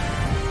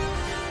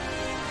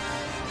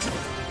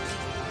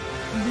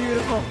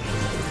 Beautiful.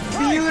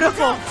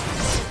 Beautiful.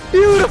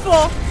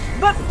 Beautiful.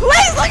 But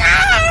please look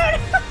out!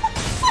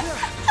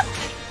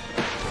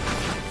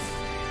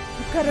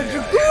 We've got a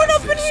dragoon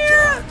up in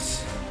here.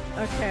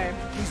 Okay.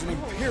 He's an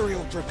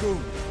Imperial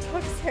dragoon.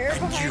 Tuck's hair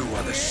behind And you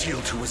are the here.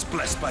 shield who was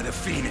blessed by the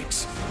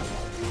Phoenix.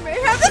 You may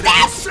have the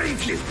Let me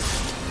save you!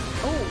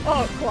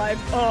 Oh, Clive.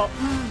 Oh.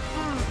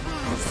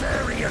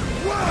 Varian,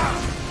 wow!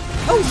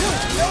 Oh,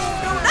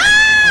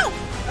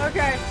 no!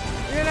 Okay.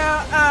 You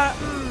know,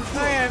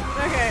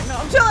 okay. No,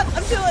 I'm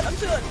chilling.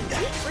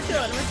 We're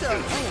chilling.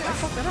 Oh, I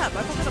fucked it up. I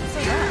fucked it up so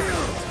bad.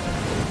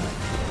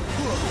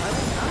 I was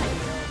not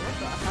killed. What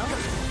the hell?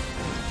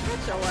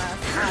 Get your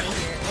ass out of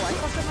here. Oh, I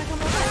fucked up my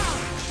combo back.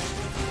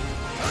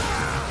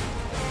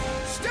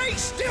 Stay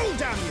still,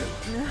 damn you!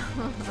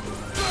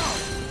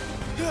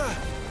 You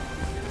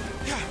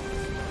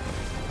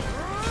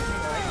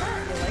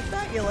like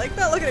that? You like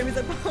that? Look at him. He's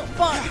like,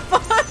 fuck.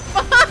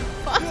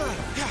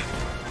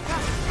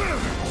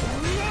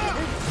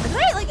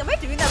 Am I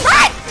doing that?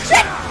 Right!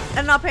 Shit!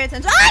 I'm not paying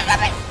attention.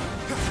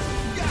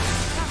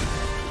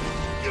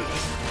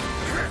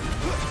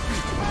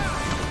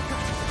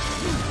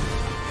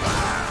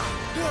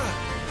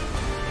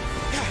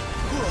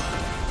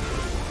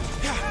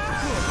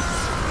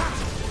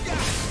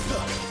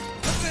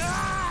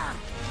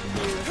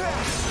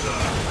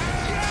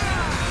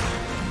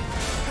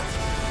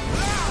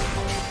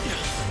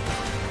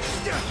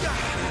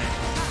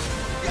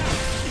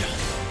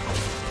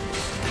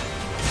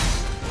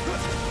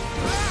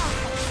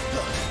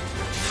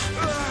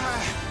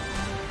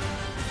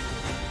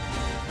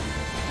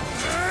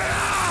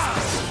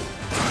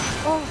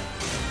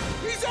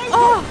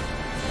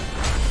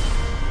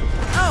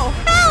 Oh,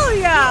 hell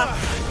yeah!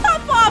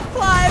 Pop off,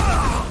 Clive!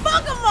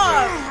 Fuck him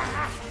up!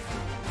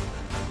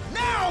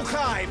 Now,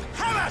 Clive!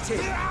 How about it?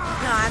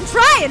 Nah, I'm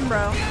trying,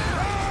 bro.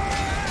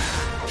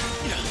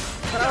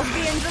 But I was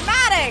being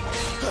dramatic.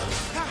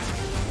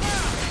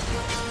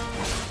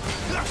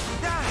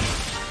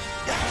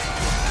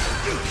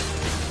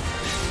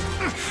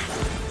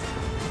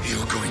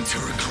 You're going to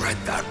regret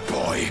that,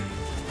 boy.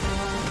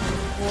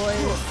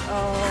 Boys,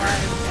 oh,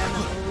 I'm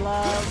in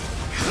love.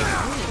 Ooh,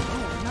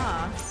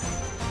 nah.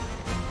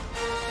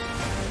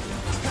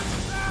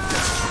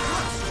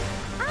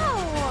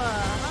 Ow!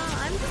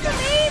 I'm just a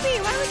baby.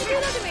 Why would you do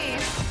that to me?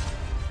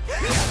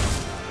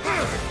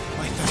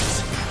 My thanks.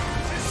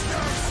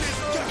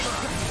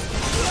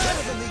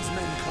 Better than these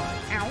men,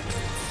 Clive. Ow.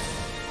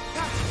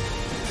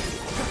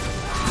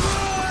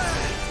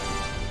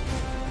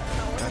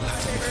 That'll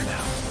have to be for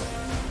now.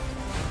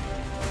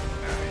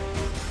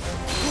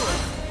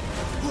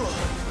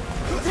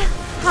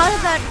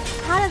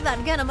 How did that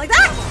get him like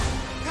that?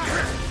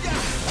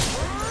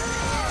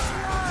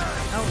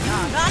 Oh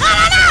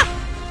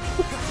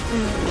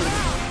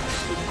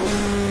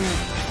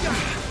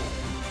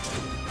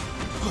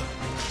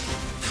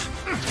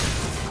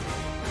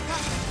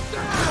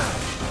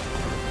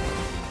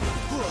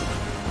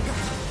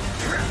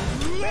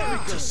Very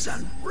good,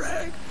 son,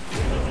 Rag.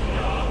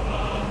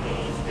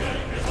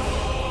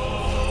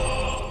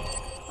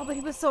 Oh, but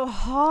he was so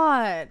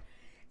hot.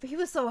 But he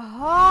was so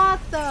hot,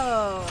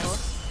 though.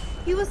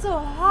 He was so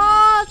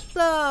hot,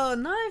 though.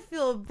 Now I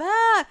feel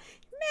bad.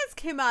 Mans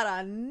came out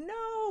of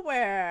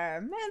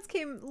nowhere. Mans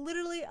came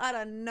literally out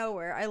of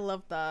nowhere. I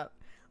love that.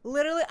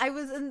 Literally, I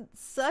was in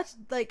such,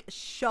 like,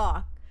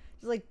 shock.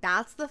 Just like,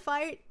 that's the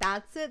fight?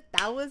 That's it?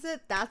 That was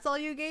it? That's all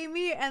you gave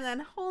me? And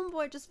then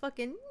homeboy just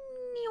fucking...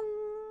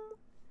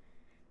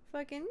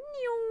 Fucking...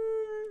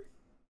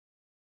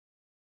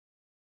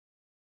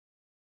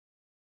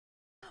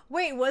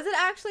 Wait, was it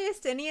actually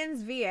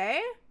Estinian's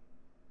VA?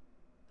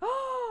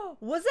 Oh,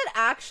 was it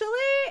actually?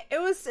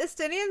 It was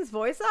Estinian's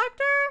voice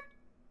actor?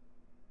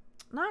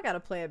 Now I gotta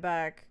play it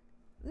back.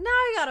 Now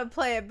I gotta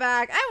play it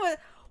back.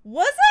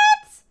 Was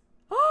it?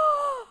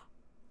 Oh,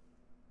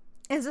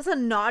 is this a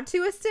nod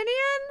to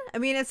Estinian? I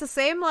mean, it's the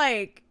same,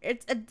 like,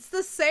 it's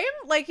the same,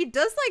 like, he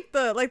does, like,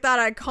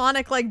 that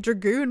iconic, like,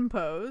 dragoon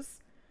pose.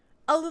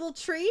 A little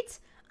treat?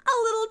 A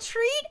little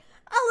treat?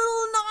 A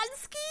little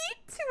non-ski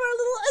to our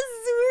little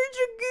Azure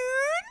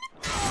Dragoon?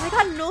 I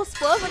got no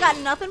spells. I got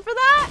nothing for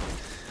that.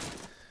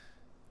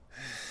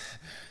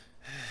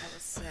 That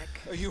was sick.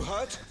 Are you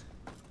hurt?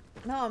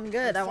 No, I'm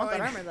good. I want that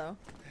fine. armor, though.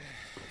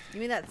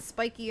 Give me that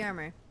spiky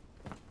armor.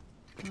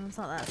 Well, it's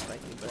not that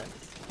spiky, but...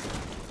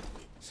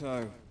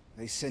 So,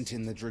 they sent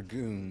in the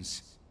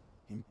dragoons.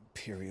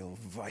 Imperial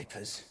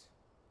vipers.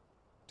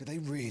 Do they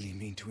really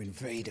mean to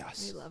invade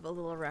us? We love a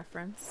little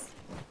reference.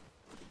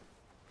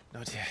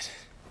 Not yet.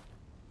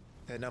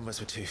 Their numbers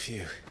were too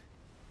few.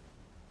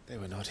 They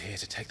were not here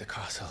to take the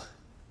castle.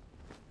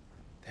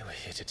 They were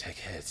here to take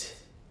heads.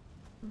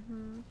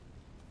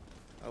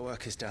 Our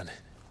work is done.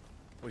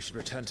 We should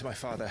return to my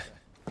father.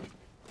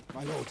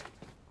 My lord,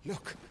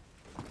 look.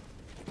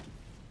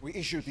 We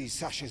issued these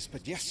sashes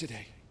but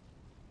yesterday.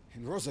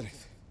 In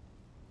Rosalith.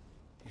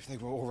 If they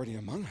were already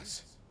among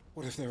us,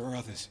 what if there were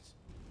others?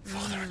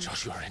 Father and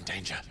Joshua are in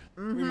danger.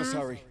 We must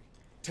hurry.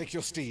 Take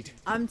your steed.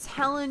 I'm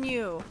telling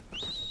you.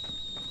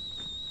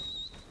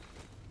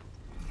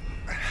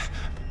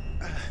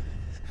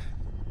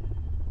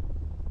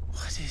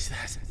 What is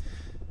that?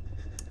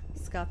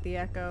 Scott the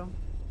Echo.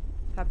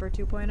 Pepper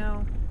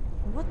 2.0.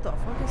 What the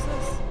fuck is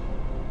this?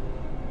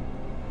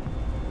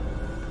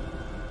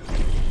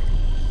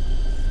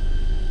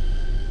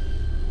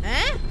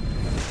 Eh?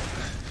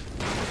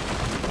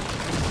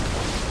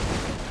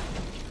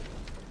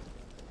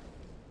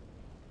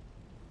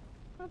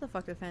 Where the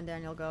fuck did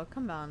Fandaniel go?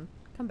 Come on.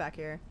 Come back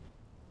here.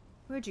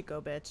 Where'd you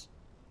go, bitch?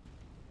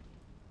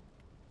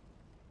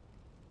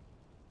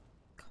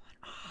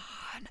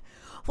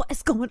 What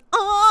is going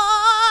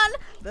on?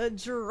 The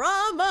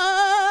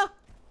drama.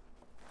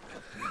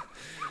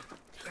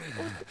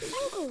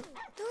 Uncle,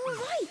 they're all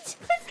right.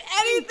 If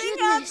anything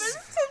happens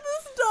to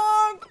this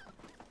dog.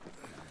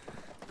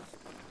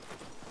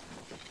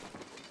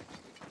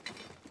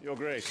 Your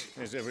Grace,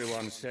 is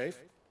everyone safe?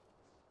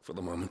 For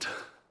the moment.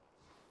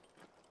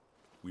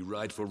 we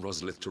ride for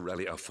Rosalith to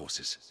rally our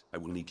forces. I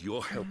will need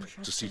your help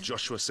to see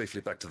Joshua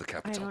safely back to the I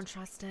capital. don't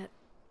trust it.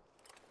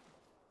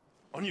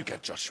 On you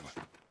get, Joshua.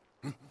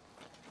 I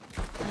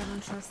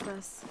don't trust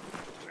this.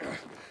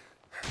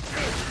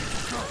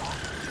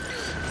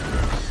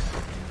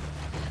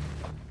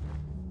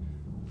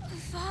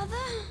 Father?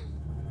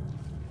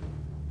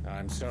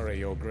 I'm sorry,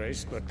 Your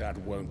Grace, but that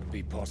won't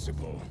be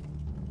possible.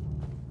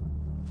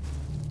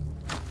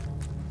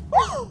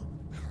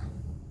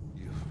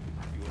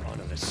 You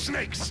honor the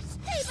snakes!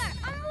 Stay back!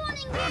 I'm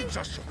warning you! Run,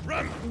 Joshua,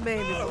 run!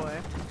 Baby boy.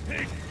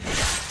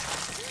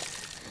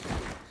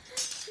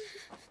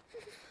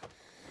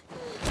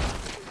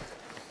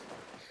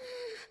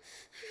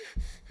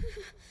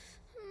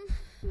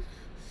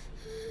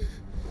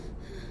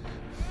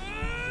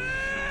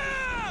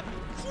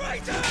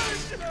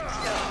 Traitors!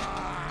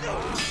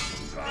 Your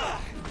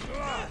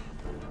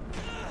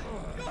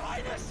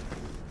Highness!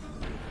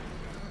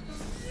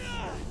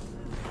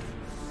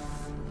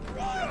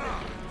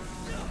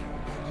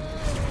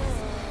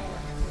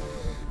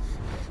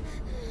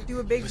 Do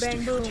a big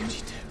bang boom.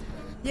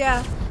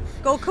 Yeah.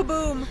 Go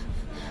kaboom.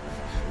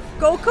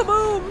 Go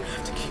kaboom. You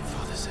have to keep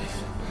Father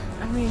safe.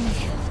 I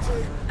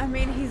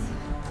mean,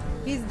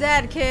 he's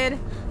dead, kid.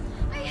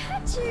 I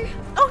had to.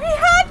 Oh, he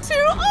had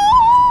to. Oh.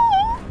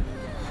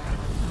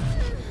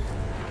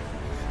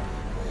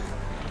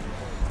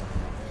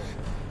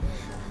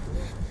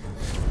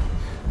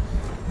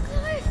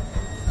 Clive,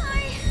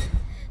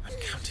 I'm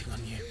counting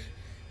on you,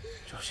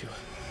 Joshua.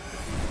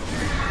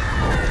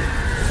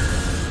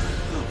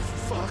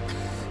 Fuck!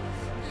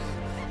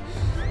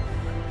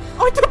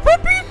 Oh, it's a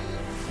puppy!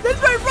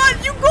 That's right, run!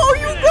 You go,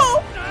 you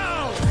go!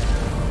 No!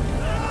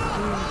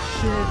 Oh,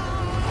 shit.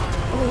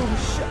 Oh,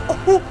 shit.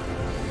 Oh!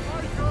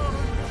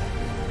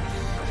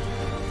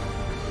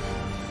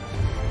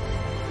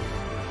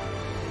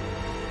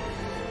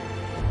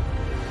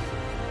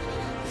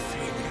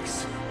 Phoenix.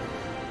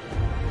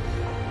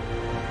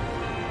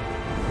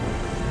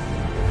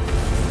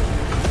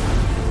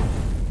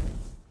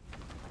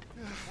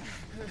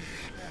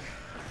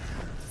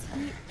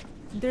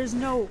 There's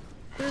no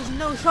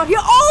shot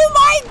here. Oh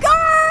my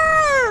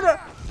god!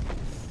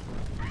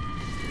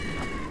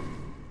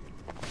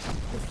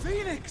 The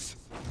Phoenix!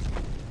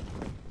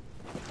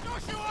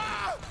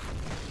 Joshua!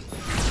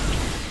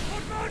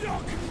 Lord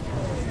Murdoch!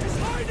 His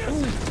Highness!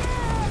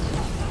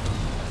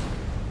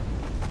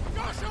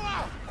 Joshua!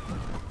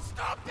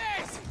 Stop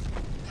this!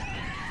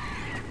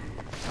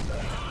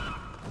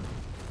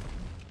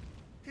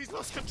 He's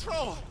lost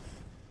control.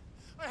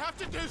 I have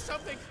to do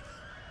something.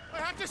 I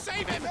have to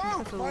save him.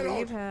 To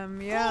leave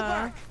him,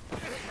 yeah.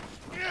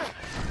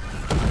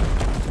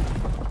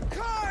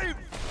 Clive!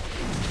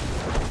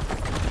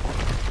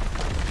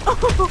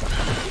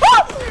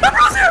 Oh!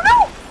 Across here,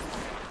 no!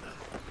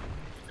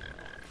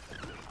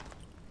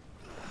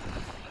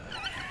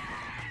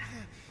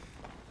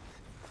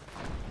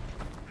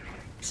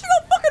 She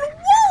got fucking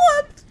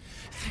walloped!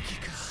 Thank you,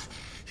 God.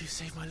 You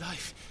saved my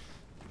life.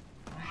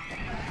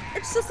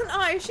 It's just an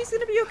eye. She's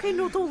gonna be okay.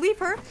 No, don't leave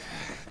her.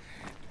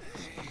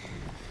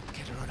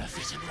 Get her on her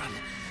feet and run.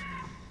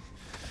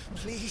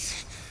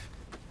 Please.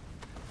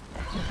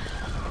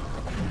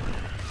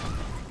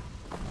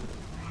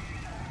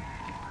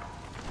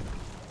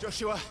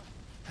 Joshua,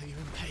 are you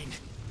in pain?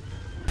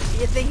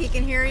 You think he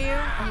can hear you?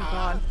 Oh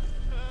god.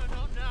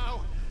 Not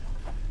now.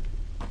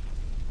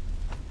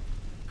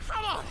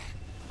 Come on!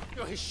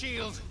 You're his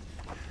shield.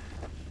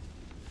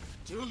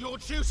 Do your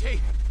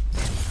duty.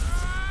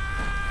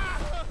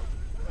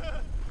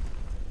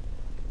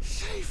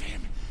 Save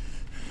him.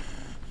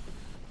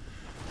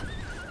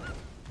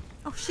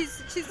 Oh,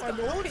 she's okay,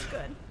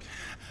 good.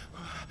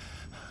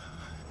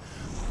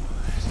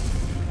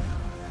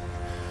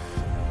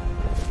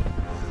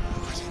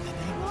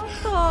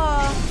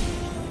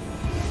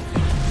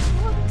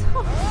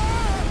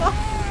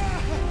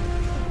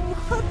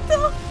 What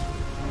the?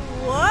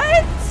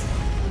 What?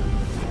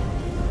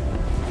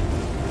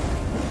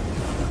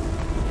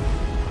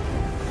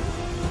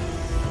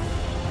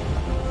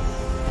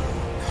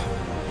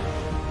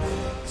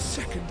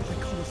 Second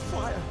icon of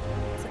fire.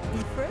 Is it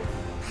Ifrit?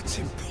 That's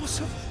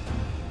impossible.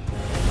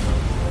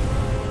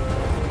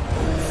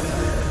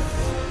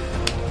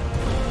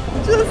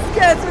 Just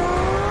gets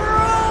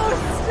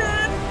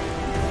roasted.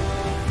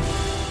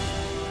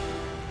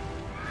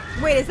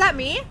 Wait, is that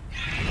me?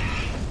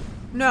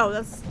 No,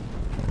 that's...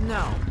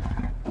 No.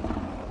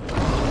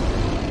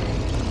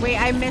 Wait,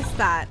 I missed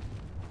that.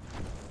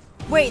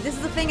 Wait, this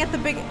is the thing at the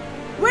big...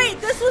 Wait,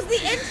 this was the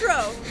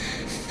intro!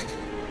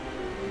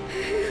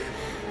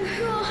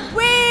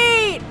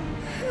 Wait!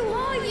 Who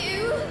are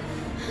you?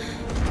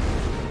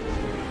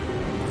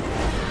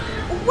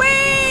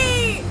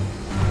 Wait!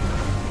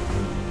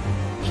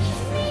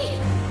 It's me!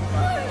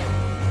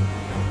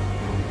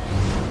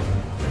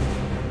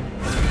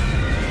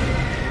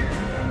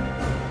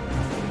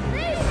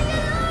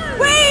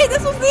 Wait,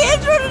 this was the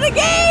intro to the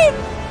game!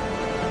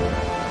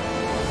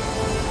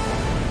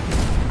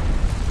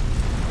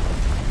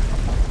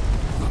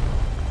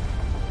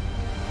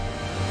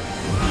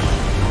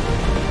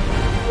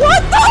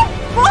 What the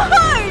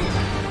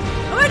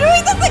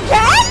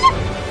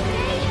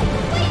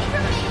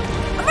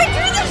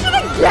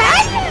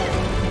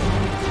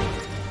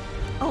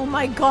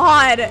my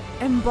god!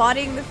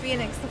 Embodying the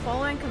Phoenix. The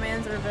following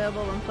commands are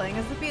available when playing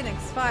as the Phoenix.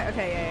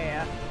 Okay,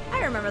 yeah.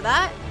 I remember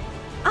that.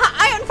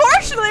 I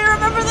unfortunately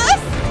remember this!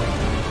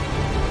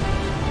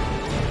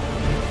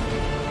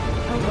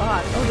 Oh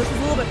god. Oh, this is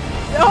a little bit...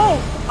 Oh,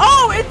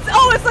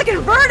 it's like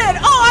inverted!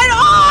 I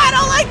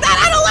don't like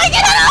that! I don't like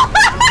it at all!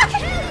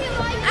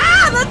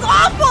 Ah, that's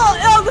awful!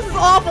 Oh, this is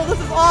awful! This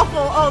is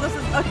awful! Oh, this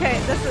is...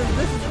 Okay, this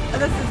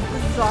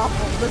is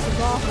awful. This is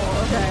awful.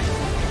 Okay.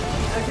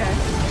 Okay.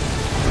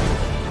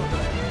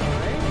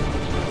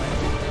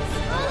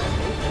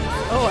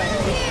 Oh, I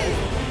hate this.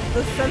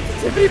 The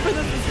sensitivity for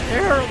this is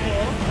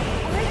terrible.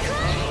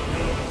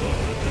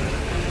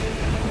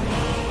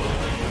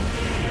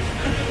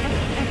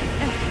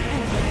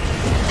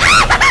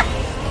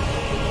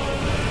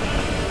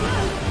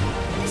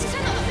 This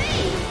cannot be.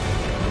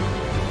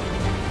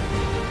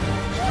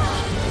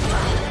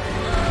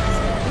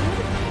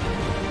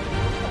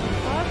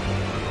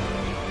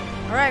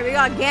 Alright, we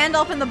got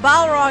Gandalf in the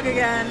Balrog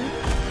again.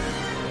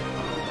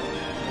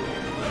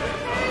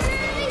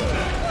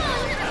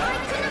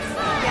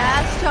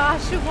 Yes,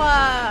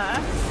 Joshua!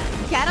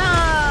 Get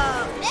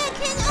up! There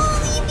can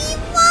only be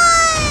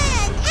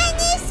one! And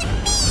it's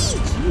me!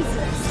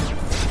 Jesus.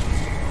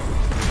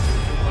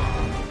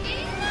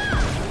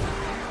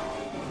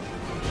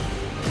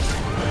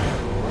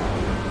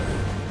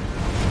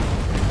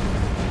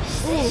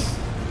 Ooh.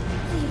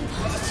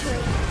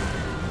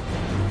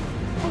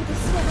 Oh, the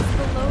sweat is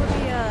below the,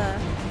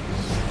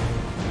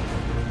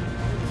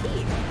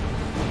 key.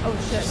 Oh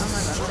shit, oh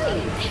my god.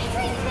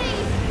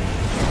 Everything!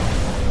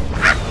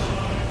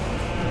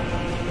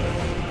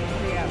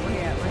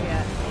 Where he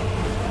at?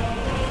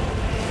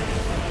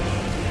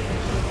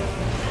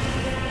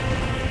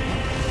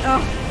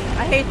 Oh, I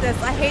hate this.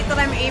 I hate that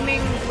I'm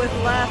aiming with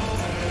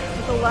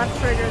the left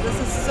trigger. This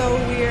is so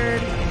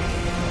weird.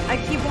 I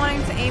keep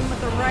wanting to aim with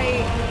the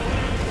right.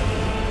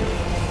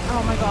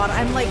 Oh my god,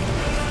 I'm like,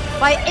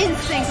 by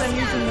instinct I'm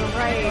using the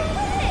right.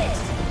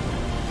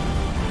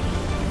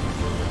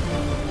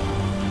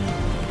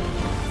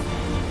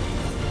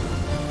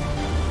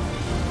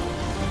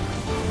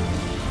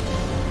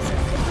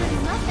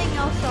 There's nothing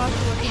else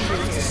Joshua can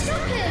do here.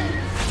 Stop him!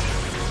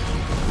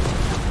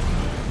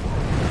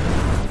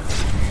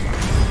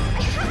 I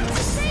have to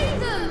save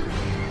them!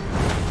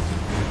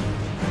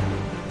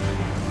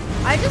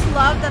 I just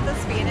love that this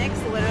Phoenix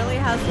literally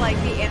has like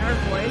the inner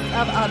voice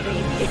of a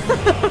baby.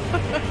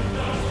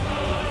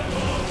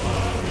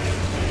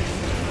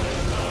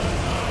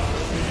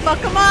 Fuck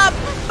him up!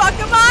 Fuck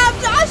him up!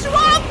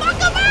 Joshua! Fuck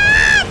him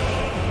up!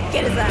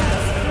 Get his ass.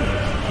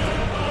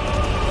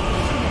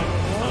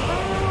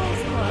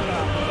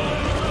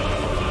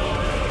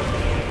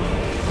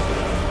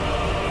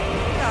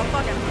 Yeah,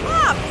 fucking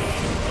pop!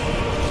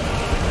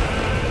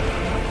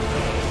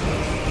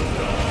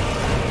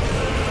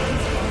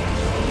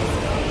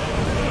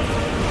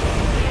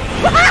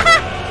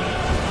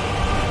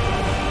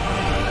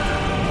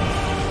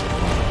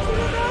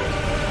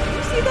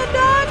 You see that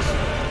dodge?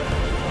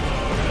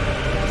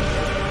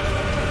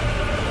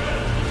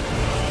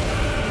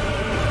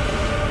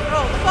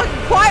 Oh, the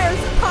fucking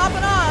choirs are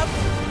popping up.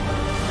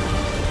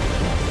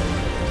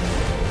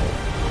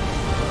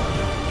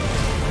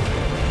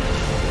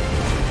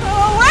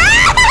 Oh,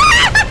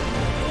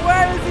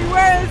 where is he?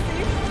 Where is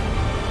he?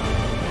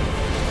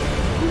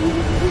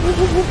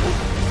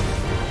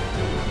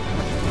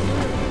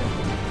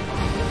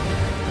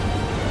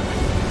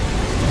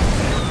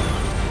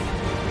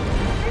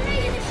 I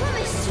made a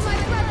promise to my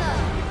brother!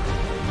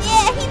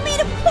 Yeah, he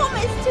made a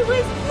promise to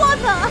his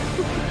brother!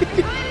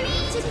 I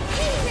need to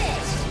keep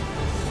it!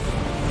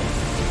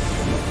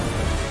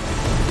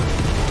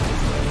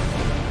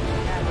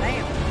 God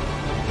damn.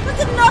 That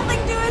did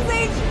nothing to his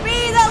HP!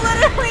 That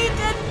literally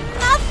did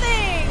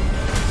nothing!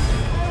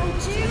 I'll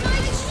do my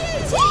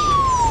duty!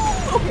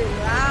 Okay,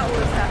 that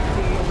was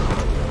hefty.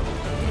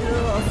 A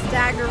little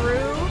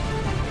staggeroo.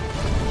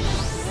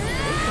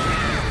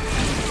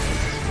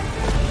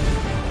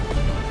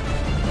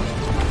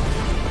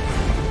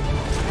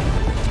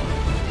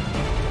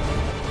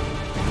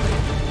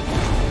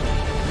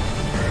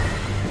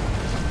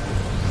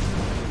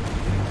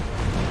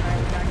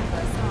 Alright, back to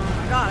this. Oh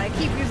my god, I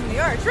keep using the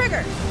R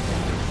trigger!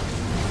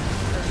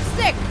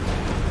 Stick!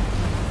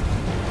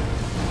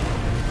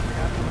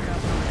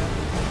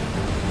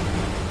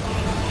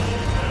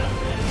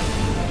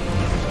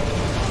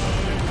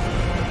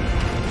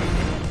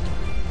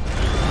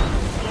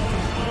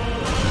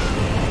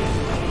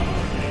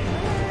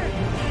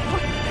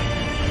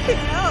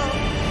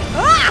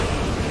 Ah!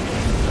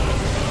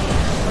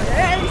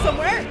 Okay,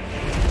 somewhere.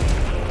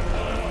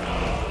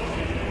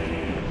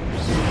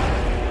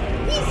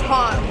 He's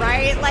hot,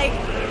 right? Like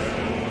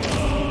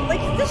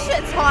this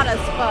shit's hot as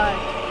fuck.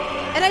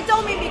 And I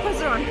don't mean because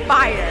they're on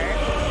fire.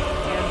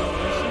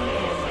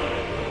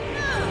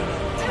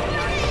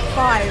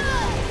 5,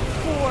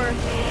 4,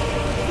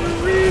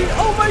 3.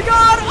 Oh my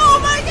god! Oh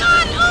my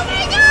god! Oh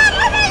my god!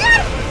 Oh my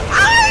god!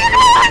 Oh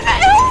my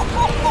god!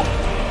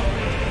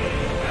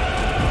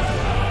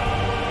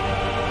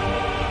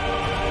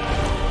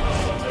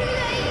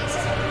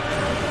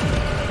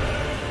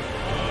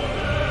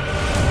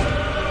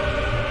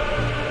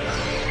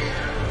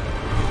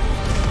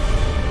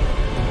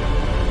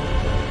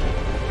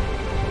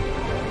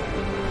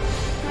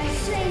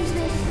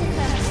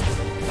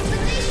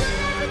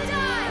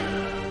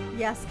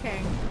 Yes,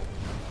 King.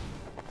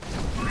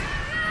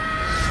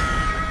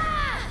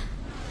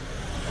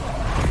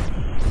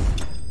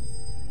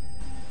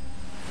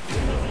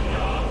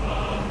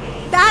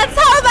 That's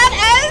how that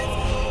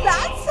ends?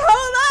 That's how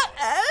that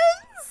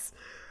ends?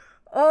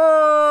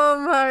 Oh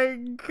my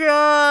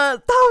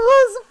god. That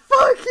was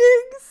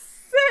fucking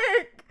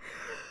sick.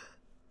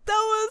 That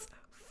was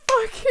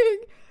fucking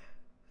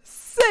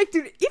sick,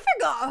 dude. Even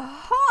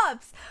got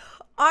hops.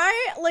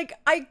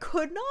 I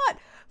could not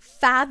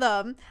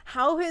fathom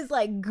how his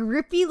like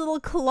grippy little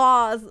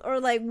claws or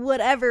like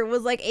whatever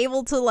was like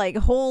able to like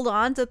hold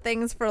on to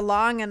things for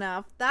long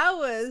enough. That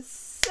was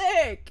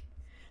sick.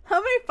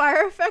 How many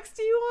fire effects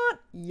do you want?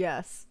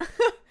 Yes.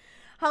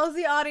 How's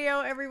the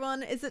audio,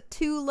 everyone? Is it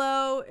too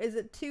low? Is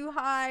it too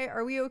high?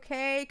 Are we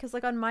okay? Because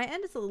like on my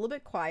end, it's a little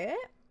bit quiet.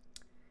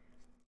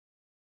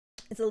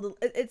 It's a little.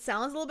 It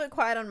sounds a little bit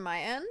quiet on my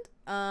end.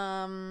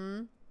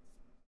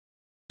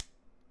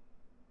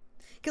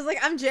 Because like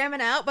I'm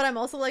jamming out, but I'm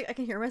also like I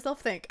can hear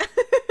myself think.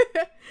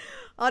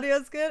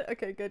 Audio's good.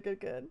 Okay,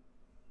 good.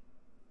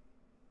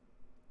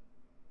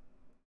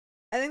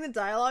 I think the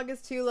dialogue is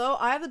too low.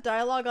 I have the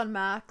dialogue on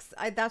max.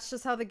 That's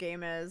just how the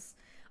game is.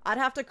 I'd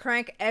have to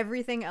crank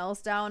everything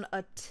else down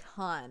a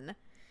ton.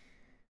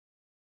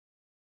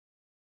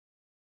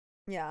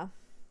 Yeah.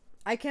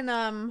 I can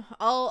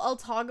I'll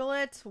toggle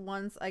it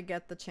once I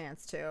get the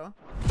chance to.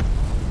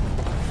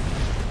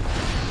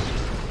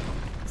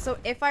 So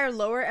if I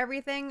lower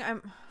everything, I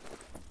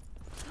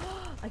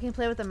can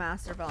play with the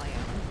master volume.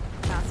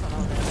 That's what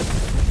I'll do.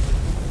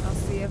 I'll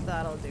see if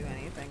that'll do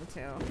anything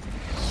too.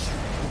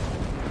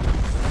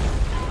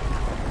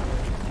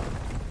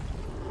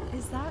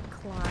 Is that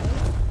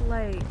Clive?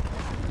 Like,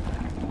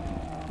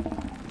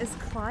 is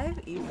Clive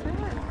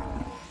Ifrit?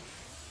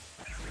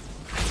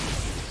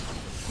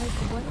 Like,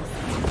 what is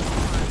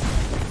that?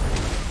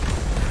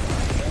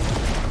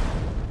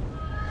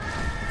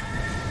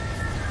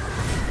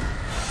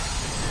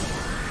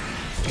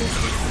 This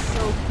is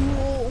so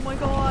cool. Oh my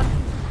god.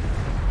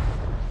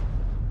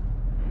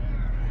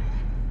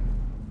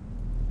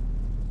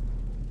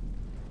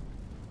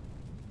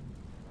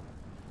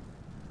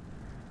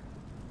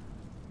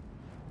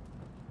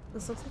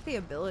 This looks like the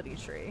ability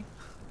tree.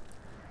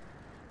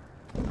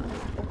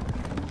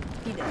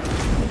 He did.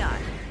 He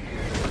died.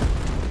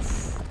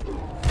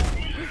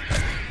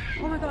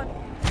 Oh my god.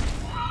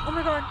 Oh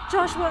my god.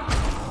 Joshua.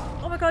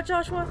 Oh my god,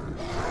 Joshua.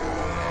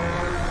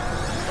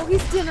 Oh,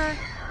 he's dinner.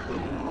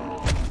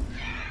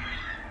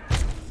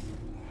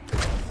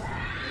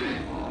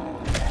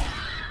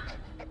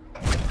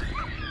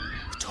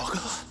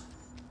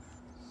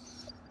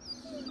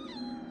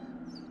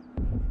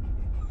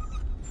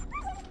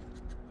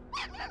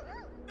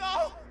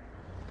 No!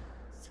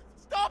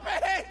 Stop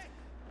it!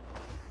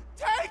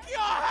 Take your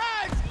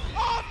hands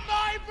off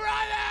my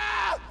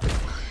brother!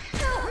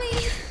 Help me!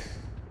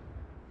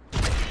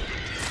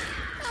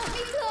 Help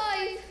me,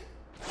 Clive!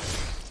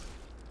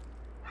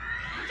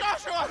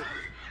 Joshua!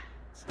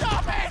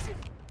 Stop it!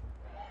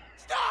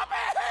 Stop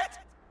it!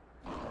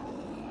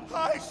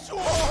 I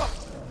swore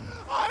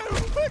I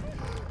would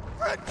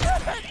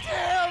protect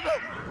him!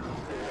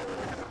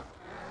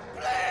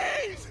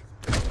 Please!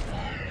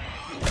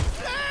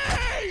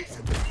 Please!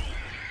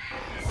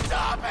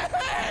 Stop it!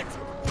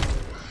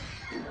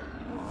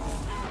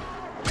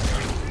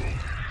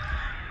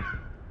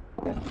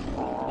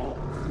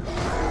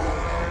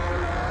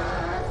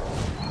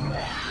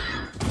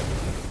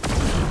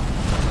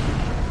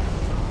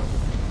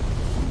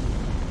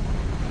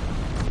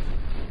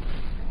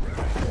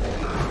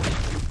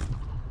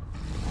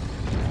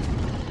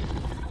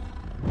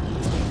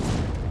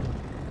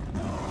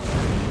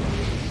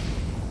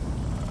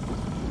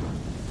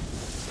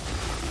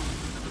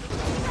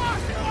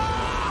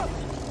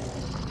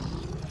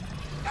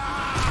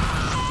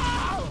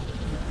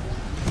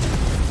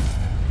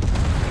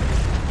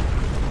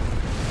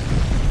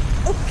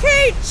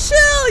 Okay,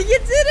 chill! You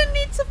didn't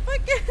need to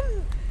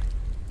fucking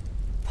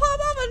pop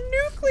off a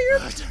nuclear.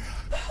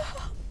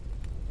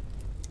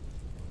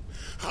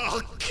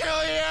 I'll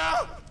kill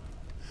you!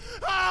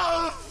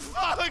 I'll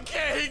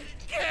fucking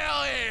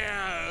kill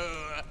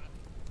you!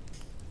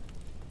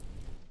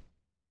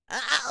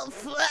 I'll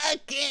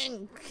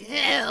fucking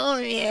kill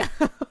you.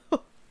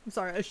 I'm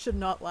sorry, I should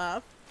not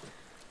laugh.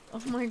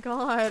 Oh my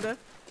god.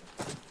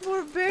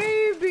 Poor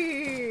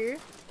baby.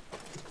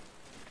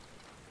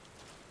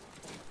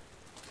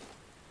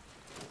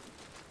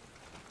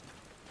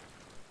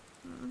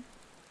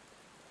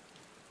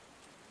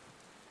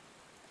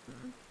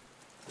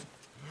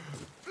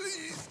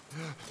 Please!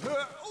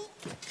 Yeah.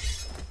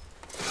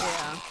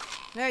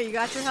 There, you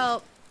got your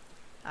help.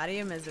 Out of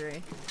your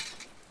misery.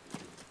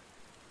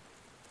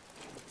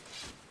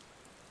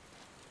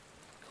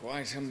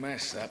 Quite a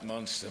mess that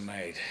monster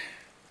made.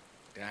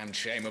 Damn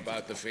shame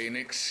about the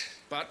Phoenix,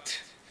 but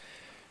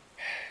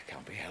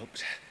can't be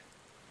helped.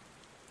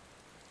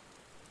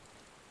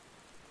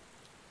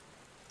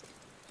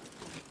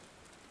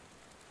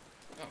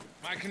 Oh,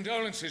 my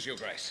condolences, Your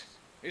Grace.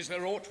 Is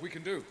there aught we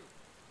can do?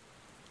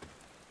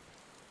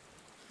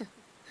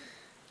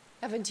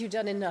 Haven't you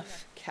done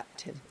enough, Captain?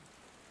 Captain.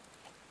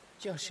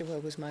 Joshua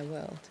was my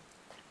world.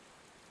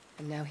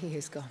 And now he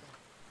is gone.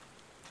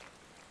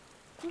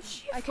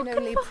 I can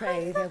only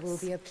pray there will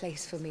be a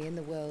place for me in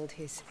the world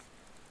his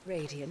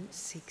radiance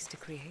seeks to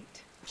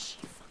create. She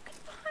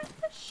fucking behind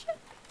the ship.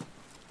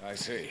 I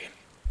see.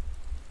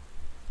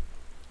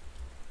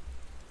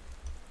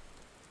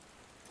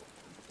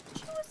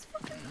 She was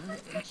fucking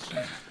behind the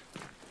ship.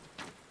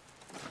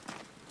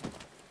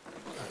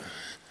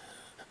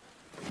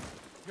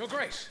 Your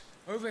Grace,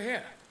 over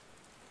here.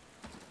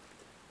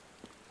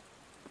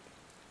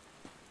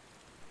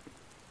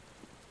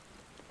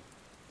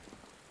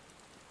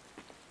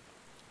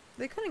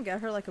 They couldn't get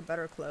her like a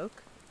better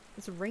cloak.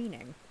 It's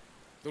raining.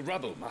 The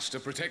rubble must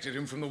have protected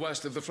him from the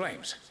worst of the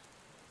flames.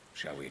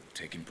 Shall we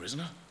take him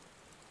prisoner?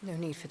 No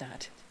need for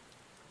that.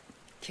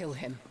 Kill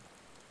him.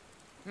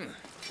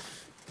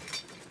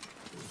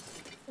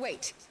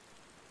 Wait.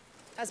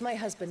 As my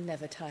husband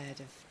never tired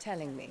of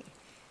telling me,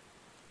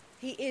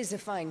 he is a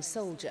fine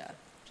soldier.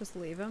 Just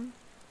leave him?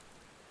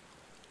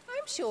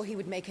 I'm sure he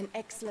would make an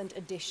excellent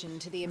addition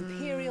to the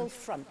Imperial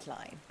front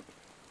line.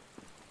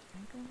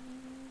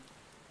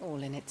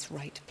 All in its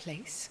right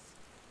place.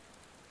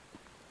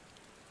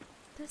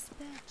 This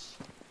bitch.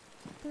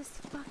 This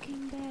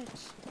fucking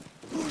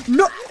bitch.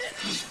 No!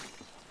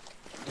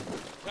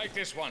 Take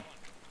this one.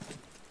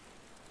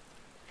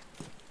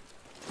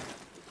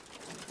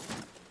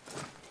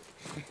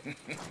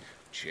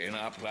 Chin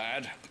up,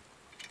 lad.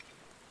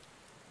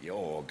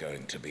 You're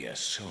going to be a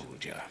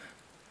soldier.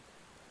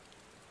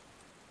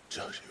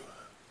 Joshua.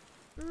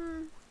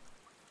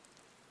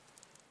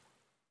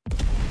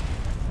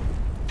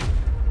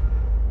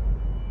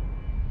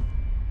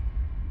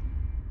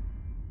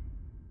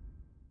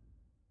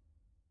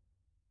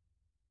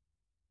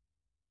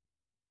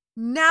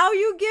 Now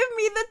you give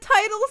me the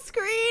title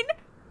screen?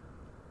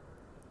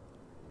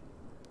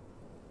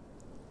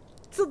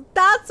 So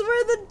that's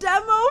where the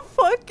demo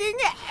fucking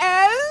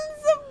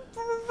ends?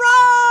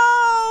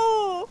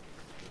 Bro!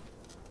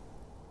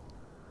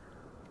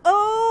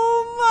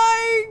 Oh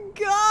my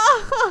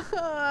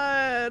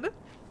god!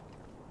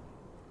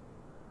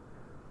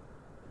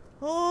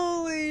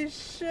 Holy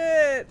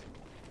shit!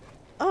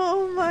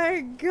 Oh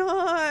my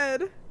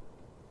god!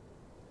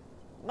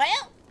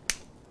 Well...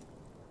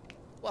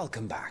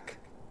 Welcome back.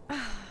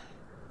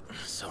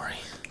 Sorry.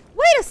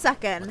 Wait a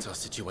second. What's our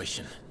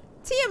situation?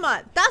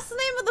 Tiamat, that's the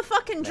name of the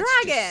fucking Let's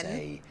just dragon.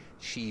 say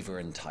Shiva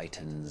and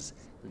Titan's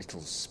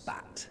little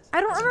spat. I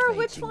don't doesn't remember make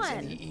which things one.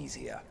 Any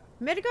easier.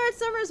 Midgard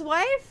Summer's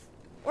wife?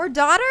 Or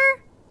daughter?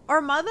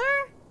 Or mother?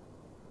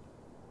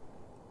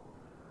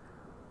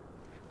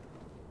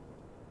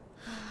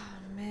 Oh,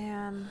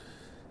 man.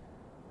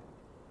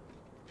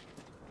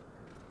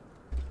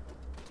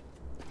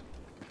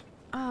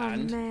 Oh,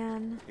 And?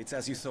 man. It's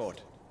as you thought.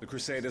 The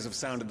Crusaders have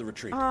sounded the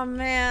retreat. Oh,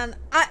 man.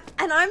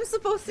 And I'm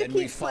supposed to Then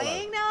we keep follow.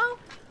 playing now?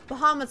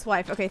 Bahamut's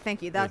wife. Okay,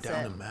 thank you. That's We're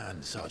down it. a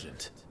man,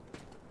 Sergeant.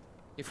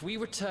 If we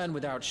return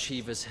without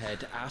Shiva's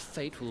head, our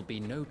fate will be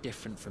no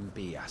different from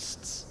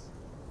Biast's.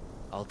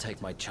 I'll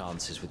take my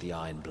chances with the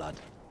Iron Blood.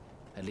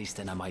 At least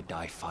then I might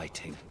die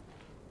fighting.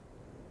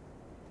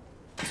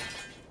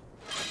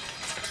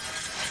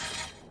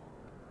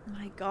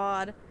 My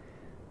god.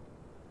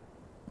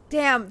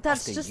 Damn,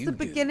 that's After just you the do,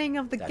 beginning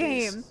of the that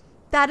game. is.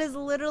 That is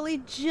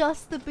literally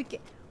just the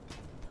begin.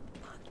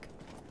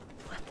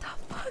 What the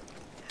fuck?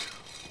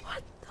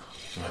 What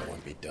the I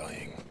won't be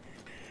dying.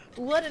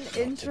 What an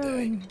intro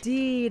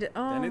indeed.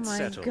 Oh Then it's my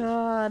settled.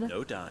 god.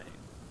 No dying.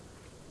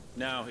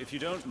 Now, if you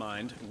don't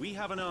mind, we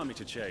have an army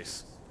to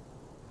chase.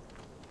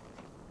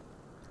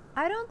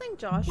 I don't think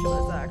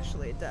Joshua's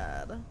actually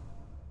dead.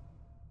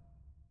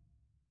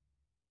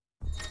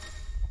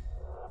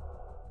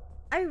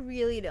 I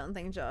really don't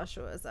think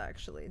Joshua is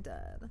actually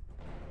dead.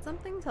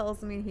 Something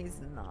tells me he's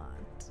not.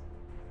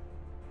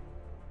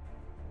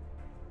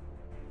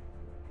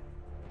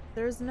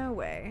 There's no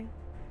way.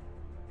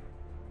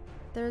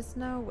 There's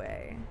no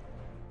way.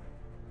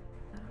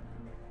 I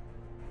don't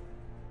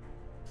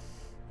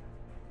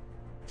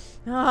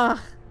know.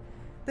 Ah,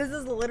 this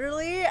is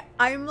literally,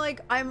 I'm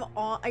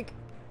on, like,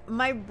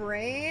 my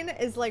brain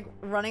is like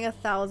running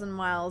 1,000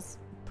 miles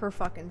per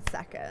fucking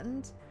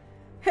second.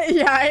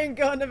 Yeah, I ain't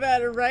going to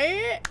bed,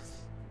 right?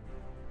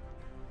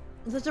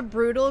 Such a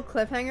brutal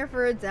cliffhanger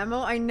for a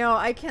demo. I know,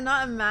 I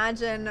cannot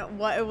imagine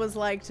what it was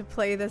like to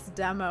play this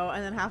demo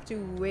and then have to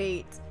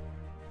wait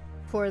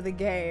for the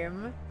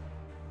game.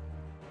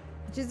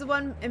 She's the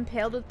one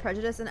impaled with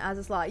prejudice in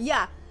Azizlaw.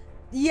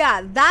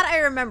 Yeah, that I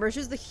remember. She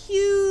was the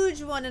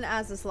huge one in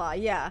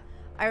Azizlaw. Yeah,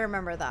 I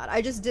remember that.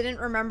 I just didn't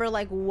remember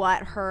like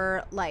what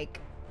her like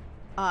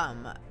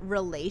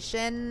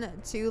relation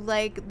to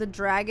like the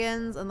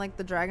dragons and like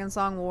the Dragon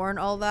Song War and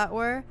all that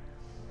were.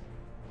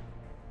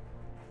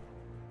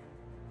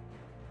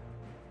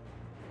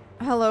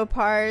 Hello,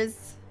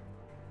 Pars.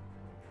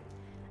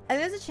 I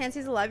think there's a chance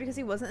he's alive because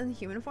he wasn't in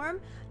human form.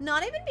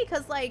 Not even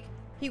because like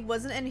he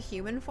wasn't in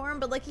human form,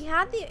 but like he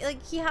had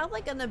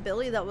like an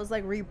ability that was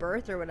like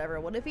rebirth or whatever.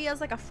 What if he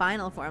has like a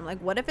final form? Like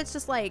what if it's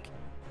just like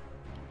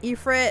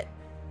Ifrit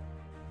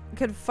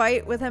could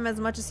fight with him as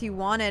much as he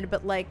wanted,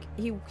 but like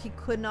he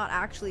could not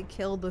actually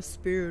kill the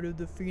spirit of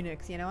the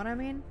Phoenix, you know what I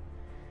mean?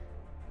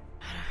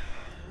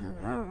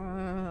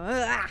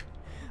 I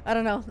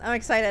don't know. I'm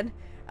excited.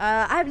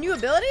 I have new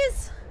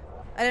abilities?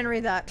 I didn't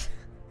read that.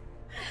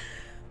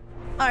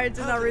 I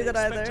did not read that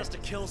either. Just to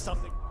kill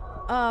something.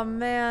 Oh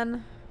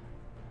man.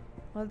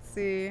 Let's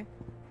see.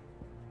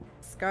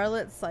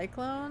 Scarlet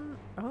Cyclone?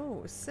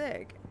 Oh,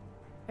 sick.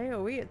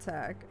 AoE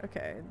attack.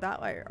 Okay,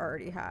 that I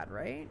already had,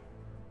 right?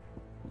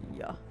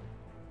 Yeah.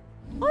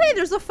 Oh, hey,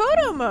 there's a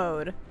photo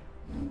mode.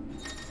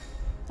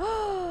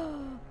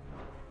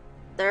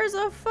 There's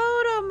a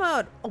photo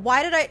mode.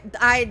 Why did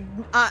I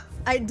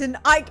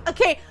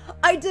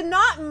did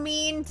not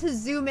mean to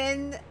zoom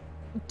in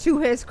to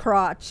his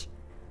crotch.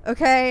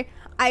 Okay?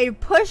 I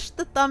pushed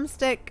the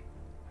thumbstick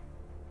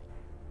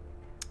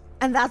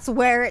and that's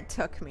where it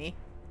took me.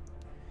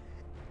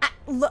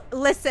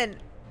 Listen.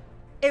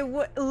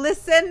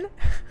 Listen.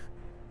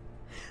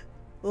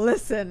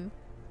 Listen.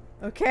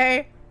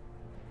 Okay?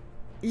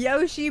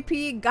 Yoshi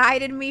P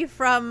guided me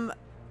from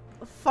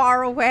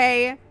far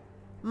away.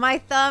 My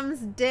thumbs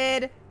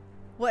did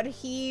what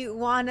he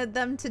wanted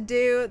them to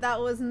do.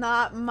 That was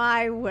not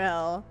my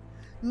will.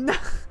 No.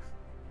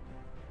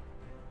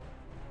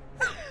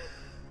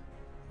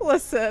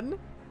 Listen.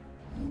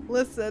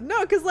 Listen.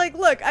 No, because, like,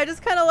 look, I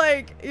just kind of,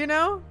 like, you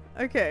know?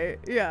 Okay,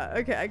 yeah,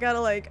 okay, I gotta,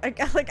 like,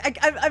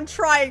 I'm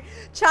trying.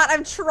 Chat,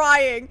 I'm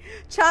trying.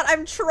 Chat,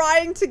 I'm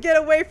trying to get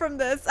away from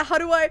this. How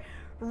do I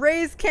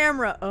raise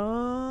camera?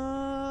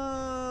 Oh,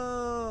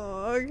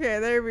 okay,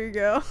 there we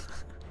go.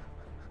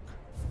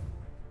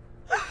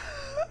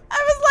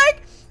 I was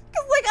like,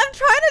 cause like I'm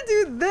trying to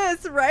do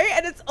this, right?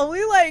 And it's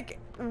only like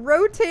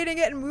rotating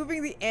it and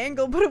moving the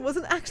angle, but it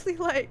wasn't actually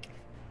like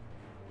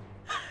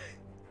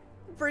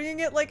bringing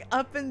it like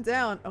up and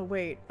down. Oh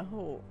wait,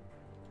 oh,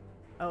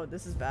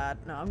 this is bad.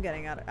 No, I'm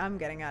getting out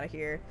of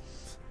here.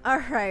 All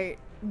right,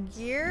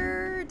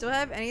 gear. Do I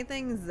have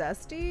anything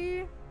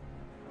zesty?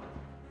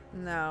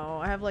 No,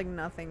 I have like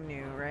nothing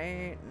new,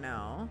 right?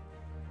 No.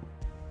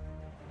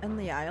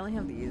 And yeah, I only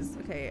have these.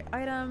 Okay,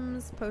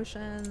 items,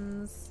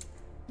 potions.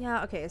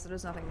 Yeah, okay, so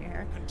there's nothing new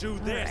here. And do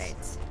this.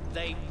 Right.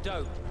 They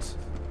don't.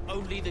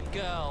 Only the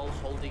girl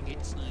holding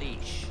its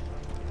leash.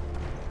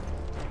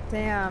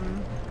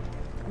 Damn.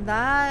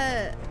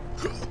 That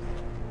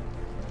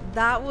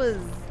was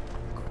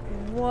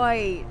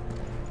quite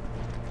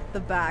the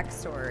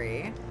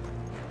backstory.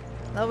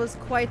 That was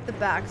quite the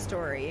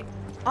backstory.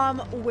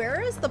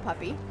 Where is the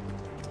puppy?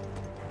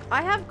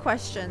 I have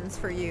questions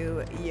for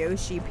you,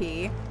 Yoshi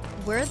P.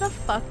 Where the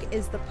fuck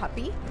is the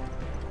puppy?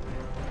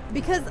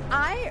 Because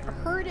I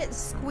heard it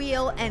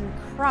squeal and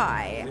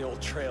cry. The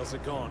old trails are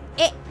gone.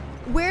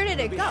 Where did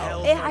it go?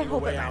 I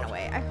hope it ran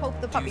away. I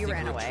hope the puppy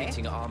ran away.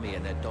 Army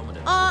and their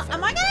dominance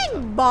am I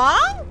getting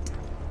bonked?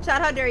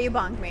 Chat, how dare you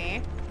bonk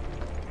me?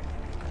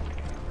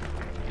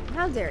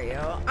 How dare you?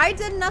 I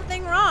did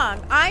nothing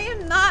wrong. I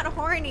am not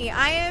horny.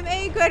 I am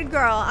a good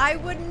girl. I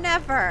would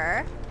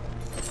never.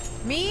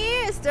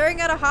 Me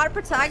staring at a hot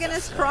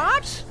protagonist's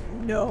crotch?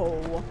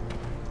 No.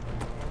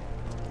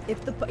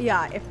 If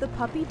the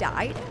puppy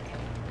died,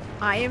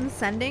 I am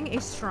sending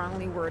a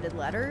strongly worded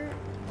letter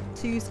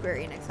to Square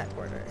Enix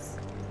headquarters.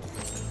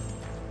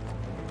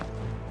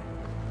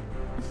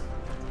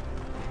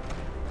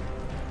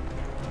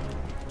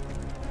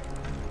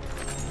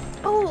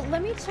 Oh,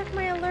 let me check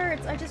my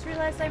alerts. I just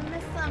realized I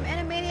missed some.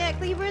 Animaniac,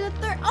 thank you for the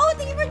third. Oh,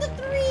 thank you for the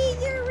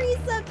 3-year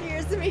resub.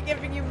 Cheers to me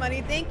giving you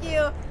money. Thank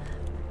you.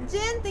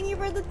 Jin, thank you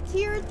for the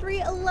tier 3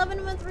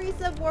 11-month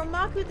resub.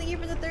 Warmaku, thank you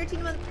for the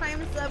 13-month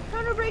prime sub.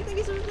 Counter Break, thank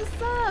you for the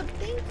sub.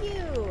 Thank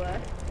you.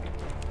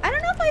 I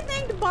don't know if I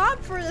thanked Bob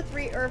for the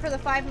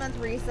 5-month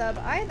resub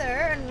either.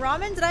 And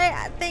Ramen, did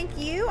I thank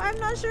you? I'm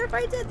not sure if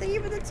I did. Thank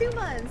you for the 2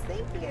 months.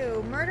 Thank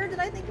you. Murder, did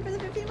I thank you for the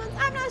 15 months?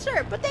 I'm not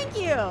sure, but thank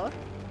you. All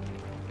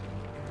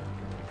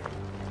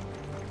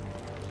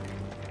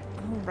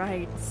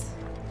right.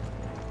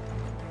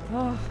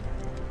 Oh.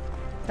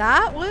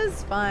 That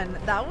was fun.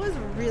 That was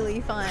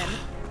really fun.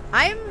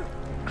 I'm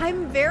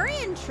very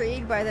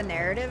intrigued by the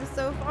narrative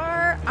so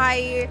far.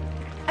 I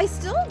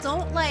still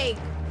don't like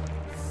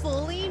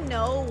fully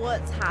know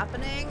what's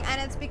happening,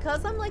 and it's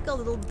because I'm like a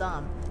little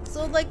dumb.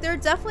 So like there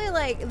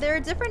are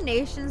different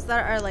nations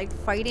that are like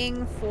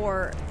fighting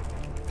for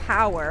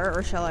power,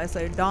 or shall I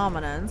say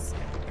dominance.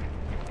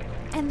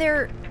 And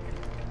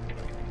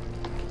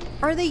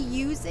are they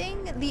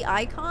using the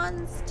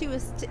icons to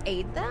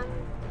aid them?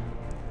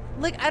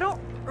 Like, I don't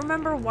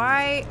remember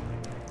why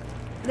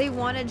they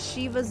wanted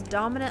Shiva's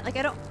dominant. Like,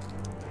 I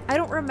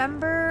don't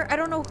remember. I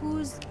don't know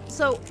who's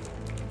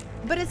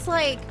but it's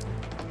like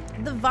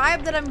the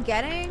vibe that I'm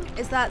getting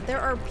is that there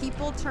are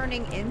people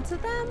turning into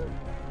them.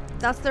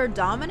 That's their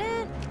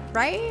dominant,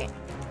 right?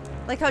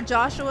 Like how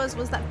Joshua's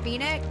was that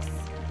Phoenix.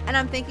 And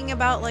I'm thinking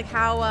about like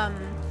how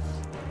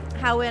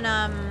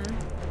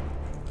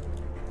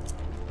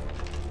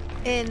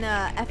in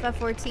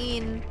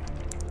FF14,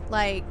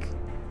 like,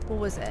 what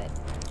was it?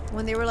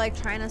 When they were like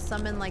trying to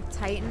summon like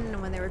Titan,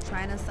 and when they were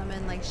trying to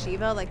summon like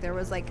Shiva, like there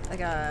was like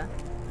a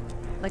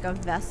like a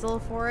vessel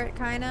for it,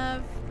 kind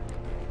of.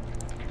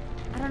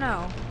 I don't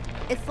know.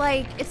 It's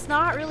like, it's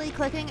not really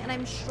clicking, and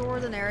I'm sure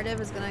the narrative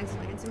is gonna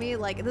explain it to me.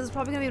 Like, this is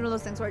probably gonna be one of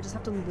those things where I just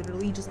have to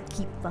literally just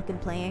keep fucking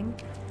playing.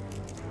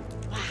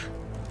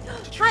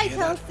 Hi,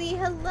 Kelsey.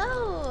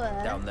 Hello.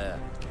 Down there.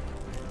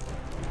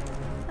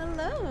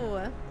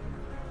 Hello.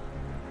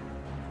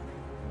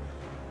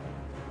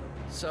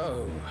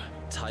 So,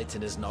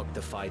 Titan has knocked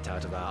the fight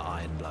out of our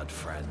Ironblood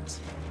friends.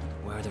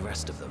 Where are the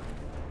rest of them?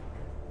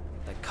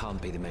 That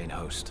can't be the main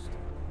host.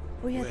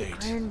 Oh yeah, the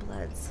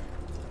Ironbloods.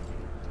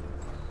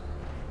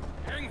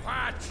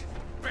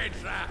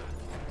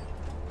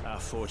 Our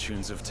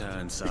fortunes have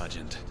turned,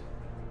 Sergeant.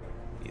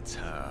 It's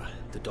her.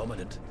 The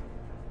dominant.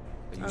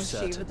 Are you Oh,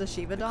 certain? Shiva, the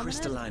Shiva The dominant?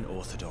 Crystalline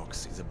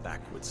Orthodox is a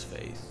backwards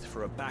faith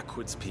for a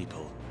backwards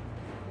people.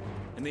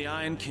 In the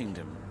Iron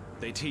Kingdom,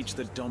 they teach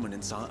that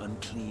dominants are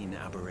unclean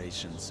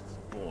aberrations,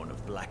 born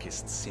of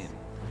blackest sin.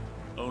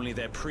 Only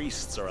their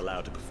priests are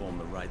allowed to perform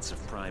the rites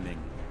of priming.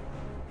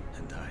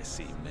 And I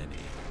see many.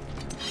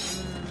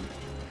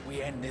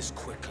 We end this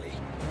quickly.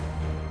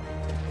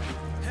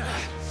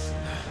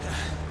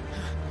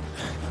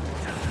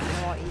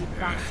 Oh, you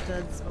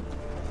bastards.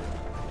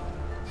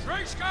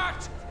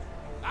 Schreckschott!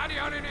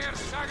 Adioninir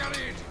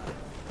Sagarid!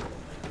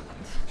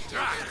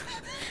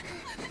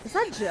 Is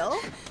that Jill?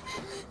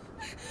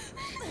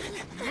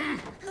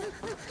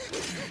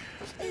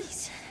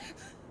 Please.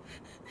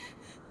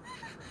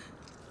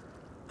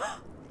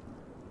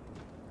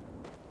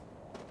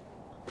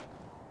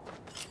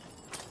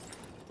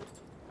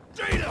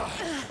 Data!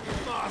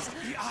 Must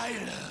be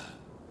Isla!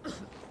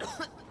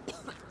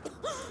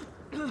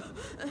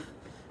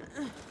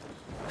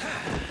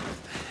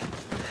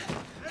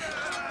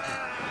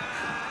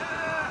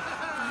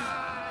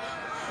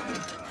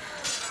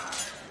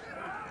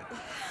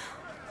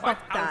 Fuck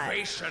that.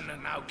 Alvation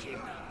Naukin,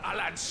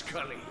 Alan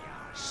Scully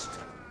asked.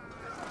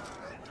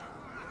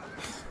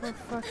 Poor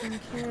fucking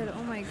kid.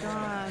 Oh my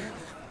god.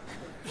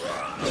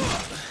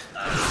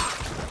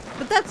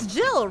 But that's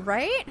Jill,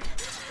 right?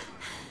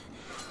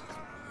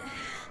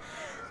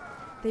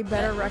 They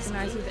better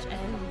recognize who the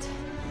end.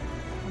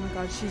 Oh my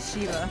god, she's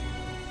Shiva.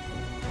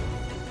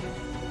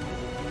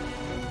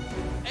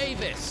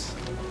 Avis,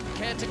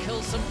 care to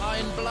kill some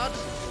Ironblood?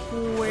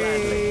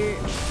 Wait.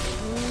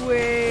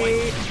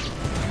 Wait.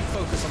 You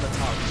focus on the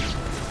target.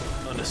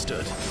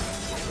 Understood.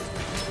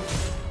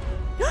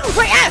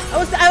 Wait,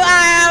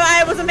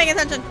 I wasn't paying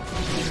attention.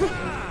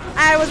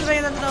 I wasn't paying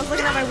attention. I was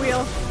looking at my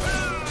wheel.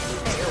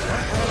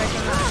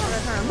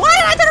 Why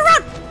did I turn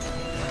around?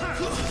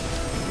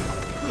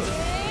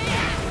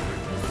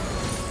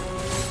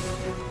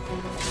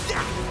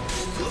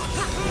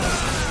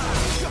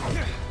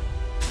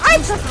 I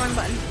pressed the wrong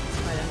button.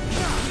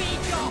 Be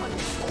gone!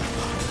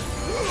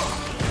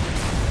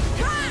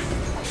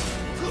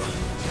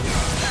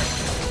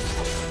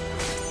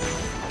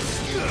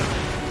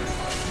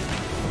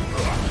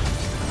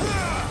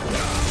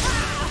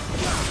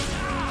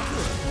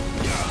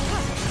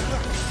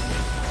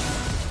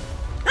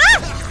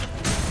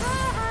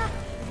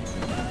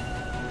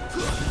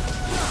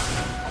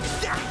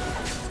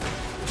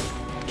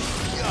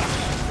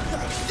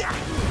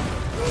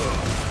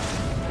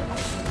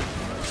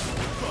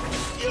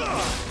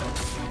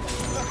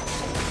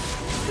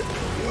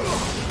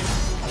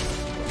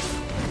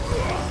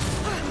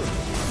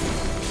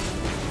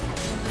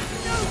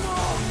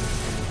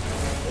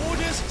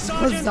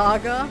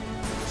 Zaga.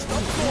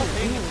 Stop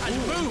talking and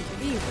move.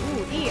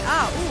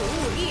 Wow!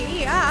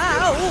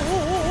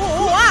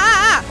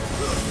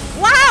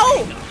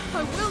 I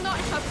will not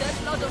have their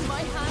blood on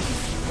my hands.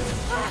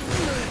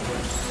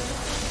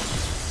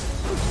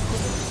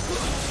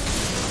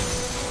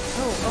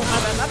 Oh,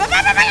 my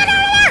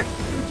bad.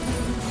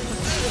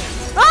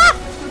 Ah!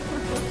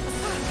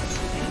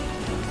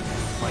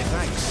 My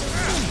thanks.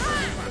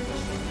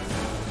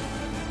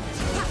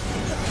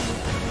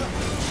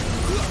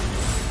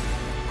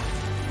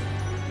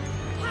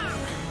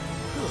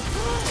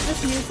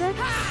 This music?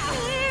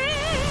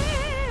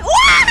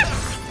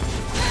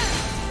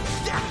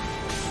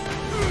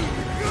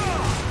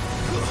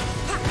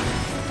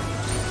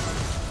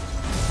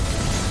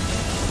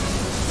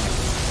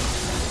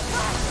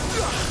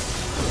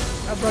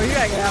 Oh, bro, you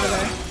gotta get out of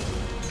there.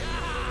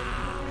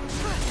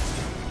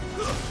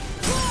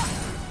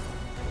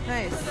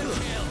 Nice.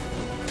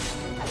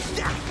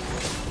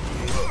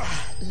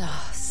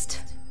 Lost.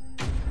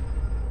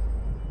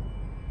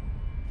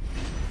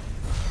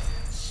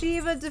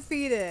 Shiva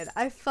defeated.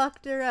 I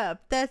fucked her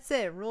up. That's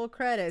it. Roll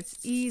credits.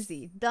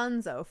 Easy.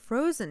 Dunzo.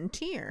 Frozen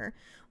tear.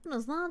 What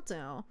does that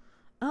do?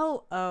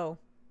 Oh.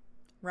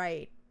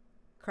 Right.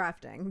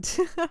 Crafting.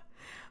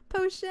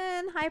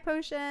 Potion. Hi,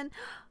 potion.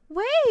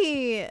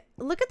 Wait.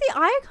 Look at the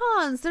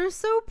icons. They're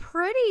so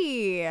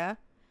pretty.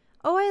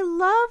 Oh, I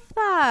love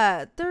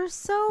that. They're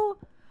so...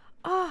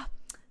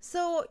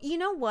 So, you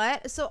know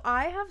what? So,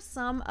 I have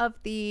some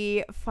of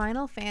the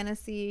Final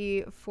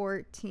Fantasy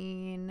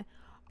 14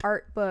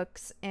 art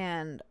books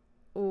and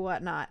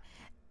whatnot,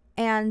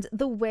 and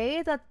the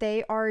way that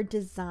they are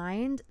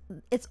designed,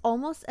 it's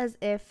almost as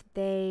if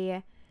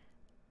they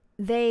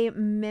they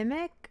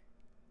mimic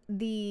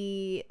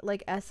the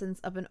like essence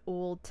of an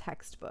old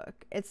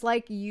textbook. It's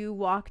like you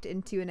walked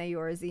into an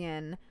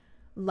Eorzean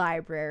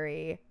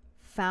library,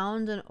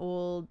 found an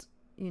old,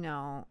 you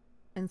know,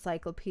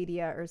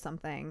 encyclopedia or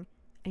something,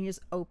 and you just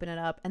open it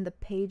up and the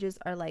pages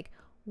are like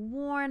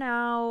worn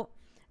out,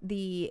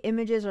 the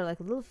images are like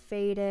a little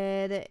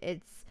faded,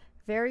 it's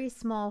very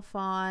small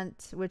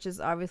font, which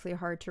is obviously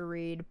hard to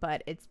read,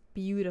 but it's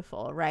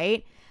beautiful,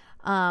 right?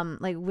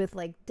 Like with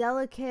like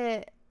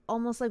delicate,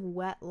 almost like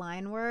wet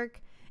line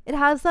work. It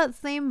has that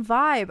same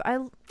vibe. I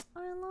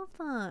love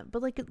that,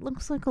 but like it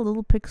looks like a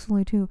little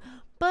pixely too,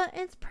 but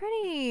it's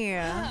pretty.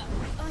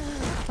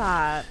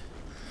 That.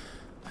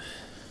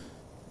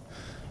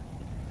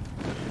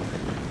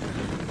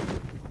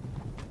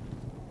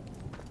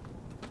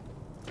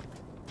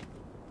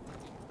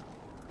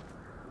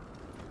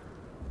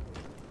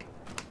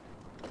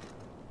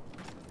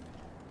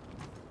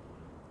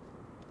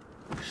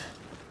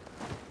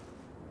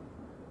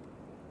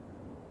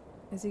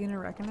 Is he gonna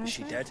recognize Is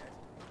she her? dead?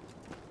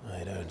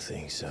 I don't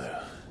think so.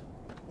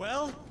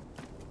 Well,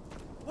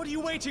 what are you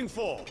waiting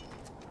for?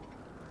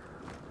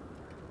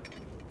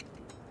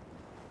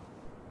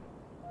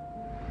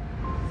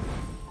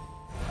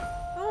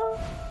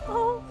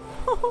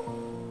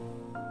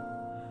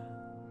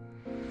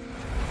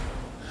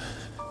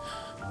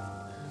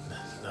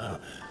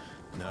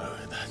 No,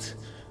 that's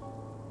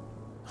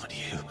not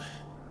you.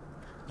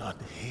 Not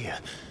here.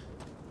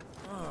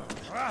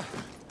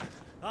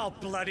 I'll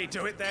bloody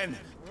do it then.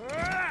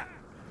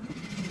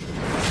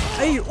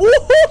 Hey,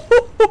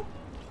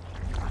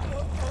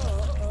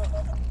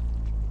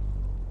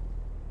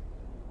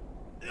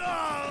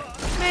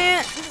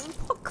 man,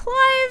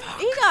 Clive,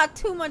 he got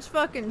too much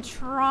fucking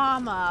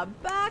trauma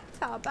back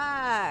to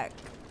back.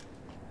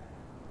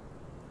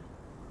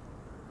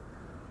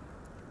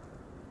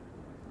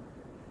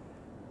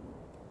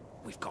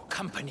 We've got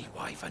company,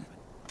 Wyvern.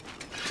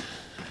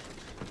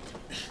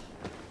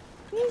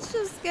 He's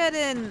just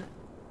getting...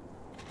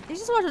 He's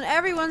just watching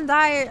everyone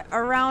die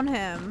around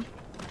him.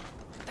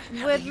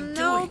 With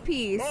no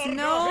peace.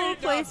 No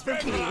place for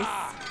peace.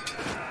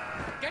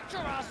 Get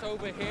your ass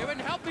over here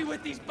and help me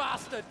with these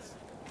bastards!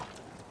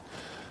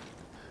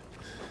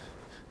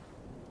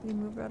 You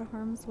move out of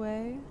harm's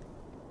way.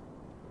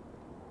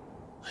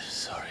 I'm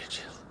sorry,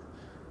 Jill.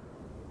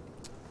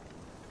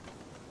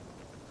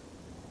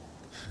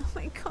 Oh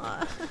my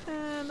god.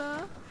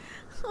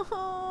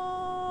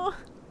 Oh.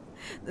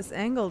 This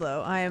angle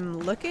though, I am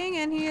looking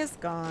and he is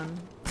gone.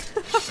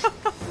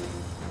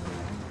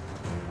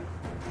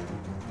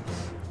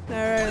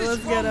 Alright,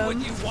 let's get him.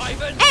 With you,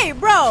 Wyvern? Hey,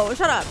 bro!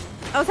 Shut up.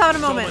 I was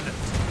having a moment.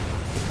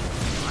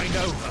 I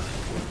know her.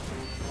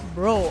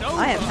 Bro,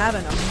 I am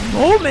having a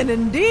moment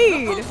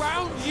indeed. Look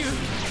around you.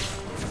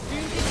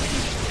 You need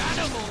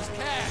animals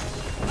care.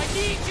 I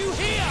need you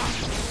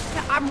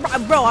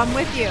here. Bro, I'm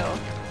with you.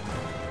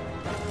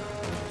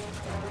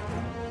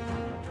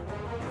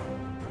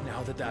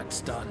 Now that that's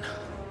done,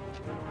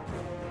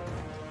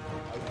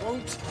 I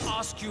won't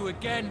ask you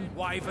again,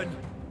 Wyvern.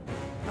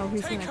 Oh,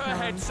 he's Take gonna her kill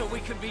head him. so we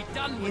can be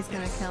done He's with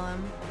gonna this. kill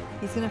him.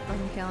 He's gonna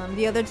fucking kill him.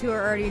 The other two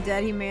are already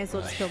dead. He may as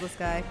well just kill this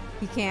guy.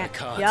 He can't. I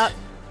can't. Yep.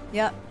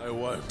 Yep. I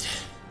won't.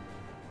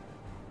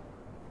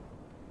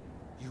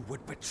 You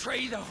would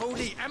betray the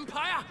Holy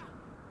Empire?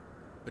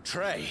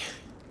 Betray?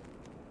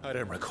 I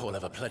don't recall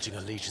ever pledging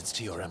allegiance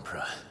to your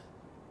Emperor.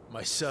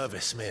 My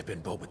service may have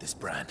been bought with this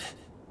brand,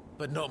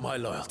 but not my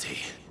loyalty.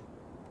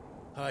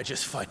 I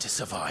just fight to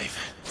survive.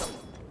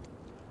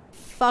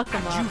 Fuck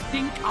him up. You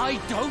think I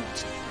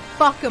don't?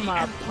 Fuck him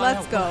up. Empire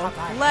Let's will go. have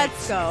our Let's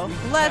heads go.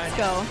 if we Let's turn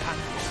go. it back.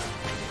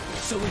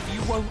 So if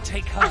you won't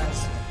take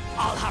hers,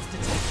 I'll have to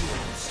take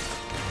yours.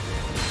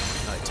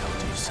 I told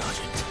you,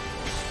 Sergeant.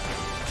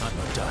 I'm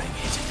not dying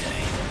here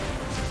today.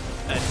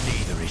 And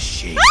neither is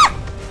she.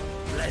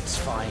 Let's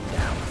find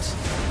out.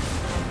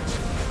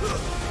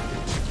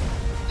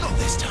 Not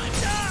this time.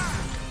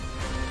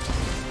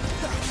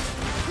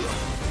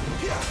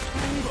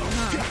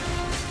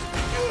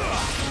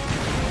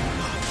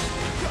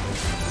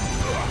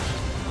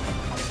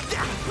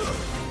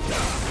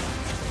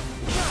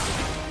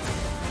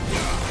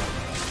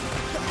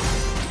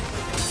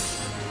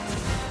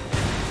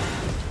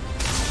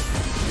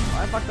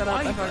 I fucked that up.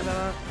 I fucked that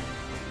up.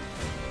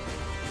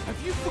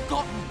 Have you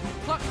forgotten who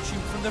plucked you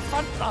from the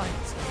front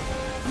lines?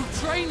 Who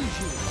trained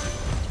you?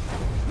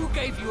 Who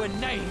gave you a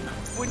name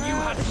when you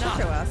had Shut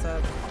your none? ass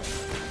up.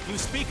 You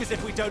speak as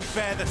if we don't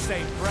bear the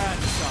same brand,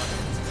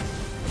 Sergeant.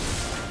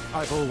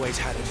 I've always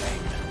had a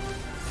name,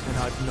 and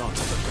I've not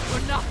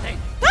forgotten. For nothing.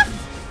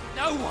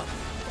 No one.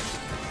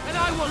 And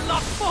I will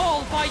not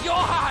fall by your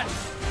hand.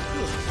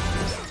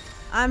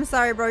 I'm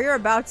sorry, bro. You're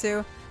about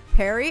to.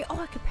 Parry? Oh,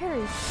 I could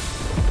parry.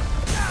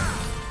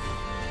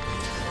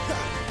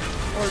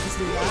 Or just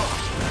do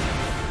that.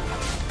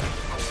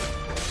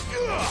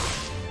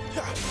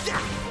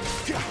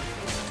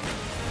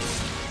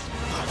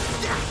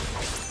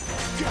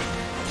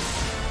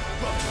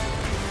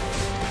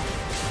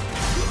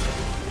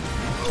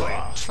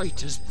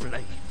 Traitor's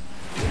blade.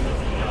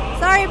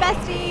 Sorry,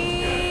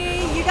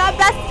 bestie. You got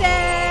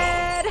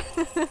bested!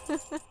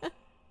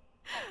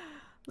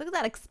 Look at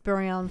that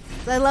experience.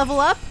 Did I level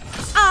up?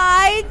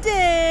 I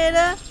did!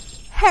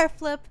 Hair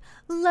flip,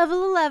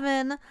 level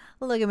 11.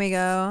 Look at me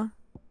go.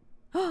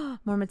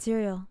 More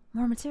material.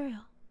 More material.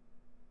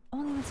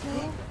 Only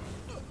material?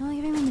 You're only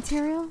giving me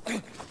material?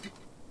 I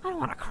don't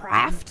want to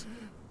craft.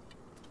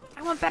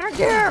 I want better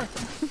gear!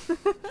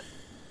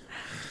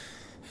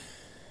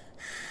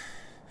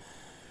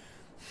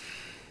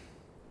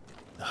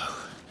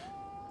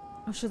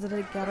 Oh shit, did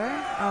I get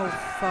her? Oh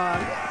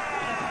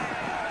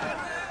fuck.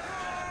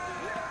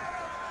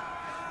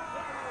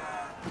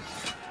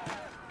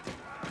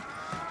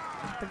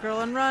 Get the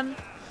girl and run.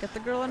 Get the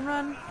girl and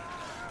run.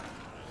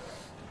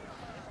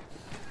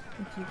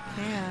 If you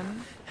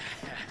can.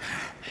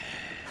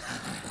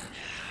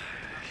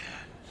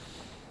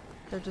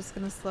 They're just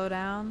gonna slow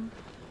down.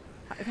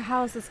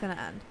 How is this gonna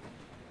end?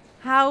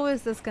 How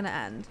is this gonna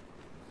end?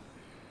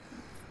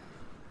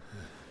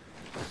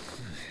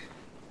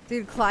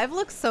 Dude, Clive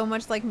looks so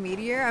much like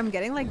Meteor. I'm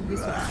getting like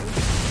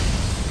goosebumps.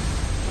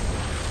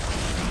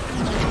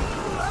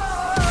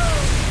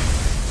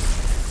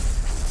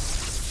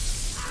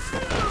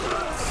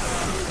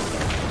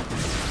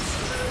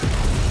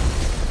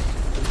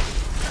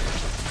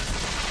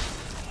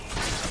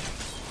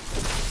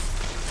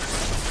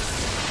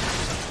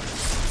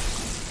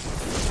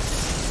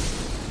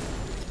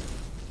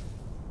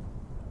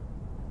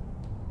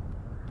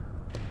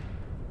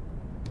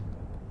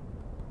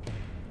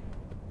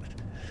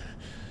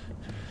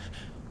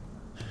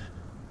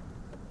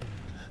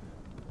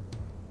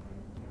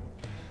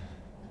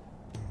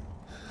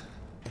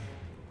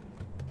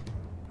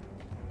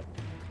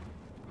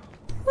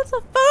 What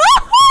the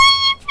fuck?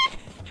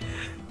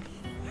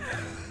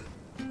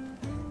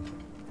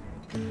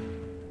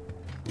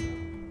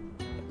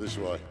 This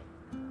way.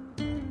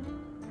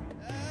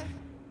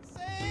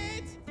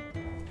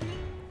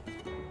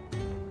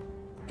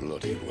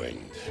 Bloody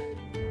wind.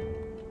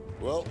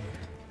 Well,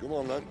 come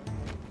on then.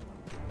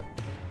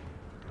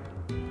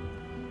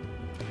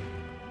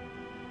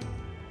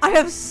 I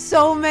have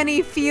so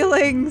many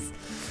feelings.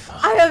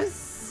 I have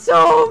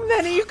so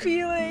many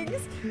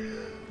feelings.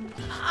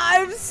 I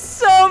have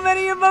so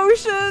many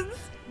emotions.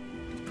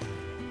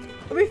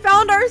 We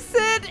found our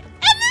Sid, and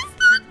it's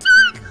not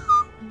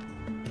Torgal.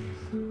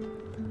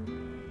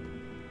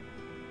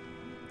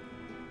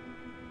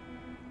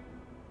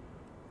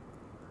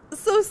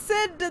 So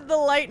Sid did the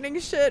lightning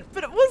shit,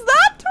 but was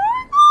that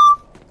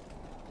Torgal?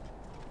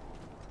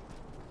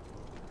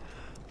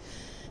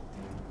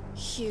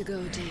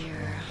 Hugo,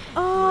 dear.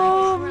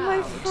 Oh, my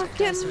proud fucking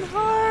desert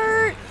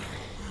heart.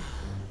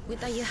 Would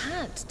that you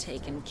had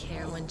taken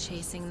care when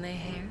chasing the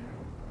hare?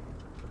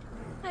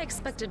 I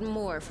expected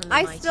more from the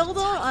I mighty still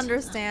don't Titan.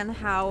 understand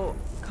how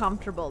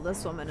comfortable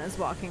this woman is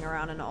walking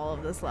around in all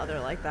of this leather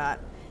like that.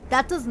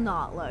 That does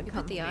not look You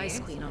put the comfy. Ice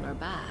Queen on her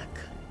back.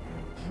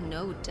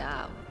 No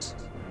doubt.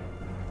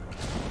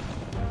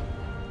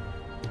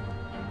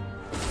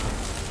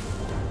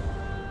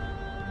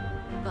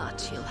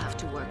 But you'll have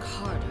to work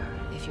harder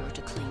if you're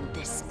to claim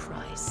this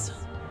prize.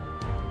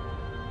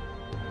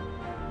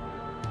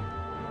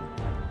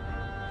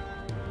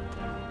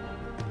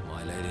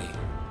 My lady,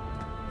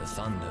 the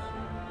thunder.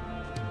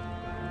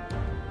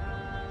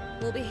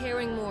 We'll be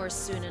hearing more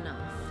soon enough.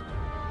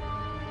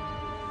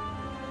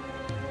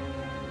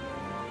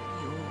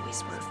 You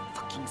always were a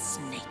fucking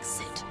snake,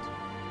 Sid.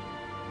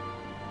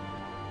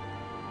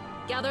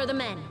 Gather the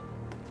men.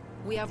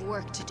 We have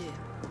work to do.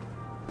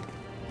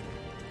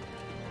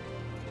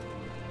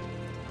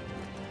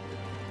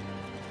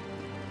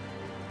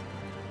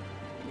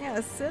 Yeah,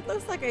 Sid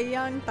looks like a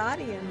young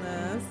thotty in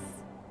this.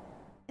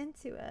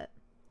 Into it.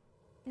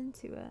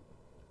 Into it.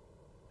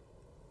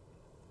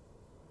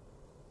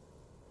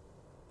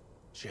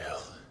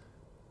 Jill.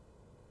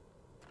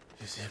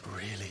 Is it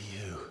really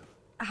you?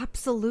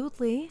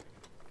 Absolutely.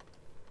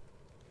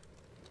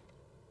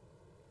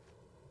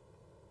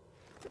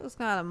 Jill's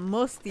kind of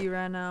musty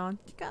right now.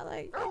 You got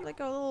like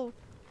a little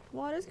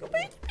water scoop.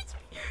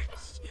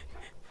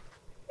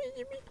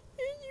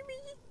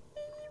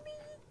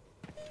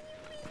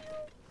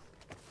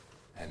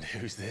 And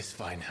who's this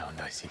fine hound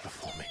I see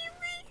before me?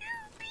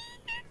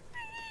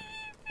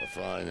 A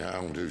fine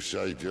hound who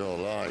saved your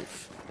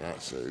life.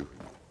 That's who.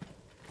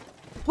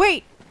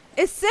 Wait,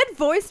 is Sid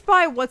voiced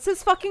by what's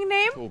his fucking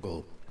name?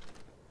 Torgal.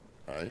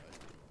 Hey?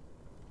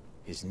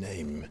 His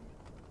name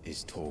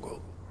is Torgal.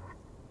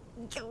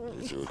 You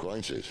two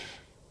acquainted?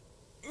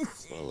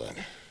 Well then,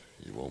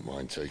 you won't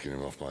mind taking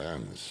him off my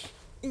hands.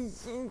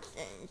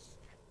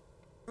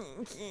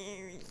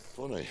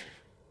 Funny.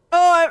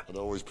 Oh, I'd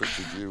always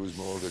pictured you as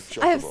more of the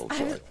I have, chocobo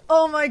type.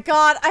 oh my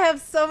god, I have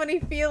so many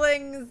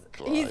feelings.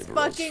 He's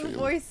Clive fucking Rosefield.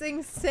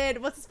 voicing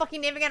Sid. What's his fucking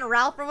name again?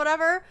 Ralph or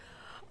whatever?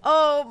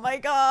 Oh my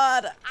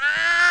god.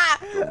 Ah!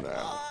 Come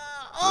now.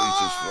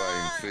 Fleet as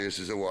flame, fierce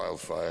as a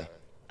wildfire.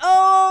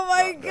 Oh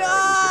my That there was the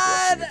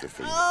blessing god. of the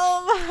Phoenix.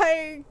 Oh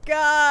my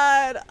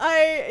god.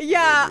 I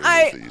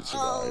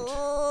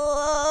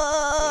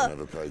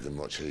never paid them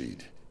much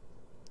heed.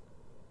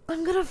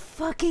 I'm gonna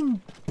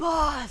fucking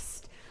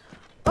bust.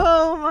 Oh,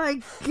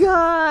 my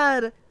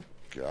god.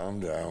 Calm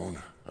down.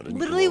 I didn't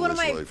Literally come one all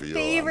of this my way for your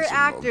favorite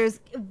handsome mug. actors.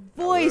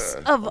 Voice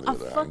there, of on the a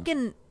other hand,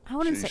 fucking, I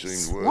wouldn't she say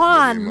seemed worth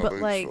swan, licking my but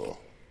boots like, for.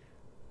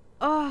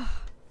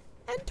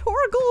 and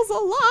Torgal's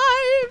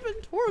alive,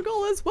 and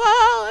Torgal is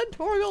well, and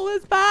Torgal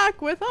is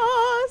back with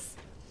us.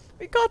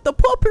 We got the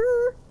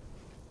pupper.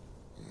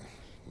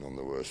 None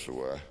the worse for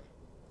wear.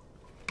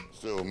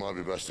 Still, it might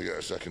be best to get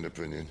a second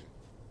opinion.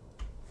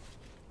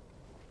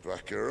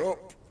 Back her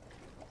up.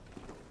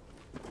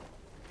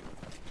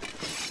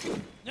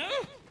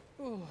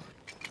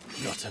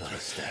 Not another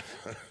step.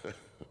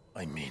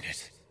 I mean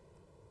it.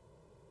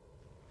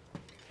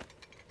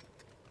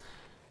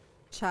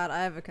 Chad, I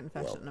have a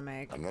confession to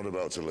make. I'm not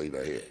about to leave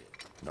her here.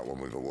 Not one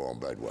with a warm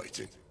bed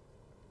waiting.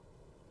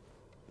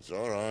 It's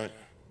all right.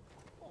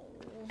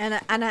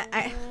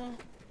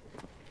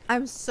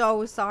 I'm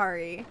so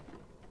sorry.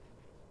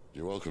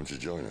 You're welcome to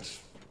join us.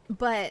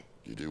 But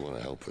You do want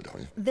to help her,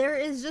 don't you? there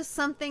is just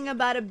something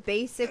about a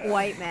basic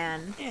white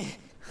man.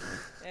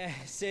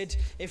 Sid,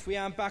 if we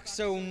aren't back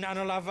soon,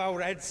 Nan'll have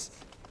our heads.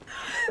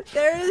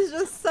 There is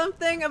just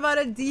something about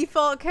a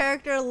default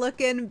character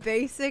looking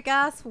basic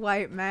ass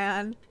white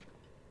man.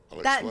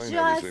 I'll That explain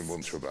just- everything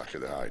once we're back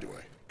at the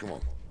hideaway. Come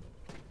on.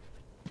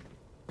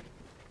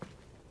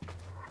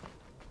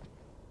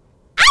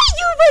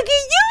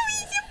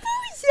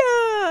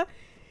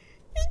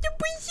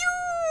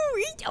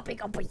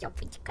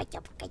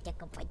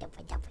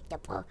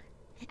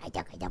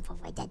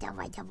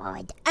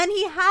 And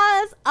he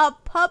has a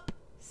pup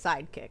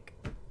sidekick.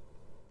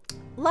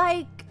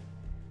 Like,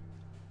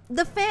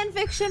 the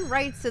fanfiction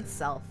writes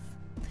itself.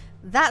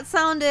 That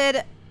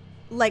sounded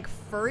like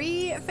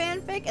furry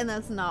fanfic, and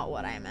that's not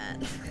what I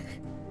meant.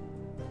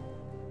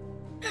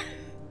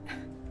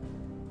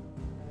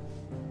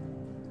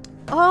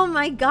 Oh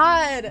my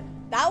god,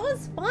 that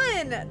was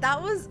fun.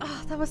 That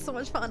was so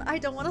much fun. I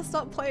don't want to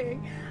stop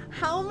playing.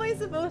 How am I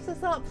supposed to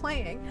stop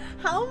playing?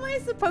 How am I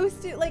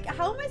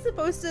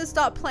supposed to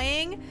stop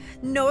playing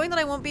knowing that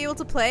I won't be able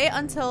to play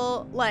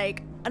until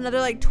like another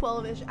like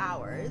 12-ish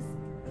hours?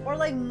 Or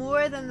like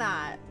more than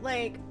that.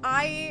 Like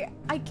I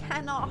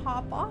cannot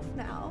hop off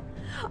now.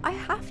 I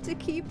have to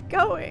keep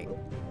going.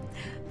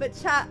 But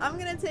chat, I'm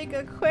gonna take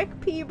a quick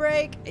pee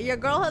break. Your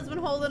girl has been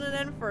holding it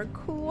in for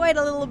quite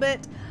a little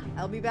bit.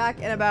 I'll be back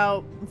in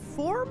about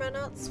 4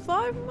 minutes,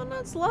 5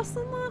 minutes, less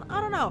than that? I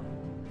don't know.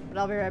 But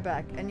I'll be right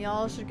back. And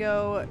y'all should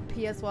go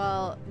pee as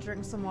well,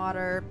 drink some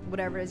water,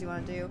 whatever it is you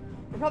want to do.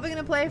 We're probably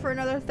gonna play for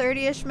another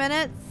 30-ish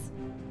minutes.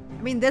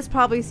 I mean, this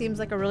probably seems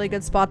like a really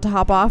good spot to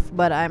hop off,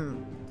 but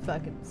I'm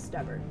fucking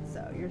stubborn,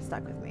 so you're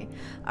stuck with me.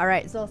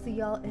 Alright, so I'll see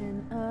y'all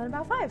in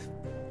about 5.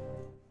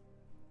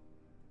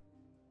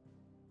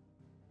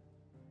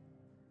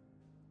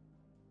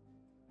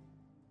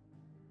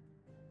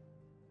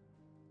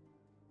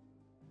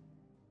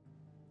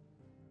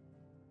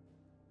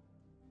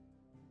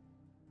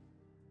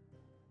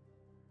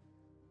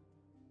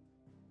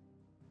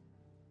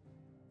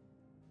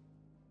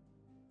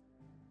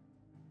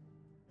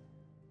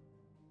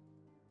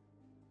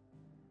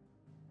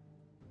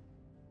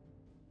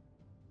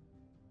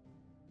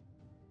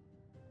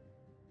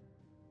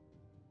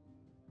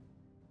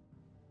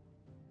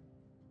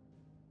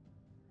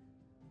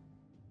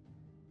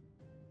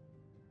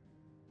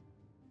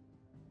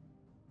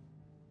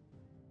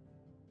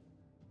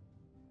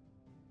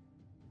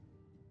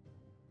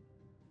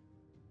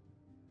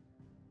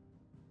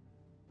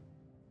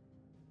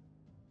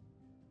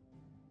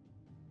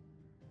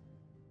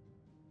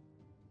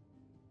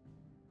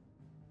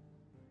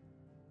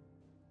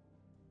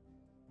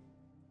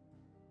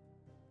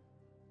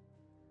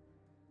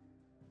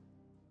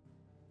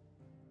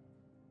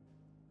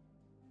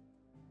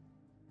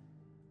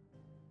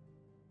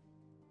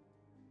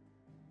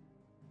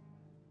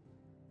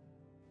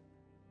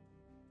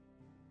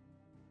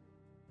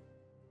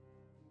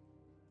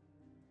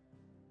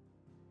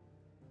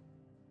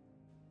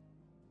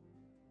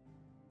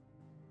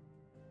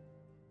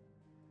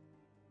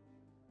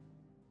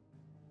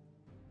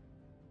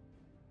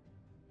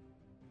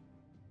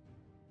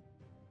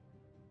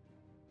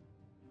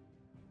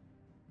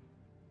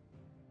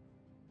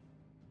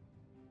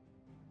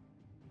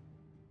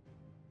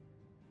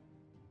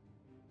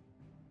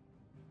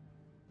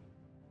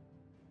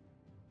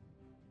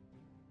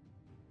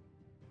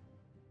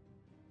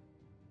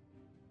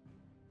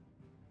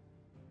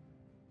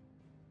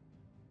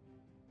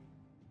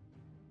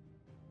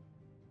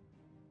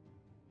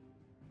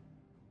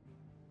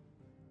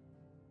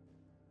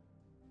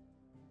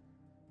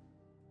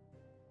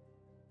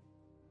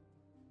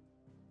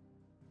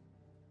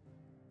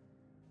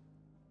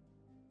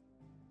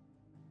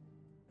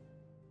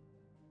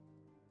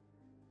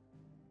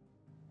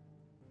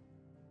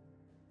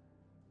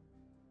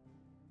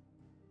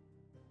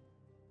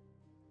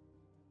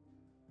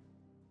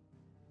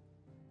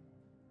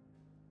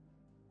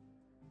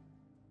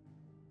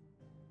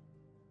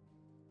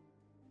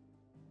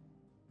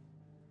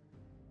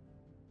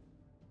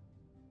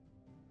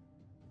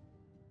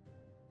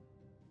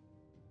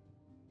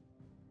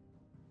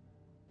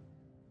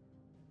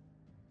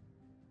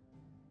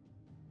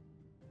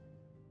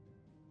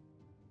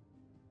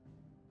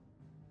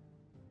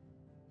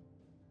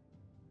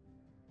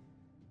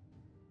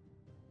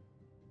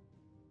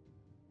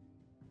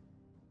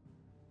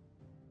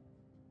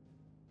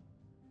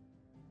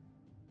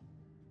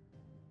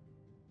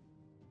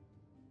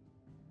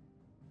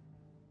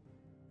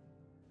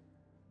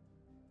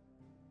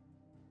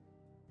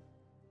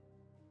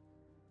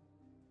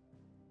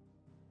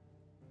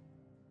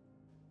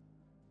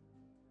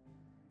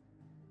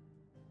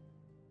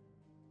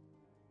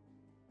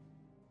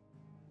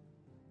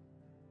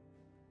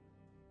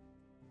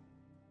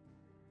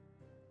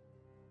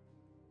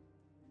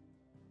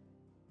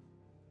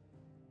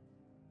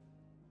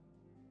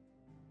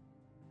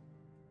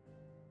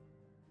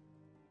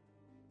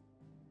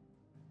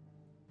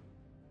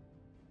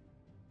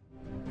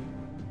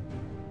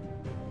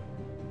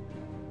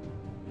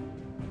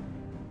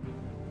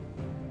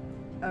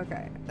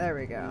 Okay, there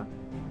we go.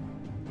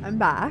 I'm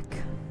back.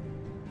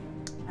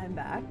 I'm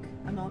back.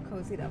 I'm all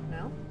cozied up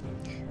now.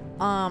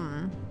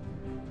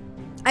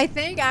 I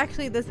think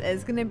actually this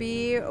is gonna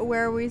be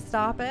where we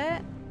stop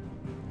it.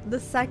 The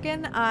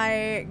second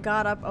I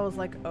got up, I was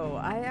like, oh,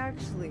 I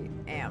actually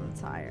am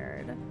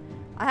tired.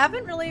 I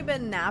haven't really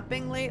been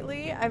napping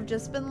lately. I've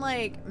just been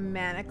like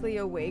manically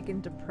awake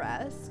and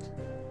depressed.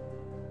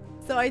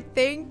 So I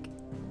think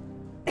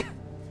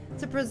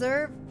to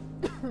preserve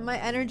my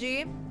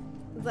energy,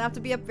 because I have to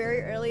be up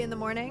very early in the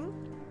morning,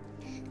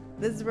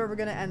 this is where we're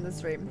gonna end the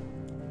stream.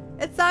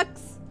 It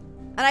sucks,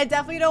 and I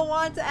definitely don't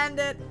want to end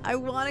it. I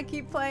want to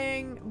keep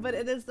playing, but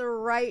it is the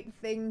right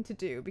thing to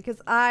do because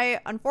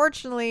I,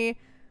 unfortunately,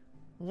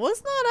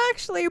 was not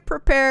actually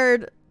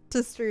prepared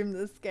to stream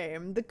this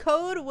game. The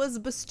code was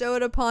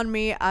bestowed upon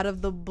me out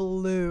of the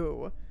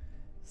blue.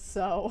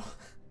 So,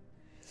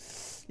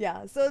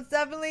 yeah, so it's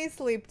definitely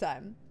sleep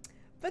time.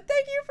 But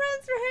thank you,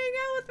 friends, for hanging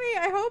out with me.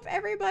 I hope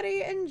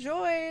everybody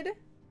enjoyed.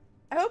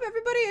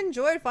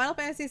 Final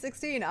Fantasy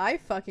 16. I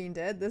fucking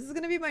did. This is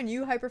going to be my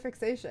new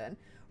hyperfixation.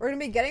 We're going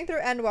to be getting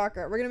through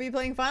Endwalker. We're going to be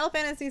playing Final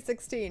Fantasy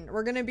 16.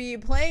 We're going to be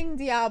playing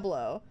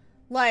Diablo.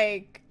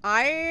 Like,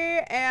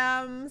 I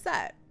am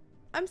set.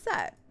 I'm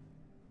set.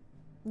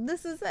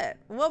 This is it.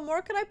 What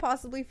more could I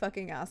possibly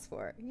fucking ask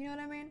for? You know what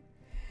I mean?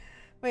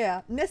 But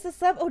yeah, missed a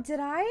sub. Oh, did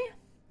I?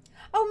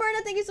 Oh,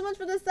 Myrna, thank you so much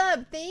for the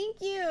sub.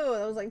 Thank you.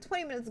 That was like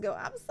 20 minutes ago.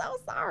 I'm so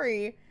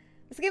sorry.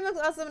 This game looks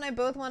awesome, and I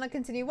both want to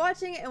continue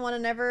watching it and want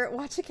to never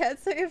watch again,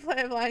 so you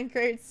play a blind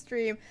great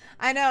stream.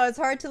 I know, it's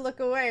hard to look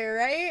away,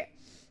 right?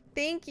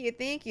 Thank you,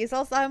 thank you.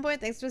 Soul stopping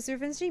point, thanks for the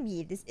super stream.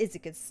 Yeah, this is a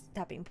good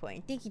stopping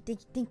point. Thank you,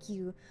 thank you, thank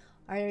you.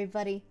 All right,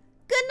 everybody.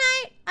 Good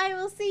night. I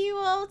will see you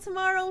all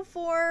tomorrow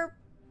for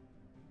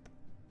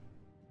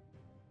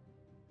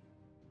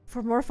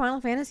more Final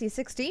Fantasy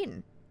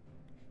 16.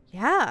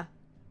 Yeah.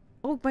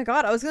 Oh my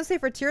god, I was gonna say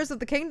for Tears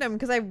of the Kingdom,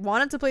 because I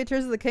wanted to play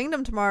Tears of the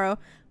Kingdom tomorrow,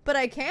 but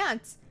I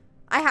can't.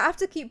 I have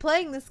to keep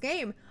playing this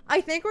game.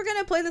 I think we're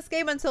gonna play this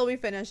game until we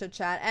finish it,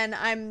 chat, and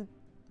I'm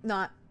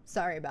not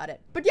sorry about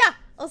it. But yeah,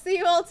 I'll see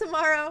you all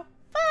tomorrow.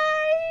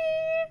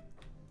 Bye!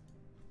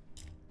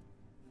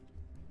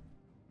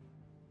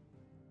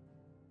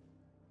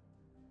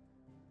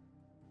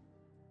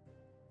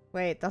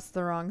 Wait, that's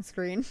the wrong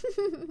screen.